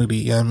opportunity,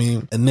 you know what I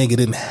mean, a nigga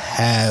didn't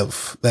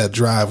have that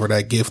drive or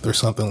that gift or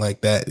something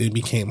like that. It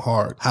became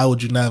hard. How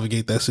would you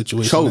navigate that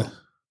situation? Choke.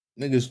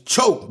 Niggas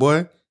choke,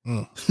 boy.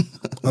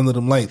 Under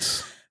them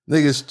lights.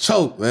 Niggas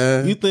choke,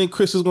 man. You think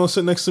Chris is going to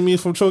sit next to me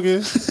if I'm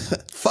choking?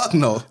 Fuck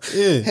no.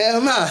 Yeah.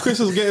 Hell nah. Chris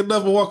is getting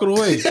up and walking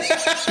away.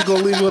 He's going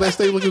to leave you on that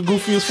stage looking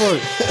goofy as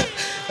fuck.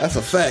 That's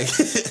a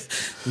fact.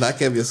 I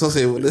can't be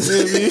associated with this. You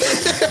know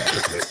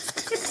what I mean?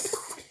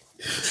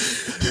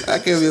 I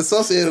can't be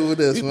associated with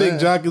this, you man. You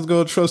think Jock is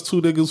going to trust two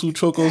niggas who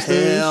choke on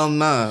stage? Hell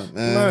nah,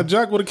 man. Nah,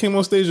 Jock would have came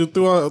on stage and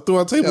threw our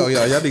table.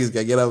 Yo, y'all niggas got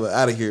to get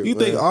out of here. You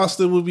think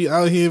Austin would be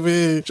out here,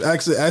 man,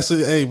 asking,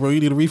 hey, bro, you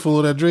need a refill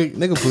of that drink?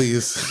 Nigga,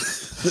 please.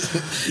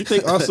 You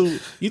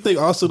think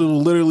Austin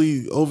will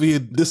literally over here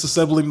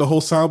disassembling the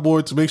whole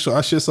soundboard to make sure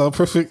our shit sound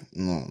perfect?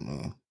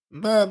 No.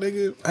 Nah,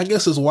 nigga. I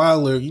guess it's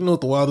wilder. You know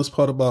what the wildest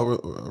part about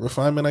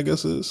refinement, I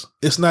guess, is?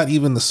 It's not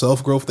even the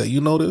self-growth that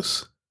you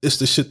notice. It's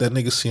the shit that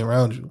niggas see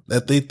around you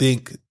that they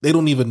think they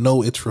don't even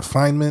know it's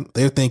refinement.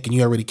 They're thinking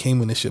you already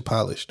came in this shit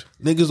polished.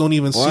 Niggas don't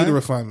even see the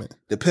refinement.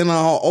 Depending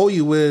on how old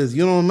you is,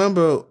 you don't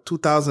remember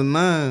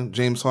 2009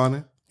 James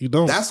Harden. You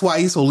don't. That's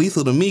why he's so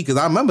lethal to me, because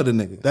I remember the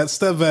nigga. That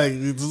step back.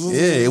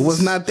 Yeah, it was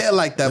not there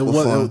like that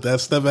before. That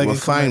step back.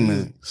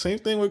 Refinement. Same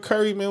thing with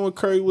Curry, man. When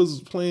Curry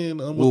was playing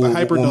with the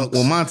hyper dunks.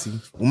 With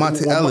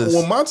Monty Ellis.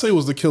 When Monty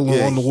was the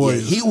killer on the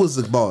Warriors. Yeah, he was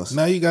the boss.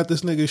 Now you got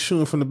this nigga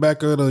shooting from the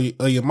back of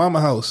your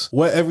mama house.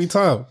 Wet every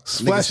time.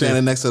 Splashing.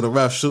 Standing next to the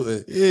ref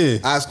shooting. Yeah.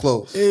 Eyes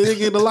closed. Yeah,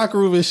 nigga in the locker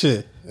room and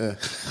shit. Yeah.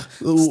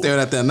 Staring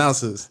at the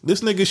announcers.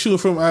 This nigga shooting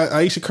from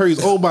Aisha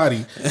Curry's old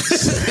body.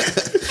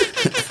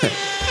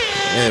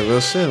 Yeah,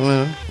 real shit,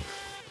 man.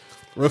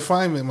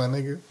 Refinement, my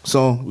nigga.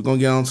 So we're gonna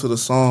get on to the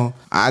song.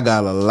 I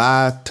got a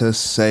lot to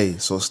say,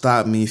 so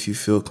stop me if you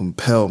feel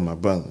compelled, my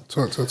brother.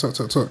 Talk.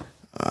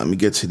 Let me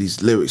get to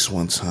these lyrics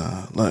one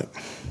time. Look.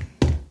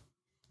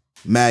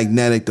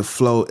 Magnetic, the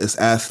flow is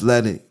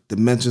athletic.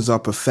 Dimensions are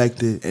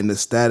perfected, and the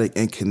static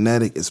and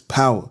kinetic is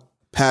power.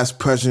 Past,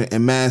 present,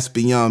 and mass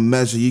beyond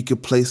measure. You can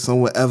play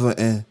somewhere ever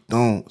and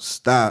don't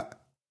stop.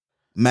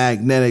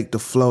 Magnetic, the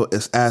flow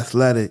is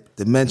athletic.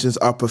 Dimensions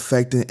are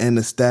perfected, and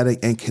the static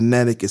and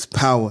kinetic is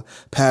power.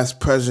 Past,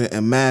 present,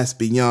 and mass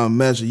beyond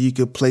measure. You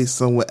can place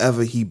somewhere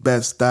ever he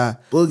best die.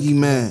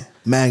 Boogeyman.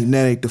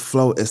 Magnetic, the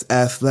flow is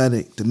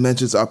athletic.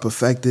 Dimensions are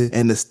perfected,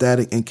 and the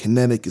static and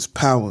kinetic is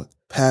power.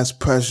 Past,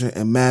 present,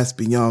 and mass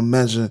beyond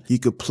measure. You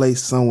can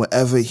place somewhere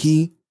ever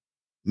he.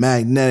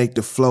 Magnetic,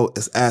 the flow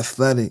is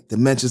athletic.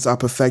 Dimensions are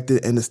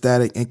perfected, and the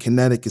static and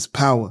kinetic is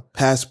power.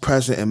 Past,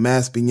 present, and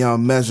mass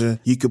beyond measure.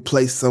 You could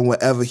place somewhere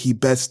ever he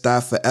best die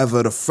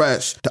forever. The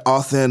fresh, the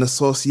author and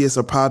associates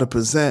are proud to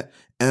present.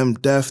 M.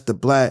 Def, the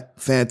black,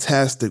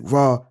 fantastic,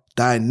 raw,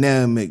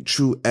 dynamic,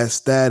 true,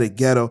 ecstatic,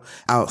 ghetto,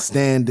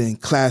 outstanding,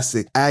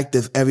 classic,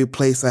 active, every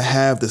place I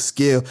have the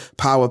skill,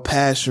 power,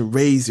 passion,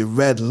 raise your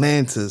red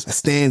lanterns,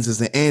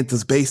 stanzas and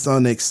anthems based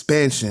on the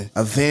expansion,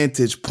 a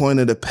vantage point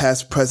of the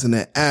past, present,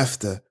 and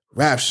after.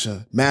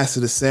 Rapture, master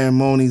the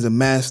ceremonies of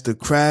master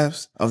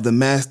crafts, of the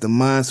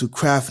masterminds who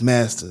craft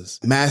masters,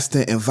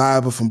 master and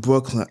viber from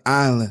Brooklyn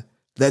Island,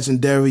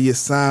 legendary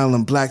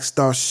asylum, Black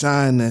Star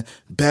shining,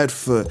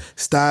 Bedford,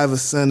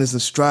 Stuyvesant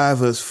and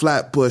strivers,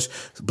 Flatbush,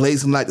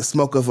 blazing like the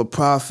smoke of a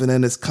prophet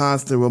and its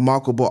constant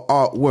remarkable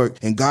artwork.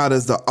 And God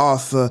is the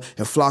author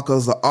and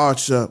Flocko's the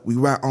archer. We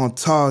right on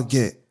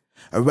target.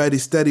 A ready,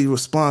 steady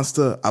response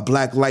to a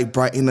black light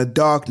bright in the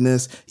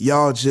darkness.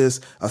 Y'all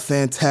just a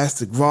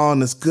fantastic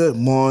rawness. Good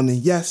morning.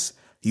 Yes,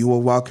 You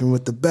are rocking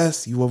with the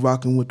best. You are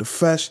rocking with the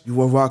fresh.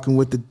 You are rocking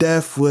with the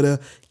deaf with a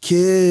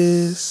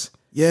kiss.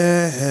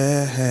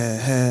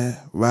 Yeah,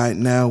 right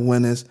now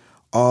when it's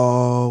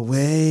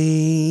always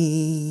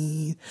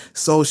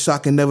so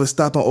shocking, never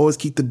stop and always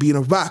keep the beat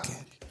on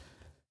rocking.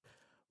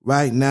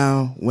 Right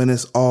now when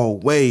it's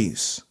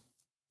always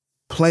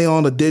play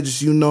on the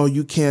digits, you know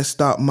you can't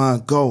stop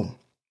my go.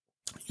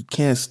 You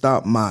can't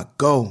stop my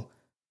go.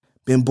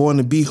 Been born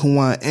to be who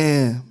I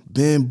am.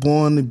 Been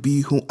born to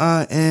be who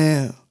I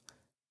am.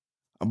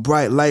 A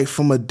bright light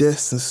from a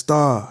distant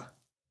star.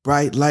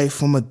 Bright light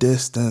from a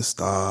distant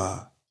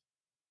star.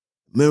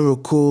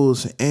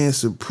 Miracles and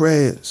answered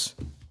prayers.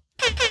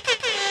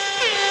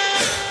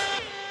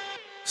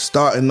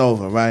 Starting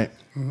over, right?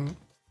 Mm-hmm.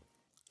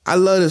 I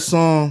love this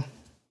song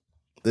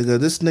because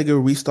this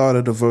nigga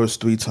restarted the verse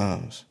 3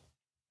 times.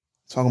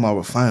 Talking about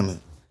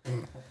refinement.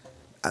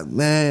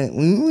 Man,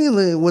 when you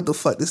really what the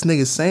fuck this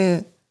nigga's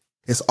saying,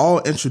 it's all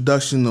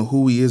introduction to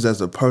who he is as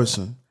a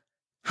person.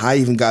 How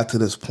he even got to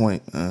this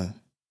point.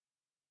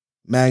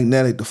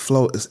 Magnetic, the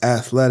flow is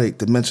athletic,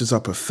 dimensions are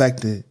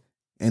perfected,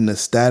 and the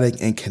static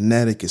and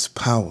kinetic is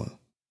power.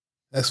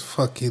 That's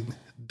fucking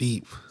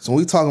deep. So when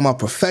we talking about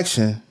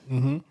perfection,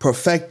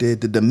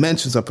 perfected, the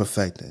dimensions are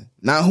perfected.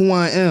 Not who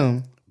I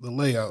am. The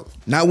layout.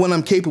 Not what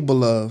I'm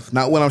capable of.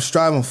 Not what I'm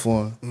striving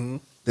for. Mm-hmm.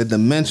 The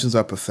dimensions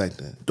are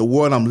perfected. The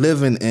world I'm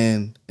living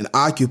in and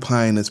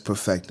occupying is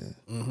perfected.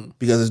 Mm-hmm.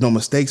 Because there's no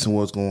mistakes in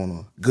what's going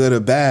on. Good or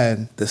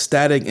bad, the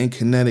static and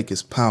kinetic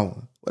is power.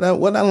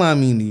 What that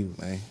line mean to you,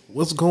 man?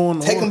 What's going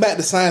on? Take them back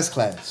to science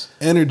class.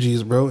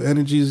 Energies, bro.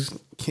 Energies,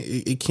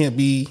 it can't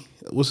be,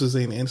 what's his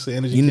name?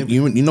 Energy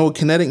you know what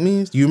kinetic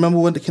means? Do you remember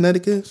what the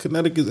kinetic is?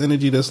 Kinetic is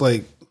energy that's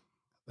like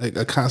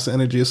a constant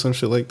energy or some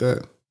shit like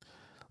that.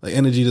 Like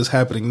energy that's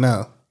happening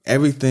now.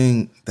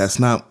 Everything that's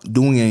not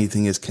doing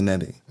anything is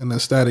kinetic. And the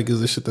static is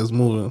the shit that's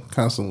moving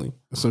constantly.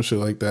 Or some shit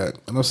like that.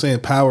 And I'm saying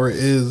power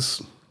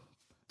is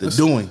the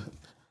doing.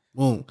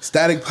 Boom.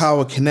 Static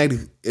power, kinetic.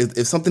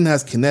 If something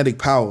has kinetic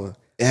power,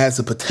 it has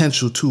the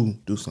potential to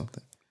do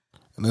something.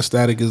 And the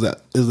static is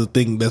the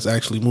thing that's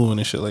actually moving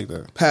and shit like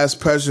that. Past,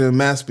 present, and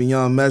mass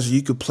beyond measure.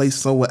 You could place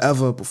somewhere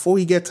ever before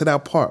you get to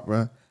that part,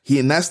 bro.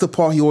 And that's the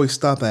part he always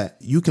stop at.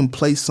 You can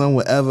place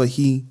somewhere ever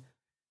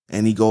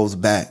and he goes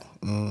back.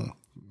 And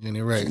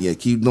you're right. Yeah,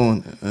 keep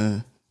doing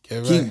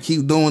it.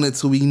 Keep doing it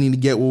till we need to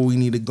get where we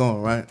need to go,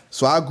 right?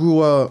 So I grew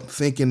up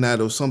thinking that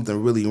there was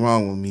something really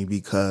wrong with me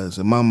because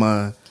in my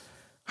mind,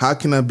 how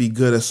can I be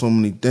good at so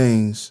many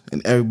things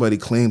and everybody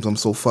claims I'm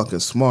so fucking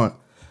smart,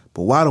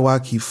 but why do I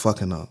keep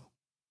fucking up?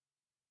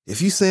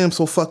 If you say I'm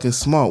so fucking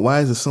smart,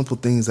 why is it simple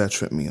things that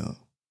trip me up?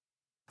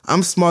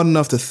 I'm smart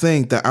enough to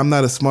think that I'm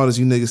not as smart as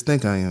you niggas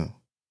think I am.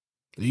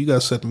 You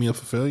guys set me up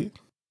for failure?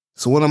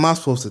 So what am I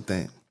supposed to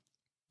think?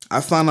 I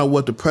found out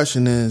what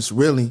depression is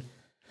really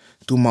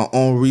through my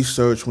own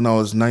research when I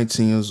was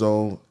 19 years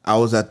old. I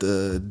was at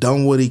the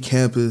Dunwoody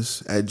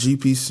campus at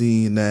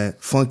GPC in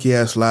that funky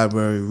ass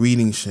library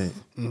reading shit.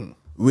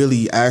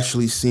 Really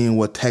actually seeing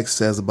what text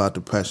says about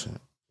depression.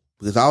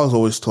 Because I was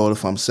always told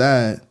if I'm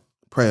sad,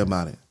 pray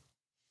about it.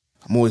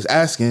 I'm always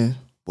asking,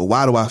 but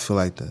why do I feel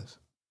like this?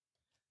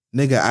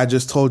 Nigga, I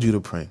just told you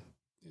to pray.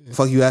 Yeah.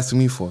 Fuck you asking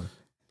me for?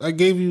 I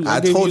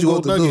told you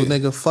what to do,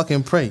 nigga.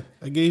 Fucking pray.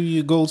 I gave you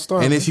a gold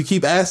star. And if you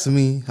keep asking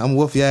me, I'm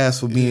whoop your ass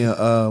for being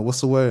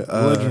what's the word?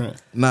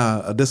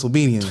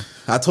 Disobedient.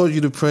 I told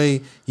you to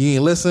pray. You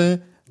ain't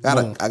listen.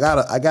 I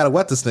gotta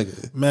wet this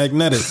nigga.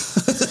 Magnetic.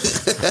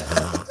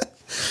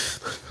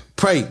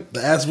 Pray.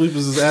 The ass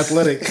weepers is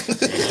athletic.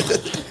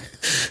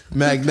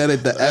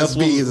 Magnetic. The ass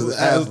beat is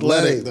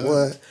athletic.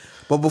 What?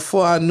 But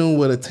before I knew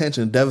what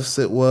attention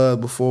deficit was,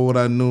 before what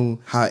I knew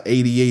how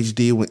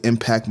ADHD would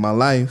impact my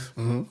life,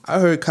 I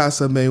heard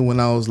Kasame when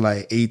I was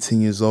like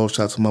 18 years old.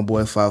 Shout out to my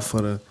boy 5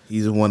 Footer.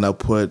 He's the one that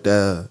put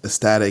the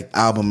Static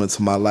album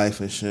into my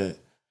life and shit.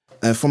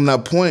 And from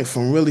that point,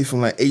 from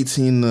like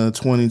 18 to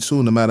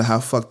 22, no matter how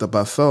fucked up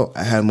I felt,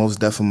 I had Mos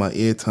Def in my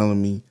ear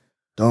telling me,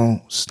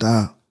 don't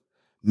stop.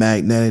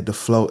 Magnetic, the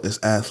flow is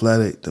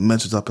athletic.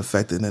 Dimensions are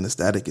perfected and the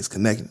static is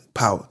connected.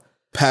 Power.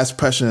 Past,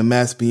 pressure, and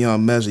mass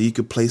beyond measure. You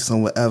could play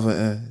somewhere ever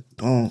and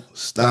don't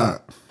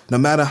stop. No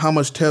matter how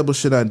much terrible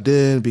shit I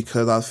did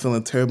because I was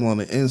feeling terrible on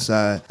the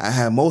inside, I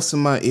had most in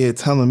my ear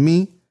telling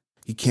me,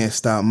 you can't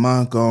stop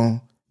my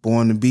goal.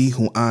 Born to be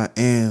who I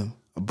am.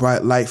 A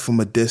bright light from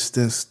a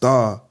distant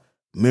star.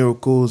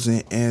 Miracles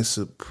and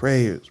answered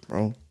prayers,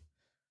 bro.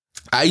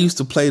 I used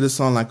to play this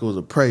song like it was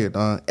a prayer,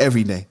 dog,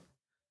 every day.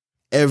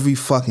 Every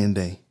fucking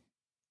day.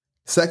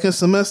 Second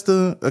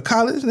semester of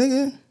college,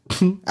 nigga.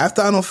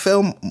 After I don't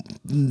fail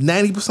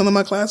 90% of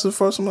my classes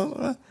first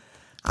semester,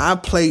 I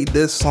played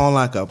this song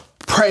like a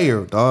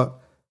prayer, dog.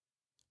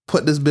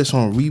 Put this bitch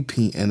on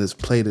repeat and just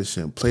play this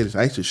shit.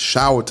 I used to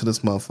shower to this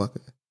motherfucker.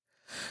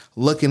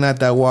 Looking at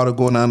that water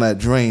going down that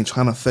drain,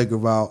 trying to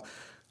figure out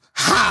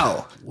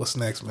how. What's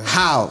next, man?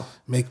 How?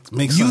 Make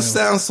you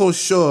sound so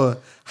sure.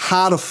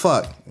 How the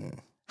fuck?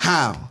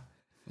 How?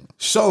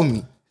 Show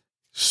me.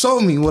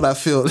 Show me what I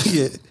feel.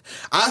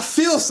 I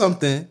feel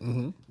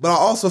something, but I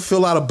also feel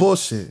a lot of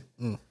bullshit.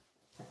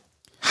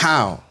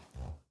 How?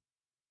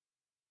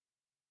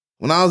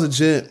 When I was a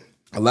jit,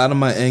 a lot of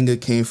my anger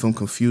came from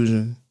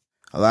confusion.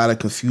 A lot of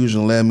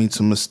confusion led me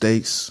to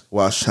mistakes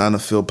while I was trying to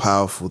feel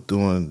powerful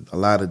doing a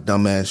lot of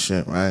dumbass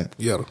shit, right?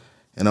 Yeah.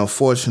 And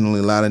unfortunately,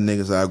 a lot of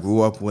niggas I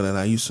grew up with and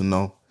I used to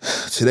know,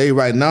 today,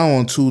 right now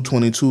on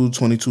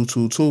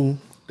 2/22/22/22,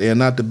 they are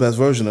not the best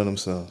version of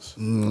themselves.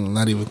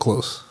 Not even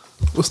close.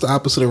 What's the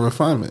opposite of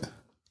refinement?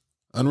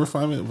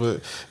 Unrefinement?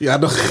 But yeah, I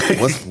know.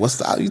 what's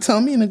the, you tell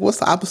me, nigga, what's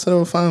the opposite of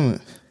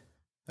refinement?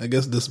 I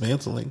guess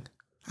dismantling.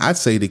 I'd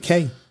say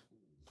decay.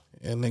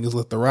 And niggas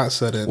let the rot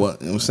set in.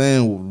 What I'm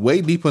saying, way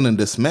deeper than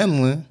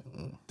dismantling.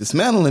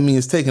 Dismantling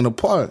means taking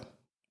apart.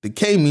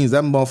 Decay means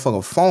that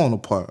motherfucker falling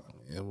apart.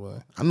 Yeah, boy.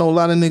 I know a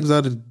lot of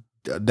niggas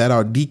that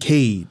are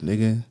decayed,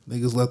 nigga.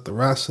 Niggas let the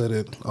rot set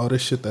in. All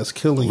this shit that's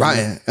killing you.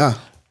 Right.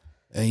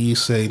 And you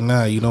say,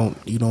 nah, you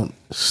don't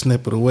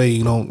snip it away.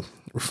 You don't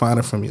refine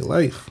it from your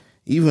life.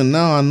 Even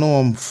now, I know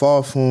I'm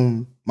far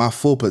from my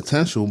full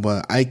potential,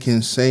 but I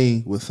can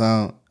say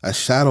without a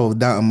shadow of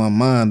doubt in my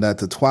mind that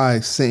the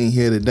Twy sitting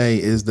here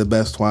today is the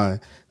best Twy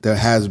there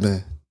has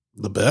been.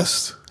 The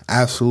best?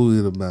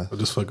 Absolutely the best. I'm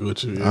just fucking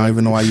with you. Yeah. I don't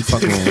even know why you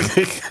fucking with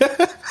me.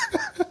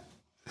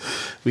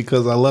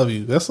 Because I love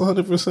you. That's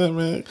 100%,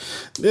 man.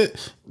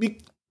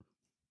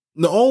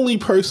 The only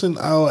person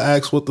I'll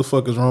ask what the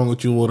fuck is wrong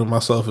with you more than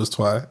myself is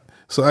Twy.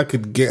 So I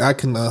can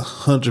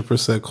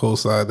 100%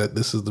 co-sign that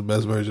this is the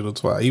best version of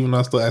Twy. Even though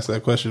I still ask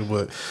that question,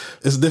 but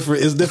it's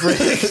different. It's different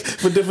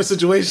for different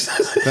situations.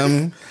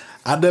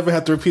 I never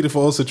have to repeat it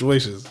for all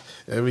situations.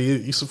 I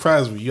mean, you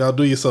surprise me. You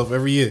outdo yourself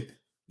every year.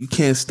 You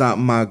can't stop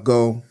my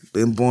goal.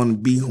 Been born to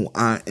be who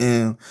I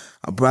am.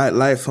 A bright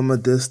light from a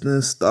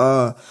distant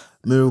star.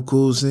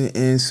 Miracles and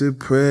answered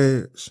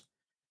prayers.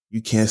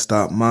 You can't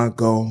stop my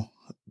goal.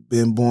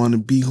 Been born to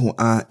be who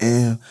I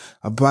am.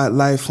 A bright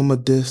light from a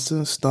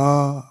distant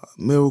star.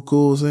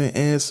 Miracles and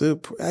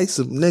answered prayers.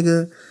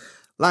 Nigga,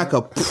 like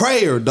a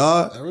prayer,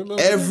 dog.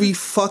 Every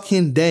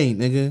fucking day,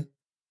 nigga.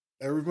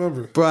 I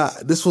remember. Bruh,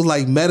 this was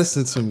like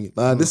medicine to me.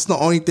 This is the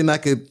only thing I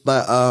could,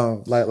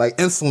 like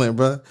insulin,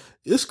 bruh.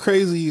 It's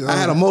crazy. I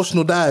had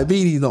emotional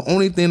diabetes. The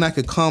only thing that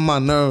could calm my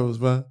nerves,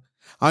 bruh.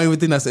 I don't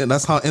even think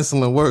that's how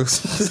insulin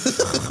works.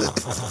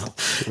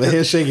 Let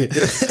her shake it.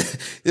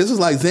 This was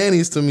like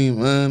Xannies to me,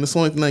 man. That's the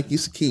only thing that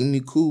used to keep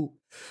me cool.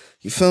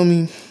 You feel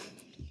me?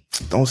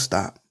 Don't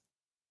stop.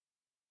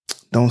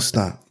 Don't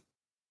stop.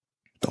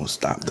 Don't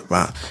stop the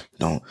rock.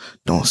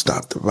 Don't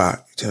stop the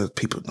rock. Tell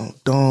people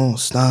don't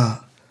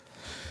stop.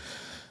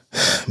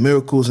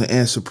 Miracles and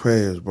answered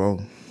prayers,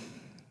 bro.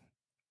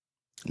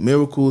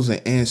 Miracles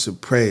and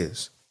answered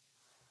prayers.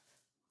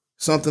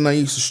 Something I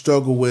used to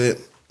struggle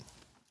with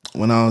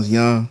when I was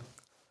young.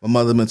 My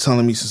mother been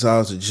telling me since I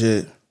was a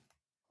jit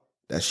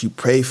that she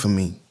prayed for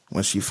me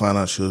when she found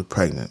out she was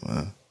pregnant,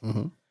 man.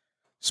 Mm-hmm.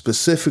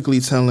 Specifically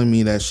telling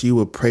me that she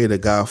would pray to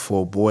God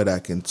for a boy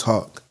that can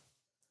talk.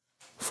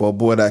 For a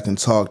boy that can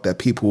talk that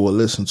people will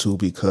listen to,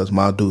 because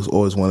my dudes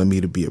always wanted me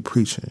to be a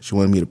preacher. She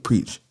wanted me to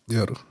preach.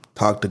 Yeah.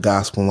 Talk the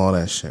gospel and all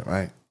that shit,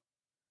 right?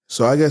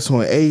 So I guess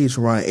on age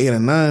around 8 or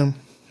 9,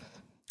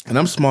 and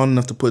I'm smart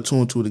enough to put 2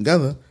 and 2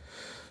 together.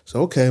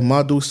 So, okay,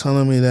 my dude's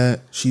telling me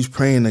that she's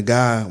praying to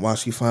God while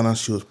she found out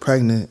she was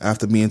pregnant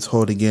after being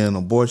told to get an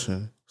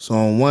abortion. So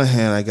on one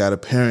hand, I got a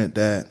parent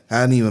that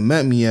hadn't even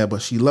met me yet,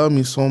 but she loved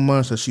me so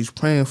much that she's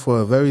praying for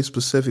a very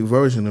specific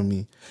version of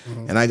me.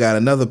 Mm-hmm. And I got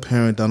another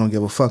parent that don't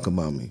give a fuck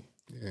about me.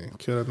 Yeah,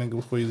 kill that nigga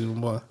before he's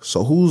even born.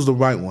 So who's the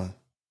right one?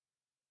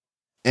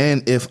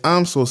 And if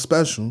I'm so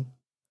special,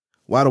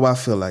 why do I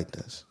feel like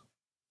this?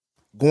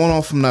 Going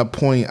on from that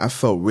point, I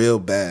felt real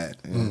bad.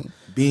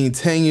 Being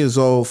 10 years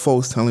old,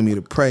 folks telling me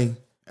to pray.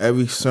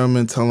 Every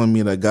sermon telling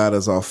me that God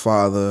is our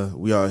Father,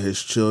 we are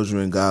His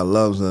children, God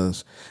loves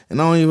us.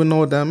 And I don't even know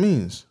what that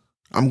means.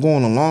 I'm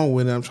going along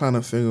with it, I'm trying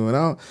to figure it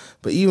out.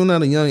 But even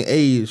at a young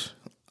age,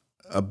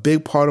 a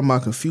big part of my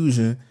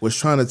confusion was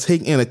trying to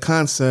take in a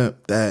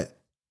concept that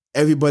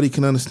everybody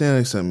can understand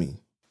except me.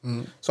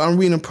 So I'm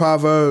reading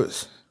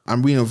Proverbs,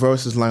 I'm reading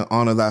verses like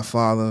honor thy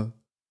father.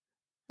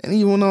 And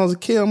even when I was a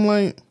kid, I'm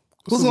like,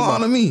 who's gonna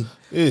honor me?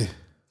 Yeah.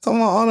 Talking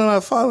about honor thy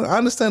father. I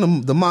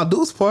understand the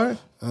Madus part.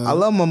 I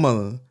love my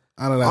mother.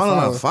 Honor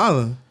thy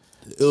father.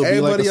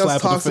 Everybody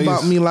else talks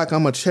about me like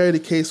I'm a charity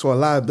case or a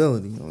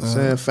liability. You know what I'm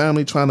saying?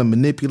 Family trying to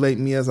manipulate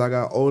me as I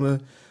got older,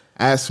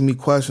 asking me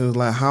questions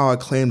like how I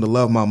claim to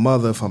love my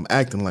mother if I'm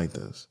acting like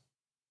this.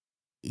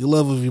 Your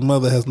love of your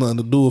mother has nothing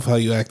to do with how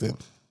you acting.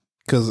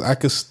 Because I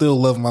could still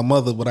love my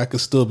mother, but I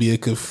could still be a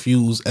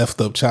confused,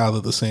 effed up child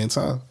at the same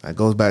time. That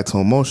goes back to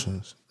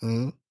emotions.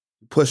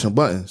 Pushing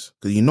buttons,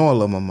 because you know I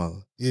love my mother.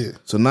 Yeah.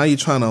 So now you're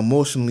trying to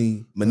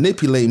emotionally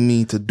manipulate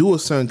me to do a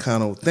certain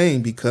kind of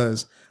thing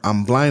because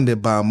I'm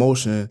blinded by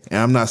emotion and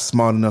I'm not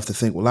smart enough to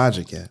think with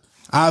logic yet.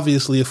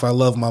 Obviously, if I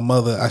love my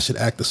mother, I should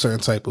act a certain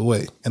type of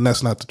way. And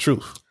that's not the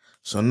truth.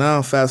 So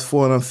now, fast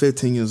forward, I'm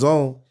 15 years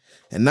old.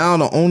 And now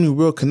the only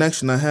real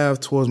connection I have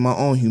towards my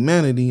own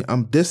humanity,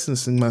 I'm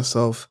distancing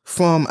myself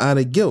from out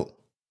of guilt.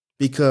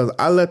 Because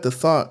I let the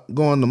thought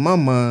go into my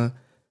mind,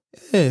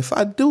 Yeah,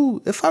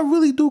 if I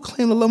really do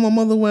claim to love my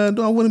mother when I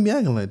do, I wouldn't be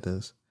acting like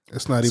this.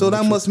 It's not even so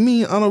that must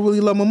mean I don't really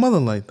love my mother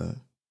like that.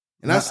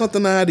 And that's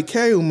something I had to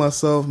carry with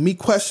myself, me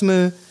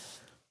questioning,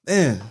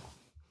 man,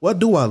 what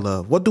do I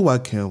love? What do I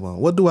care about?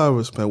 What do I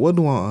respect? What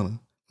do I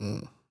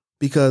honor?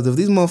 Because if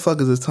these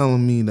motherfuckers is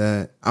telling me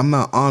that I'm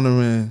not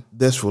honoring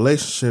this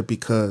relationship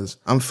because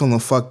I'm feeling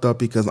fucked up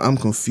because I'm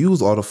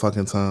confused all the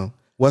fucking time,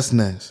 what's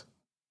next?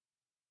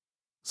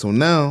 So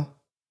now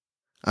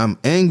I'm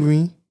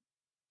angry,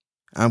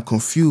 I'm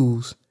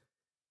confused,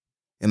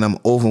 and I'm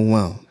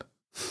overwhelmed.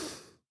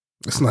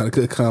 It's not a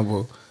good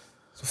combo.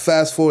 So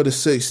fast forward to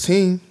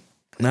 16,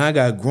 now I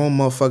got grown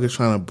motherfuckers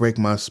trying to break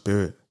my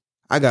spirit.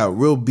 I got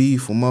real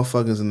beef with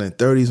motherfuckers in their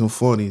 30s and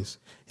 40s,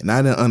 and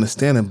I didn't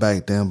understand it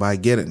back then, but I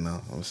get it now. You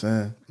know what I'm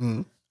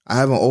saying? I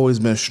haven't always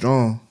been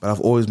strong, but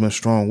I've always been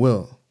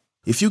strong-willed.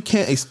 If you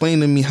can't explain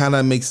to me how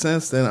that makes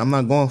sense, then I'm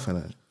not going for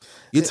that.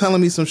 You're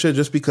telling me some shit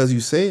just because you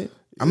say it?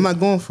 I'm not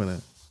going for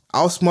that.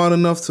 I was smart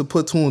enough to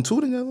put 2 and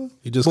 2 together.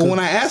 But when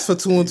I ask for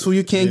 2 and 2,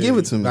 you can't give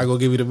it to me. Not gonna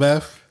give you the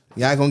math?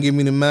 Y'all gonna give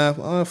me the math?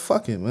 Oh,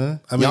 fuck it, man.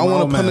 I mean, y'all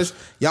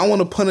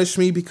want to punish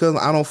me because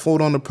I don't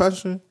fold under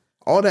pressure?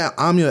 All that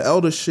I'm your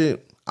elder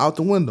shit out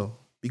the window.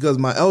 Because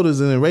my elders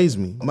didn't raise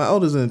me. My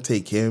elders didn't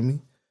take care of me.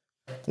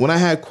 When I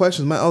had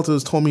questions, my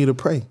elders told me to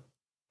pray.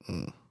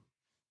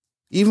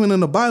 Even in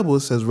the Bible,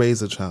 it says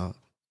raise a child.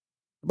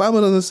 The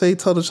Bible doesn't say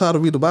tell the child to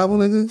read the Bible,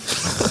 nigga.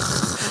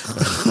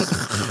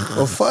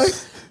 Or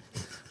fight.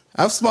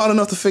 I'm smart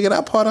enough to figure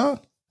that part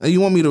out. And you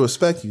want me to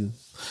respect you.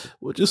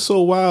 Which is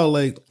so wild.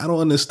 Like, I don't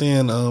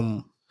understand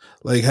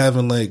like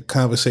having like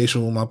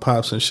conversation with my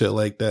pops and shit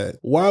like that.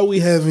 Why are we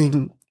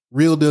having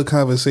real deal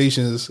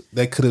conversations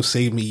that could have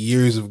saved me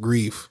years of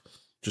grief?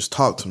 Just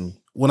talk to me.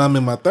 When I'm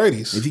in my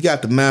 30s. If you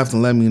got the math,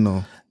 then let me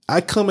know. I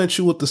come at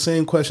you with the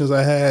same questions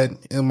I had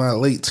in my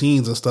late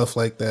teens and stuff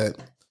like that,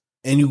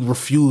 and you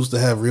refuse to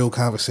have real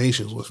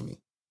conversations with me.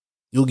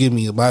 You'll give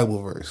me a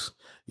Bible verse.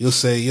 You'll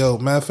say, yo,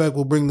 matter of fact,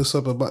 we'll bring this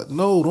up about...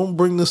 No, don't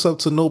bring this up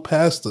to no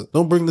pastor.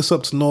 Don't bring this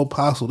up to no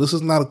apostle. This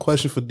is not a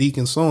question for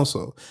deacon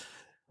so-and-so.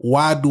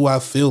 Why do I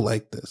feel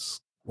like this?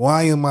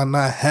 Why am I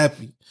not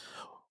happy?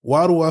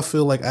 Why do I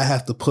feel like I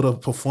have to put a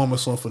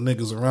performance on for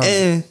niggas around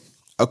me?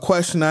 A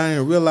question I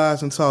didn't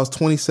realize until I was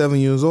 27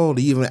 years old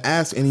to even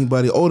ask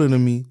anybody older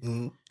than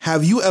me,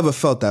 have you ever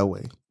felt that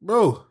way?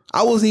 Bro.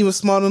 I wasn't even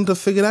smart enough to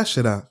figure that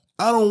shit out.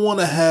 I don't want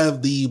to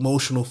have the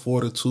emotional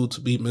fortitude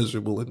to be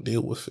miserable and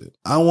deal with it.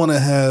 I want to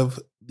have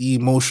the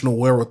emotional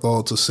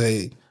wherewithal to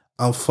say,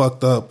 I'm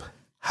fucked up.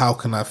 How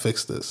can I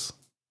fix this?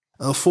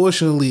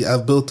 Unfortunately,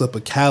 I've built up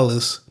a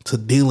callous to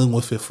dealing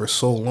with it for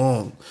so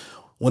long.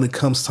 When it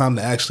comes time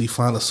to actually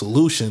find a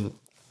solution,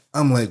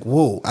 I'm like,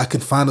 whoa, I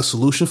can find a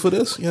solution for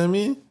this? You know what I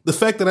mean? The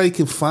fact that I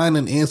can find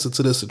an answer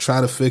to this and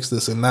try to fix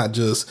this and not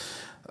just,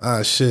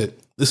 shit,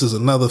 this is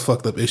another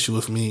fucked up issue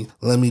with me.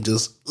 Let me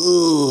just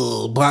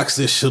box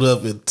this shit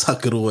up and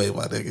tuck it away,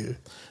 my nigga.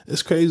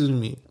 It's crazy to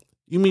me.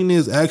 You mean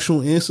there's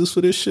actual answers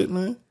for this shit,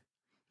 man?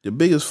 The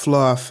biggest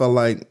flaw I felt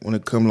like when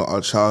it comes to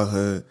our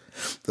childhood,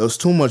 there was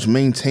too much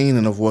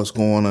maintaining of what's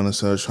going on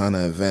instead of trying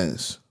to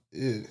advance.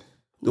 Yeah.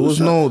 There's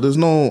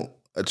no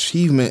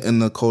achievement in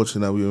the culture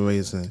that we were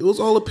raised in. It was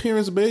all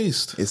appearance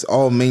based. It's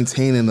all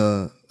maintaining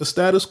the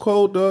status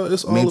quo, dog.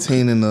 It's all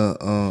maintaining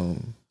the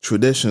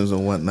traditions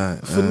and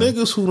whatnot. For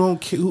niggas who don't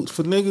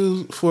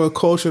care, for a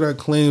culture that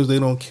claims they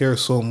don't care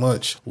so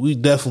much, we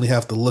definitely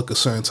have to look a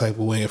certain type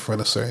of way in front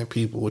of certain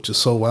people, which is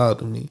so wild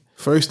to me.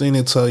 First thing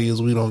they tell you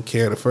is we don't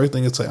care. The first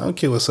thing they tell you, I don't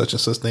care what such and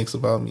such thinks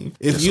about me.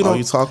 That's all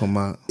you talking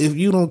about. If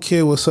you don't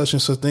care what such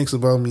and such thinks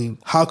about me,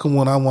 how come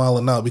when I'm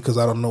wilding out because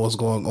I don't know what's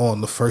going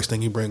on, the first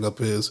thing you bring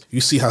up is, you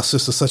see how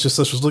sister such and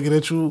such was looking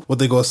at you? What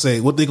they gonna say?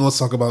 What they gonna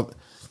talk about?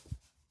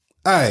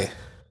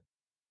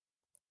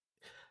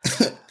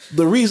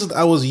 The reason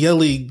I was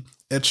yelling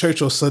at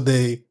church on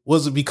Sunday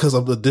wasn't because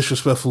I'm a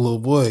disrespectful little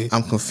boy.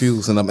 I'm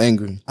confused and I'm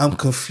angry. I'm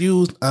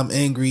confused, I'm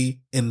angry,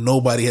 and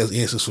nobody has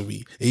answers for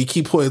me. And you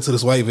keep pointing to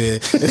this white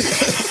man.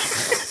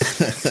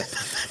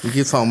 You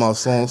keep talking about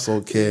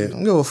so-and-so kid. I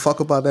don't give a fuck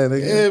about that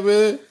nigga. Yeah,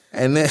 man.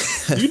 And then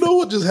you know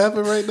what just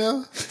happened right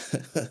now?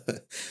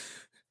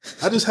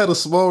 I just had a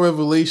small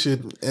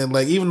revelation, and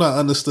like, even though I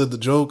understood the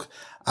joke,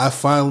 I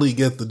finally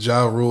get the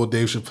Ja Rule,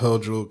 Dave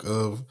Chappelle joke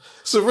of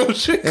some real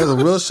shit. There's a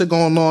real shit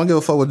going on. I don't give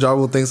a fuck what Ja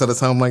Rule thinks at a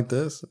time like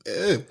this.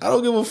 Yeah, I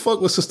don't give a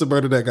fuck what Sister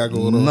Bernadette got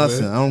going on.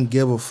 Nothing. Man. I don't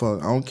give a fuck.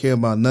 I don't care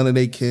about none of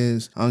their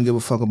kids. I don't give a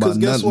fuck about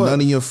none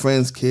of your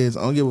friends' kids.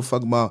 I don't give a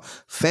fuck about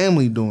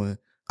family doing.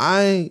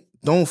 I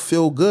don't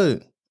feel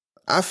good.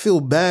 I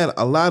feel bad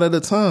a lot of the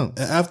time.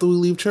 And after we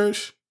leave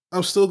church,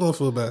 I'm still gonna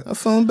feel bad. I'm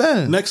feeling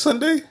bad. Next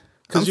Sunday?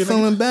 I'm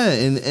feeling bad.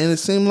 And it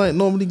seemed like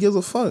nobody gives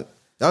a fuck.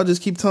 Y'all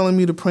just keep telling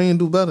me to pray and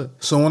do better.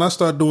 So when I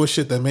start doing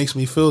shit that makes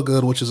me feel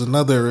good, which is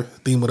another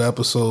theme of the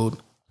episode,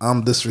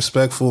 I'm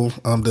disrespectful,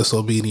 I'm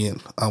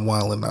disobedient, I'm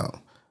wilding out.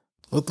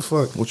 What the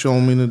fuck? What you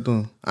want me to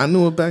do? I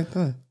knew it back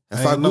then.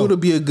 If I grew to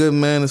be a good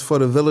man, it's for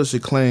the village to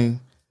claim.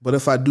 But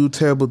if I do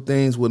terrible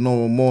things with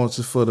no remorse,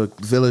 it's for the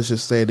village to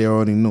say they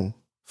already knew.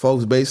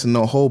 Folks basing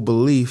their whole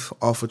belief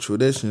off of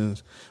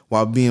traditions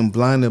while being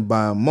blinded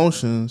by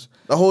emotions.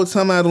 The whole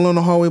time I had to learn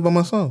the hard way by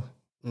myself.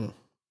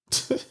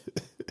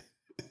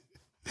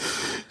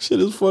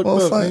 Shit is fucked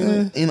up,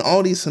 man. In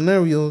all these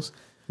scenarios,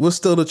 we're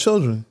still the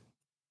children.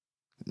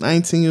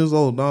 19 years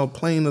old, dog,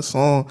 playing the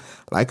song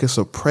like it's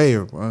a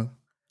prayer, bro.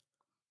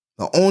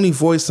 The only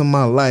voice in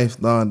my life,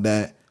 dog,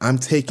 that I'm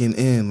taking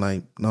in,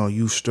 like, no,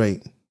 you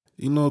straight.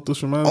 You know what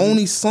this reminds me?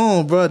 Only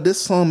song, bro.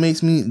 This song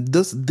makes me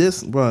this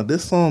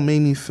song made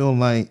me feel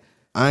like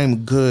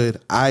I'm good.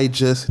 I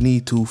just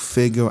need to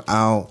figure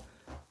out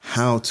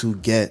how to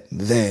get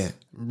there.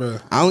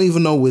 Bruh. I don't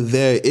even know what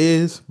there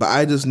is, but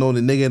I just know the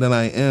nigga that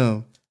I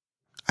am,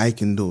 I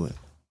can do it.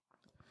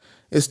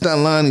 It's that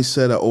line he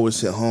said that always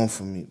hit home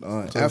for me.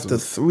 After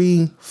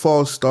 3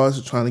 false starts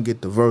of trying to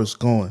get the verse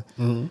going,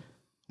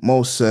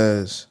 Mo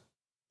says,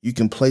 you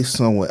can play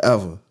some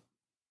wherever.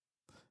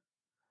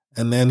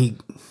 And then he...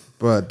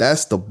 Bruh,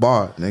 that's the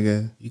bar,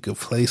 nigga. You could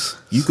place.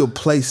 You could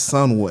play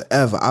son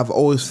wherever. I've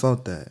always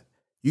felt that.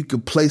 You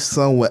could play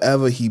son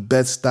wherever. He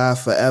bets die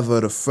forever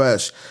the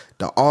fresh.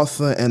 The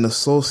author and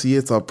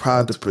associates are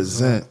proud to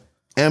present.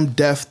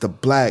 M-Def the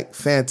black,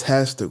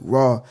 fantastic,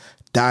 raw,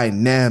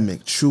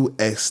 dynamic, true,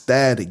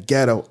 ecstatic,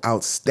 ghetto,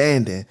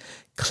 outstanding,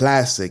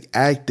 classic,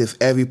 active,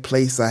 every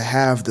place I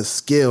have the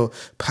skill,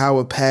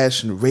 power,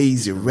 passion,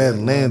 raise your red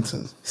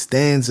lanterns,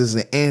 stanzas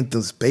and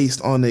anthems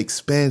based on the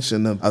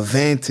expansion of a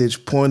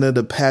vantage point of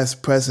the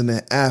past, present,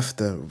 and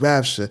after,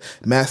 rapture,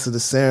 master the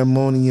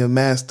ceremony and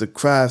master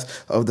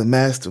crafts of the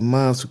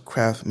masterminds who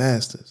craft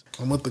masters.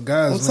 I'm with the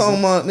guys. I'm talking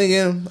about,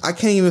 nigga, I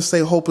can't even say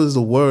hope is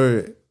the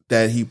word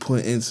that he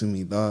put into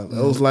me, dog.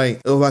 It was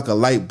like a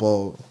light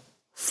bulb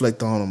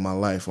flicked on in my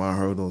life when I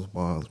heard those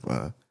bars,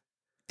 bro.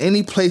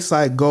 Any place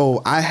I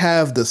go, I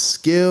have the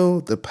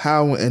skill, the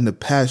power, and the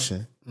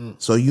passion.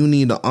 So you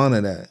need to honor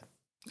that.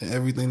 And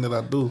everything that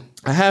I do.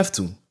 I have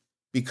to.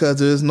 Because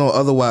there is no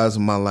otherwise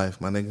in my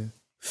life, my nigga.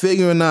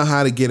 Figuring out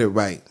how to get it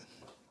right.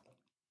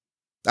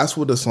 That's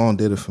what the song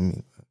did it for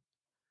me.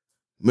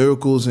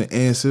 Miracles and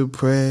answered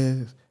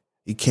prayers.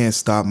 You can't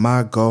stop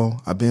my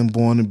goal. I've been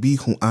born to be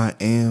who I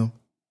am.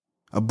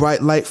 A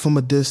bright light from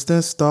a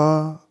distant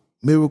star.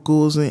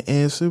 Miracles and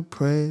answered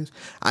prayers.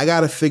 I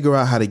got to figure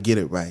out how to get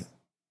it right.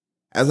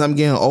 As I'm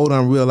getting older,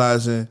 I'm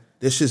realizing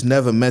this shit's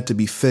never meant to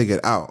be figured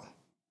out.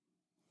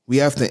 We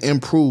have to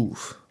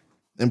improve.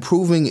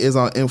 Improving is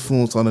our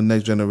influence on the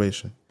next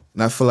generation.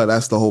 And I feel like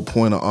that's the whole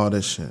point of all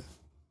this shit.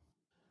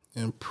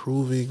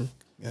 Improving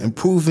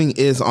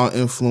is our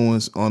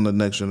influence on the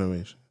next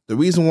generation. The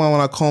reason why when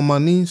I call my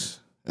niece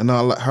and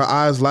her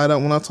eyes light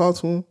up when I talk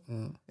to her,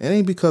 it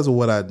ain't because of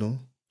what I do.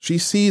 She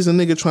sees a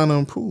nigga trying to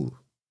improve.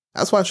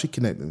 That's why she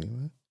connected me,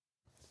 man.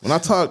 When I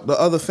talk to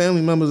other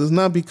family members, it's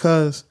not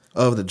because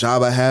of the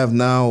job I have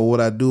now or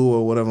what I do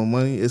or whatever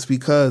money. It's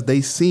because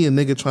they see a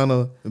nigga trying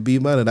to be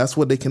better. That's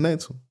what they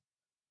connect to.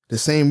 The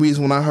same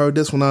reason when I heard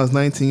this when I was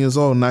 19 years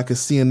old and I could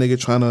see a nigga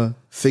trying to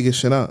figure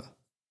shit out.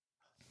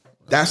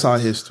 That's our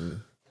history.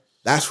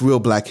 That's real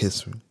black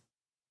history.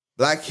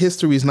 Black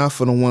history is not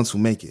for the ones who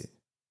make it.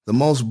 The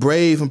most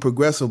brave and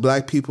progressive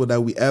black people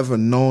that we ever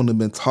known and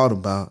been taught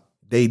about,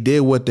 they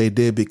did what they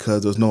did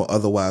because there's no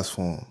otherwise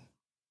for them.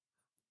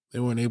 They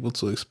weren't able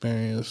to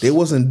experience. They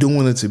wasn't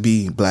doing it to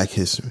be black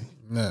history.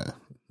 Nah.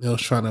 They was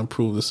trying to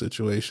improve the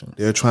situation.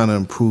 They're trying to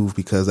improve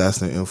because that's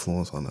their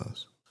influence on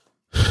us.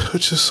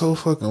 Which is so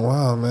fucking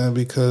wild, man,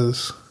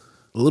 because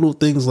little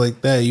things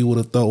like that you would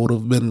have thought would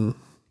have been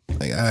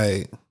like, all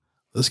right,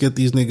 let's get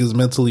these niggas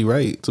mentally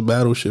right to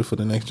battle shit for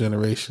the next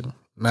generation.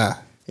 Nah.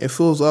 If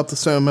it was up to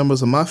certain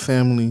members of my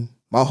family,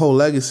 my whole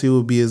legacy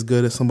would be as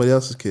good as somebody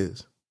else's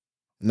kids.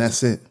 And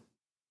that's it.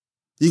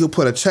 You could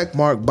put a check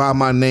mark by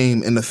my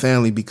name in the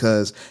family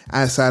because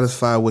I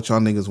satisfied what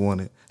y'all niggas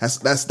wanted.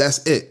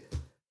 That's it.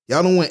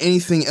 Y'all don't want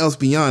anything else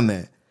beyond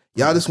that.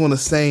 Y'all just want to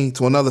say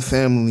to another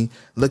family,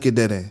 look at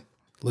that end.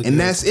 And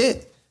that's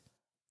it.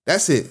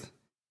 That's it.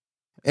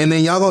 And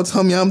then y'all gonna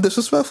tell me I'm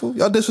disrespectful?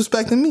 Y'all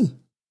disrespecting me.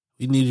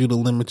 We need you to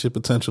limit your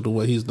potential to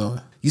what he's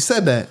doing. You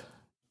said that.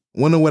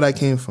 Wonder where that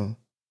came from.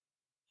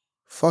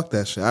 Fuck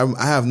that shit. I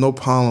have no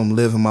problem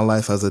living my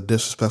life as a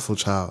disrespectful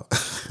child.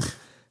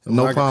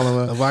 No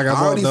problem. I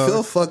already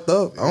feel fucked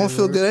up. I don't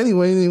feel good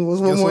anyway. What's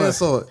one more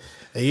insult?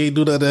 And you ain't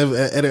do that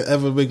to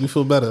ever make me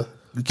feel better.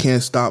 You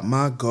can't stop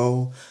my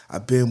goal.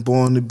 I've been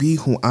born to be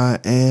who I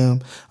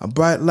am. A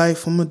bright light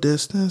from a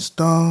distant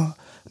star.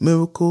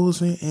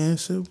 Miracles and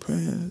answered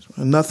prayers.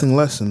 Nothing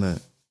less than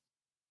that.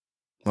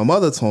 My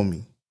mother told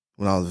me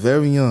when I was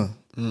very young,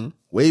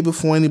 way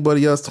before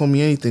anybody else told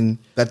me anything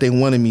that they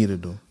wanted me to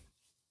do.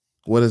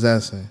 What does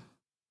that say?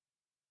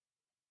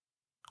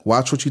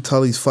 Watch what you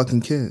tell these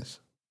fucking kids.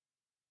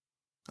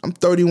 I'm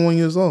 31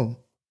 years old.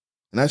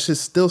 And that shit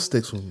still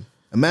sticks with me.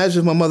 Imagine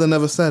if my mother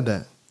never said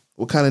that.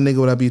 What kind of nigga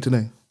would I be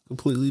today?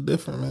 Completely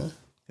different, man.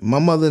 If my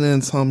mother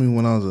didn't tell me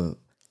when I was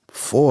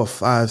 4,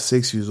 5,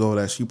 6 years old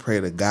that she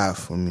prayed to God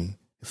for me.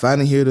 If I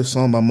didn't hear the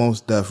song by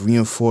Mos Def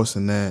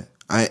reinforcing that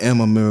I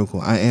am a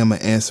miracle, I am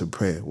an answered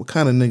prayer, what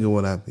kind of nigga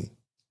would I be?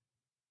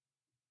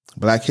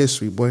 Black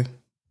history, boy.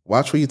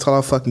 Watch what you tell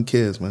our fucking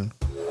kids, man.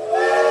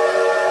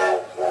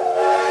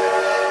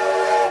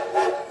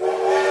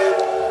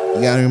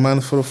 You got any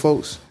reminders for the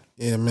folks?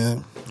 Yeah,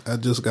 man. I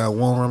just got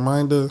one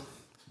reminder.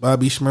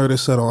 Bobby Shmurda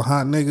said on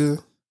Hot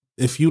Nigga,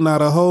 if you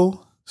not a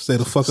hoe, stay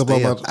the fuck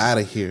Stay up out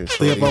of here.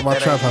 Stay up on my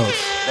trap house.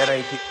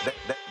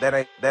 That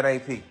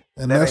ain't P.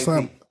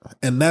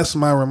 And that's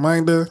my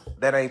reminder.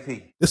 That ain't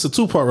P. It's a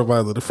 2-part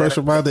reminder. The first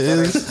reminder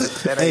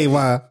is, hey,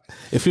 why?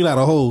 If you're not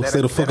a hoe,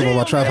 stay the fuck up on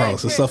my trap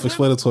house. It's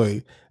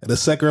self-explanatory. And the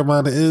second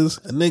reminder is,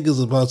 a nigga's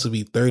about to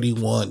be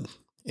 31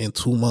 in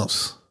 2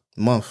 months.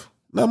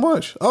 Not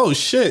much. Oh,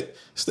 shit.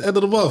 It's the end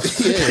of the month.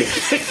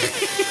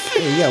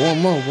 Yeah, you got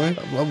 1 month, man.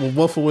 I'm a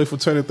month away from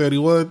turning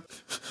 31.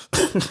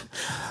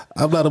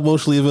 I'm not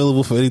emotionally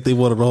available for anything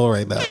more than a hoe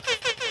right now.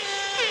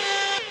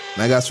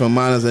 And I got some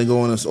reminders that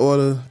go in this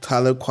order.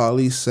 Talib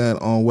Kweli said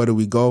on Where Do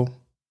We Go?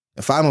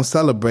 If I don't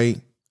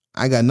celebrate,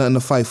 I got nothing to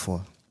fight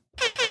for.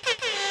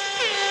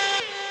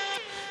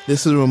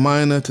 This is a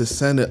reminder to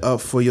send it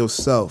up for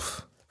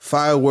yourself.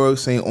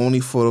 Fireworks ain't only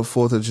for the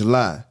 4th of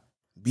July.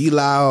 Be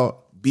loud,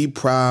 be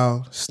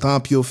proud,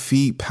 stomp your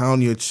feet,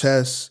 pound your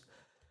chest,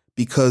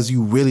 because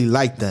you really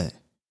like that.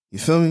 You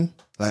feel me?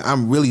 Like,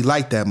 I'm really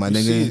like that, my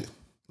nigga.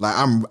 Like,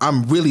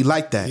 I'm really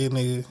like that. Yeah,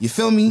 nigga. You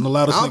feel me?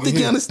 I don't think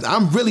you understand.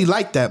 I'm really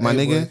like that, my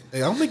nigga. Boy.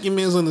 Hey, I don't think your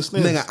man's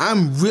understand. Nigga,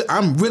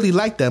 I'm really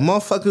like that.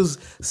 Motherfuckers'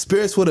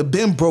 spirits would have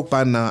been broke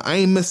by now. I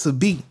ain't missed a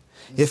beat.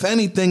 If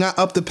anything, I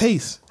upped the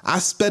pace. I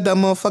sped that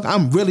motherfucker.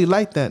 I'm really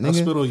like that, nigga.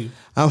 I spit on you.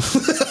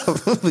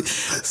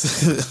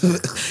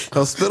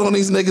 Don't spit on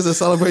these niggas and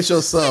celebrate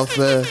yourself,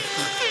 man.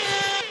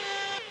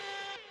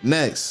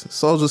 Next,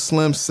 Soulja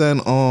Slim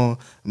sent on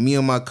Me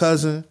and My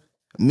Cousin,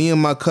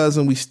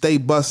 we stay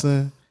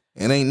bustin'.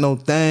 It ain't no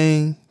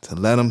thing to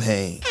let them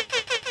hang.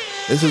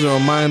 This is a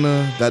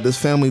reminder that this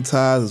family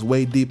ties is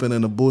way deeper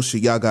than the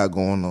bullshit y'all got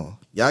going on.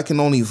 Y'all can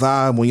only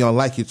vibe when y'all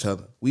like each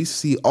other. We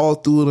see all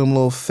through them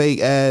little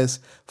fake ass,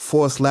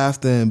 forced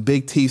laughter and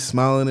big teeth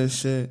smiling and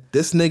shit.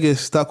 This nigga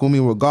is stuck with me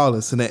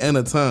regardless in the end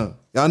of time.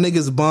 Y'all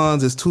niggas'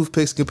 bonds is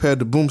toothpicks compared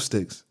to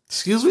broomsticks.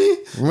 Excuse me?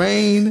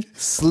 Rain,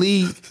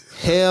 sleet,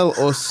 hail,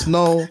 or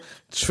snow,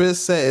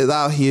 Trisset is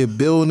out here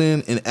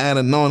building and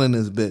adding on in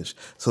this bitch.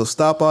 So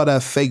stop all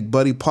that fake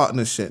buddy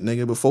partner shit,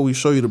 nigga, before we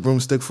show you the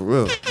broomstick for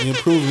real. You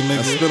improving, nigga.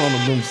 I spit on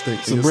the broomstick.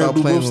 It's a brand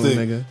new broomstick.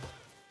 Nigga.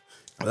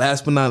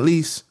 Last but not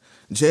least,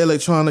 Jay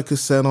Electronica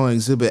said on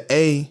Exhibit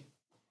A,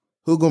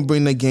 who gonna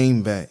bring the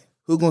game back?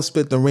 Who gonna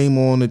spit the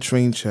rainbow on the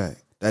train track?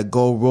 That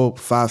gold rope,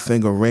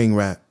 5-finger ring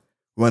rap,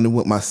 running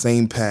with my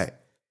same pack.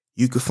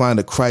 You could find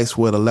a Christ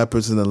where the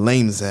lepers and the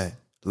lames at.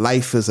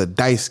 Life is a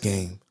dice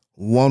game.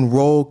 One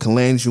roll can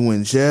land you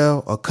in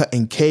jail or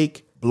cutting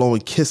cake,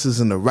 blowing kisses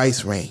in the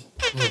rice rain.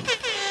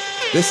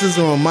 This is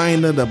a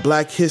reminder that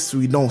Black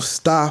history don't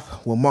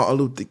stop with Martin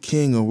Luther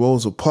King and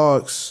Rosa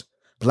Parks.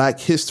 Black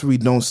history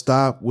don't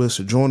stop with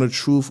Sojourner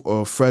Truth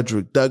or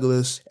Frederick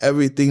Douglass.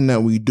 Everything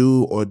that we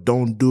do or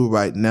don't do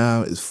right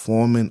now is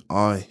forming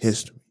our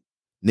history.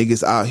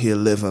 Niggas out here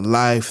living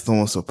life,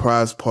 throwing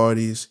surprise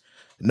parties.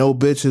 No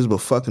bitches,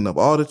 but fucking up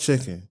all the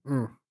chicken.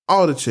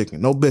 All the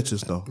chicken. No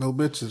bitches, though. No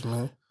bitches,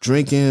 man.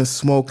 Drinking,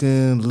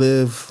 smoking,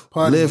 live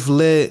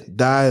lit,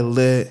 die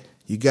lit.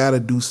 You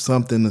gotta do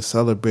something to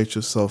celebrate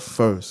yourself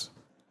first.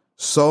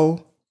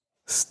 So,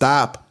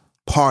 stop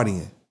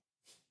partying.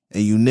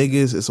 And you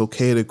niggas, it's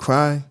okay to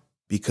cry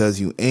because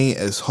you ain't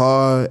as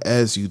hard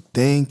as you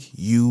think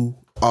you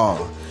are.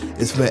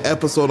 It's been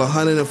episode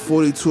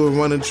 142 of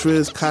Running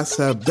Triz,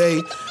 Casa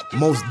Bay,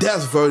 Most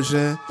Death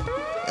version.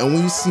 And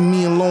when you see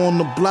me and Low on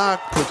the block,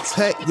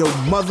 protect your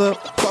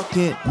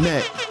motherfucking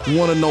neck. You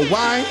wanna know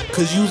why?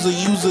 Cause you's a